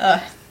he's like,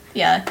 ugh.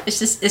 Yeah,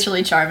 it's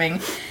really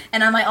charming.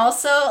 And I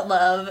also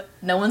love,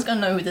 no one's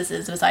gonna know who this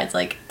is besides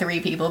like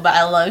 3 people, but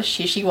I love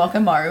Shishi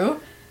Wakamaru,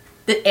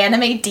 the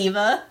anime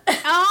diva.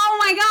 Oh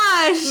my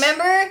gosh!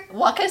 Remember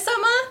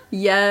Waka-sama?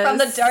 Yes. From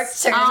the Dark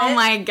Tournament? Oh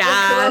my gosh.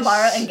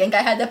 Kuwabara and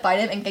Genkai had to fight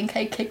him and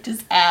Genkai kicked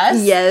his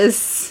ass.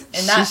 Yes.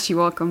 And Shishi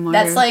Wakamaru.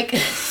 That's like...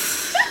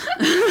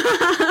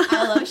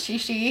 I love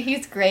Shishi.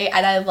 He's great,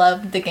 and I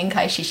love the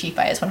Genkai Shishi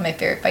fight. It's one of my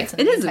favorite fights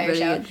in the entire show. It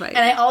is a really good fight. And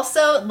I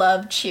also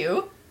love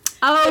Chu.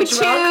 Oh, the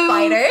drunk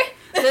fighter.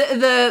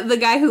 The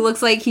guy who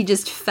looks like he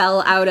just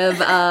fell out of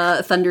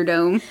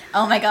Thunderdome.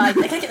 Oh my God!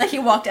 Like he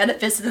walked out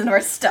of Fist of the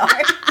North Star.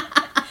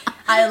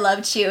 I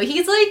love Chu.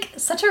 He's like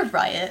such a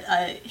riot.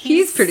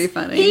 He's pretty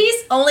funny. He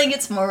only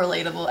gets more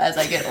relatable as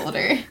I get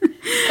older.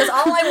 Because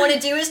all I want to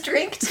do is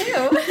drink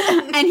too.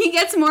 And he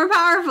gets more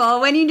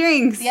powerful when he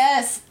drinks.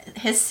 Yes,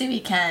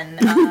 Hisui Ken.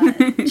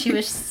 Chu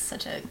is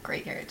such a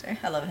great character.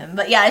 I love him.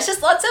 But yeah, it's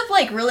just lots of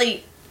like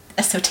really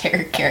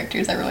esoteric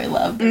characters I really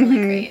love. They're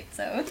really great.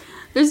 So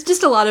there's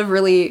just a lot of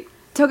really...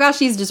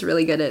 Togashi's just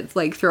really good at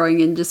like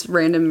throwing in just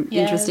random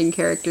interesting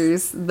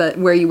characters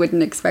where you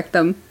wouldn't expect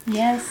them.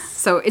 Yes.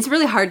 So it's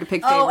really hard to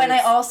pick favorites. Oh, and I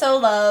also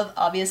love,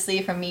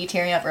 obviously, from me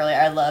tearing up earlier,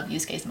 I love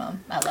Yusuke's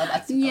mom. I love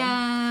Atsuko.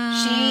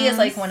 Yeah. She is,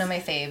 like, one of my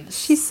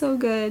faves. She's so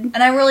good. And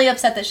I'm really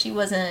upset that she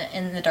wasn't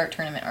in the Dark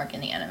Tournament arc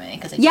in the anime.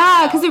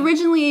 Yeah, because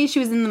originally she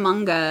was in the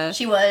manga.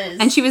 She was.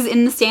 And she was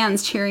in the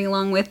stands cheering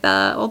along with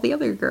all the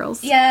other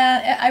girls.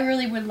 Yeah, I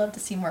really would love to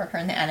see more of her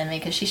in the anime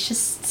because she's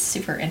just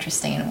super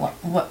interesting and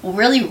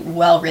really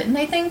well written,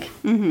 I think.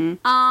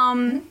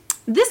 Mm-hmm.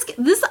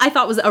 This I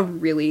thought was a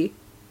really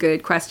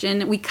good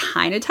question. We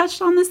kind of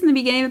touched on this in the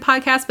beginning of the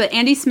podcast, but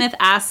Andy Smith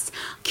asks,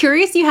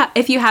 curious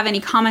if you have any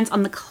comments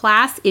on the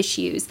class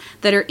issues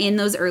that are in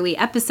those early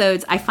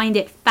episodes. I find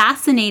it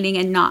fascinating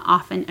and not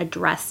often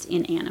addressed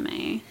in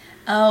anime.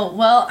 Oh,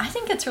 well, I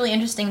think it's really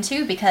interesting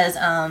too because,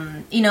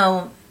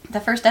 the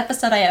first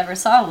episode I ever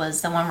saw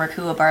was the one where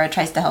Kuwabara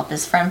tries to help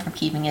his friend from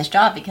keeping his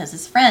job because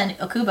his friend,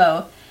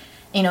 Okubo,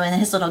 in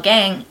his little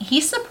gang,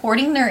 he's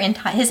supporting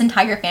his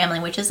entire family,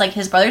 which is like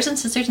his brothers and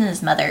sisters and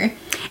his mother.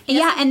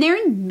 Yeah, and they're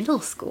in middle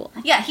school.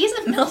 Yeah, he's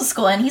in middle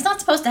school, and he's not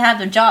supposed to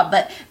have a job,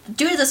 but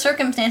due to the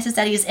circumstances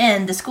that he's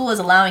in, the school is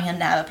allowing him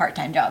to have a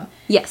part-time job.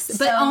 Yes,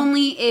 but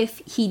only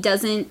if he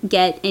doesn't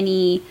get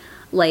any,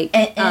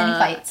 any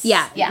fights.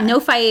 Yeah, no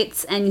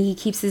fights, and he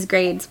keeps his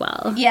grades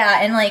well.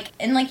 Yeah,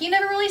 and you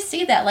never really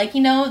see that.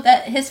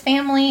 That his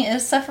family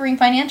is suffering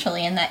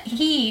financially, and that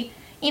he...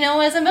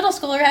 as a middle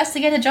schooler, has to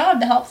get a job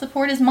to help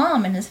support his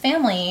mom and his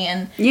family,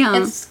 and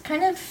it's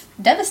kind of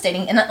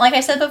devastating. And like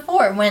I said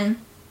before, when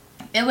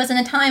it was in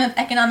a time of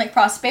economic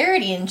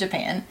prosperity in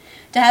Japan,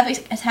 to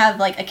have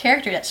like a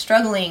character that's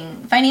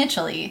struggling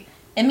financially,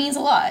 it means a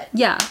lot.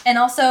 Yeah. And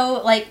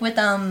also, like with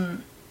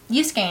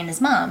Yusuke and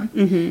his mom,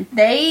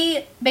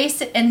 they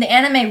and the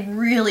anime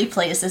really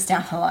plays this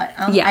down a lot.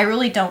 I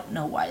really don't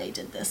know why they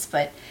did this,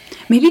 but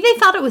maybe they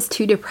thought it was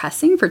too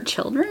depressing for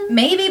children.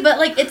 Maybe, but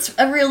it's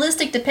a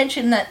realistic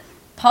depiction that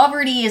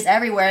poverty is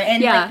everywhere,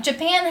 and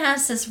Japan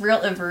has this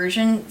real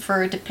aversion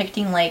for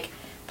depicting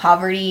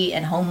poverty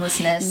and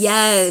homelessness.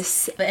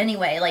 Yes. But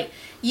anyway,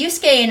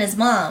 Yusuke and his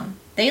mom,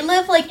 they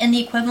live in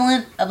the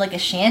equivalent of a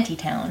shanty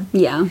town.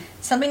 Yeah.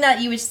 Something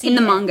that you would see in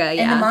the manga.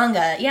 In the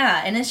manga,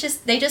 yeah. And it's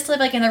just they just live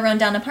in a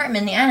rundown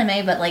apartment in the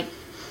anime, but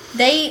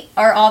they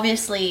are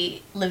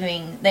obviously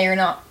living. They are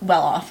not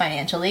well off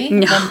financially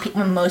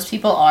when most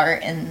people are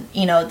in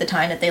the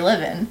time that they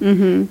live in.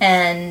 Mm-hmm.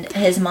 And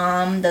his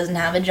mom doesn't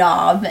have a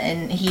job,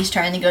 and he's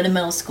trying to go to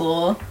middle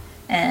school,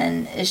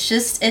 and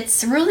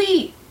it's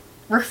really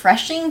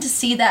refreshing to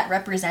see that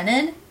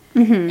represented.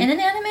 Mm-hmm. In an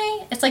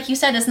anime. It's like you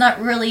said, it's not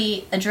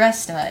really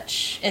addressed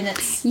much, and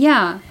it's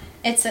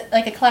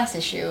like a class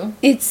issue.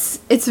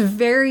 It's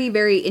very,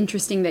 very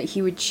interesting that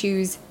he would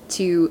choose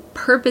to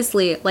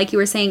purposely, like you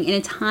were saying, in a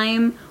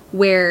time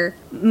where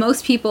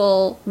most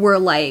people were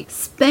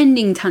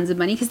spending tons of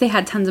money because they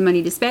had tons of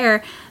money to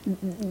spare,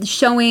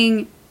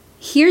 showing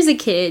here's a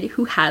kid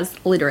who has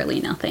literally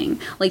nothing.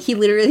 He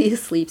literally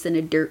sleeps in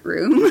a dirt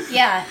room.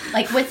 Yeah,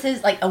 with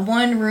his, a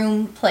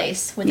one-room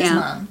place with his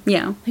mom.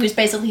 Yeah. Who's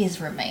basically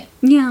his roommate.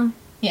 Yeah.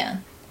 Yeah.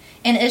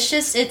 And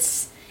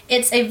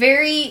it's a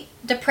very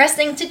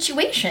depressing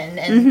situation.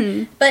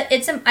 And but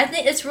I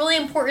think it's really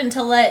important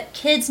to let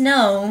kids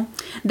know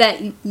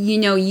that,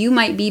 you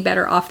might be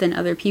better off than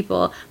other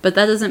people, but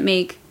that doesn't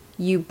make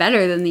you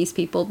better than these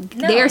people.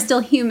 No. They are still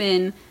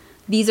human.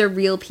 These are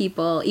real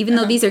people. Even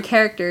though these are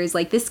characters,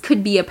 this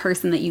could be a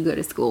person that you go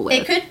to school with.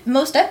 It could,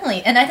 most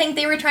definitely. And I think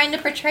they were trying to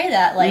portray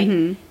that.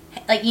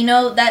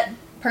 That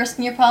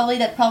person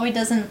that probably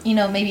doesn't,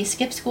 maybe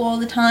skip school all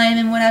the time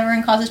and whatever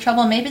and causes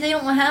trouble. Maybe they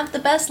don't have the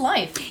best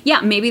life.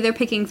 Yeah, maybe they're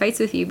picking fights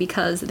with you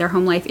because their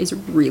home life is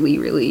really,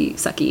 really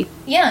sucky.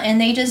 Yeah,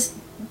 and they just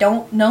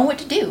don't know what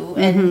to do.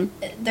 And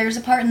there's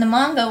a part in the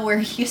manga where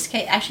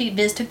Yusuke, actually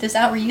Viz took this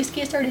out, where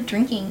Yusuke started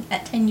drinking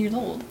at 10 years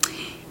old.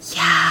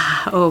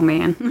 Yeah. Oh,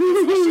 man.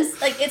 It's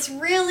just, it's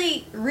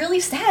really, really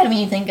sad when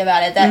you think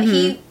about it, that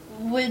he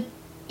would,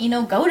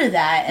 go to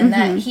that, and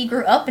that he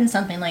grew up in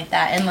something like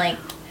that, and,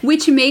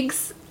 Which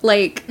makes,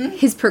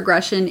 his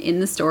progression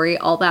in the story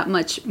all that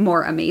much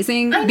more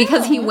amazing.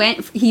 Because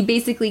he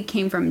basically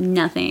came from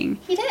nothing.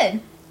 He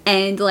did.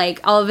 And,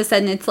 all of a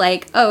sudden it's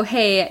oh,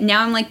 hey,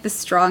 now I'm, the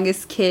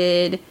strongest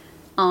kid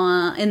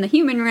in the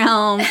human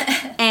realm,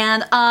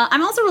 and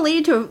I'm also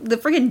related to the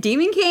friggin'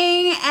 Demon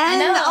King,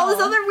 and all this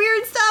other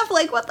weird stuff.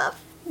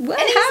 What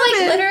and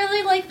he's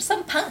literally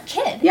some punk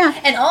kid. Yeah.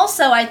 And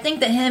also, I think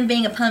that him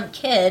being a punk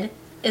kid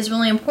is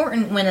really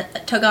important when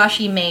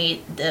Togashi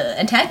made the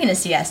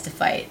antagonist he has to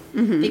fight,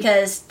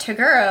 because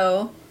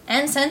Toguro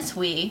and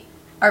Sensui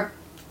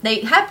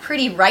they have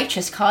pretty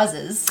righteous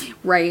causes,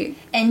 right?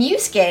 And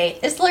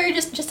Yusuke is literally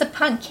just a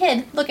punk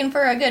kid looking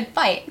for a good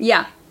fight.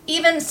 Yeah.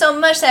 Even so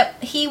much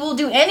that he will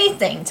do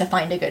anything to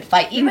find a good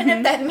fight, even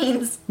if that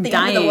means the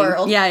end of the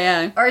world. Yeah,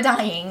 yeah. Or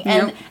dying.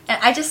 And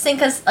I just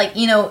think it's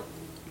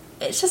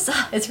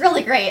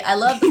really great. I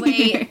love the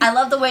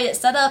way it's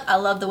set up. I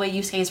love the way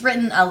Yusuke is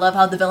written. I love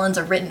how the villains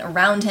are written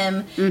around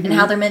him and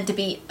how they're meant to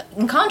be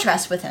in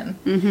contrast with him.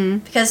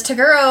 Because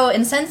Toguro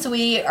and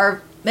Sensui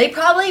they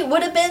probably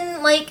would have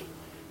been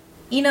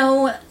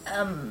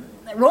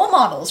role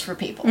models for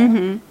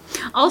people.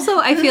 Also,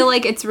 I feel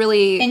like it's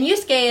really... And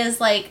Yusuke is,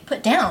 like,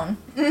 put down.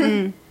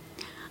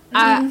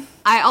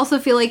 I also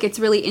feel like it's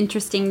really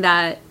interesting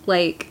that,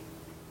 like,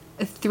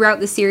 throughout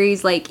the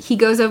series, like, he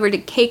goes over to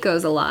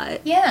Keiko's a lot.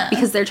 Yeah.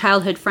 Because they're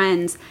childhood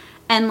friends.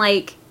 And,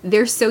 like,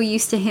 they're so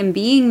used to him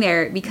being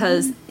there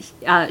because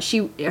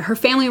her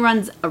family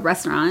runs a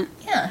restaurant.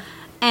 Yeah.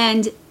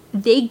 And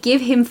they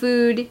give him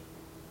food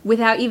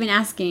without even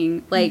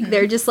asking. Like,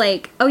 they're just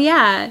like, oh,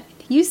 yeah,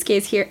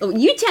 Yusuke's here. Oh,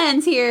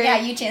 Yu-chan's here. Yeah,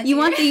 Yu-chan's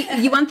you here.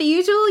 You want the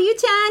usual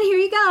Yu-chan? Here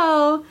you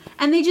go.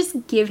 And they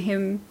just give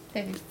him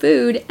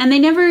food. And they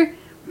never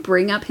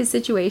bring up his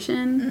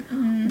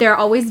situation. They're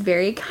always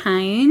very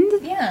kind.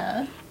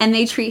 Yeah. And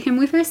they treat him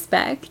with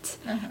respect.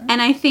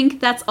 And I think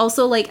that's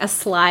also, like, a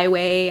sly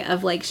way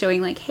of, like,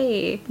 showing, like,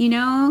 hey, you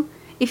know,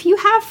 if you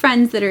have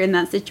friends that are in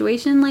that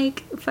situation,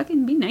 like,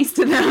 fucking be nice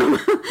to them.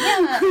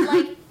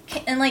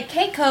 Yeah, like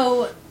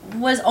Keiko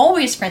was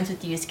always friends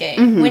with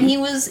Yusuke. When he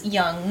was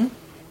young,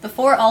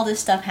 before all this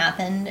stuff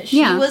happened,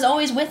 she was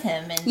always with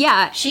him.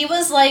 And she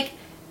was, like...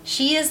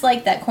 She is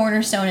like that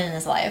cornerstone in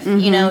his life.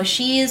 You know,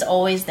 she is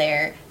always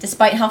there,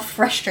 despite how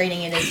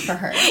frustrating it is for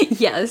her.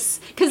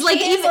 Yes. Because, like,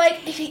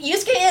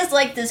 Yusuke is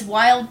like this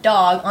wild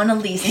dog on a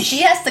leash, and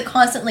she has to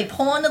constantly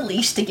pull on the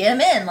leash to get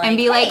him in. Like, and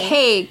be like,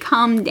 hey,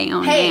 calm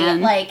down,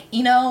 man. Like,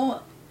 you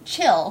know,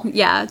 chill.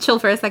 Yeah, chill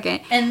for a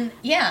second. And,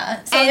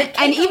 yeah. So if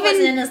Keiko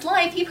wasn't in his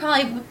life, he'd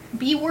probably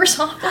be worse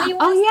off than he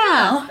was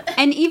now.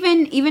 And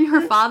even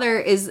her father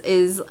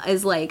is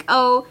like,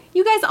 oh,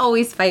 you guys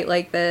always fight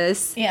like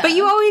this. Yeah. But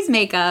you always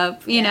make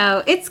up. You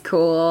know, it's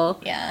cool.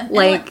 Yeah.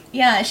 Like,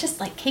 it's just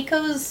like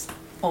Keiko's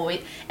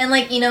always... And,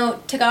 like, you know,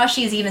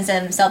 Togashi's even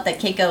said himself that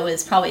Keiko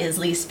is probably his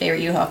least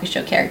favorite Yu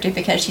Hakusho character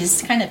because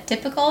she's kind of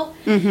typical.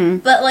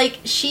 But, like,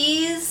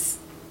 she's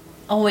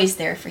always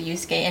there for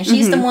Yusuke. And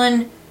she's the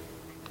one...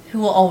 who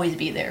will always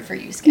be there for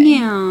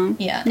Yusuke.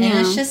 Yeah.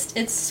 And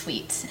it's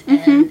sweet.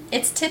 And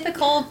it's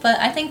typical, but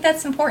I think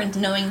that's important,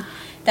 knowing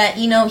that,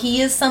 you know,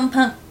 he is some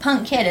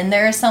punk kid, and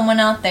there is someone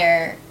out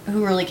there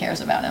who really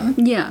cares about him.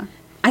 Yeah.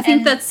 I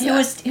think that's...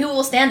 Who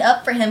will stand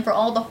up for him for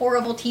all the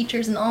horrible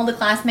teachers and all the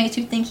classmates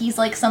who think he's,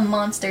 like, some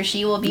monster.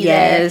 She will be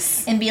there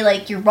and be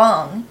like, you're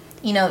wrong.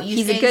 You know,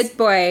 he's a good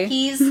boy.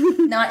 He's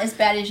not as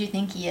bad as you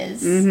think he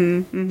is.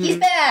 He's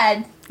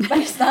bad. But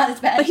he's not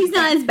as bad. But he's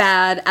not as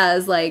bad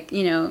as, like,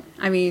 you know,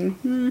 I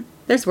mean,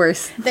 there's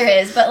worse. There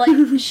is, but,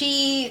 like,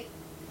 she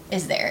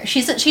is there.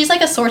 She's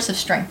like a source of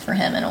strength for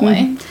him in a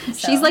way. So.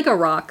 She's like a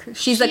rock.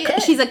 She's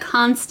a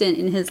constant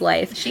in his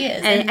life. She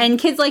is. And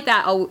kids like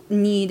that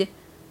need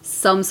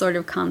some sort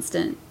of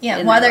constant.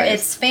 Yeah, whether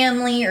it's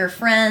family or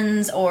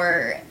friends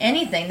or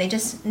anything, they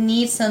just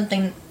need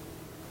something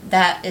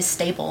that is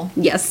stable.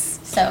 Yes.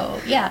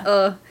 So,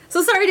 yeah.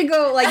 So sorry to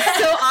go, like,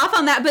 so off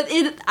on that, but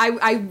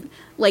I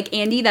like,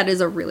 Andy, that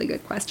is a really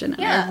good question.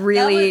 Yeah, I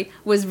really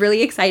was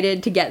really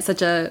excited to get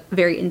such a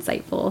very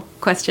insightful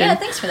question. Yeah,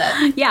 thanks for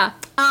that. Yeah.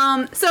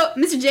 So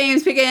Mr.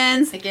 James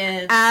Pickens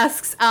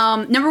asks,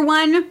 number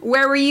one,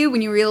 where were you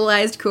when you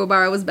realized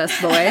Kuwabara was best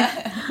boy?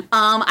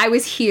 I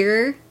was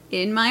here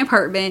in my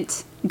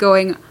apartment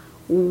going,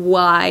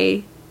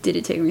 why did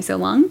it take me so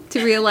long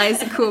to realize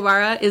that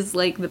Kuwabara is,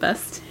 like, the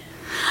best?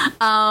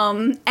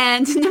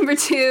 And number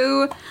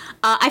two,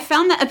 I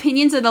found that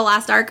opinions of the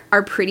last arc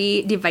are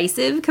pretty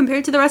divisive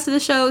compared to the rest of the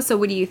show, so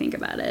what do you think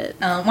about it?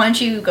 Why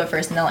don't you go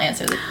first and I'll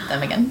answer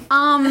them again.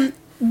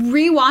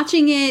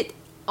 Rewatching it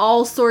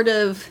all sort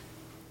of,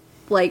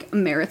 like,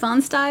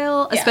 marathon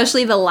style,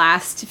 especially the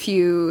last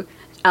few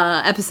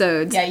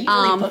episodes. Yeah, you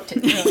really booked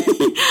it, really.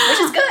 Which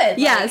is good.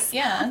 Yes.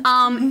 Like,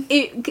 yeah.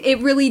 It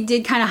really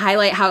did kind of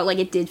highlight how, like,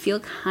 it did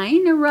feel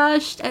kind of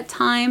rushed at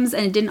times,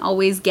 and it didn't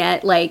always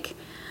get, like,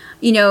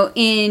 you know,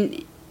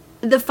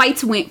 the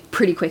fights went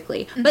pretty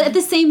quickly. But at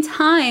the same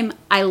time,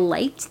 I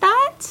liked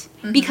that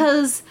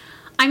because,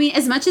 I mean,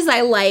 as much as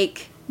I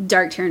like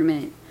Dark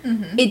Tournament,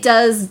 it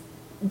does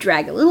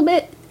drag a little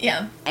bit.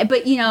 Yeah.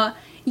 But, you know,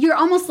 you're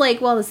almost like,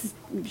 well, this is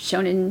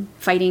shonen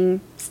fighting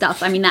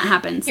stuff. I mean, that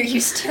happens. You're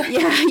used to it.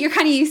 Yeah, you're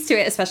kind of used to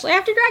it, especially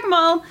after Dragon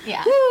Ball.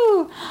 Yeah.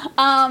 Woo!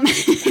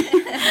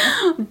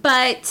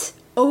 But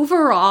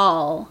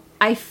overall,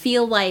 I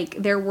feel like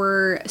there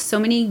were so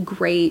many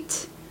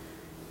great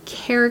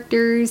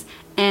characters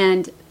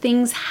and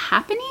things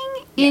happening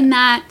in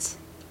that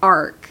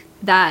arc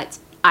that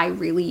I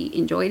really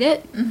enjoyed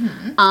it.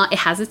 It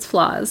has its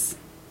flaws,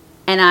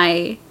 and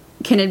I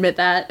can admit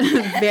that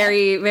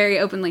very, very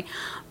openly.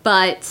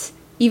 But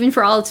even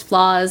for all its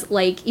flaws,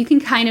 like, you can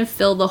kind of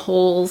fill the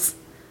holes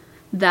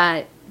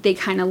that they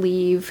kind of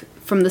leave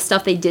from the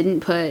stuff they didn't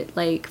put,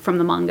 like, from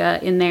the manga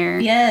in there.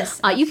 Yes,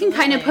 you can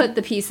kind of put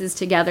the pieces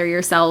together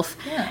yourself.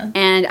 Yeah.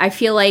 And I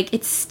feel like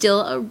it's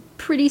still a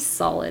pretty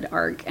solid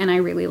arc, and I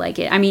really like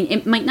it. I mean,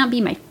 it might not be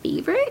my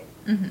favorite,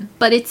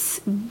 but it's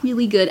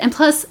really good. And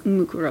plus,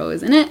 Mukuro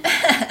is in it,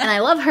 and I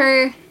love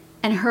her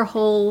and her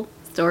whole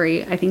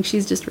story. I think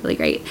she's just really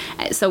great.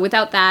 So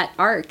without that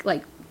arc,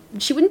 like,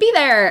 she wouldn't be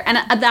there, and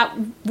that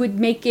would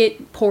make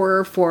it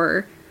poorer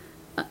for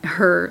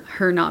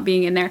her not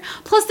being in there.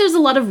 Plus, there's a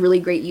lot of really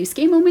great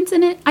Yusuke moments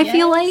in it. I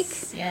feel like,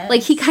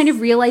 like he kind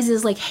of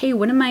realizes like, hey,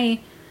 what am I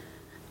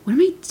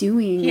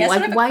doing? He has like,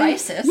 sort of a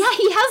crisis. Yeah,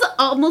 he has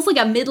almost like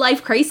a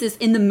midlife crisis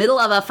in the middle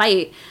of a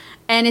fight,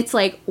 and it's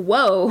like,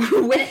 whoa,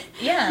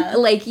 yeah,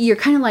 like you're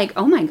kind of like,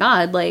 oh my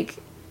god, like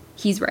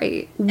he's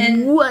right.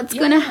 And what's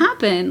gonna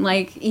happen?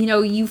 Like, you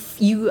know,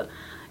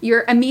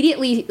 you're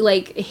immediately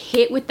like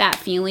hit with that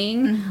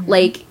feeling,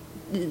 like.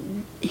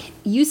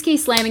 Yusuke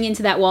slamming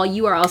into that wall,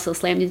 you are also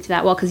slammed into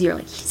that wall because you're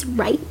like, he's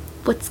right.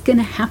 What's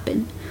gonna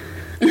happen?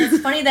 And it's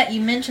funny that you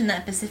mentioned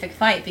that Pacific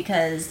fight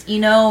because, you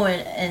know,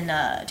 in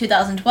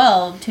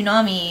 2012,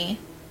 Toonami,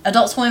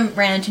 Adult Swim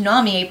ran a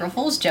Toonami April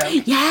Fool's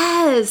joke.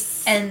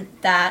 Yes! And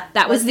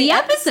that was the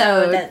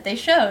episode that they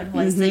showed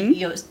was the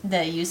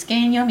Yusuke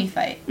and Yomi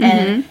fight.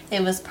 And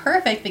it was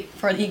perfect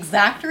for the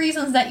exact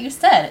reasons that you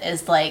said,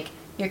 is like,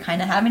 you're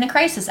kind of having a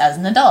crisis as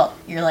an adult.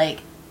 You're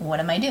like, what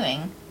am I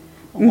doing?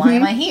 Why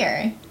am I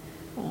here?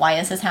 Why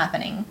is this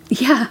happening?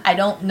 Yeah. I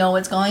don't know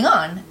what's going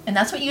on. And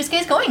that's what Yusuke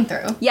is going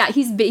through. Yeah,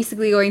 he's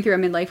basically going through a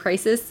midlife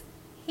crisis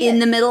in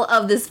the middle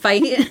of this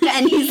fight.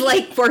 And he's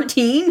like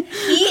 14.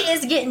 He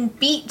is getting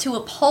beat to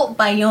a pulp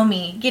by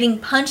Yomi, getting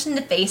punched in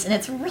the face, and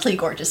it's a really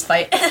gorgeous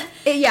fight.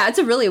 Yeah, it's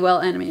a really well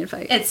animated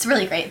fight. It's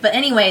really great. But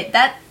anyway,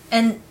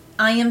 and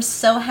I am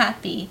so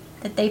happy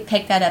that they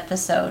picked that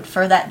episode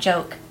for that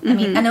joke. I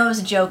mean, I know it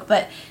was a joke,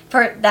 but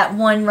for that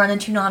one run in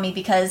Toonami,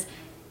 because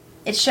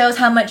it shows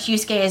how much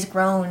Yusuke has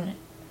grown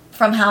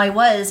from how he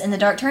was in the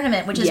Dark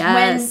Tournament, which is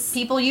when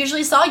people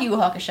usually saw Yu Yu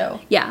Hakusho.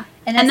 Yeah.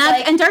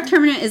 And Dark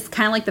Tournament is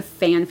kind of like the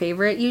fan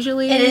favorite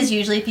usually. It is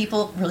usually.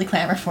 People really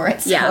clamor for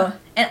it. So. Yeah.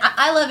 And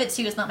I love it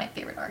too. It's not my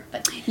favorite arc,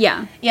 but...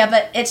 Yeah. Yeah,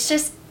 but it's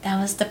just... That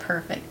was the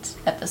perfect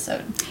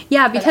episode.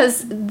 Yeah,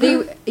 because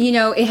they, you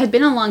know, it had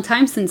been a long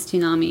time since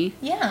Toonami.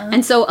 Yeah.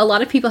 And so a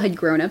lot of people had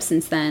grown up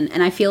since then.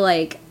 And I feel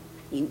like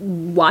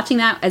watching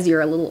that as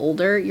you're a little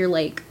older, you're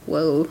like,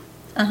 whoa.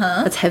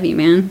 That's heavy,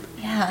 man.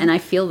 Yeah. And I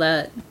feel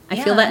that.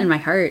 I feel that in my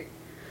heart.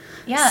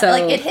 Yeah, so,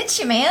 like, it hits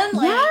you, man.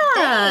 Like,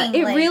 yeah,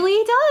 it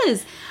really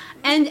does.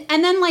 And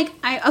then, like,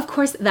 of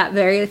course, that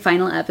very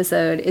final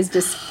episode is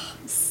just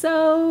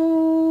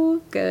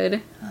so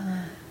good.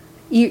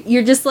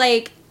 You're just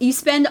like, you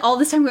spend all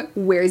this time going,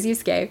 where's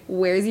Yusuke?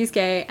 Where's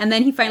Yusuke? And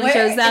then he finally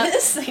shows up.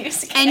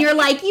 And you're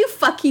like, you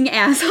fucking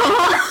asshole.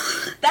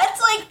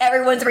 That's like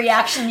everyone's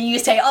reaction to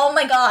Yusuke. Oh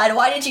my god,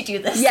 why did you do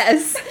this?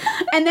 Yes.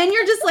 And then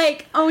you're just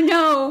like, oh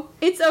no,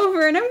 it's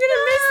over and I'm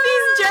gonna miss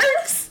these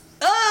jerks.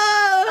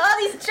 Oh,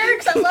 these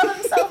jerks, I love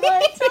them so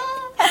much.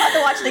 Oh, I have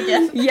to watch it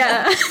again.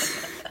 Yeah.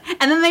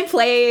 And then they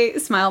play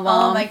Smile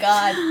Bomb. Oh my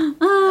god.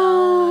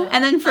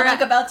 And then I'm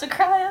like about to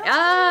cry.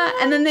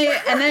 And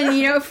then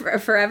you know,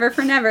 Forever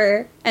for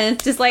Never. And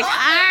it's just like,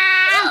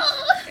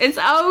 it's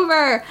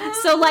over.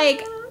 So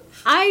like,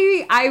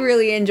 I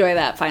really enjoy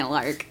that final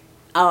arc.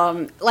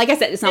 Like I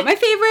said, it's not my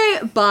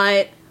favorite,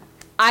 but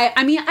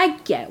I mean, I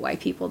get why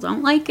people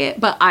don't like it,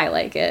 but I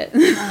like it.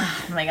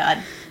 Oh my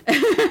god. We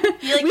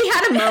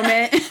had a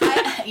moment.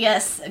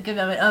 Yes, a good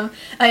moment.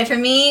 For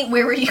me,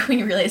 where were you when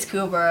you realized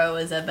Kuwabara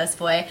was a best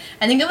boy?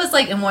 I think it was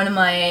like in one of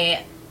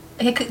my...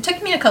 It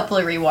took me a couple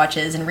of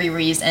rewatches and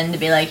rereads and to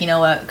be like, you know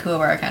what,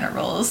 Kuwabara kind of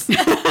rules.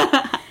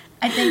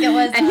 I think it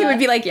was... And he would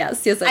be like,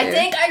 yes, I do. I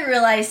think I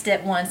realized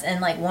it once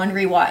in like one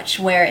rewatch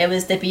where it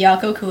was the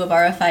Byakuya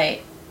Kuwabara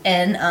fight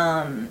in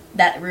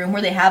that room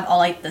where they have all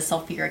like the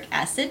sulfuric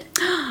acid.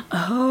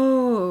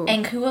 Oh.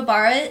 And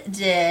Kuwabara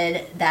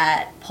did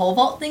that pole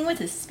vault thing with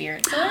his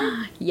spirit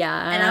sword.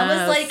 Yeah. And I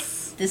was like,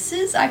 this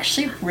is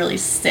actually really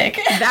sick.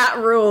 That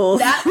rules.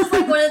 That was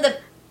like one of the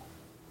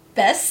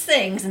best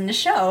things in the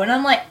show. And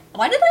I'm like,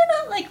 why did I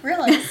not like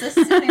realize this?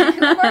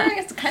 Kuwabara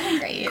is kind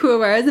of great.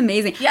 Kuwabara is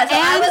amazing. Yeah, so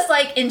I was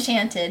like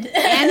enchanted.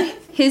 And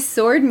his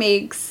sword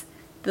makes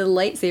the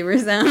lightsaber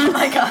sound. Oh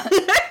my god.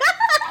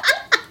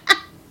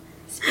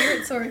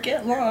 Spirit sword,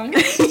 get long.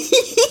 An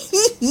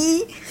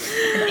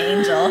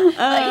angel.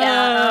 But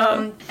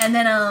yeah, and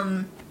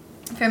then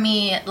for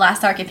me,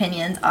 last arc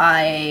opinions,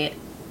 I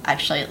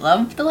actually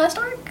loved the last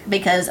arc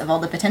because of all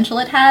the potential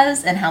it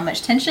has and how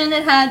much tension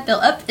it had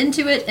built up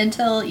into it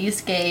until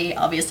Yusuke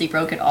obviously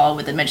broke it all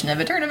with the mention of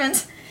a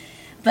tournament.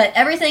 But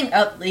everything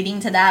up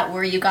leading to that,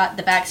 where you got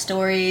the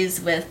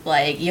backstories with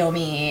like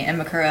Yomi and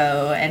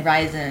Makuro and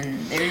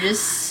Raizen, they were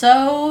just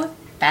so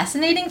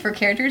fascinating for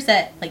characters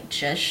that like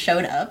just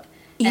showed up.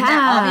 And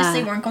that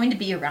obviously weren't going to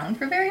be around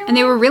for very long. And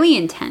they were really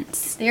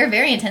intense. They were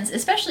very intense,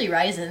 especially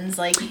Raizen's.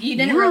 Like, you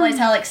didn't realize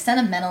how, like,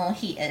 sentimental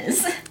he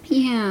is.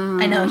 Yeah.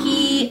 I know.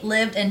 He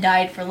lived and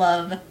died for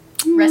love.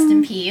 Rest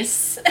in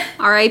peace.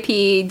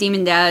 R.I.P.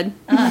 Demon Dad.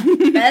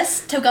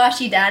 Best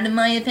Togashi dad, in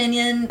my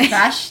opinion.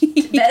 Best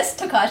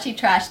Togashi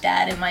trash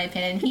dad, in my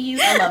opinion.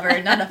 He's a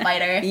lover, not a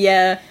fighter.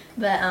 Yeah.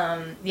 But,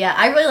 yeah,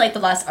 I really like the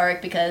last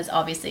arc because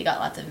obviously it got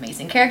lots of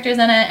amazing characters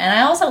in it. And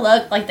I also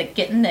love, like,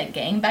 getting the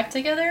gang back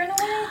together in a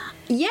way.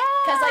 Yeah.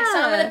 Because,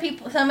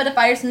 like, some of the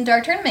fighters in the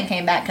Dark Tournament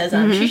came back. Because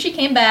Shushi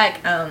came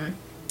back.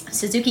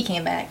 Suzuki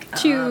came back.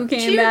 Chu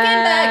came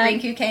back.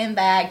 Rinku came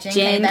back.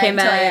 Jin came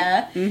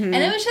back. Toya. And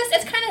it was just,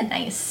 it's kind of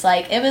nice.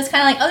 Like, it was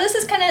kind of like, oh, this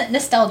is kind of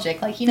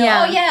nostalgic. Like, you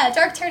know, oh yeah,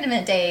 Dark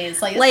Tournament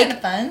days. Like, it's kind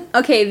of fun.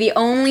 Okay, the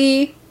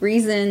only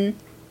reason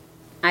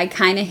I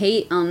kind of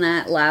hate on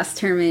that last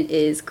tournament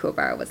is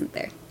Kuwabara wasn't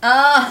there.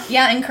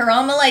 Yeah, and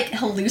Kurama, like,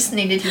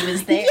 hallucinated he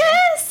was there.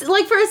 Yes!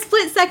 Like, for a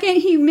split second,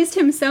 he missed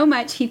him so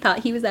much, he thought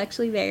he was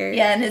actually there.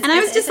 Yeah, and I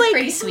was just like, a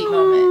pretty sweet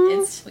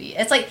moment. It's sweet.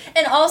 It's like,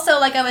 and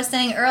also, like I was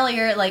saying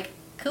earlier, like,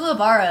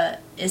 Kuwabara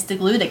is the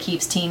glue that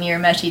keeps Team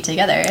Urameshi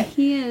together.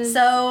 He is.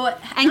 So...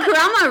 And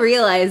Kurama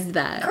realized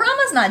that.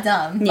 Kurama's not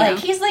dumb. Yeah. Like,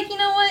 he's like, you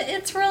know what,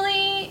 it's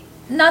really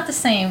not the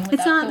same without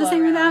It's not the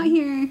same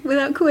around.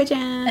 without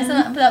Kuwa-chan. It's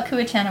not without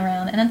Kuwa-chan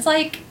around. And it's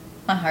like...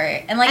 my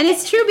heart. And like, and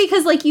it's true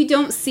because like you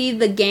don't see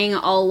the gang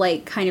all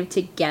like kind of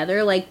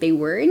together like they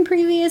were in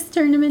previous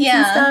tournaments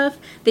and stuff.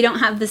 They don't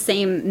have the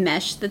same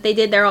mesh that they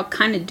did. They're all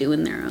kind of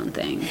doing their own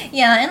thing.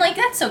 Yeah, and like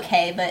that's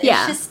okay, but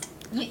it's just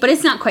but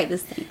it's not quite the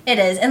same. It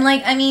is. And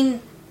like, I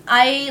mean,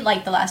 I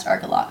like the last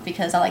arc a lot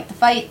because I like the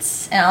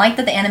fights, and I like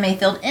that the anime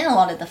filled in a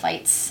lot of the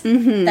fights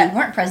that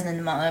weren't present in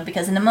the manga,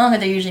 because in the manga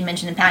they're usually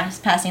mentioned in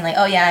passing, like,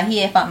 oh yeah,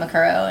 Hiei fought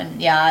Makuro, and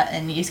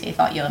Yusuke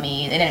fought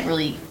Yomi. They didn't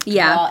really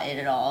draw it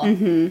at all.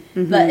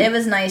 But it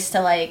was nice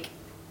to, like,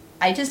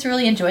 I just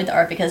really enjoyed the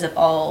art because of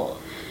all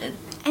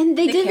and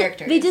they did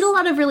characters. They did a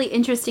lot of really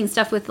interesting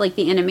stuff with like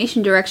the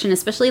animation direction,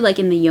 especially like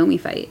in the Yomi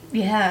fight.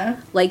 Yeah.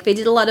 Like they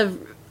did a lot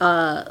of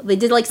they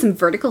did like some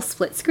vertical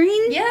split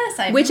screen.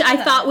 Yes, which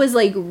I thought was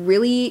like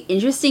really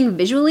interesting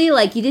visually.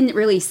 Like you didn't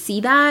really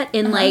see that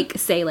in like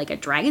say like a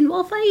Dragon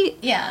Ball fight.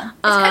 Yeah,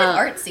 it's kind of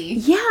artsy.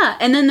 Yeah,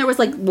 and then there was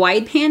like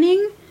wide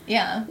panning.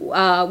 Yeah.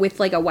 With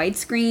like a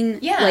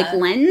widescreen like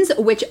lens,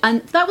 which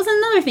that was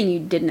another thing you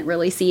didn't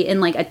really see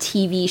in like a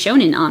TV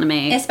shonen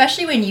anime.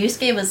 Especially when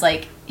Yusuke was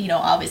like, you know,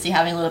 obviously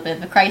having a little bit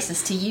of a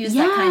crisis, to use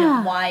that kind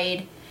of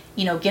wide,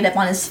 you know, get up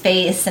on his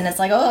face, and it's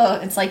like, oh,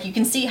 it's like you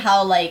can see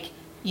how like,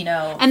 you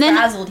know,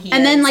 frazzled he is.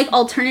 And then, like,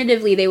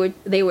 alternatively, they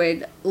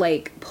would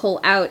like,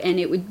 pull out, and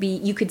it would be,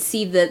 you could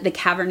see the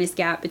cavernous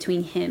gap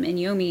between him and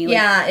Yomi. Like,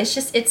 yeah, it's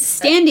just, it's...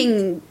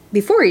 standing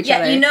before each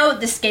other. Yeah, you know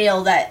the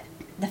scale that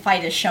the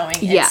fight is showing.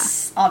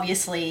 It's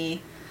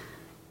obviously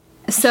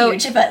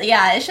huge, but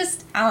yeah, it's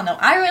just, I don't know.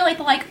 I really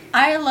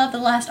I love the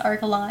last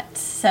arc a lot.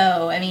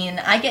 So, I mean,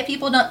 I get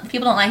people don't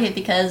like it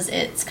because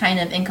it's kind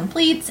of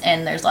incomplete,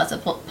 and there's lots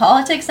of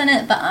politics in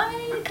it, but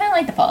I kind of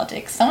like the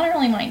politics, so I don't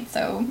really mind,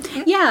 so...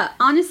 Yeah,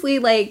 honestly,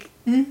 like,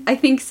 I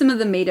think some of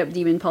the made-up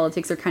demon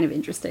politics are kind of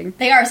interesting.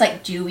 They are. It's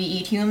like, do we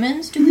eat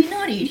humans? Do we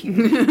not eat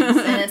humans?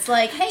 And it's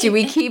like, hey... Do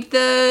we keep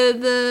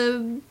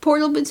the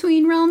portal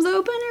between realms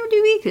open, or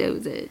do we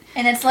close it?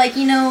 And it's like,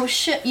 you know,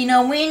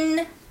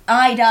 when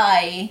I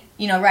die,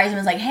 you know,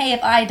 Raizuman's like, hey,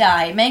 if I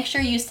die, make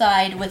sure you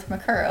side with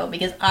Makuro,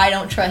 because I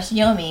don't trust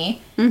Yomi,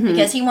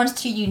 because he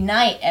wants to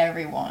unite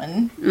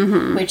everyone,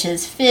 which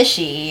is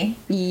fishy.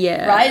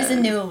 Yeah.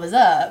 Raizu knew it was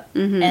up,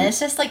 and it's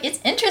just, like, it's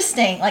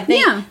interesting. Like,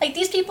 like,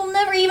 these people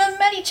never even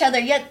met each other,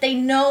 yet they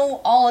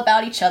know all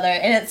about each other,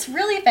 and it's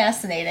really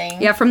fascinating.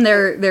 Yeah, from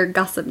their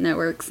gossip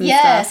networks and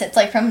stuff. Yes, it's,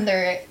 like, from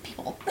their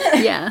people.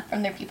 Yeah.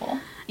 From their people.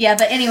 Yeah,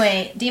 but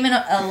anyway, Demon,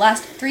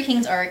 last Three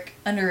Kings arc,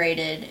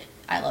 underrated.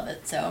 I love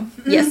it, so.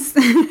 Yes.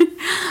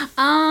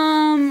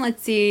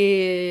 Let's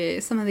see.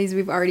 Some of these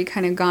we've already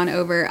kind of gone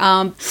over.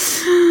 I'm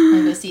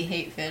gonna go see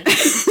Hate Fish.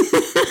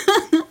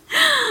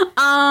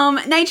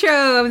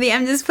 Nitro of the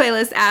MDIS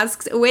playlist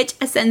asks, which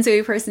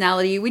Sensui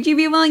personality would you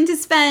be willing to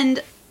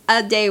spend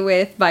a day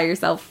with by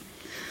yourself?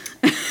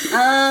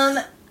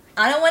 I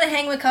don't want to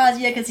hang with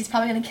Kazuya because he's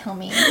probably gonna kill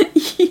me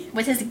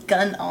with his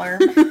gun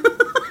arm.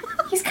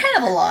 He's kind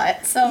of a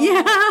lot, so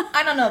yeah.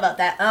 I don't know about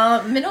that.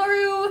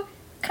 Minoru,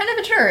 kind of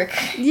a jerk.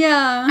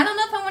 Yeah. I don't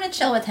know if I want to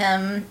chill with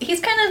him. He's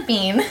kind of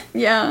mean.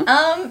 Yeah.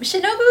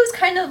 Shinobu's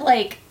kind of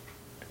like,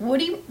 would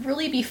he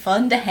really be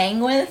fun to hang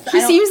with? He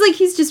seems like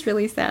he's just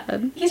really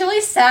sad. He's really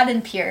sad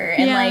and pure,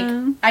 and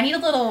like, I need a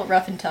little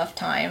rough and tough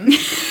time.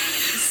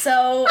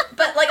 So,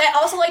 but like, I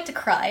also like to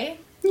cry.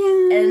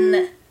 Yeah.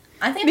 And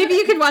I think maybe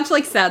you could watch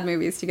like sad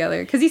movies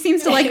together, because he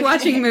seems to like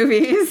watching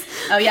movies.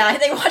 Oh yeah,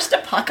 they watched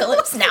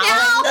Apocalypse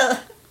Now.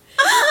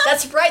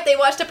 That's right, they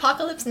watched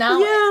Apocalypse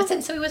Now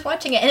since he was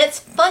watching it. And it's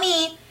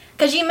funny,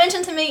 because you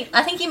mentioned to me,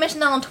 I think you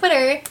mentioned that on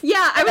Twitter.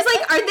 Yeah, I was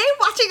like, are they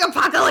watching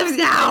Apocalypse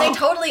Now? They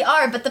totally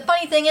are, but the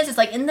funny thing is, it's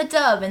like in the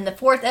dub, in the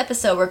 4th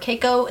episode, where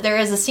Keiko, there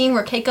is a scene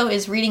where Keiko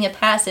is reading a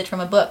passage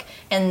from a book,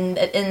 and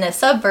in the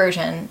sub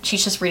version,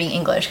 she's just reading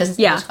English, because it's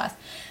English class.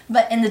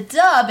 But in the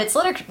dub, it's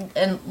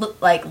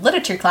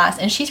literature class,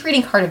 and she's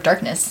reading Heart of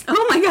Darkness.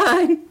 Oh my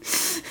god.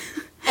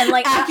 And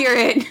like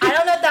accurate. I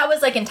don't know if that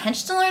was like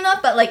intentional or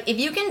not, but like if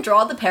you can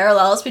draw the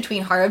parallels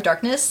between Heart of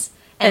Darkness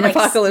and like,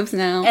 Apocalypse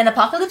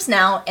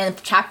Now and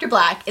Chapter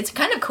Black, it's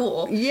kind of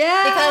cool.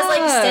 Yeah. Because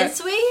like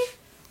Sensui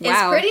is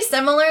pretty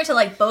similar to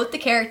like both the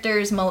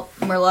characters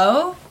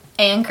Merlot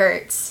and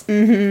Kurtz.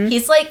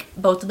 He's like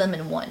both of them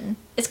in one.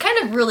 It's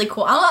kind of really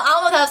cool. I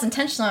don't know if that was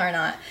intentional or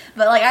not,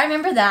 but like I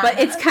remember that. But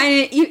it's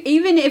kind of,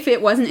 even if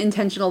it wasn't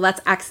intentional, that's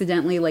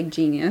accidentally like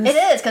genius. It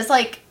is, because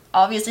like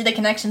obviously the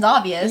connection's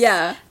obvious.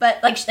 Yeah. But,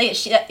 like,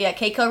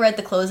 Keiko read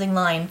the closing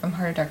line from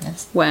Heart of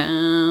Darkness.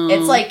 Wow.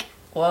 It's like,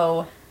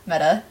 whoa,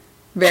 meta.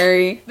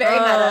 Very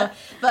Meta.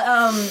 But,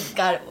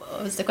 God,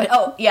 what was the question?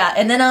 Oh, yeah,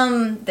 and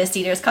then, there's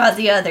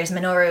Kazuya, there's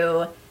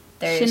Minoru,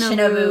 there's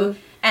Shinobu,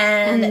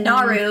 and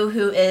Naru,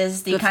 who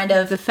is the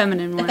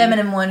feminine one. The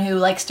feminine one who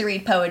likes to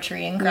read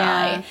poetry and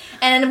cry. Yeah.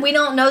 And we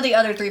don't know the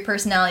other three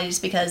personalities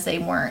because they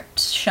weren't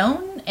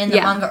shown in the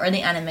manga or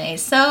the anime.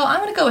 So I'm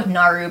gonna go with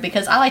Naru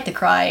because I like to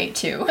cry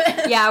too.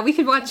 Yeah, we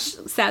could watch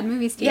sad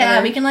movies together.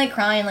 Yeah, we can like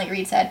cry and like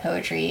read sad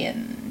poetry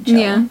and chill.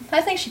 Yeah.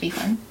 I think she'd be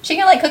fun. She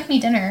can like cook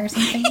me dinner or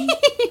something.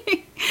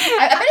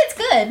 I bet it's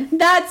good.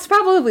 That's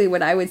probably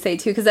what I would say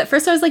too, because at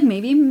first I was like,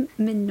 maybe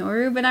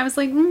Minoru, but I was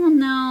like,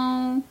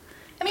 no.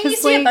 I mean, you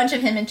see a bunch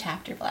of him in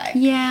Chapter Black.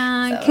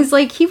 Yeah, because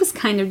like he was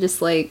kind of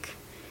just like,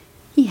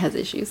 he has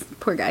issues.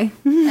 Poor guy.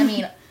 I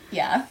mean,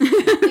 yeah.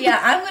 But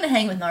yeah, I'm going to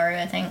hang with Naru,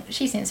 I think.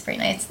 She seems pretty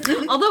nice.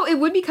 Although it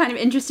would be kind of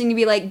interesting to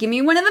be like, give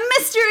me one of the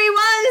mystery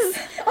ones!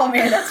 Oh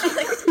man, that's just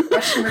like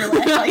Russian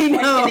roulette. I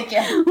know.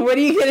 What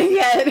are you going to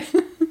get?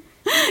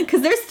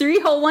 Because there's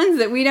 3 whole ones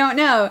that we don't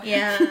know.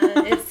 Yeah,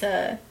 it's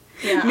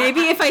yeah.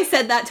 Maybe if I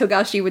said that,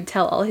 Togashi would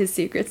tell all his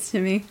secrets to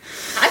me.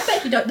 I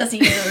bet he doesn't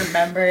even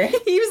remember.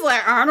 He was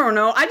like, I don't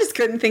know. I just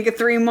couldn't think of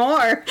 3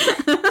 more.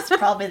 That's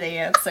probably the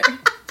answer.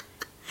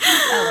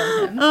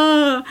 I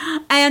love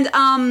him. And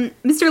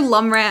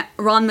Mr.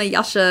 Ranma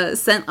Yasha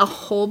sent a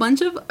whole bunch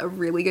of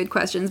really good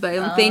questions, but I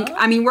don't think,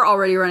 I mean, we're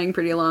already running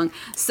pretty long.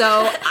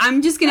 So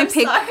I'm just going to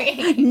pick.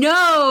 Sorry.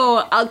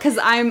 No, because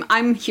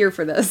I'm here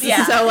for this.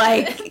 Yeah. So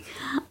like,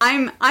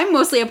 I'm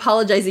mostly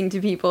apologizing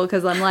to people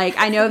because I'm like,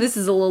 I know this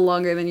is a little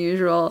longer than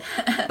usual,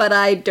 but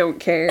I don't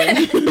care.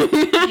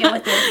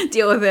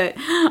 Deal with it.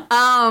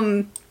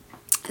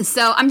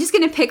 So I'm just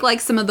going to pick like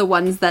some of the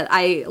ones that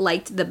I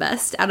liked the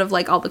best out of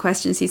like all the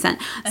questions he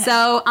sent.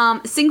 So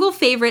single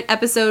favorite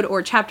episode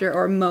or chapter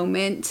or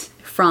moment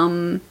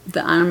from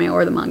the anime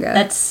or the manga.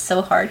 That's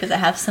so hard because I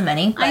have so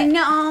many. I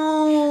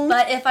know.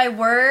 But if I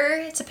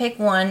were to pick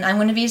one, I'm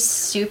going to be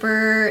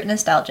super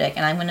nostalgic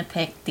and I'm going to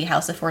pick the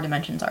House of Four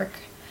Dimensions arc.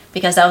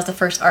 Because that was the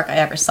first arc I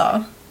ever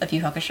saw of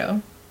Yu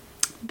Hakusho.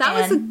 That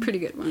was a pretty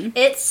good one.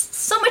 It's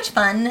so much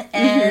fun,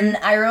 and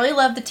I really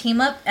love the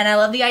team up, and I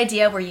love the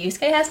idea where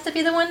Yusuke has to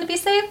be the one to be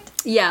saved.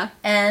 Yeah.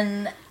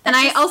 And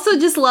I also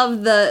just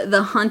love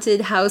the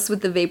haunted house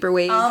with the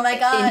vaporwave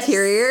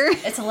interior.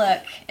 It's a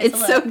look.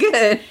 It's so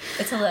good.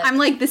 It's a look. I'm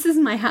like, this is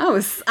my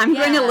house. I'm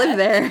going to live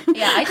there.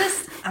 Yeah, I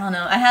don't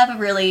know. I have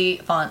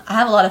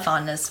a lot of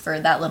fondness for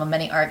that little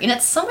mini arc, and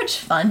it's so much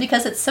fun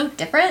because it's so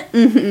different.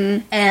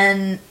 Mm-hmm.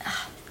 And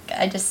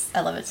I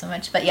love it so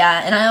much. But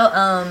yeah, and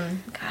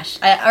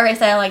I already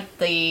said I like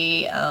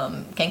the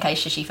Genkai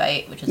Shishi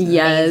fight, which is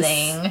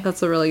amazing.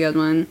 That's a really good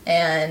one.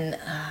 And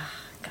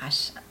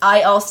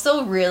I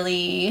also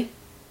really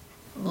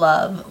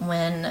love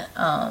when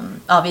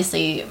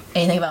obviously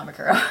anything about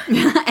Makuro.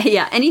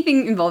 Yeah,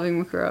 anything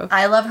involving Makuro.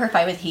 I love her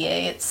fight with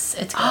Hiei. It's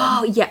good.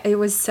 Oh yeah, it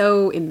was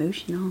so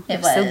emotional. It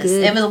was so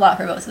good. It was a lot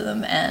for both of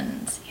them,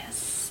 and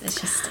it's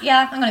just,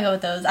 I'm gonna go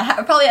with those.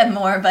 I probably have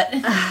more, but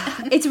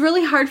it's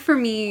really hard for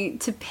me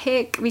to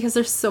pick because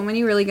there's so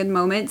many really good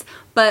moments.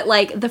 But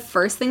like the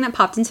first thing that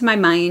popped into my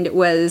mind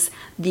was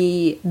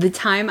the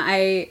time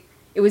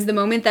it was the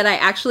moment that I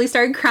actually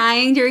started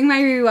crying during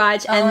my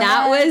rewatch, and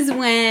that was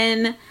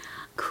when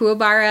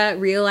Kuwabara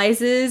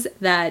realizes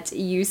that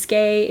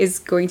Yusuke is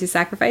going to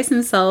sacrifice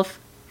himself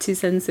to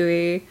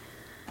Sensui.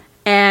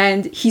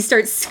 And he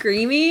starts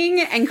screaming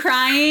and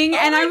crying,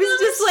 and I was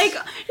just like,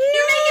 "No,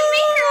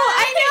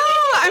 I know."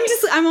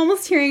 I'm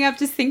almost tearing up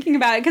just thinking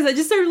about it because I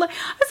just started like, I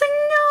was like,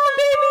 "No,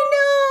 baby,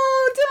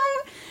 no,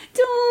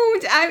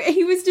 don't."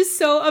 He was just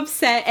so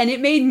upset, and it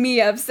made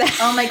me upset.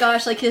 Oh my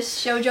gosh, like his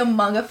shoujo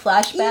manga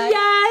flashback.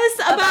 Yes,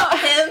 about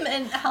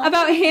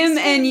him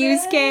and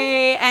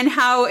Yusuke and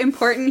how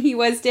important he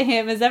was to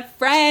him as a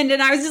friend,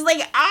 and I was just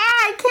like,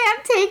 I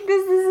can't take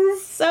this.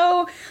 This is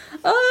so.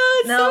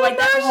 Oh, it's so like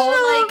emotional. that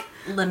whole like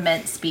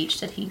lament speech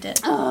that he did.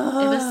 It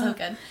was so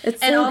good.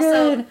 It's and so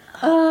also, good.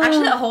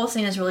 Actually, that whole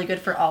scene is really good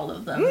for all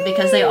of them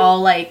because they all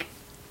like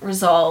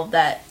resolve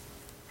that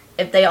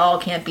if they all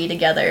can't be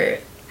together,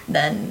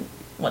 then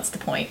what's the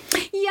point?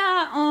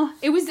 Yeah,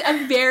 it was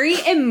a very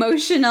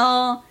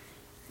emotional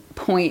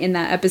point in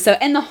that episode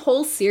and the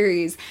whole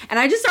series, and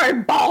I just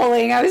started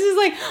bawling. I was just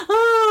like,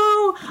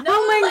 oh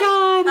my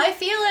god, I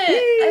feel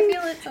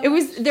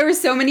it. So there were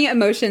so many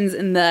emotions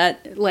in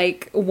that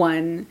like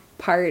one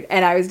part,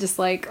 and I was just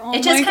like, oh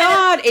my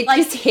god, it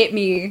just hit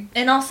me.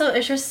 And also,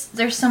 it's just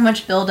there's so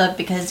much build up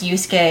because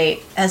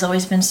Yusuke has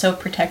always been so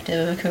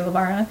protective of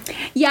Kuwabara.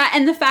 Yeah,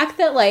 and the fact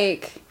that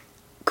like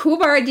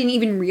Kuwabara didn't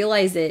even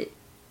realize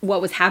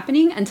what was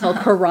happening until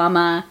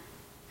Kurama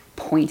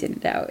pointed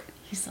it out.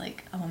 He's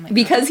like, oh my god.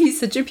 Because he's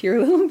such a pure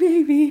little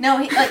baby.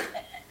 No,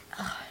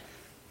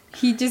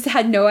 he just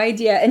had no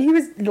idea. And he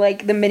was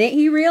like, the minute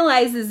he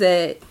realizes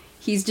it,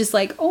 he's just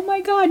like, oh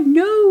my god,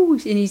 no.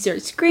 And he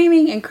starts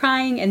screaming and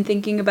crying and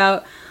thinking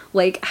about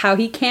like how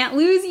he can't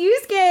lose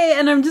Yusuke.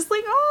 And I'm just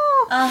like,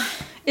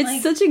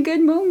 it's such a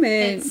good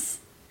moment.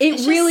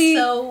 It's really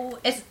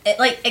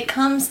it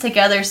comes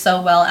together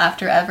so well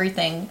after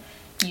everything.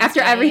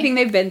 After everything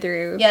they've been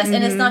through. Yes,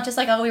 and it's not just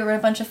like, oh, we were in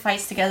a bunch of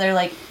fights together.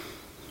 Like,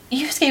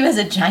 Yusuke was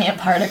a giant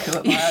part of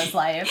Kuwabara's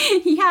life.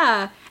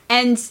 Yeah.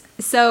 And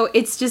so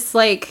it's just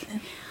like,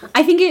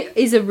 I think it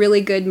is a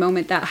really good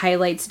moment that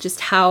highlights just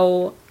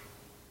how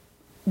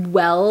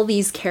well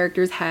these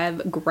characters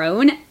have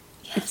grown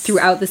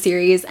throughout the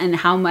series and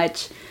how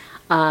much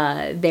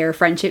their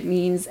friendship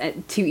means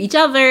to each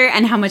other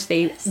and how much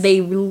they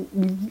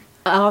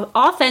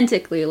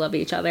authentically love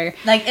each other.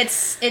 Like,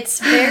 it's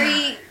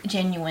very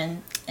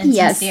genuine and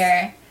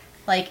sincere.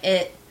 Like,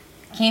 it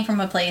came from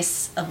a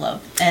place of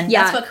love. And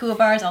that's what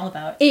Kuwabara is all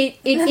about. It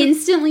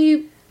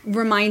instantly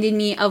reminded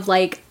me of,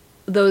 like,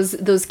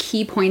 those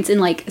key points in,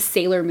 like,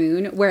 Sailor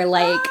Moon where,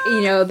 like,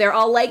 you know, they're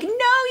all like, no,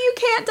 you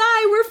can't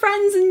die, we're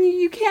friends and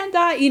you can't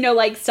die, you know,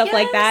 like, stuff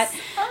like that.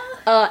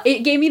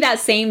 It gave me that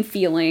same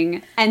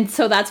feeling, and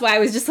so that's why I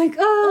was just like,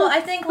 oh. Well,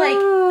 I think, like,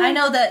 I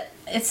know that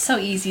it's so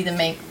easy to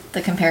make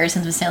the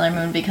comparisons with Sailor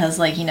Moon because,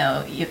 like, you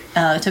know,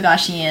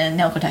 Togashi and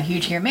Naoko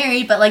Takeuchi are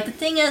married, but, like, the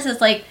thing is,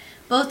 like,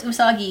 both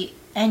Usagi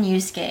and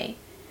Yusuke,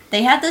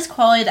 they have this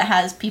quality that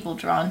has people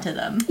drawn to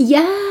them.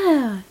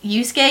 Yeah.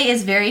 Yusuke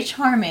is very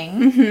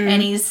charming,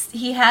 and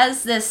he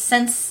has this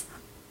sense,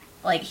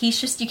 like,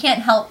 he's just, you can't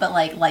help but,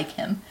 like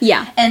him.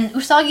 Yeah. And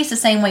Usagi's the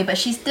same way, but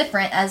she's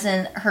different, as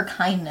in her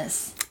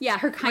kindness. Yeah,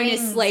 her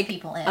kindness, brings like,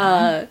 people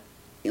in.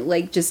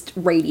 Like, just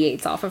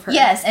radiates off of her.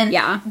 Yes, and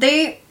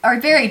they are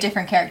very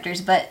different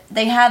characters, but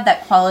they have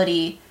that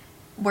quality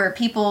where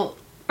people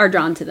are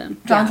drawn to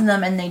them. To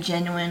them, and they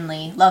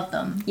genuinely love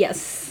them.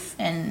 Yes.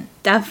 And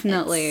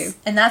definitely.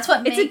 And that's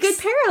what makes... It's a good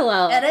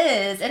parallel. It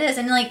is.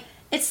 And, like,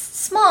 it's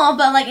small,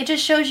 but, like, it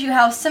just shows you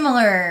how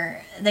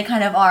similar they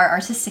kind of are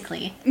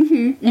artistically.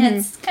 And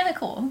it's kind of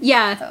cool.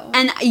 Yeah. So.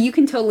 And you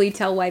can totally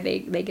tell why they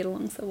get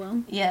along so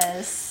well.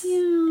 Yes.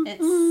 Yeah.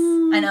 It's...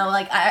 I know,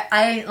 like,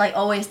 I like,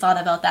 always thought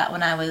about that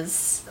when I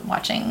was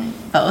watching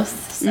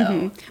both,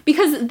 so...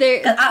 Because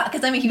they're...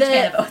 Because I'm a huge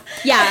fan of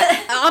both.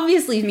 Yeah,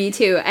 obviously me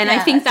too. And I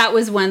think that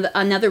was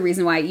another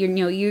reason why,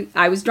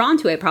 I was drawn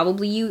to it,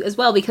 probably you as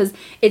well, because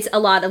it's a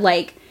lot of,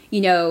 like,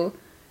 you know...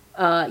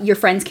 your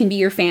friends can be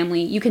your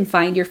family. You can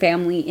find your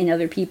family in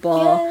other people.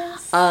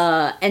 Yes.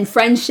 And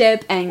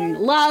friendship and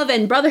love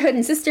and brotherhood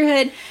and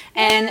sisterhood.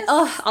 And,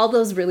 all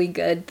those really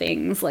good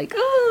things. Like,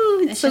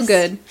 it's so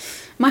good.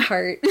 My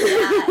heart.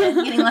 Yeah,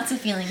 I'm getting lots of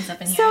feelings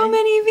up in here. So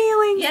many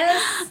feelings.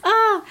 Yes.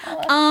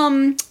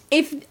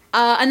 If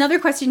another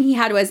question he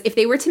had was, if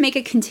they were to make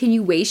a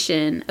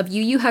continuation of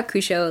Yu Yu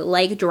Hakusho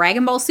like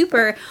Dragon Ball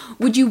Super,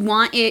 what would you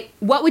want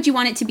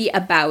it to be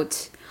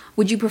about?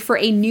 Would you prefer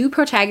a new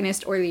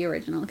protagonist or the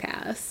original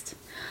cast?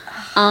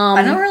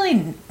 I don't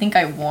really think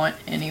I want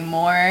any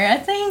more, I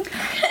think.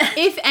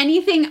 If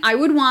anything, I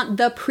would want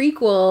the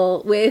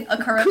prequel with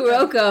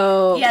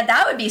Kuroko. Yeah,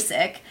 that would be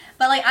sick.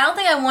 But, like, I don't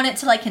think I want it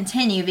to, like,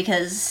 continue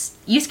because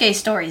Yusuke's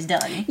story's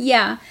done.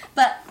 Yeah.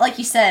 But, like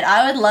you said,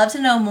 I would love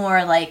to know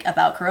more, like,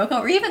 about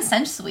Kuroko or even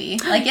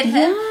Sensui. Like, get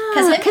him.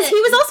 Because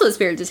he was also a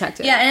spirit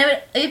detective. Yeah,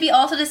 and it'd be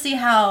also to see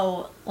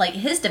how, like,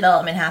 his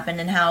development happened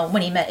and how,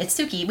 when he met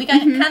Itsuki, we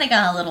kind of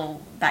got a little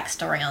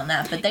backstory on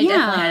that, but they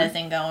definitely had a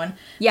thing going.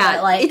 Yeah,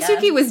 but, like,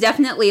 Itsuki was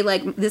definitely,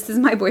 like, this is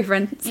my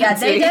boyfriend, Sensui. Yeah,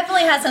 they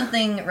definitely had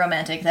something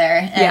romantic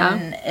there,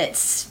 and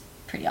it's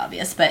pretty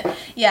obvious, but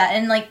yeah,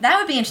 and, like, that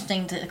would be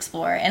interesting to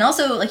explore. And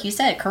also, like you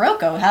said,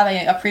 Kuroko,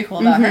 having a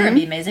prequel about her would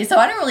be amazing. So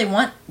I don't really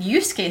want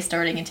Yusuke's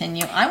story to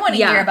continue. I want to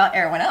hear about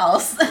everyone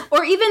else.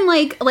 Or even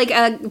like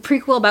a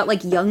prequel about,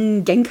 like,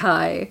 young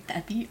Genkai.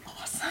 That'd be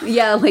awesome.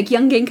 Yeah, like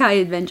young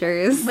Genkai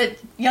adventures. But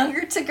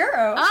younger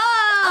Toguro.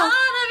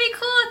 Oh, that'd be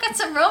cool. Got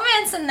some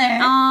romance in there.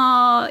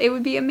 Oh, it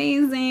would be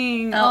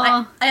amazing.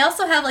 I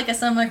also have, like, a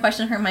similar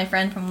question from my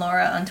friend from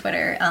Laura on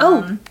Twitter.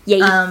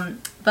 Yay.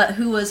 But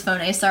who was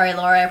Fone? Sorry,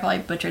 Laura, I probably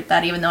butchered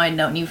that, even though I'd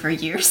known you for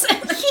years.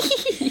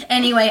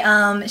 Anyway,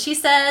 she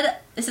said,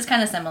 this is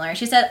kind of similar.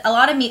 She said, a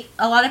lot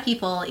of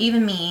people,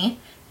 even me,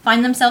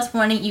 find themselves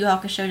wanting Yu Yu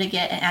Hakusho to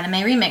get an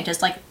anime remake,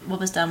 just like what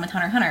was done with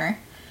Hunter x Hunter.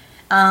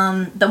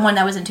 The one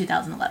that was in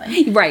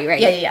 2011. Right.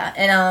 Yeah.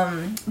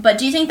 And, but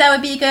do you think that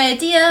would be a good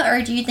idea,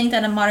 or do you think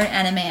that a modern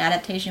anime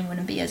adaptation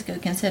wouldn't be as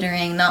good,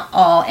 considering not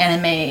all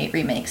anime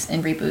remakes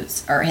and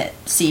reboots are a hit?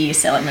 See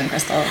Sailor Moon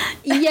Crystal.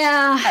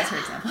 Yeah. That's her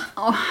example.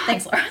 Oh,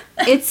 thanks, Laura.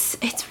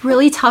 It's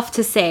really tough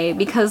to say,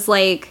 because,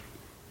 like,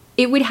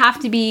 it would have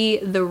to be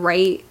the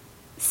right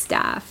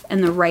staff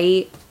and the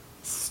right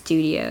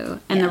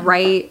studio and the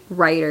right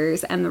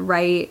writers and the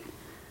right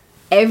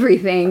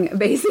everything,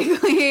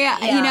 basically.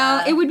 You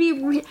know, it would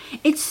be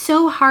it's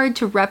so hard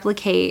to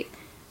replicate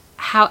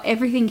how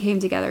everything came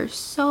together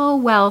so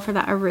well for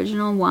that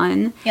original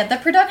one. Yeah, the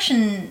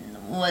production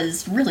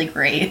was really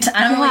great.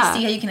 I don't really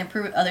see how you can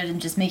improve it other than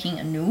just making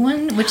a new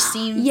one, which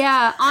seems...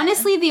 Yeah,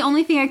 honestly, the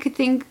only thing I could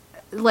think,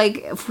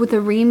 like, with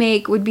a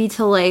remake would be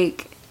to,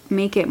 like,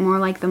 make it more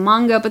like the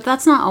manga, but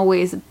that's not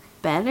always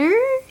better.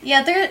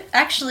 Yeah, they're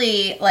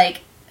actually,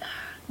 like,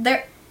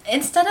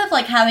 instead of,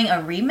 like, having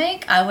a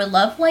remake, I would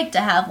love, like, to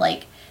have,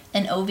 like,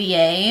 an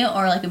OVA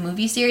or like a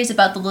movie series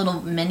about the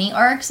little mini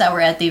arcs that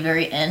were at the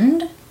very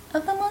end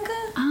of the manga.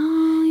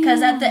 Oh,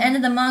 Because at the end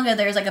of the manga,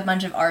 there's like a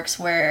bunch of arcs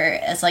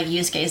where it's like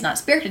Yusuke is not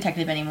spirit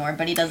detective anymore,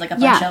 but he does like a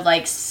bunch of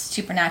like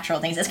supernatural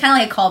things. It's kind of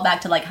like a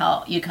callback to like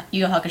how Yu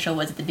Yu Hakusho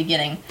was at the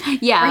beginning.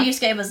 Yeah. Where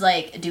Yusuke was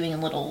like doing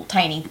little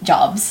tiny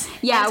jobs.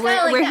 Yeah, Like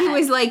where he that.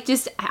 was like,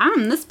 just,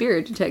 I'm the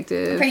spirit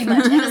detective. Pretty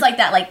much. It was like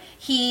that. Like,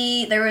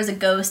 there was a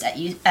ghost at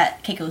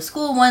Keiko's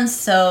school once,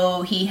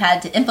 so he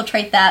had to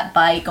infiltrate that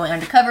by going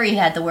undercover. He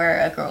had to wear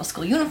a girl's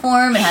school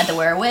uniform and had to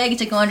wear a wig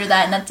to go under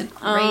that, and that's a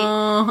great...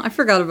 Oh, I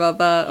forgot about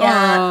that.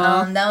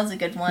 Yeah, that was a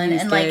good one. Yusuke.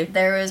 And, like,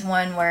 there was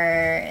one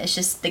where it's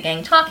just the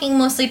gang talking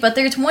mostly, but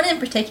there's one in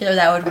particular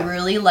that I would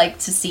really like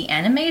to see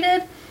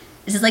animated.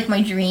 This is, like,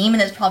 my dream,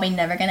 and it's probably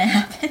never gonna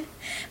happen.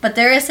 But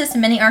there is this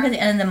mini arc at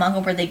the end of the manga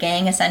where the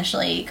gang,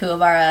 essentially,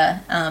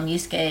 Kuwabara,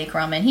 Yusuke,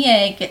 Kurama, and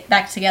Hiei, get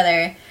back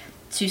together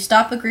to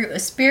stop a group of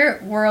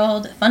spirit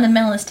world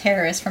fundamentalist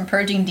terrorists from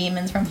purging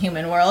demons from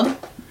human world.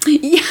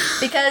 Yeah.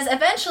 Because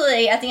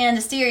eventually, at the end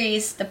of the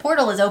series, the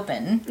portal is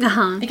open.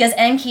 Uh-huh. Because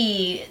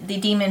Enki, the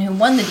demon who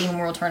won the Demon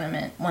World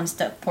Tournament, wants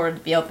the portal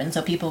to be open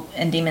so people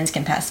and demons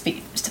can pass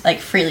like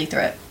freely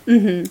through it.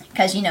 Mm-hmm.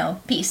 Because, you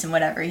know, peace and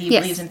whatever. He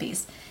Yes. believes in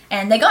peace.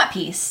 And they got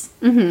peace.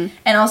 Mm-hmm.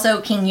 And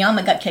also, King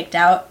Yama got kicked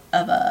out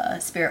of a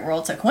spirit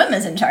world, so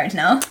Koima's in charge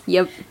now.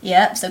 Yep.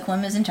 Yep, so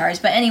Koima's in charge.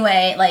 But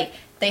anyway, like,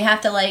 they have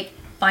to, like,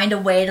 find a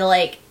way to,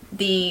 like,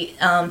 the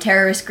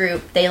terrorist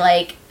group, they,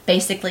 like,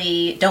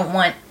 basically don't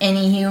want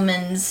any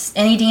demons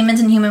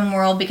in human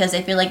world because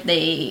they feel like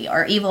they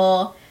are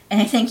evil. And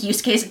I think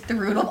Yusuke's the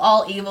root of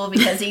all evil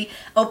because he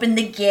opened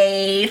the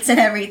gates and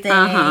everything.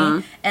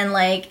 Uh-huh. And,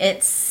 like,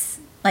 it's,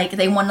 like,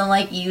 they want to,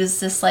 like, use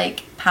this,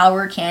 like,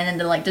 power cannon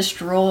to, like,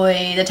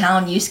 destroy the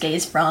town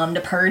Yusuke's from,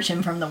 to purge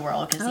him from the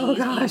world because he's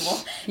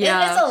evil.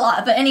 Yeah. It's a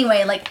lot. But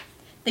anyway, like,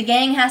 the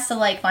gang has to,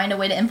 like, find a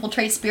way to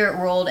infiltrate Spirit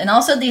World. And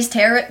also the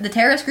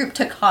terrorist group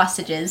took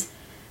hostages,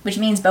 which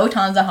means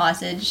Botan's a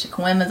hostage,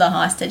 Koima's a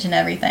hostage, and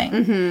everything.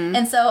 Mm-hmm.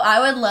 And so I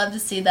would love to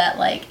see that,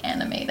 like,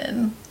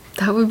 animated.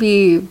 That would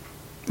be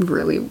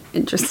really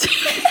interesting.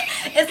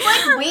 It's,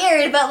 like,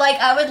 weird, but, like,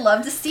 I would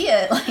love to see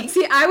it. Like,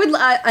 See, I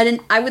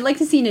would like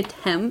to see an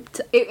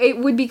attempt. It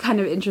would be kind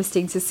of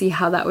interesting to see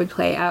how that would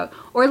play out.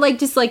 Or, like,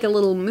 just, like, a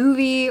little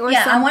movie or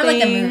something. yeah, I want,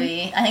 like, a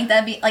movie. I think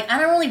that'd be, like, I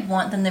don't really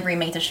want them to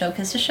remake the show,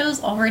 because the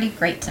show's already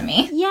great to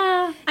me.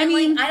 Yeah, I And,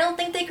 mean... like, I don't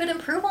think they could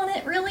improve on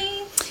it,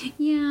 really.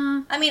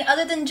 Yeah. I mean,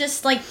 other than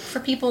just, like, for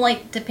people,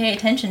 like, to pay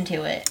attention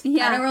to it.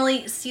 Yeah. I don't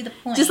really see the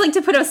point. Just, like,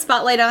 to put a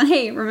spotlight on,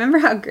 hey, remember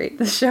how great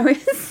this show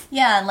is?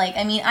 Yeah, like,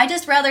 I mean, I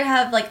just rather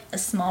have, like, a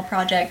small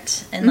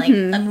project and, like,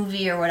 a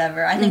movie or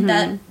whatever. I think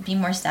that'd be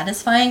more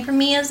satisfying for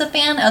me as a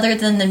fan, other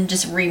than them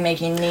just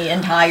remaking the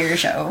entire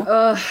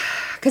show.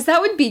 Because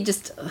that would be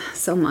just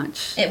so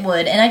much. It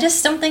would, and I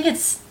just don't think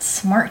it's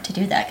smart to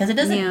do that, because it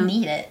doesn't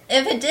need it.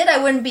 If it did,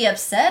 I wouldn't be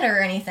upset or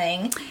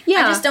anything. Yeah,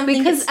 I just don't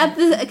think it's...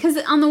 because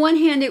on the one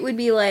hand, it would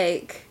be,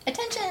 like...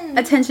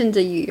 Attention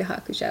to Yu Yu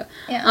Hakusho.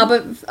 Yeah.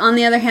 But on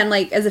the other hand,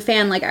 like, as a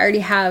fan, like, I already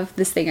have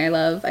this thing I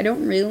love. I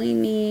don't really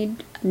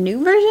need a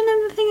new version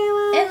of the thing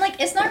I love. And,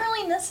 like, it's not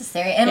really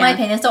necessary, in my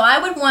opinion. So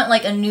I would want,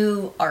 like, a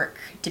new arc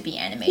to be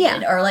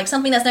animated. Or, like,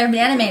 something that's never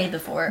been animated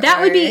before. That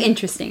would be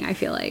interesting, I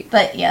feel like.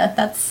 But, yeah,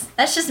 that's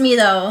just me,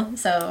 though.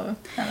 So,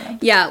 I don't know.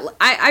 Yeah,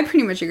 I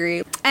pretty much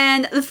agree.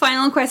 And the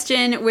final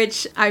question,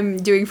 which I'm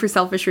doing for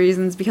selfish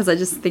reasons because I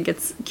just think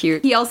it's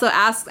cute. He also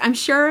asks, I'm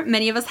sure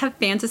many of us have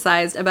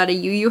fantasized about a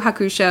Yu Yu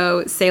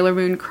Hakusho Sailor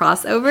Moon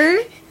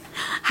crossover.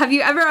 Have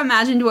you ever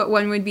imagined what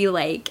one would be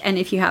like? And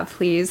if you have,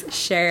 please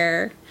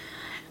share.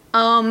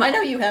 I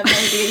know you have no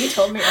idea. You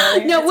told me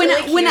earlier. No,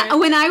 It's when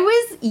really I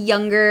was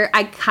younger,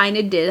 I kind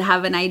of did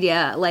have an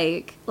idea.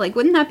 Like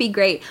wouldn't that be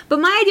great? But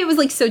my idea was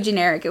like so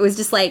generic. It was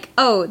just like,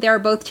 oh, they're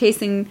both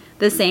chasing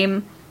the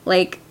same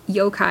like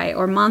yokai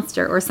or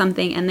monster or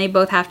something, and they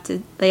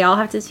all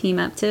have to team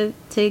up to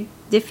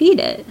defeat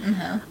it.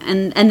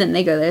 Mm-hmm. And then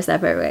they go their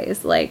separate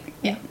ways. Like,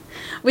 yeah.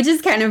 Which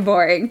is kind of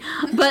boring.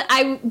 But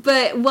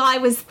while I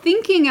was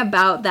thinking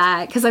about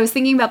that, because I was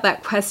thinking about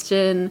that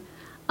question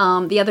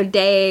the other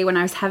day when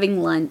I was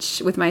having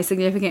lunch with my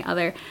significant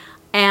other,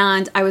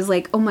 and I was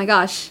like, oh my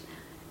gosh,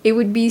 it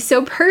would be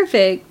so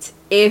perfect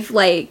if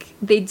like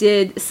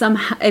they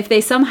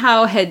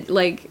somehow had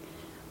like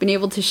been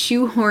able to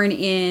shoehorn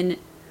in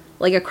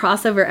like a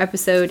crossover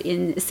episode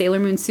in Sailor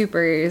Moon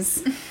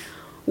Supers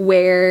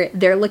where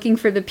they're looking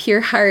for the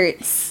pure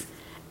hearts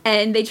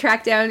and they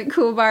track down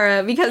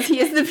Kuwabara because he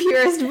is the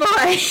purest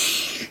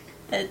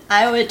boy.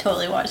 I would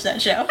totally watch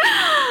that show.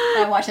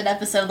 I watched that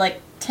episode like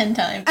 10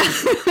 times.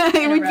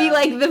 It would be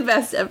like the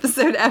best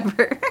episode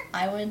ever.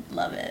 I would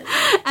love it.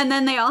 And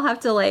then they all have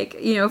to like,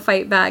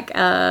 fight back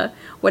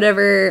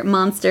whatever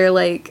monster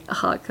like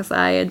Hawk's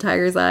Eye and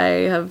Tiger's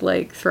Eye have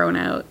like thrown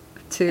out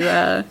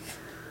to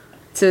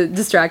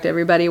distract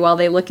everybody while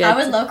they look at...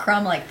 I would love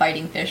Crumb like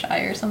fighting Fish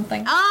Eye or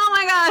something. Oh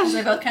my gosh!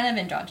 They're both kind of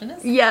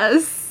androgynous.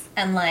 Yes.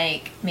 And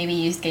like maybe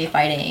Yusuke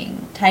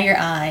fighting Tiger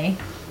Eye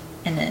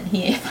and then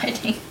Hiei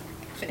fighting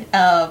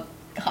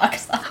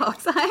Hawk's Eye.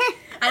 Hawk's Eye?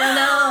 I don't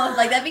know.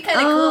 Like, that'd be kind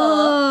of cool.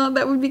 Oh,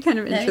 that would be kind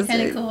of interesting.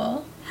 That'd be kind of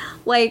cool.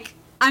 Like,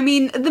 I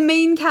mean, the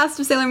main cast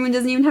of Sailor Moon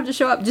doesn't even have to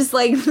show up. Just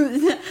like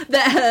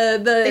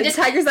the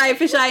Tiger's Eye,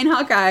 Fisheye, and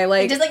Hawkeye.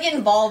 Like, they just like get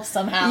involved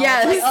somehow.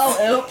 Yes. Like,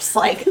 oh, oops.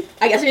 Like,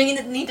 I guess we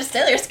need to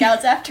Sailor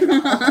Scouts after all.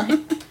 Like,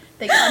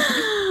 they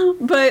got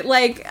but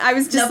like, I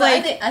was just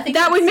I think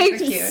that would make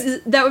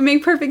cute. that would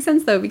make perfect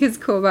sense though, because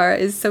Kuwabara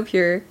is so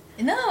pure.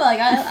 No, like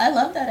I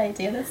love that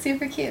idea. That's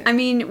super cute. I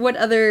mean, what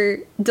other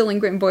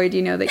delinquent boy do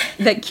you know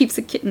that keeps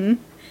a kitten?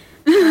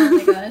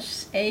 Oh my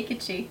gosh,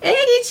 Eikichi.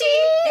 Eikichi!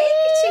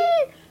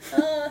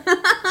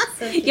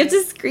 So cute. You have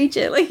to screech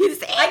it like you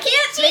say. I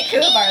can't make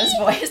Kuwabara's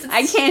voice.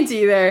 I can't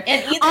either.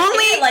 In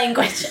either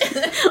language.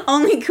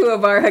 Only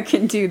Kuwabara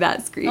can do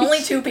that screech.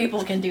 Only 2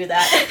 people can do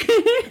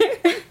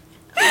that.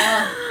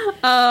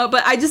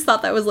 But I just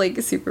thought that was like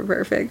super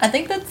perfect. I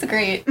think that's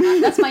great.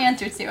 That's my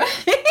answer to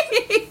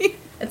it.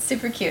 It's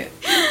super cute.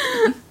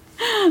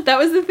 That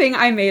was the thing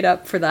I made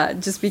up for that,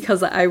 just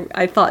because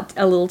I thought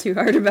a little too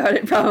hard about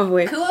it,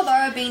 probably.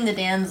 Kuwabara being the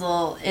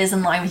damsel is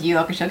in line with Yu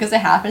Yu Hakusho because it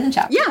happened in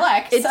Chapter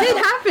Black. It did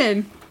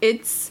happen.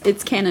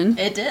 It's canon.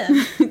 It did.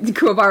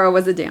 Kuwabara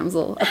was a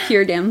damsel, a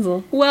pure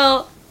damsel.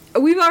 Well,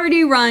 we've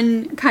already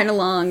run kind of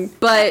long,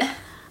 but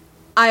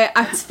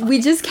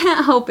we just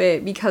can't help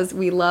it because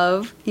we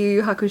love Yu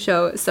Yu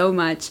Hakusho so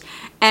much.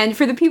 And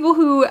for the people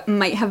who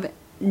might have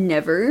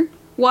never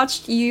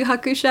watched Yu Yu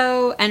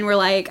Hakusho and were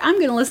like, I'm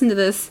gonna listen to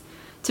this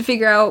to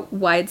figure out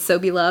why it's so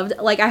beloved,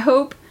 like, I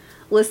hope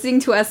listening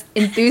to us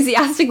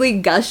enthusiastically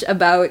gush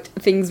about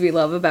things we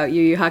love about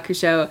Yu Yu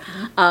Hakusho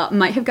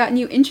might have gotten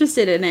you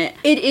interested in it.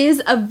 It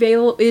is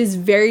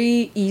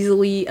very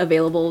easily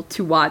available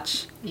to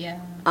watch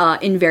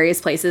in various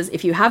places.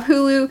 If you have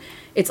Hulu,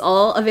 it's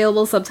all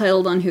available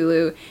subtitled on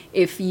Hulu.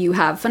 If you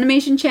have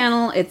Funimation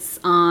channel, it's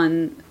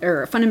on,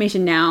 or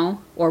Funimation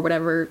Now, or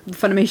whatever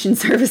Funimation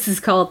service is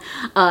called.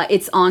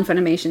 It's on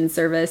Funimation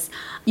service.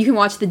 You can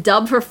watch the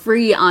dub for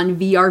free on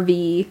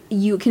VRV.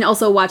 You can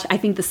also watch, I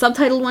think, the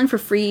subtitled one for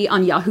free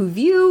on Yahoo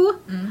View.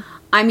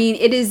 I mean,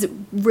 it is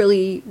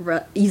really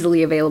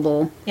easily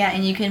available. Yeah,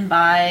 and you can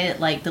buy,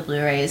 like, the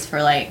Blu-rays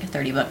for, like,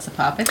 $30 a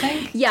pop, I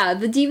think. Yeah,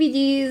 the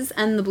DVDs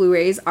and the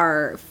Blu-rays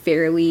are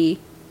fairly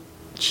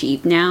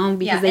cheap now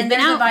because they've been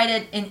out.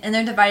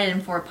 They're divided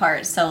in 4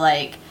 parts. So,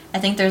 like, I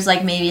think there's,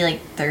 like, maybe,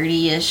 like,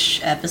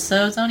 30-ish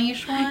episodes on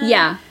each one.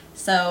 Yeah.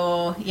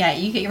 So, yeah,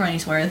 you get your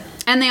money's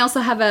worth. And they also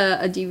have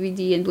a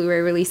DVD and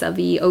Blu-ray release of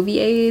the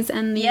OVAs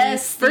and the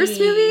first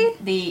movie?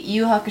 The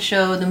Yu Yu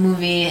Hakusho, the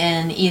movie,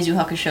 and Yu Yu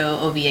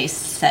Hakusho OVA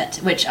set,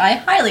 which I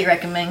highly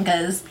recommend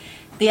because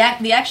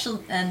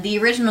the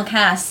original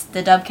cast,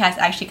 the dub cast,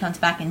 actually comes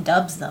back and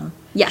dubs them.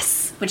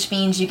 Yes. Which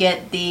means you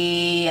get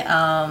the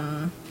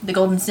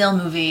Golden Seal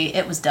movie,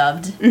 it was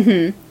dubbed.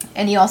 Mm-hmm.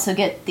 And you also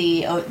get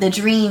the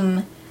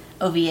Dream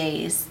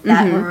OVAs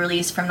that were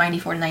released from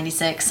 94 to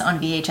 96 on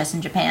VHS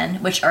in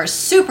Japan, which are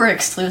super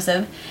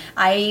exclusive.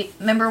 I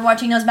remember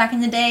watching those back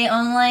in the day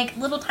on, like,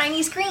 little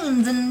tiny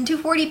screens in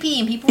 240p,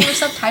 and people were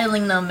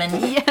subtitling them, and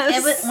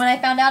when I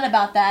found out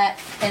about that,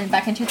 and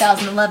back in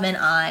 2011,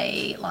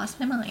 I lost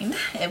my mind.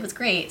 It was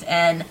great,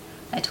 and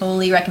I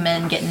totally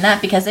recommend getting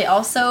that, because they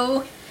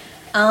also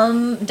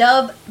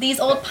dub these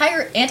old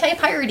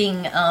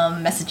anti-pirating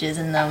messages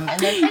in them,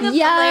 and they're kind of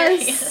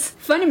hilarious.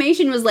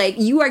 Funimation was like,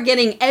 you are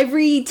getting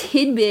every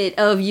tidbit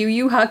of Yu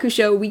Yu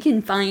Hakusho we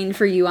can find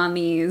for you on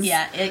these.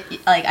 Yeah,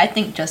 I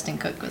think Justin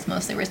Cook was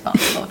mostly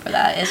responsible for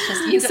that. It's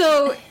just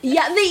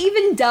they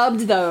even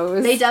dubbed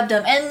those. They dubbed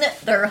them, and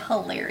they're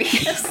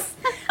hilarious.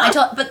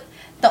 But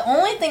the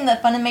only thing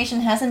that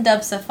Funimation hasn't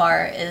dubbed so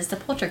far is the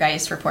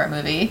Poltergeist Report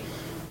movie.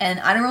 And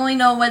I don't really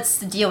know what's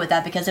the deal with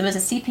that, because it was a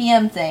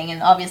CPM thing,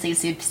 and obviously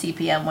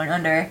CPM went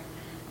under.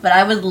 But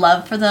I would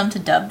love for them to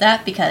dub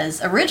that,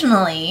 because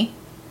originally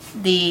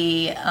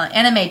the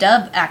anime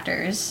dub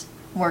actors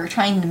were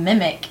trying to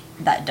mimic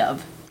that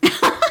dub.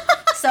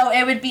 So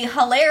it would be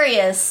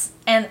hilarious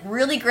and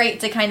really great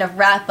to kind of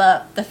wrap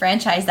up the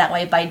franchise that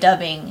way by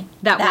dubbing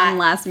that one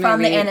last movie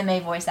from the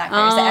anime voice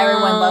actors that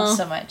everyone loves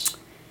so much.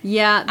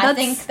 Yeah, I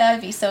think that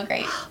would be so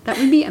great. That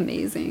would be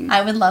amazing.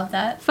 I would love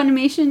that.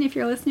 Funimation, if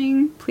you're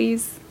listening,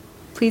 please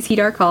heed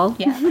our call.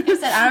 Yeah, like I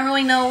said, I don't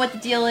really know what the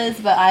deal is,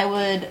 but I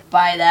would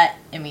buy that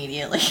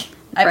immediately.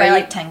 I'd buy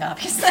like 10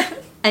 copies.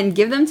 And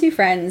give them to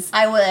friends.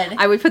 I would.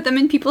 I would put them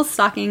in people's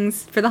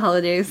stockings for the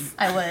holidays.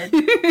 I would.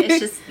 It's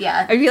just,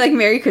 yeah. I'd be like,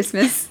 Merry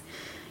Christmas.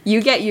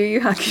 You get Yu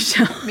Yu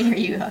Hakusho. Merry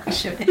Yu Yu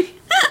Hakusho Day.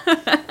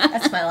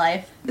 That's my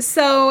life.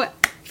 So,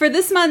 for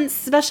this month's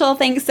special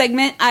thanks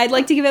segment, I'd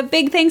like to give a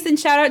big thanks and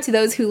shout out to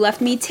those who left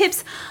me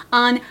tips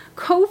on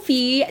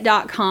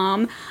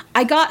Ko-fi.com.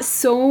 I got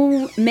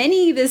so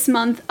many this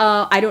month.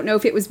 I don't know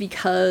if it was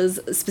because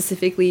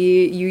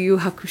specifically Yu Yu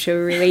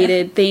Hakusho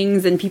related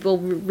things and people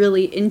were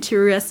really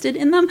interested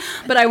in them,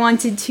 but I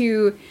wanted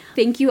to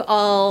thank you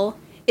all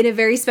in a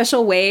very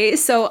special way.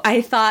 So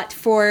I thought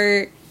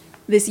for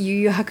this Yu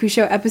Yu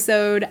Hakusho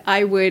episode,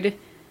 I would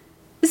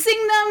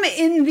sing them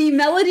in the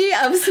melody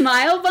of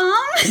Smile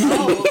Bomb.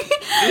 Oh,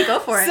 you go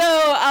for it.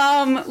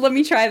 So, let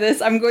me try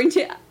this. I'm going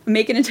to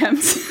make an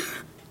attempt.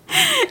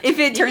 If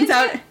it turns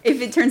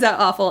out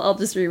awful, I'll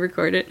just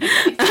re-record it. You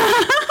can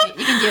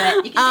do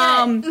it. You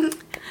can do it.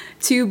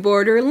 To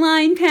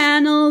Borderline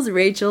Panels,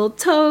 Rachel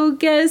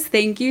Togas,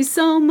 thank you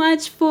so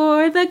much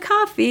for the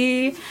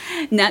coffee.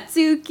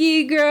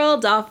 Natsuki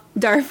Girl,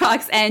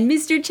 Darfox, and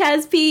Mr.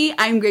 Chazp,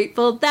 I'm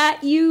grateful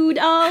that you'd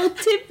all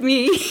tip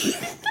me.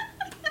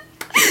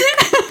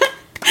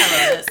 I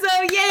love it.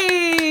 So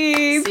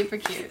yay! Super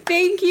cute.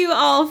 Thank you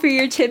all for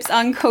your tips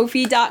on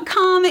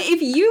Ko-fi.com.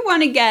 If you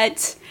want to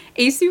get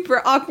a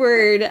super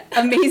awkward,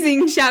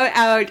 amazing shout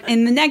out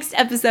in the next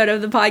episode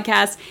of the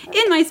podcast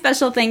in my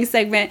special thanks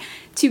segment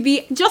to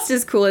be just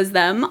as cool as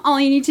them, all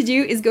you need to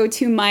do is go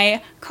to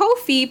my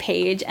Ko-fi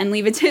page and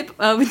leave a tip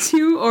of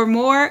 2 or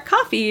more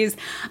coffees.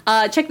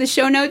 Check the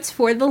show notes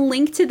for the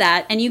link to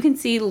that, and you can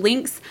see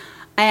links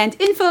and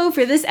info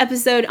for this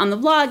episode on the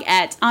blog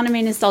at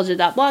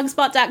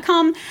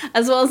animenostalgia.blogspot.com,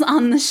 as well as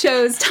on the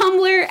show's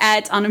Tumblr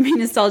at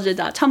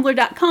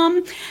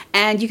animenostalgia.tumblr.com.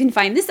 And you can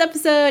find this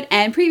episode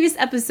and previous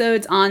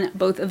episodes on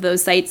both of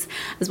those sites,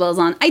 as well as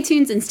on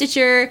iTunes and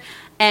Stitcher,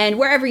 and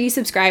wherever you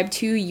subscribe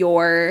to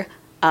your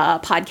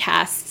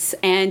podcasts.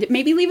 And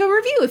maybe leave a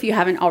review if you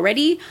haven't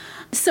already.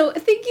 So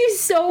thank you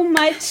so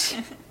much,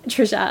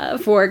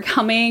 Trisha, for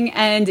coming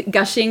and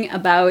gushing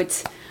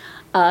about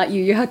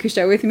Yu Yu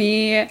Hakusho with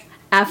me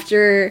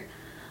after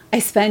I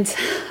spent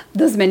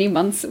those many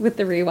months with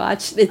the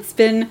rewatch. It's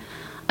been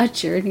a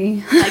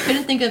journey. I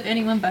couldn't think of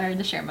anyone better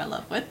to share my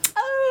love with.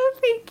 Oh,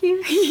 thank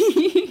you.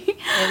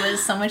 It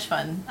was so much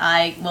fun.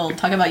 I will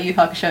talk about Yu Yu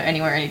Hakusho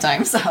anywhere,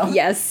 anytime, so.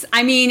 Yes.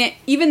 I mean,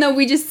 even though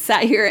we just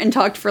sat here and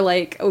talked for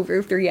like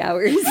over 3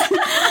 hours, Easy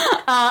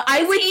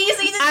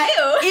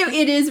to do.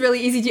 It is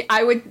really easy to.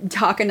 I would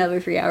talk another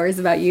 3 hours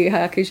about Yu Yu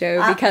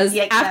Hakusho because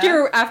yeah.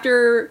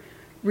 after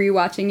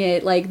rewatching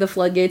it, like the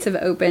floodgates have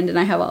opened and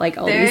I have like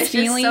all these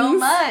feelings. There's so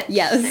much.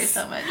 Yes. There's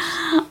so much.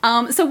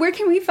 So where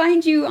can we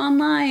find you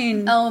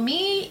online? Oh,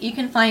 me? You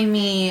can find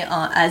me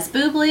as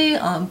Boobly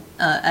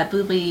at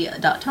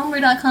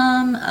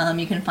boobly.tumblr.com.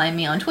 You can find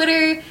me on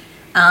Twitter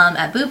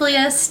at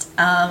Boobliest.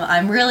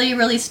 I'm really,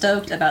 really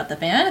stoked about the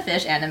Banana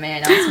Fish anime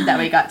announcement that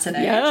we got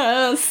today.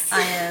 Yes.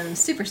 I am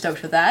super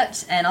stoked with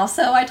that. And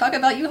also, I talk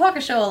about Yu Yu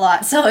Hakusho a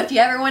lot, so if you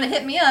ever want to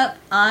hit me up,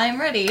 I'm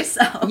ready.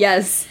 So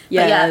Yes.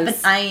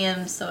 But I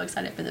am so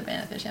excited for the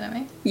Banana Fish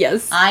anime.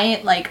 Yes. I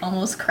like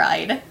almost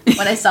cried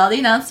when I saw the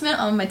announcement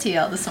on my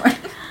TL this morning.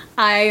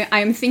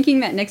 I'm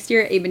thinking that next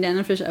year a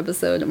Banana Fish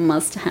episode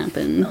must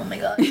happen. Oh my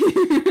god.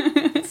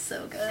 It's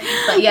so good.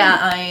 But yeah,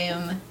 I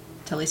am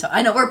totally stoked.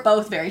 I know we're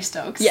both very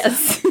stoked.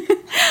 Yes.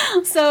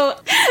 So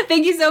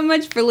thank you so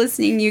much for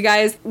listening, you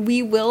guys.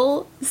 We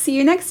will see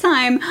you next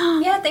time.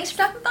 Yeah, thanks for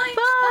stopping by.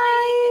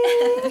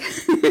 Bye.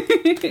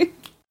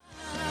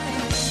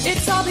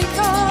 It's all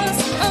because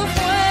of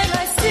when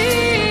I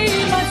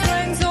see my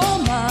friends all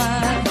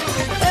mine.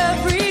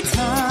 Every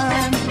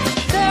time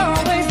they're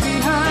always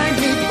behind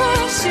me,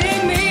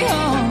 pushing me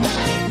on,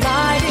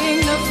 lighting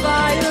the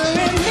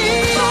fire in me.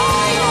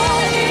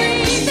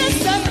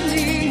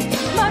 Suddenly,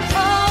 my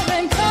power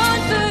and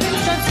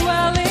confidence are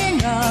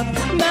swelling up,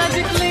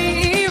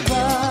 magically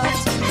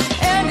erupt.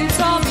 And it's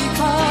all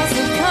because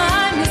of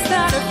kindness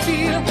that I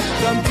feel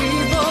from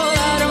people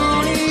I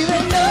don't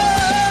even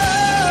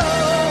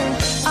know.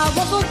 I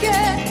won't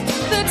forget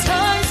the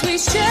times we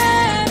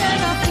shared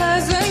and our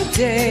pleasant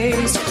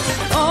days,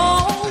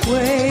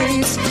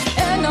 always.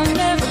 And I'll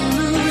never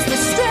lose the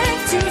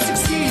strength to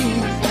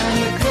succeed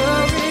and the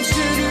courage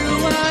to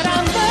do what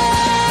I'm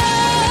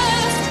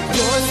best.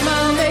 Your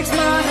smile makes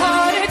my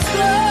heart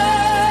explode.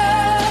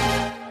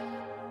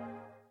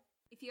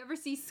 If you ever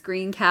see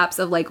screen caps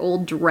of like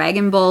old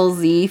Dragon Ball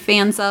Z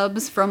fan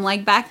subs from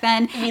like back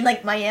then, You mean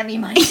like Miami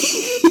Mike?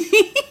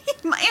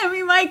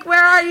 Miami Mike,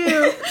 where are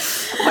you?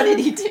 What did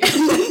he do?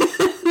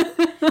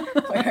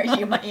 Where are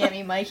you,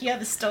 Miami Mike? You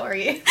have a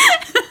story.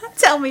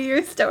 Tell me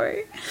your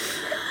story.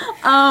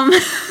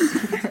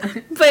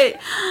 But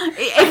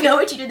I know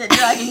what you did at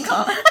Dragon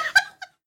Con.